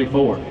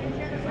 434.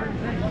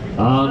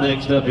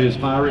 Next up is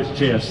Pirates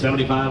chest,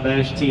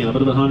 75-10, a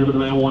bit of 100, but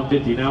now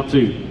 150, now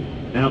 2,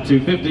 now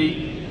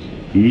 250.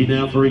 He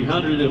now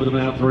 300,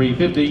 now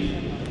 350,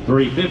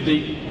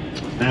 350,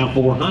 now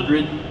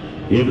 400,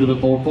 give it a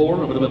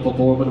 4, a bit of a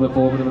 4, a bit of a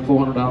 4, a bit of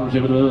 $400,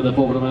 give it a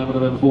 4,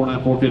 now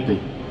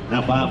 450,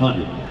 now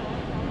 500,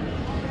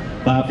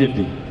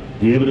 550,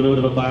 give it a bit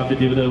of a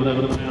 550,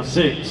 now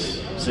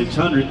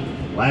 600,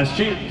 last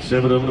chance,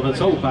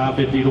 sold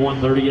 550 to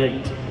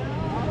 138.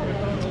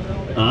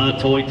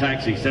 Toy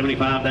Taxi,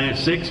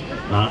 75-6.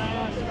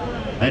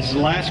 That's the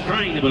last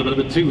crane, a bit of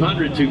a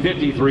 200,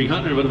 250,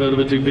 300, a bit of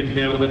a 250,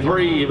 now a bit of a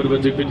 3, a bit of a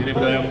 250,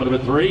 now a bit of a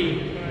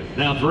 3,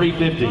 now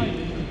 350.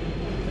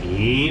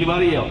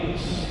 Anybody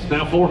else?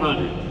 Now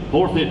 400,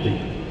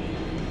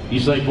 450. You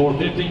say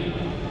 450,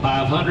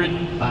 500,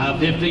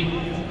 550,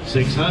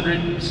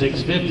 600,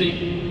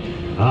 650.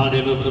 I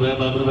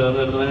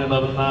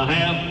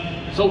have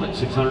sold it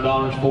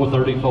 $600,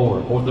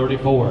 434,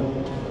 434.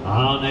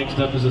 Next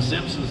up is the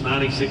Simpsons,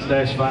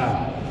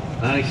 96-5.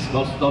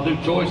 I'll do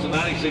choice of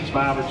 96,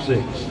 5, or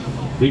 6.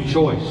 Do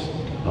choice.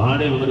 All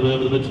right, a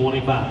little bit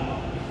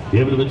 25.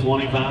 Give it a bit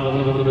 25, a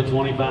little bit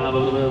 25, a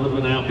little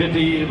bit now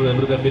 50, a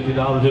little bit $50, a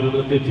little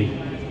bit 50.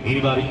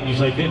 Anybody, you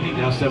say 50,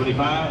 now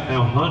 75,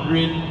 now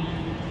 100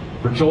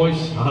 for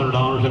choice,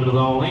 $100, a bit of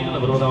all in, a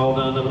bit of all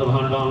done, a bit of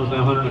 $100,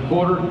 now 100 and a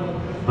quarter,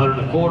 100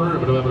 and a quarter, a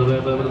bit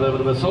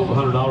of sold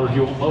 $100,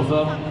 you want both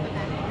of them?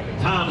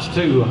 Times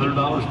 2,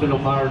 $100, spin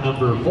on fire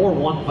number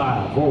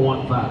 415,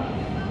 415.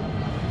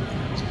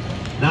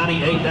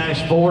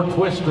 98-4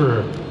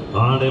 Twister.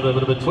 A bit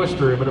of a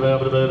Twister, a bit of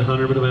 $100,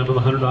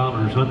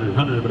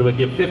 $100, but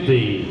give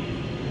 50.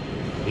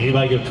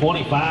 Anybody give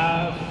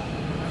 25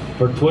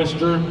 for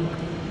Twister?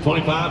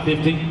 25,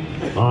 50.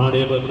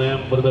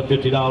 Put about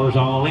 $50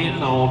 all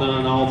in, all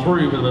done, all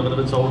through, but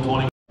it's sold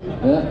 20.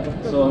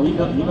 Yeah, so he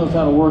knows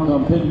how to work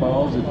on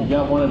pinballs. If you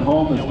got one at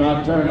home that's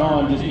not turned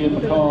on, just give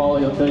him a call.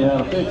 He'll tell you how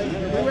to fix it.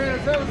 We ran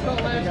a sales call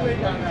last week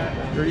on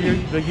that. Are you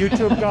the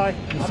YouTube guy?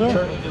 Yes,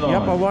 sir.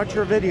 Yep, I watch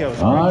your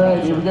videos. All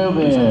right, here we go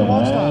then.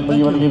 And what do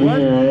you want to give me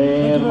here?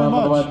 And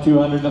about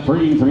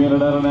 203,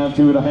 300 out of now,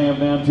 2 and a half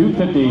now,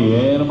 250.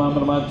 And I'm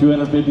about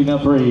 250 now,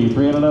 3,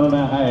 300 out of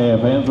now,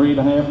 half, and 3 and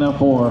a half now,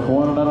 4,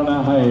 400 out of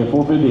now, half,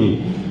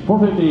 450.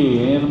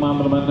 450, and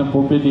I'm about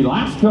 450.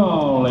 Last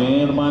call,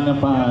 and I'm on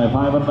 5,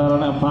 500 out of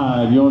now,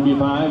 5. You want to be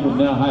 5, and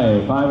now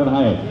half, 5 and a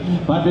half.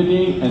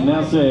 550, and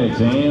now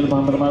 6, and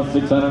I'm about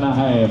 600 and a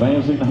half,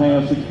 and 6 and a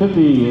half,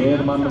 650,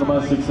 and I'm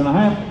about 6 and a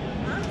half.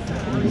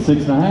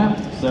 6 and a half,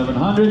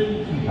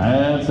 700,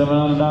 and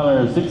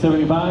 $700,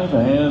 675,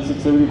 and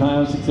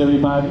 675,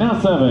 675, now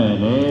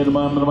 7, and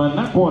I'm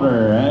about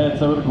quarter, and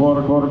 7 and a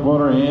quarter,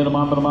 quarter, and I'm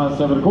about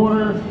 7 and a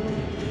quarter.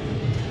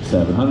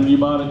 700, you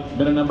bought it.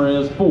 Bidder number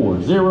is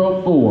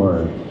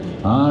 404.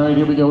 All right,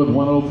 here we go with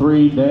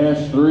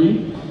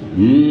 103-3.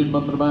 You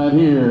bumping about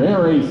here,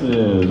 air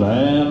races,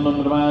 and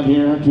bumping about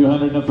here,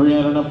 200 and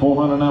 300 and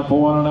 400 and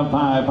 400 and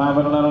 5,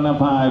 500 and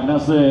 5, now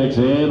 6,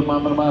 and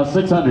bumping about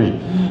 600,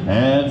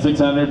 and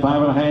 600,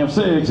 5 and a half,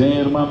 6,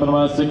 and bumping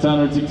about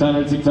 600,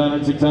 600,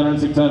 600, 600,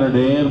 600,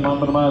 and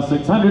bumping about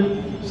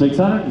 600,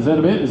 600, is that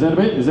a bit, is that a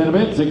bit, is that a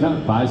bit,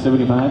 600,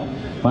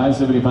 575,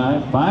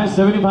 575,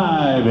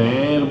 575,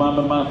 and bottom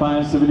of my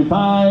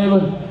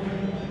 575.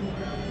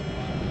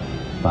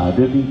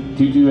 550,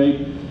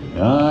 228.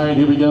 All right,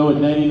 here we go with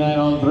 99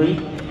 on 3.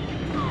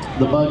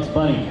 The Bugs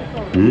Bunny.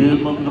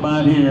 Good bump to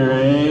mind here,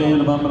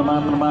 and the bump to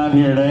mind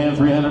here, and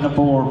 304,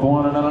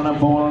 404,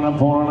 and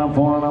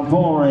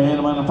 404, and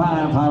about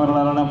 5,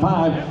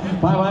 505,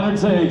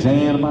 506,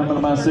 and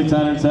about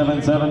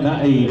 607, 7,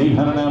 8,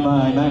 800 now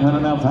 9, 900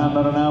 now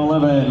 500 now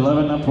 11,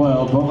 11 now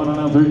 12, 12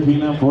 now 13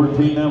 now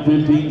 14 now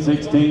 15,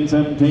 16,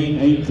 17,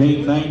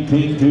 18,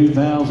 19,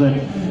 2000.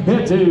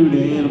 Hit 2,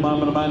 and the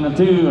bump to mind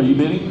 2. Are you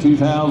bidding?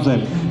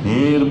 2000.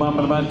 And the bump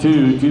to mind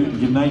 2,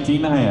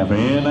 19 and a half,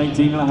 and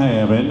 19 and a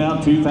half, and now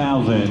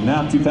 2000.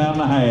 Now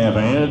 2,000 and a half,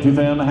 and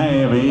 2,000 and a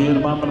half, and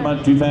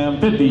about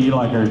 2,050, you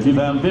like her,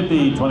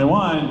 2,050,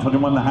 21,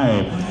 21 and a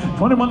half,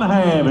 21 and a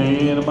half,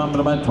 and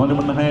about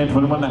 21 and a half,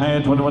 21 and a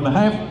half, 21 and a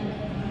half,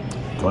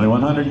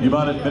 2,100, you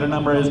bought it, bidder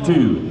number is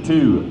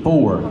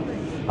 224.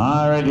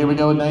 All right, here we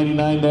go with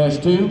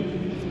 99-2.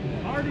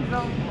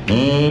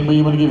 And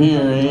we want to give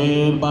here,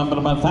 and about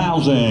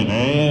 1,000,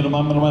 and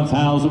about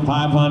 1,000,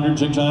 500,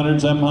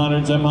 600,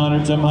 700,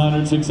 700,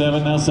 700, 6,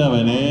 7, now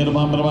 7, and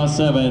about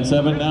 7,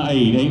 7 now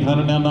 8,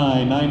 800 now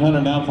 9,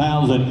 900 now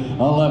 1,000,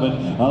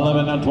 11,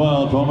 11 now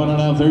 12, 1,200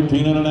 now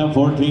 1,300 now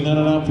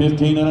 1,400 now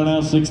 1,500 now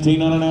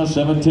 1,600 now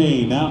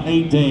 17, now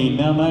 18,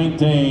 now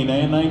 19,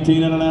 and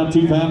 1,900 now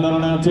 2,000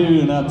 now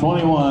 2, now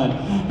 21,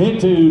 hit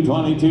 2,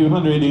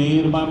 2,200,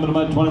 and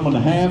about 21 and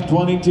a half,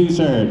 22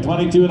 sir,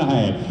 22 and a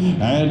half,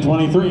 and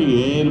 23.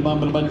 And a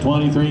bump about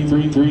 23,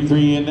 3, 3,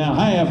 3, and now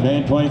half,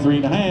 and 23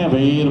 and a half,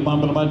 and a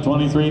bump about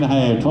 23 and a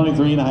half,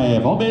 23 and a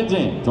half, all bids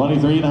in,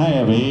 23 and a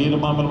half, and a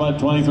bump about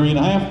 23 and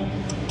a half,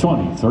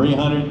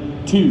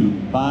 2,300,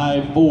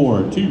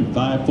 254,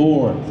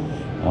 254.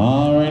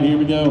 All right, here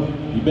we go.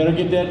 You better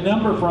get that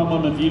number from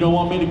them if you don't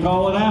want me to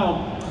call it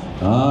out.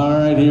 All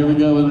right, here we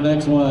go with the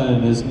next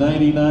one. It's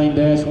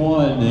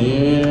 99-1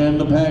 and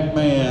the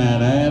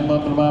Pac-Man, and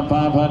bumping about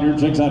 500,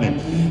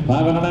 600,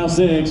 500 now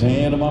 6,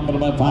 and bumping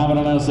about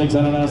 500 now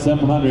 600 now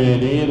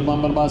 700, and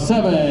bumping about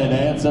 7,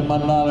 and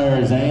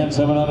 $700, and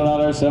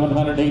 $700,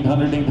 700,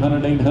 800,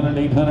 800, 800,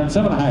 800,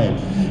 7 and a half,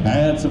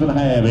 and 7 and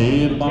a half,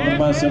 and bumping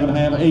about 7 and a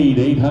half, 8,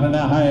 800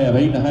 now half,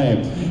 8 and a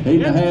half,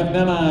 8 and a half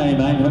now 9,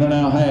 900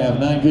 now half,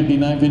 950,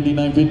 950,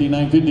 950,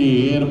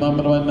 950, and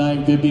bumping about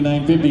 950,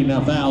 950, now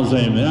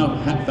 1,000, now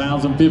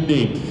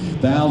 1,050,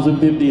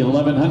 1,050,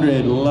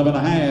 1,100, 11 and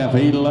a half,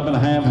 8, 11 and a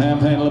half,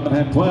 half, 11 and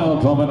a half,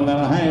 12, 12 and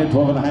a half,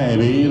 12 and a half,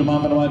 8,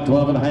 12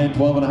 and a half,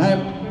 12 and a half,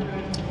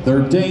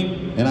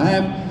 13 and a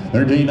half,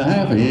 13 and a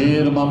half,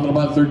 8, about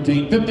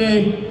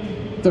 1350.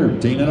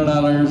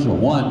 $1,300,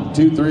 1,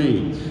 2,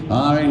 3.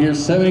 All right, here's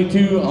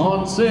 72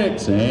 on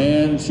 6,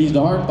 and she's the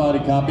hard body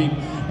copy.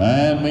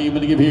 And we're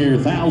going to give here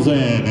 1,000,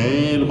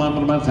 and about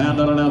 $1,000 now,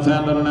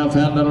 $1,000 now,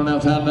 $1,000 now,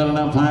 $1,000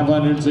 now,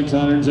 500,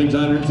 600,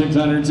 600,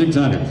 600,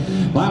 600,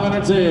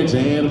 506,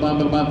 and about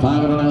 $500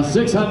 now,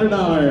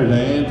 $600,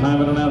 and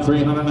 500 now,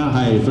 300 now,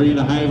 high, 3 and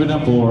a half, and now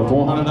 4,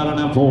 $400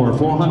 now, 4,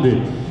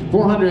 400.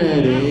 400,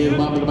 and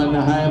bumping about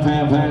the half,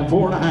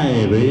 4 and a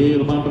half,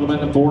 and bumping about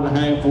the 4 and a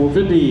half,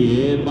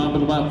 450, and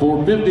bumping about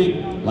 450,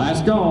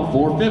 last call,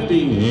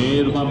 450,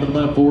 and bumping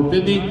about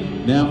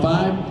 450, now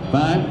 5,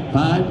 5,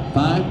 5, 5,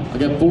 I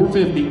got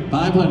 450,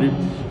 500,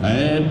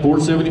 and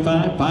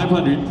 475,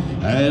 500,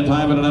 and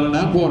 5 and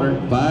a quarter,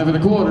 5 and a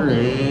quarter,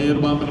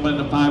 and bumping about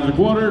the 5 and a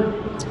quarter,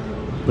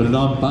 put it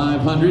on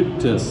 500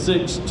 to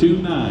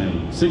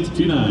 629,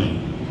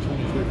 629.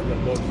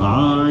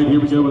 All right, here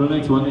we go with the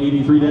next one,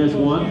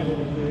 83-1.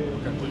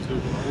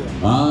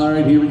 All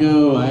right, here we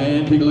go,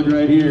 and take a look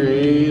right here,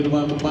 and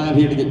I'm about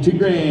here to get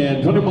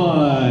 $2,000,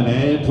 21,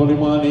 and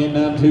 21, and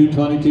now 2,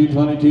 22,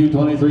 22,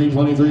 23,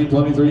 23,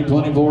 23,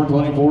 24,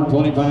 24,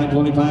 25,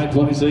 25,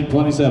 26,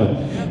 27,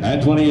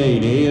 and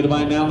 28, and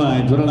about now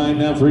 9, 29,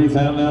 now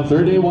 3,000, now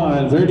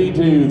 31,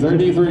 32,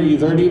 33,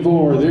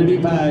 34,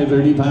 35,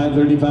 35,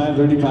 35,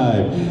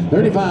 35,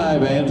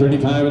 35, and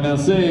 35, and now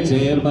 6,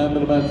 and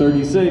about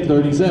 36,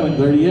 37,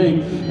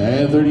 38,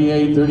 and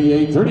 38,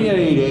 38,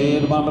 38,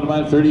 and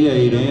about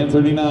 38, and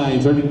 39,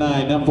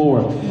 39, now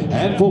 4,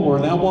 and 4,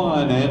 now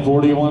 1, and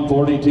 41,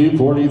 42,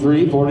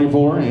 43,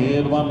 44,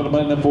 and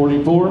about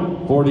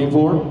 44,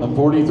 44,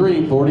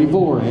 43,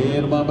 44,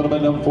 and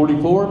about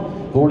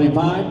 44,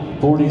 45,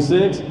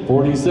 46,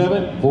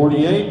 47,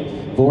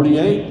 48,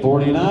 48,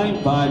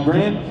 49,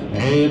 $5,000,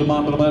 and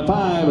about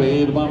 5,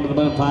 and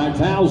about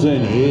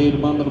 5,000, and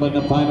about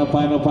the final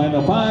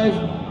 5,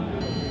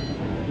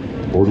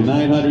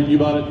 4,900, you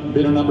bought it,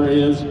 bidder number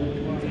is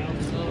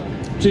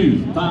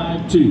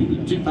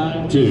 252,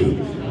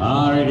 252.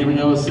 All right, here we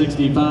go,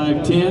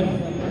 6510.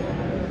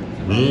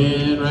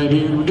 And right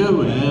here we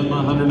go, and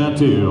 100 now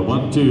 2,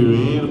 1, 2,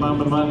 and about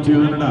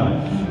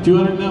 $200.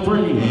 200 now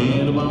 3,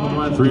 and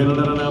about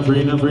 300 now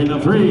 3, now 3, now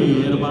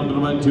 3, and about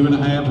 2 and a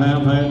half,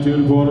 2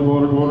 and a quarter,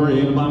 quarter,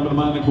 and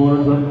about a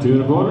quarter, 2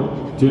 and a quarter,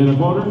 2 and a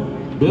quarter.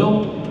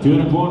 Bill, 2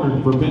 and a quarter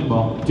for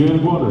pinball, 2 and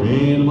a quarter,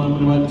 and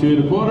about 2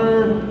 and a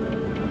quarter.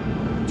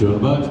 2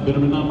 $200. Bidder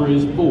number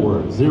is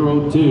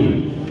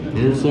 402.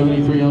 Here's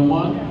 73 on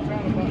one.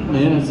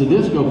 And it's a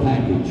disco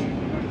package.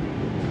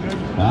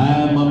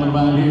 I'm bumping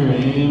about here,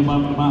 and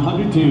bumping about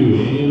 102,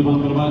 and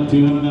bumping about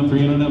 200, now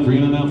 300, now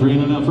 300, now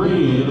 300, now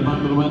 3, and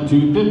bumping about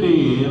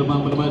 250, and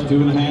bumping about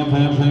 2.5, half,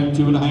 2.5,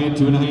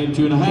 2.5,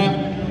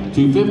 2.5,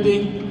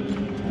 250,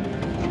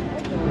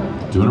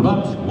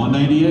 $200,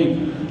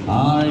 198.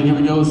 All right, here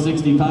we go,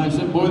 65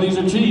 cents. Boy, these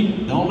are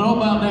cheap. Don't know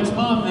about next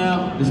month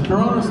now. This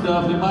Corona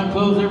stuff, they might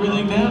close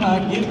everything down.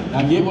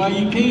 I get why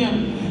you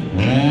can.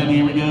 And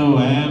here we go,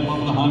 and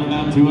 100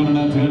 now, 200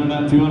 now, 200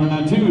 now, 200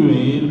 now, 2,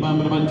 and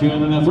bumping about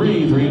 200 now,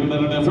 3,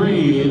 300 now,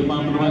 3, and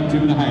bumping about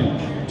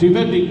 2.5,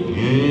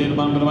 250, and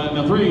bumping about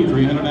now 3,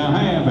 300 now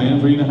half,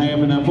 and 3.5,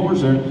 and now 4,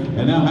 sir,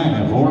 and now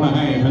half, 4.5,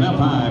 and now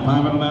 5,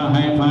 500 now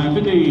half,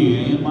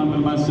 550, and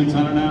bumping about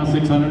 600 now,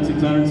 600,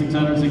 600,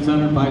 600,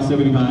 600,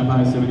 575,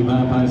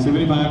 575,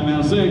 575,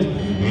 now 6,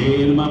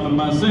 and bumping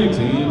about 6,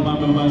 and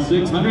bumping about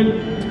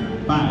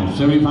 600,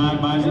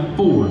 575 buys it,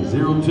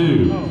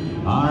 402.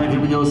 All right, here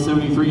we go,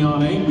 73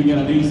 on 8. We got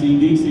an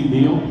AC/DC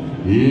deal.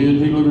 Yeah,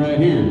 take a look right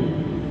here.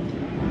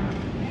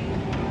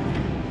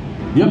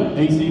 Yep,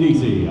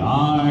 AC/DC.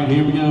 All right,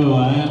 here we go.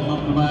 And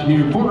bumping about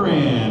here, quarter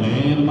in,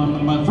 and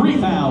bumping about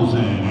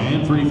 3,000,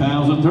 and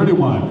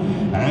 3,031,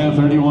 and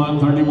 31,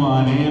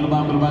 31, and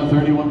bumping about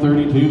 31,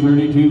 32,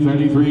 32,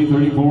 33,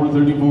 34,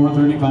 34,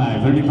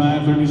 35,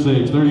 35,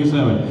 36,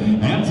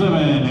 37, and 7,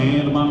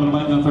 and bumping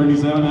about the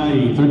 37,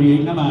 8,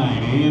 38, now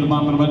 9, and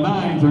bumping about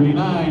 9,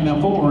 39, now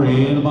 4,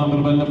 and bumping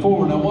about the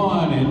 4, now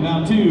 1, and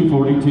now 2,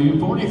 42,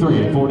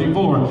 43,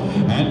 44,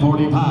 and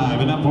 45,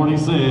 and now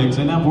 46,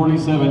 and now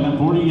 47, now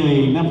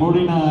 48, now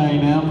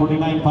 49, now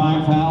 49,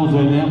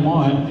 5,000, and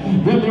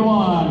 1,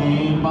 51,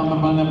 and bumping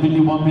about the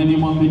 51,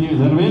 51, 50, is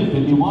that a bit?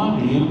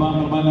 51, and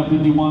bumping about the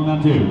 51, now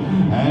 2,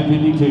 and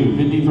 52,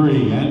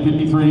 53, and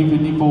 53,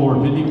 54,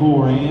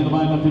 54, and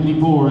about the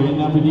 54, and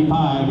now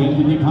 55, and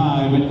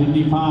 55, and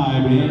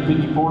 55, and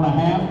 54 and a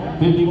half,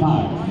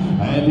 55,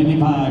 and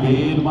 55,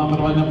 and bumping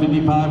about the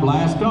 55,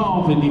 last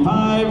call,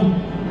 55,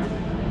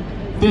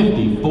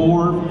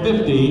 54,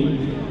 50,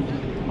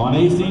 on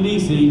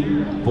AC/DC,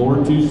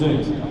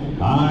 426.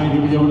 All right,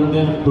 here we go to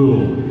the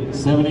pool.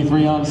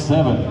 73 on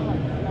 7.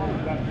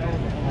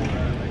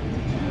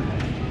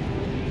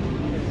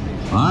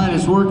 All right,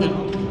 it's working.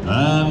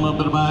 And a little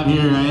bit about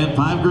here, and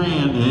 $5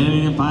 grand,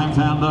 and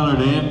 $5,000,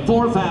 and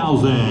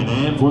 4,000,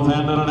 and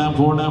 4,000 down,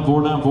 4 down,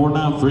 4 down, 4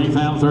 down,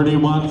 3,000,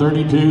 31,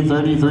 32,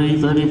 33,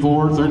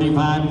 34,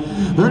 35,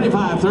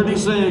 35,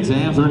 36,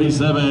 and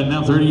 37,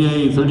 now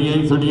 38,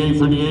 38, 38,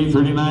 38,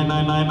 39,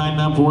 999,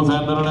 now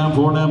 4,000 down,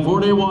 4 down,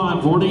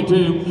 41,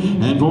 42,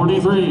 and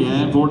 43,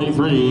 and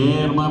 43,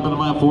 and up to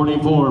about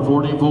 44,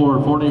 44,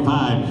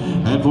 45,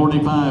 and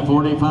 45,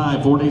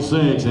 45,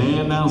 46,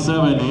 and now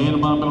 7,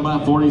 and up to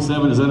about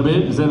 47. Is that a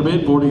bit? Is that a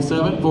bid?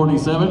 47,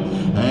 47,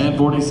 and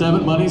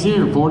 47. Money's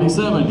here.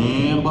 47,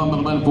 and bump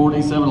about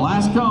 47.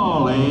 Last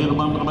call, and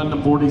bump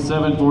about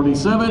 47,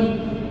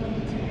 47.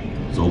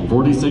 So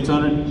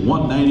 4,600,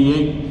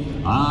 198.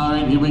 All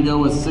right, here we go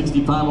with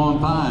 65 on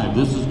 5.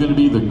 This is going to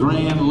be the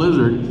Grand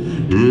Lizard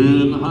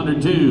in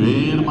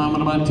 102. And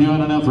about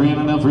 200 now,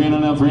 300 now, 300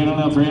 now, 300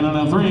 now, 300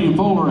 now, 3,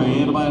 4,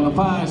 and about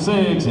 5,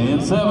 6,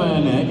 and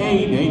 7, and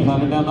 8,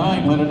 800 now,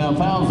 900 now,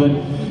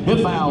 1,000,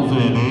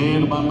 1,000,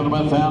 and about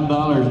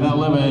 $1,000 now,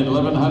 11,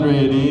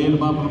 1,100, and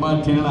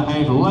about 10 and a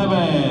half,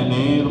 11,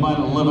 and about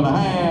 11 and a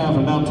half,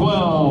 and now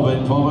 12,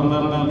 and 12 and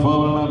now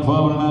 12 and now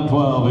 12 and now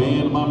 12,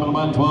 and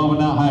about 12 and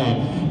now half,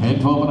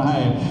 and 12 and a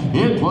half,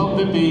 and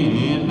 12.50.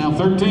 And now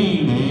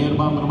 13, and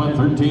about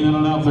 13,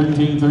 and now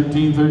 13,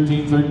 13,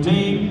 13,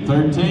 13,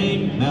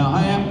 13, now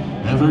half,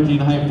 and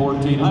 13 and a half,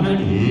 1,400,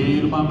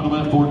 and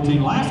about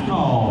 14, last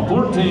call,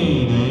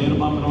 14, and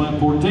about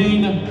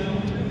 14,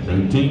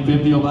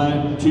 1350, will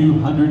buy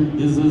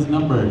 200 is his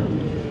number.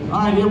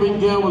 All right, here we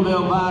go with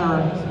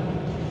Elvira,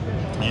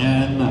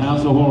 and the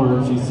House of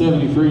Horrors, she's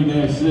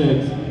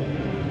 73-6.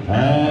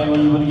 And what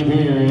do you want to give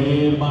here?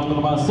 And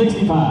about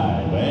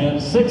 65,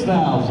 and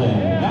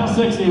 6,000, now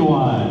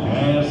 61,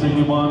 and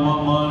 61,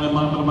 1, and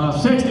about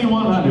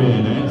 6,100,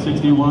 and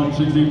 61,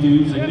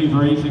 62,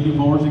 63,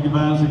 64,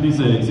 65,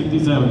 66,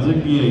 67,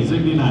 68,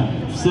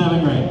 69,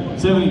 7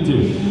 grand,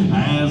 72,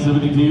 and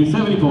 72,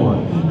 74,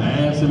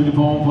 and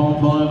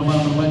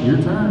 74, and your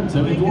turn,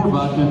 74,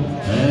 vodka,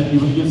 and you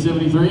want to get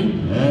 73,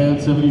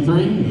 and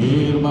 73,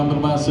 and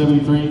about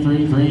 73,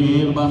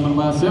 33, and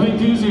about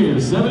 72's here,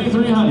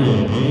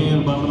 7,300.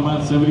 And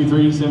about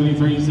 73,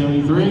 73,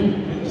 73,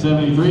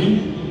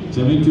 73,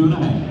 72 and a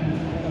half.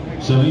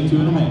 72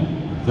 and a half.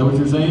 Is that what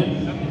you're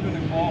saying?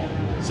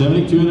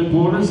 72 and a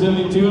quarter,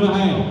 72 and a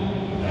half.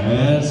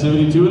 And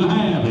 72 and a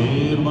half.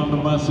 And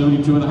about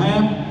 72 and a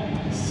half.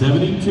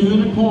 72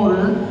 and a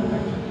quarter.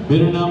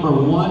 Bidder number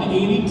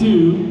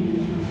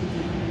 182.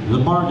 The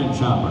bargain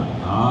shopper.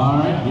 All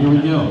right, here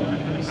we go.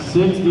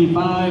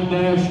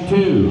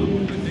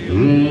 65-2.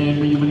 And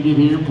we're going to give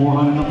here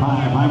 400 and 5,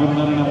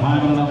 500 and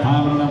 500 and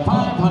 500 and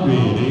 500.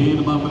 And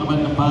a bump and a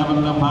button,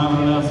 500 and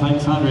 500 and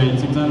 600,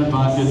 600,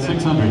 500,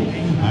 600.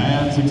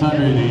 And 600,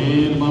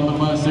 and a bump and a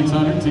button,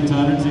 600,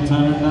 600,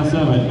 600, now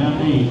 7,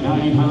 now 8, now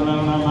 800,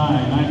 now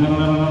 9, 900,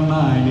 now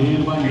 9, and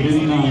a button,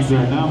 59,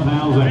 sir, now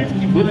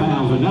 1,000,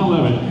 1,000, now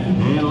 11,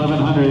 and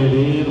 1,100,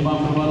 and a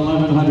bump and a button,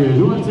 1,100.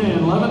 Who wants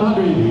in?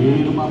 1,100,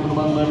 and a bump and a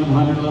button,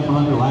 1,100,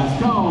 1,100. Last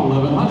call,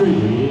 1,100,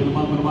 and a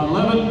bump and a button,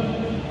 11.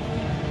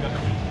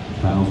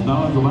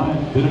 $1,000 for mine.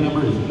 Bidder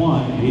number is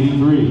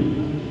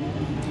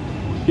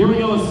 183. Here we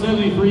go with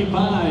 73.5.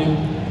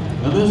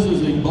 Now this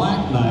is a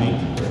black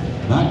knight,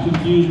 not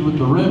confused with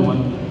the red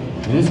one.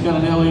 And it's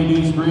got an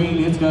LED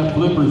screen. It's got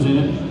flippers in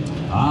it.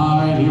 All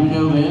right, here we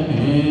go then.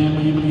 And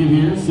we're going to give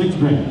here $6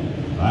 grand.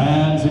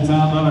 And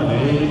 $6,000.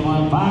 And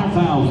one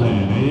 5,000.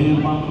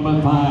 And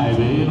one 5.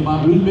 And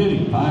one who's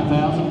bidding?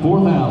 5,000,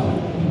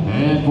 4,000.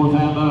 And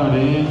 $4,000,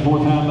 and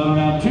 $4,000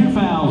 now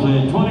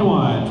 2,000,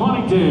 21,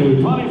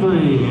 22,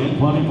 23, and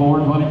 24,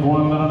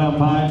 24, now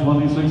 5,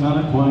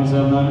 2,600,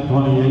 2,700,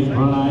 28,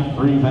 29,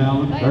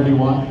 3,000,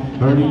 31,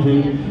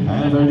 32,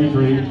 and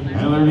 33, and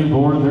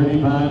 34,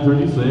 35,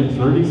 36,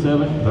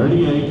 37,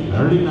 38,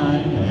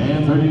 39,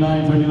 and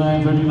 39,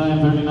 39,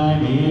 39,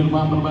 39, and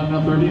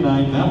now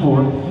 39, now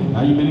 4.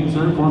 Now you bidding,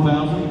 sir?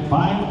 4,000,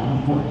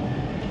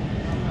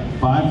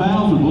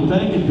 5,000, we'll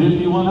take it,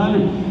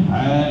 5,100,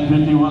 and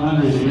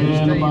 5,100,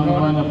 and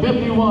about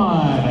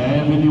 51,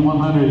 and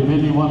 5,100,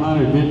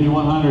 5,100,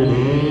 5,100,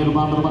 and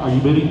about, are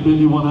you bidding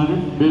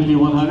 5,100,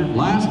 5,100,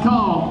 last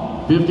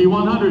call,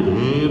 5,100,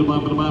 and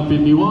about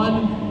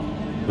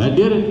 51, that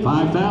did it,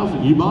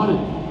 5,000, you bought it,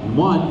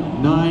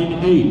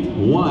 198,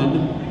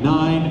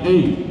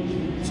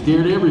 198,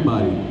 scared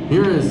everybody.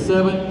 Here is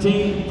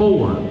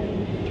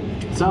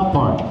 17.4, South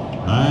Park.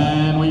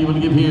 And what are you going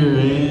to give here?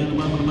 And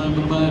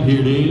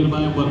here,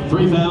 what,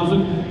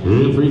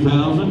 3,000,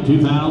 3,000,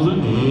 2,000,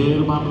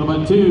 and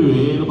about 2,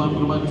 and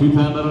about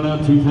 2,000 now,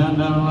 2,000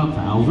 down,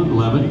 1,000,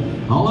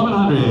 11,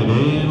 1,100,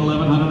 and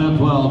 1,100 now,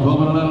 12,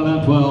 1,200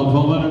 now, 12,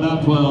 1,200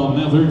 now, 12,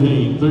 now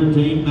 13,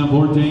 13, now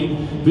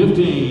 14,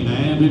 15,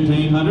 and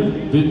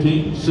 1,500,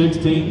 15,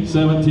 16,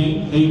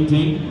 17,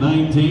 18,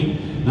 19,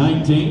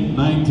 19,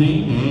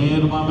 19,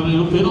 and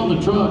it'll fit on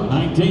the truck,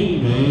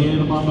 19,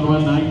 and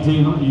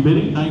 19, you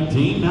bidding?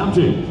 19, now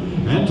 2,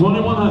 and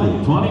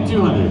 2,100,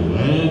 2,200,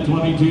 and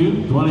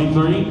 22,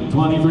 23,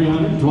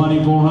 2,300,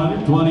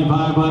 2,400,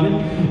 2,500,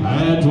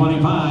 and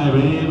 25,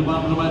 and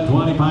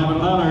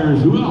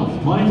 $2,500. Who else?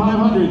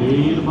 2,500,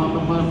 and 4,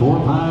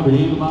 5,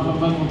 and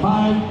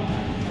 5,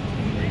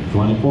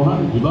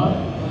 2,400, you bought it?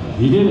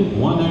 You did it,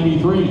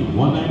 193,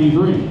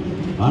 193.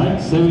 All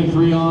right,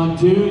 73 on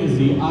 2 is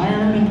the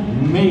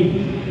Iron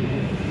Maiden.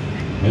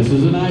 This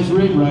is a nice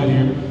rig right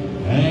here.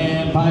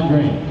 And 5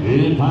 grand.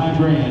 And 5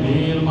 grand.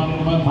 And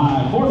about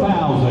 5.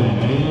 4,000.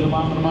 And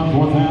about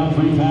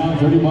 4,000, 3,000,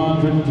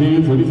 31,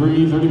 32,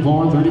 33,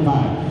 34,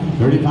 35,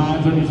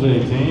 35,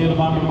 36. And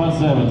about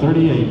 7,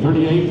 38,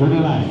 38,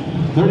 39.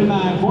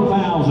 39,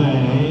 4,000.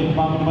 And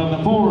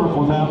about 4,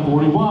 4,000,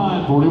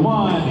 41,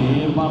 41.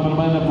 And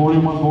about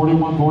 41,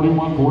 41,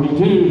 41,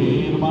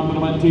 42. And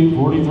about 2,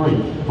 43,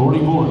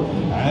 44.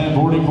 And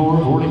 44,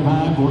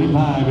 45,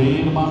 45.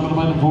 And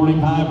about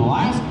 45.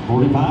 Last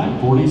 45,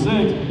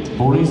 46.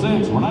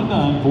 46, we're not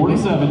done,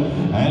 47,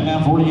 and now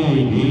 48,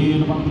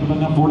 and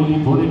now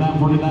 48, 49,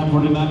 49,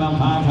 49, now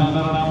 5, now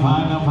 5,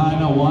 now 5,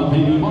 now 1,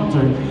 51, sir,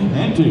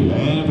 and 2,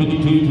 and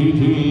 52, 2,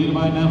 2,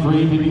 and now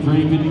 3,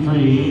 53,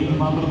 53, and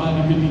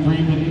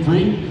 53,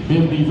 53,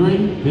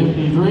 53,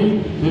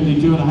 53,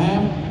 52 and a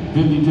half,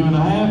 52 and a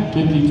half,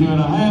 52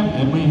 and a half,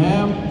 and we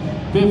have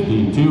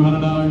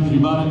 $5,200. You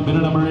bought it.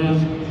 Bidder number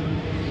is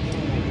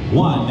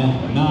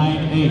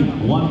 198,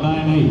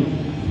 198.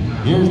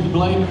 Here's the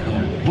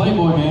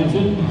Playboy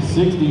Mansion,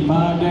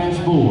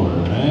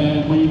 65-4.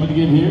 And what are you going to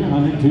give here?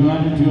 100,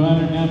 200,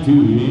 200, now 2.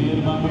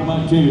 And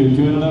about 2,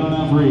 200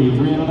 now 3,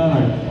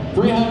 300,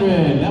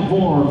 300, now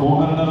 4,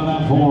 400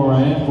 now 4,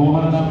 and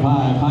 400 now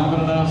 5,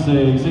 500 now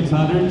 6,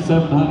 600,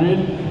 700,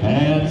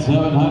 and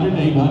 700,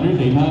 800,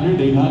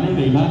 800, 800,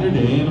 800,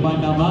 and about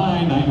now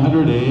 9,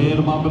 900, and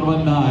about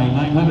 9,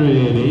 900,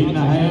 8 and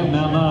a half,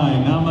 now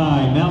 9, now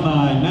 9, now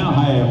 9, now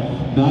half,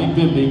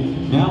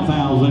 950, now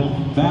 1,000.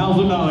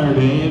 $1,000,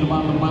 and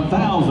about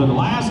 1,000.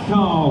 Last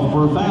call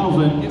for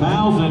 1,000,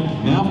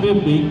 1,000, now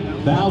 50,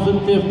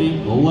 1,050,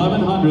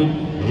 1,100,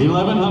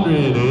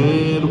 1,100,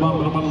 and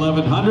about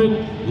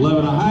 1,100,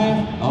 11 and a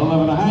half, 11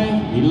 and a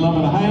half, 11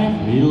 and a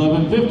half,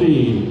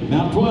 1,150.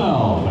 Now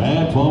 12,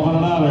 and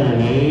 $1,200,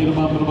 and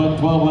about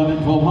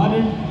 1,200,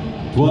 1,200,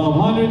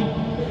 1,200.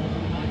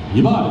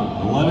 You bought it,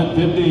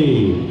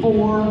 1150,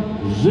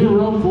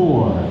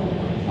 404.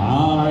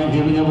 All right,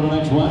 here we go for the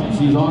next one.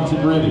 She's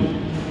auction ready.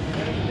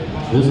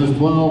 This is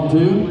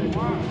 12-2.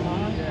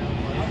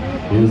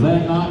 Is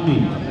that not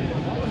neat?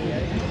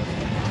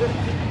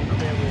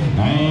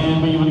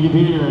 And what you want to give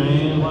here?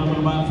 And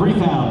about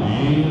 3,000.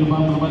 And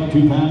about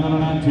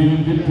 2,000.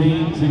 2,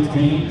 15,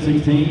 16,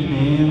 16.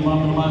 And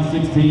about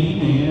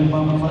 16. And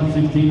about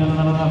 16. $1,000.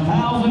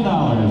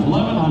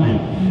 1,100.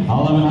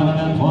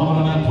 1,100.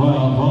 1,200.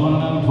 12.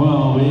 1,200.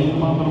 12. And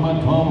about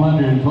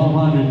 1,200.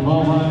 1,200.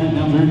 1,200.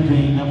 Now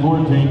 13. Now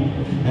 14.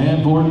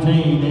 And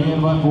 14. And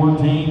about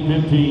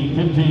 14. 15.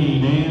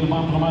 15. And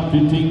about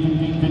 15.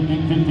 15.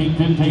 15.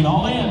 15. 15.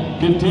 All in.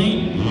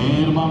 15.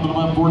 And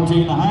about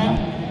 14 and a half.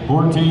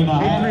 14 and a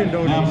half,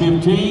 now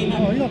 15,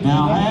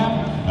 now half,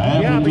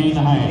 and 15 and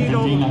a half,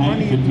 15 and a half,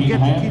 15 and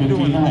a half,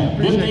 15 and a half,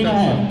 15 and a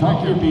half,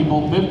 talk to your people,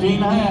 15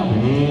 and a half,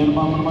 and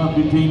about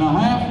 15 and a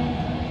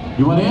half,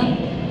 you want in?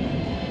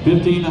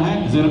 15 and a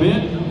half, is that a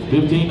bid?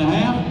 15 and a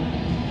half,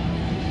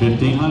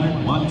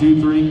 1,500, 1,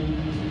 2, 3,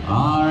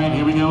 all right,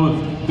 here we go with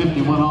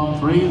 51 on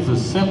 3 is the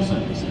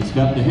Simpsons, it's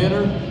got the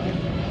header,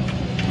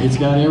 it's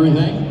got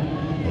everything.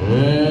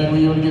 And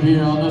we want to give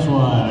here on this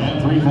one,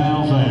 and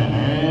 3,000,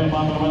 and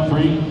about 3,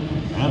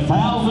 and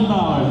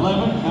 $1,000,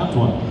 11, now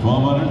 20,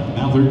 1,200,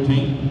 now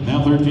 13,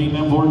 now 13,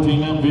 now 14,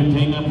 now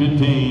 15, now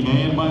 15,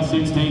 and by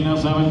 16, now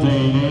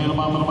 17, and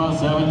about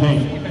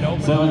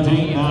 17,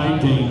 17, now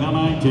 18, now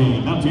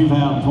 19, now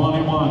 2,000,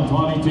 21,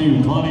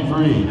 22,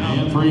 23,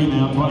 and 3,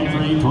 now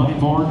 23,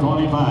 24,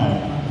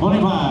 25.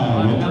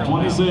 25, and now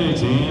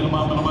 26, and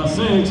about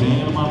 6,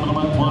 and about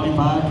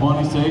 25,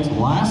 26,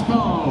 last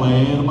call,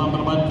 and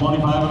about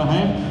 25 and a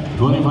half,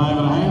 25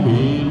 and a half,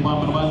 and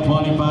about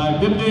 25,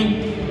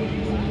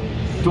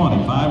 50,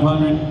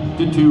 2,500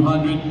 to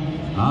 200.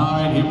 All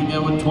right, here we go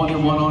with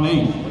 21 on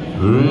 8.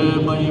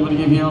 Everybody, you want to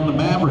give here on the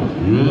Maverick.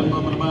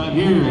 About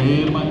here,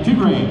 and about 2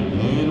 grand,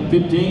 and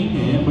 15,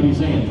 and what are you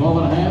saying, 12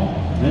 and a half?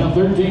 Now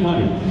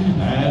 1,300,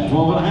 and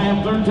 12 and a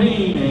half,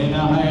 13, and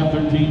now half,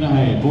 13 and a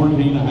half,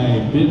 14 and a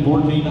half,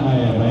 14 and a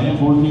half, and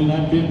 14 and a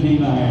half, 15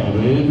 and a half,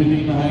 and 15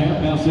 and a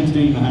half, now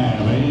 16 and a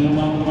half, and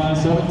about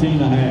 17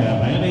 and a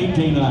half, and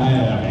 18 and a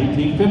half,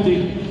 18, 50,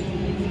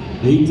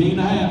 18 and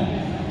a half,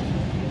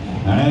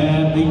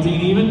 and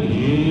 18 even,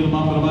 and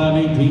about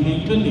 18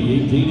 even,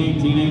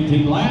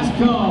 18, last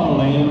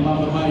call, and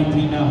about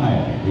 18 now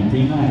half,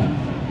 18 and a half,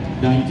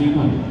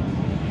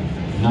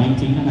 1,900,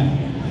 19 and a half.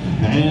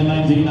 And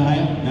 19 and a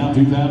half, now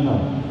 2,000.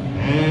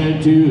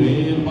 And 2,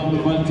 and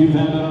about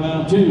 2,000,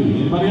 now 2.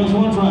 Anybody else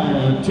want to try?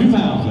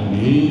 2,000,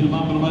 and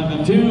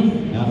about 2,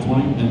 now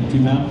 20, and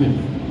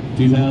 2,050,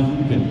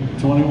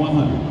 2,050,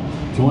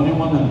 2,100,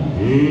 2,100,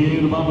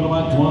 and about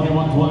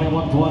 21,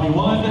 21,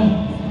 21,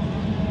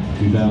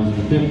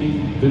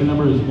 2,050. Bid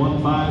number is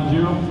 150.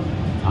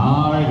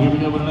 All right, here we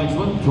go with the next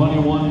one,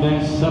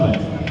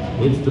 21-7.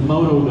 It's the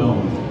Motor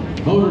Dome.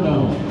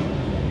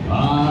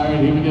 All right,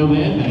 here we go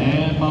then,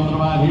 and bumping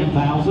about here,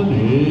 1,000,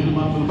 and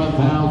bumping about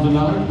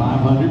 $1,000,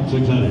 500,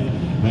 600,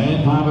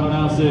 and 500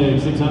 now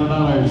 6,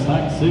 $600,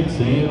 stack 6,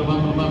 and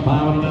bumping about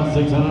 500 now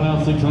 600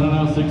 now 600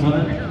 now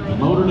 600. The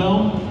Motor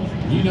Dome,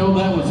 you know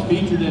that was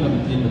featured in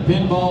the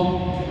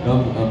Pinball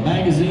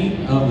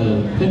magazine of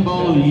the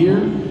Pinball of the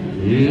Year.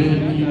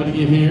 Yeah, you're going to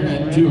give here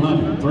at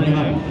 200,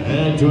 300,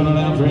 and 200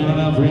 now, 300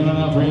 now, 300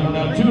 now, 300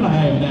 now, 2 and a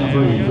half now,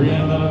 3,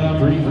 300 now,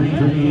 3,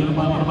 and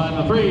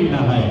about 3 and a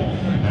half.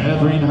 And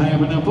 3 and a half,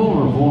 and now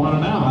 4, 400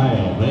 now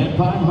half, and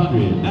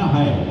 500 now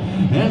half,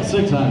 and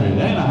 600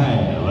 and a half,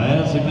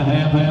 and 6 and a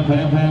half,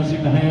 half, 6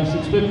 and a half,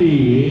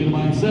 650, and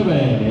about 7,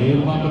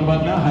 and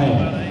about now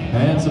half,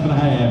 and 7 and a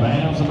half,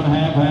 and 7 and a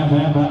half, half,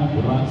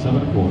 what about 7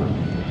 and a quarter,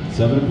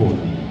 7 and a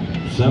quarter,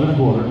 7 and a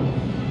quarter,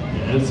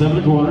 and 7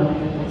 and a quarter,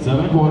 7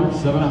 and a quarter,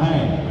 7 and a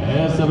half,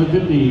 and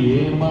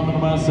 750, and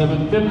about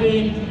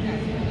 750,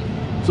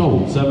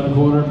 sold, 7 and a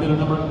quarter, bidder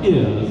number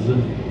is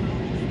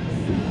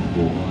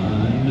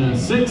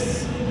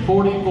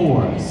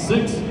 644,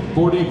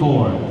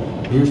 644.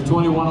 Here's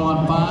 21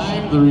 on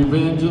 5, the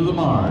Revenge of the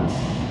Mars.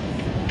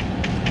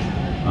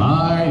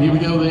 All right, here we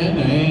go then,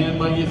 and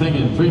what are you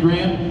thinking, 3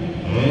 grand,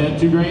 and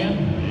 2 grand,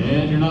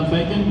 and you're not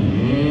thinking,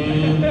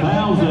 and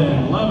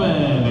 1,000, 11,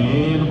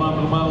 and about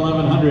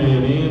 1,100,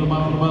 and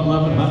about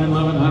 1,100,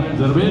 1,100, is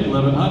that a bit?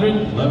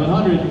 1,100,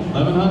 1,100,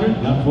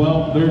 1,100, now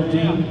 12,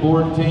 13,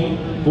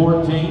 14,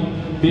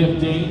 14,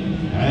 15,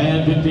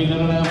 and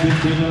 1,500 now,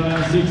 1,500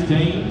 now,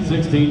 16,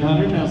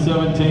 1,600 now,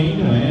 17,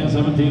 and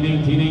 17,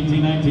 18,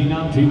 18, 19,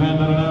 now 200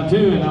 now, 2,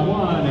 and now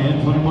 1,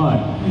 and 21.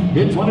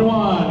 Hit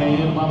 21,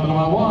 and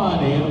about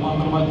 1, and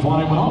about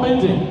 21. All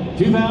bids in.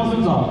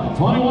 2,000's off.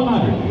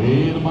 2,100,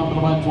 and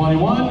about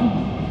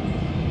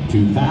 21.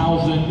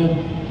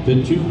 2,000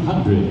 to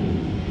 200.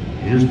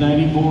 Here's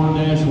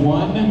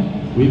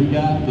 94-1. We've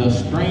got the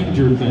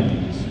Stranger Things.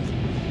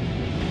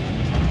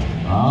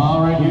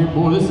 All right, here,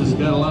 boy, this has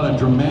got a lot of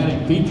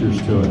dramatic features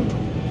to it.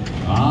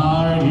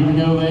 All right, here we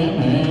go then,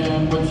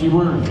 and what's your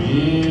word?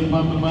 And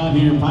bumping about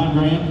here, 5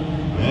 grand,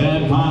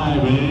 and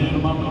 5,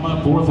 and bumping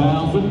about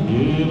 4,000,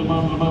 and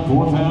bumping about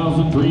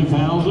 4,000,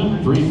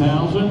 3,000,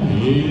 3,000,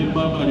 and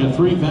bumping, I got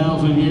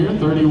 3,000 here,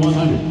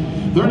 3,100.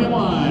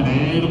 31,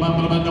 and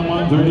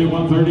about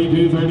 31,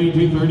 32,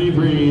 32,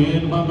 33,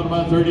 and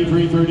about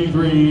 33,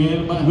 33,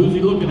 and about, who's he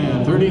looking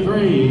at?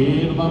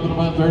 33, and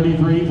about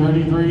 33,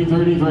 33,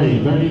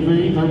 33,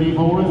 33,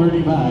 34,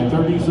 35,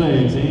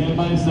 36, and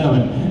by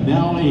 7.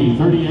 Now 8,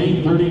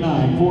 38,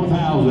 39,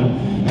 4,000,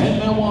 and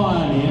now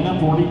 1, and now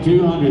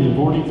 4,200,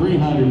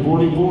 4,300,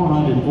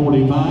 4,400,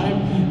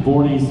 45,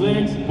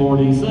 46,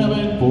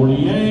 47,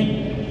 48,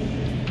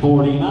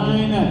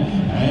 49,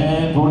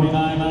 and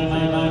 49,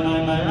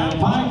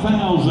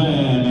 5,000,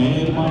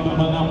 and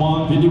about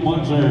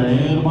 151, sir,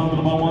 and about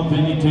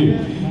 152,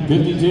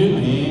 52,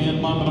 and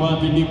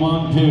about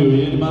 51, 2,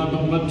 and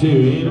about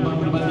 2, and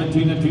about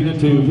 2,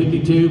 52,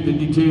 52,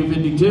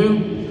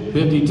 52,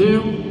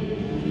 52,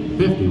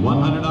 50,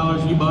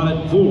 $100, you bought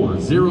it,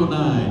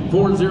 409,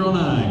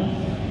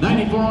 409,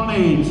 94 on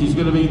 8, she's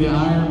going to be the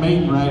Iron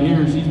Maiden right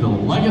here, she's the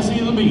Legacy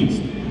of the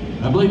Beast.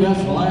 I believe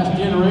that's the last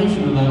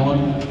generation of that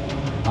one.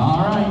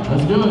 All right,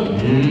 let's do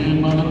it.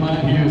 And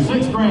about here,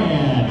 $6,000,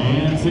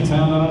 and 6,000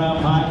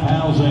 now,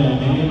 5,000,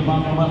 and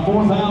about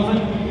 4,000,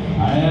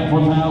 and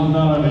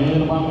 $4,000,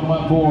 and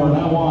about 4,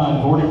 now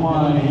 1,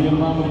 41, and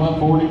about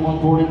 41,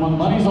 41,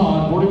 money's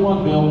on,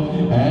 41 bill,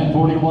 and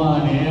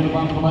 41, and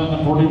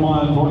about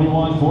 41,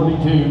 41,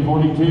 42,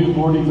 42,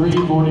 43,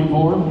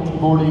 44,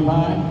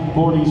 45,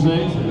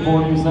 46,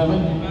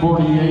 47,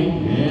 48,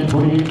 and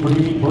 48,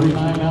 48,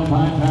 49, now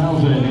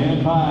 5,000,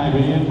 and 5,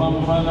 and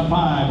about 5,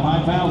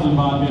 5,000,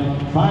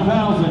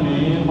 5,000,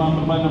 and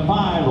about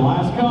 5,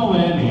 last call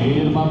then,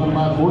 and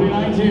about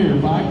 49's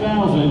here,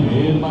 5,000,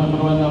 and about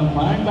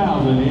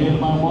 5,000, and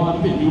about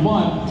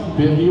 151,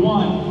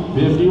 51,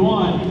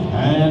 51,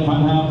 and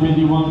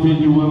 51,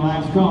 51,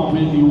 last call,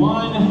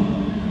 51.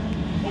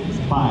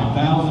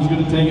 5,000 is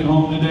going to take it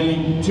home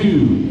today.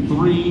 2,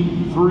 3,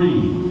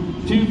 3.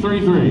 2, 3,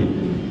 3.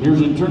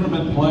 Here's a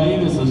tournament play.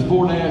 This is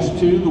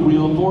 4-2, the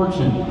Wheel of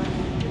Fortune.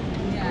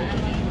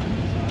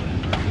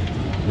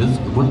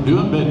 We're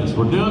doing business.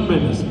 We're doing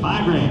business.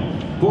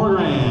 $5,000, $4,000,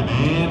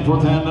 and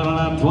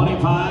 4,000,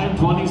 25,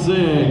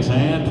 26,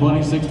 and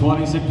 26,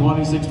 26,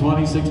 26,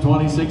 26,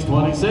 26,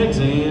 26,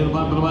 and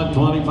about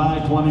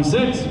 25,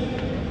 26,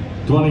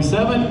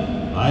 27,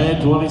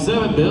 and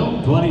 27,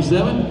 Bill,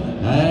 27,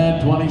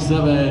 and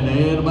 27,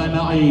 and about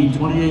now 8,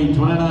 28,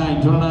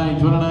 29, 29,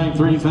 29,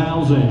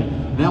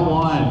 3,000. Now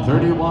 1,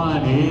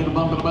 31, and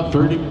about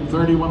 30,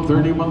 31,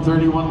 31,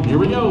 31. Here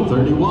we go,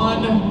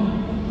 31,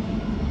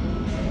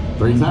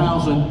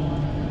 3,000,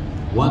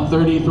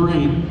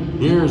 133.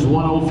 Here's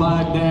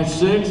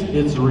 105-6.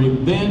 It's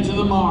Revenge of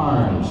the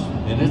Mars.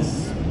 And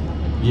it's,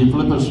 you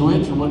flip a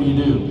switch, or what do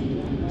you do?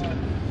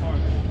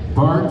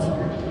 Parts?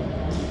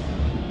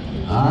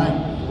 All right.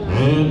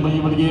 And what are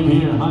you going to give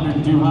here?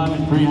 100,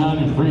 200,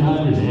 300,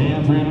 300,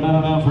 and 300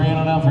 now, 300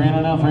 now,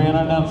 300 now,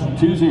 300 now,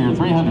 2's here,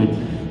 300.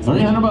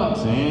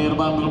 $300, and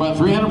about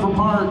 300 for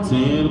parts,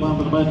 and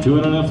about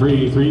 200 now,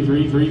 3, 3,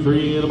 3, 3,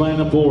 3, and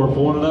about 4,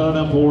 400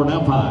 now, 4,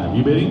 now 5.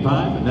 You bidding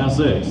 5, and now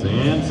 6,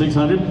 and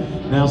 600,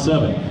 now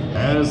 7,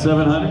 and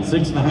 700,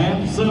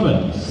 6.5,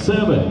 7,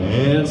 7,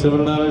 and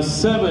 $7,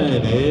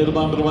 7, and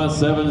about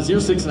 7 is here,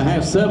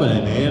 6.5,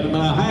 7, and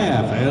about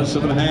half, and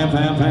 7.5, half,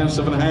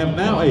 7.5,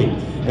 now 8,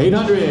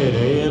 800,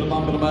 and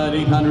about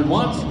 800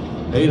 once,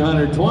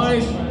 800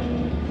 twice,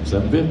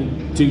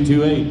 750,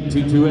 228,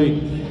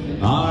 228.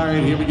 All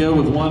right, here we go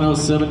with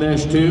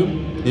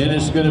 107-2, and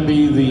it's going to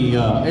be the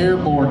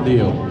airborne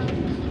deal.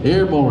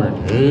 Airborne,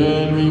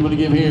 and we're going to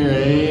give here,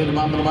 and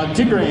about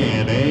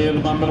 $2,000, and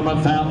about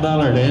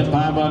 $1,000, and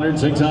 500,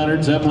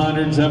 600,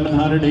 700,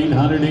 700,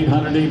 800,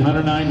 800,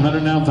 800,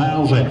 900, now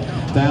 1,000,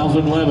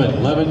 1,000, 11,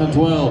 11 to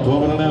 12,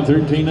 12 to now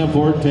 13 to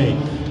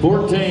 14.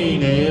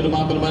 14, and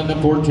about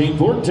 14,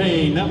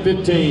 14, now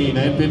 15,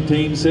 and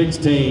 15,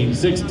 16,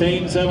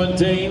 16,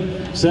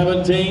 17,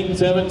 17,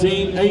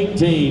 17,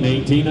 18,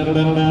 18, and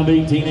around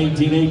 18,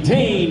 18,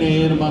 18,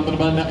 and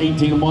about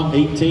 18, 1,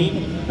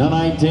 18, now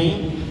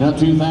 19, now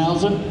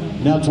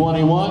 2,000, now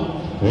 21,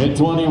 and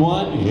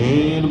 21,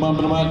 and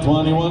about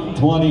 21,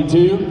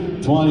 22,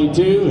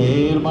 22,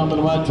 and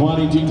about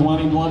 22,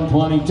 21,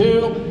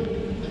 22,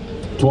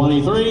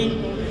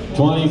 23,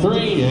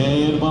 23,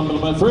 and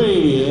about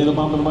 3, and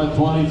about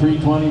 23,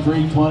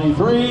 23,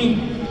 23,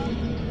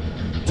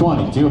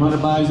 20.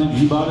 200 buys it,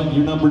 you bought it.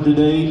 Your number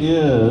today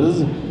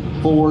is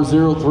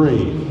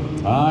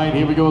 403. All right,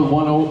 here we go with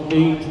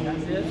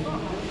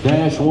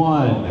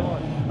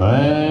 108-1.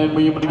 And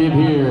we're going to give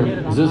here,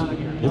 is this,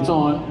 it's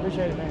on.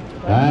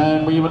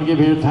 And we're going to give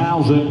here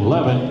 1,000,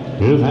 11,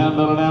 2,000,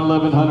 now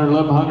 1,100,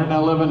 1,100,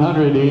 now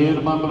 1,100, and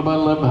about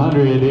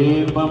 1,100,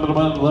 and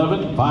about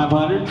 11,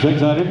 500,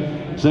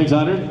 600,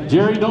 600.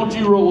 Jerry, don't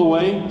you roll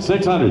away.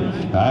 600.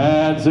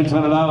 And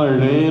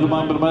 $600. And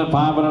about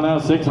 500 now.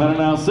 600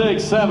 now.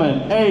 6,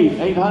 7, 8,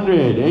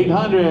 800,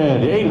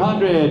 800,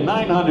 800,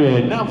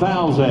 900. Now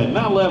 1,000.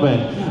 Now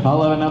 11.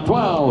 11 now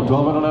 12.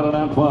 1,200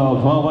 now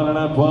 12. 1,200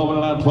 now 12.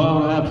 Now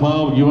 12. Now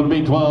 12. You want to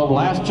be 12.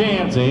 Last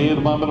chance. And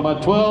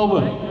about 12.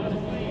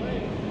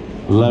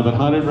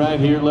 1,100 right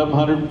here.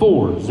 1,100.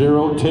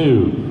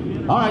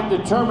 402. All right, the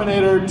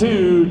Terminator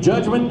 2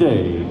 Judgment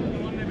Day.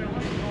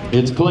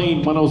 It's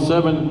clean,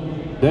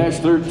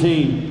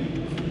 107-13.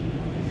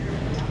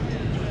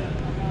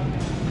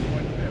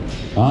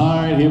 All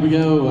right, here we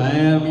go.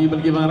 And you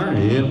gonna give honor?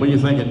 And what are you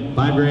thinking?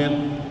 5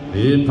 grand?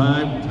 In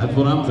 5. That's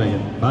what I'm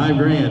saying. 5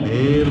 grand.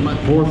 In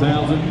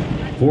 4,000.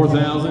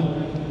 4,000.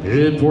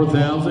 In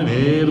 4,000.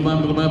 In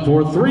about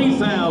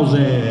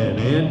 3,000.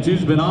 And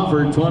 2's been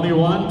offered.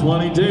 21,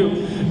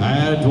 22.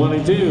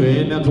 22.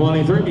 In now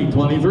 23,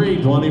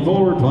 23,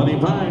 24,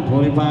 25,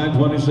 25,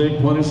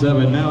 26,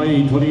 27. Now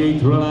 8,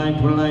 28,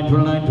 29, 29,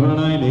 29,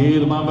 29.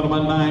 8 about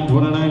 9,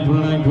 29,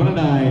 29,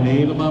 29.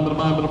 8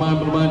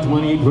 about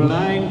 28,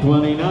 29,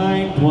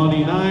 29,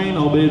 29.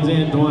 All bids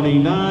in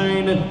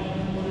 29.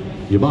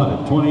 You bought it,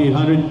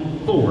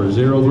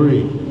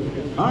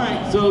 2,800-403. All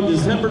right, so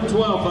December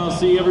 12th, I'll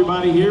see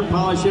everybody here,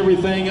 polish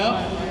everything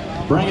up,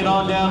 bring it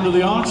on down to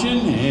the auction,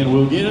 and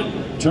we'll get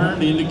it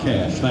turned into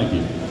cash. Thank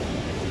you.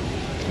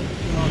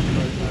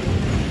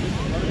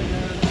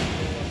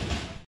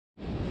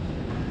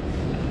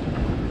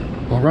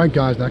 All right,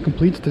 guys, that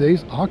completes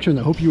today's auction.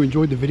 I hope you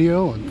enjoyed the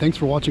video, and thanks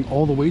for watching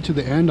all the way to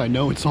the end. I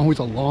know it's always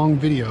a long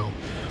video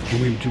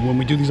when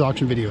we do these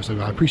auction videos, so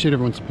I appreciate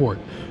everyone's support.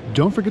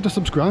 Don't forget to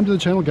subscribe to the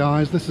channel,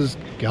 guys. This is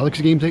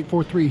Galaxy Games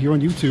 843 here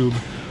on YouTube.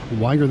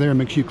 While you're there,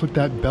 make sure you click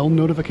that bell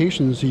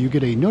notification so you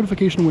get a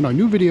notification when our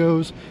new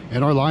videos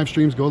and our live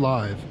streams go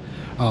live.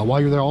 While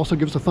you're there, also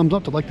give us a thumbs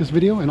up to like this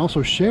video, and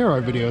also share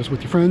our videos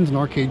with your friends and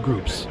arcade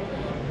groups.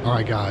 All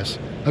right, guys.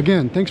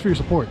 Again, thanks for your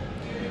support.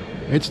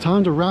 It's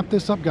time to wrap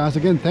this up, guys.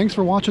 Again, thanks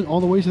for watching all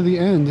the way to the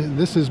end.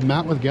 This is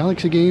Matt with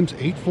Galaxy Games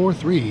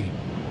 843.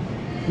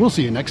 We'll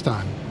see you next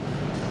time.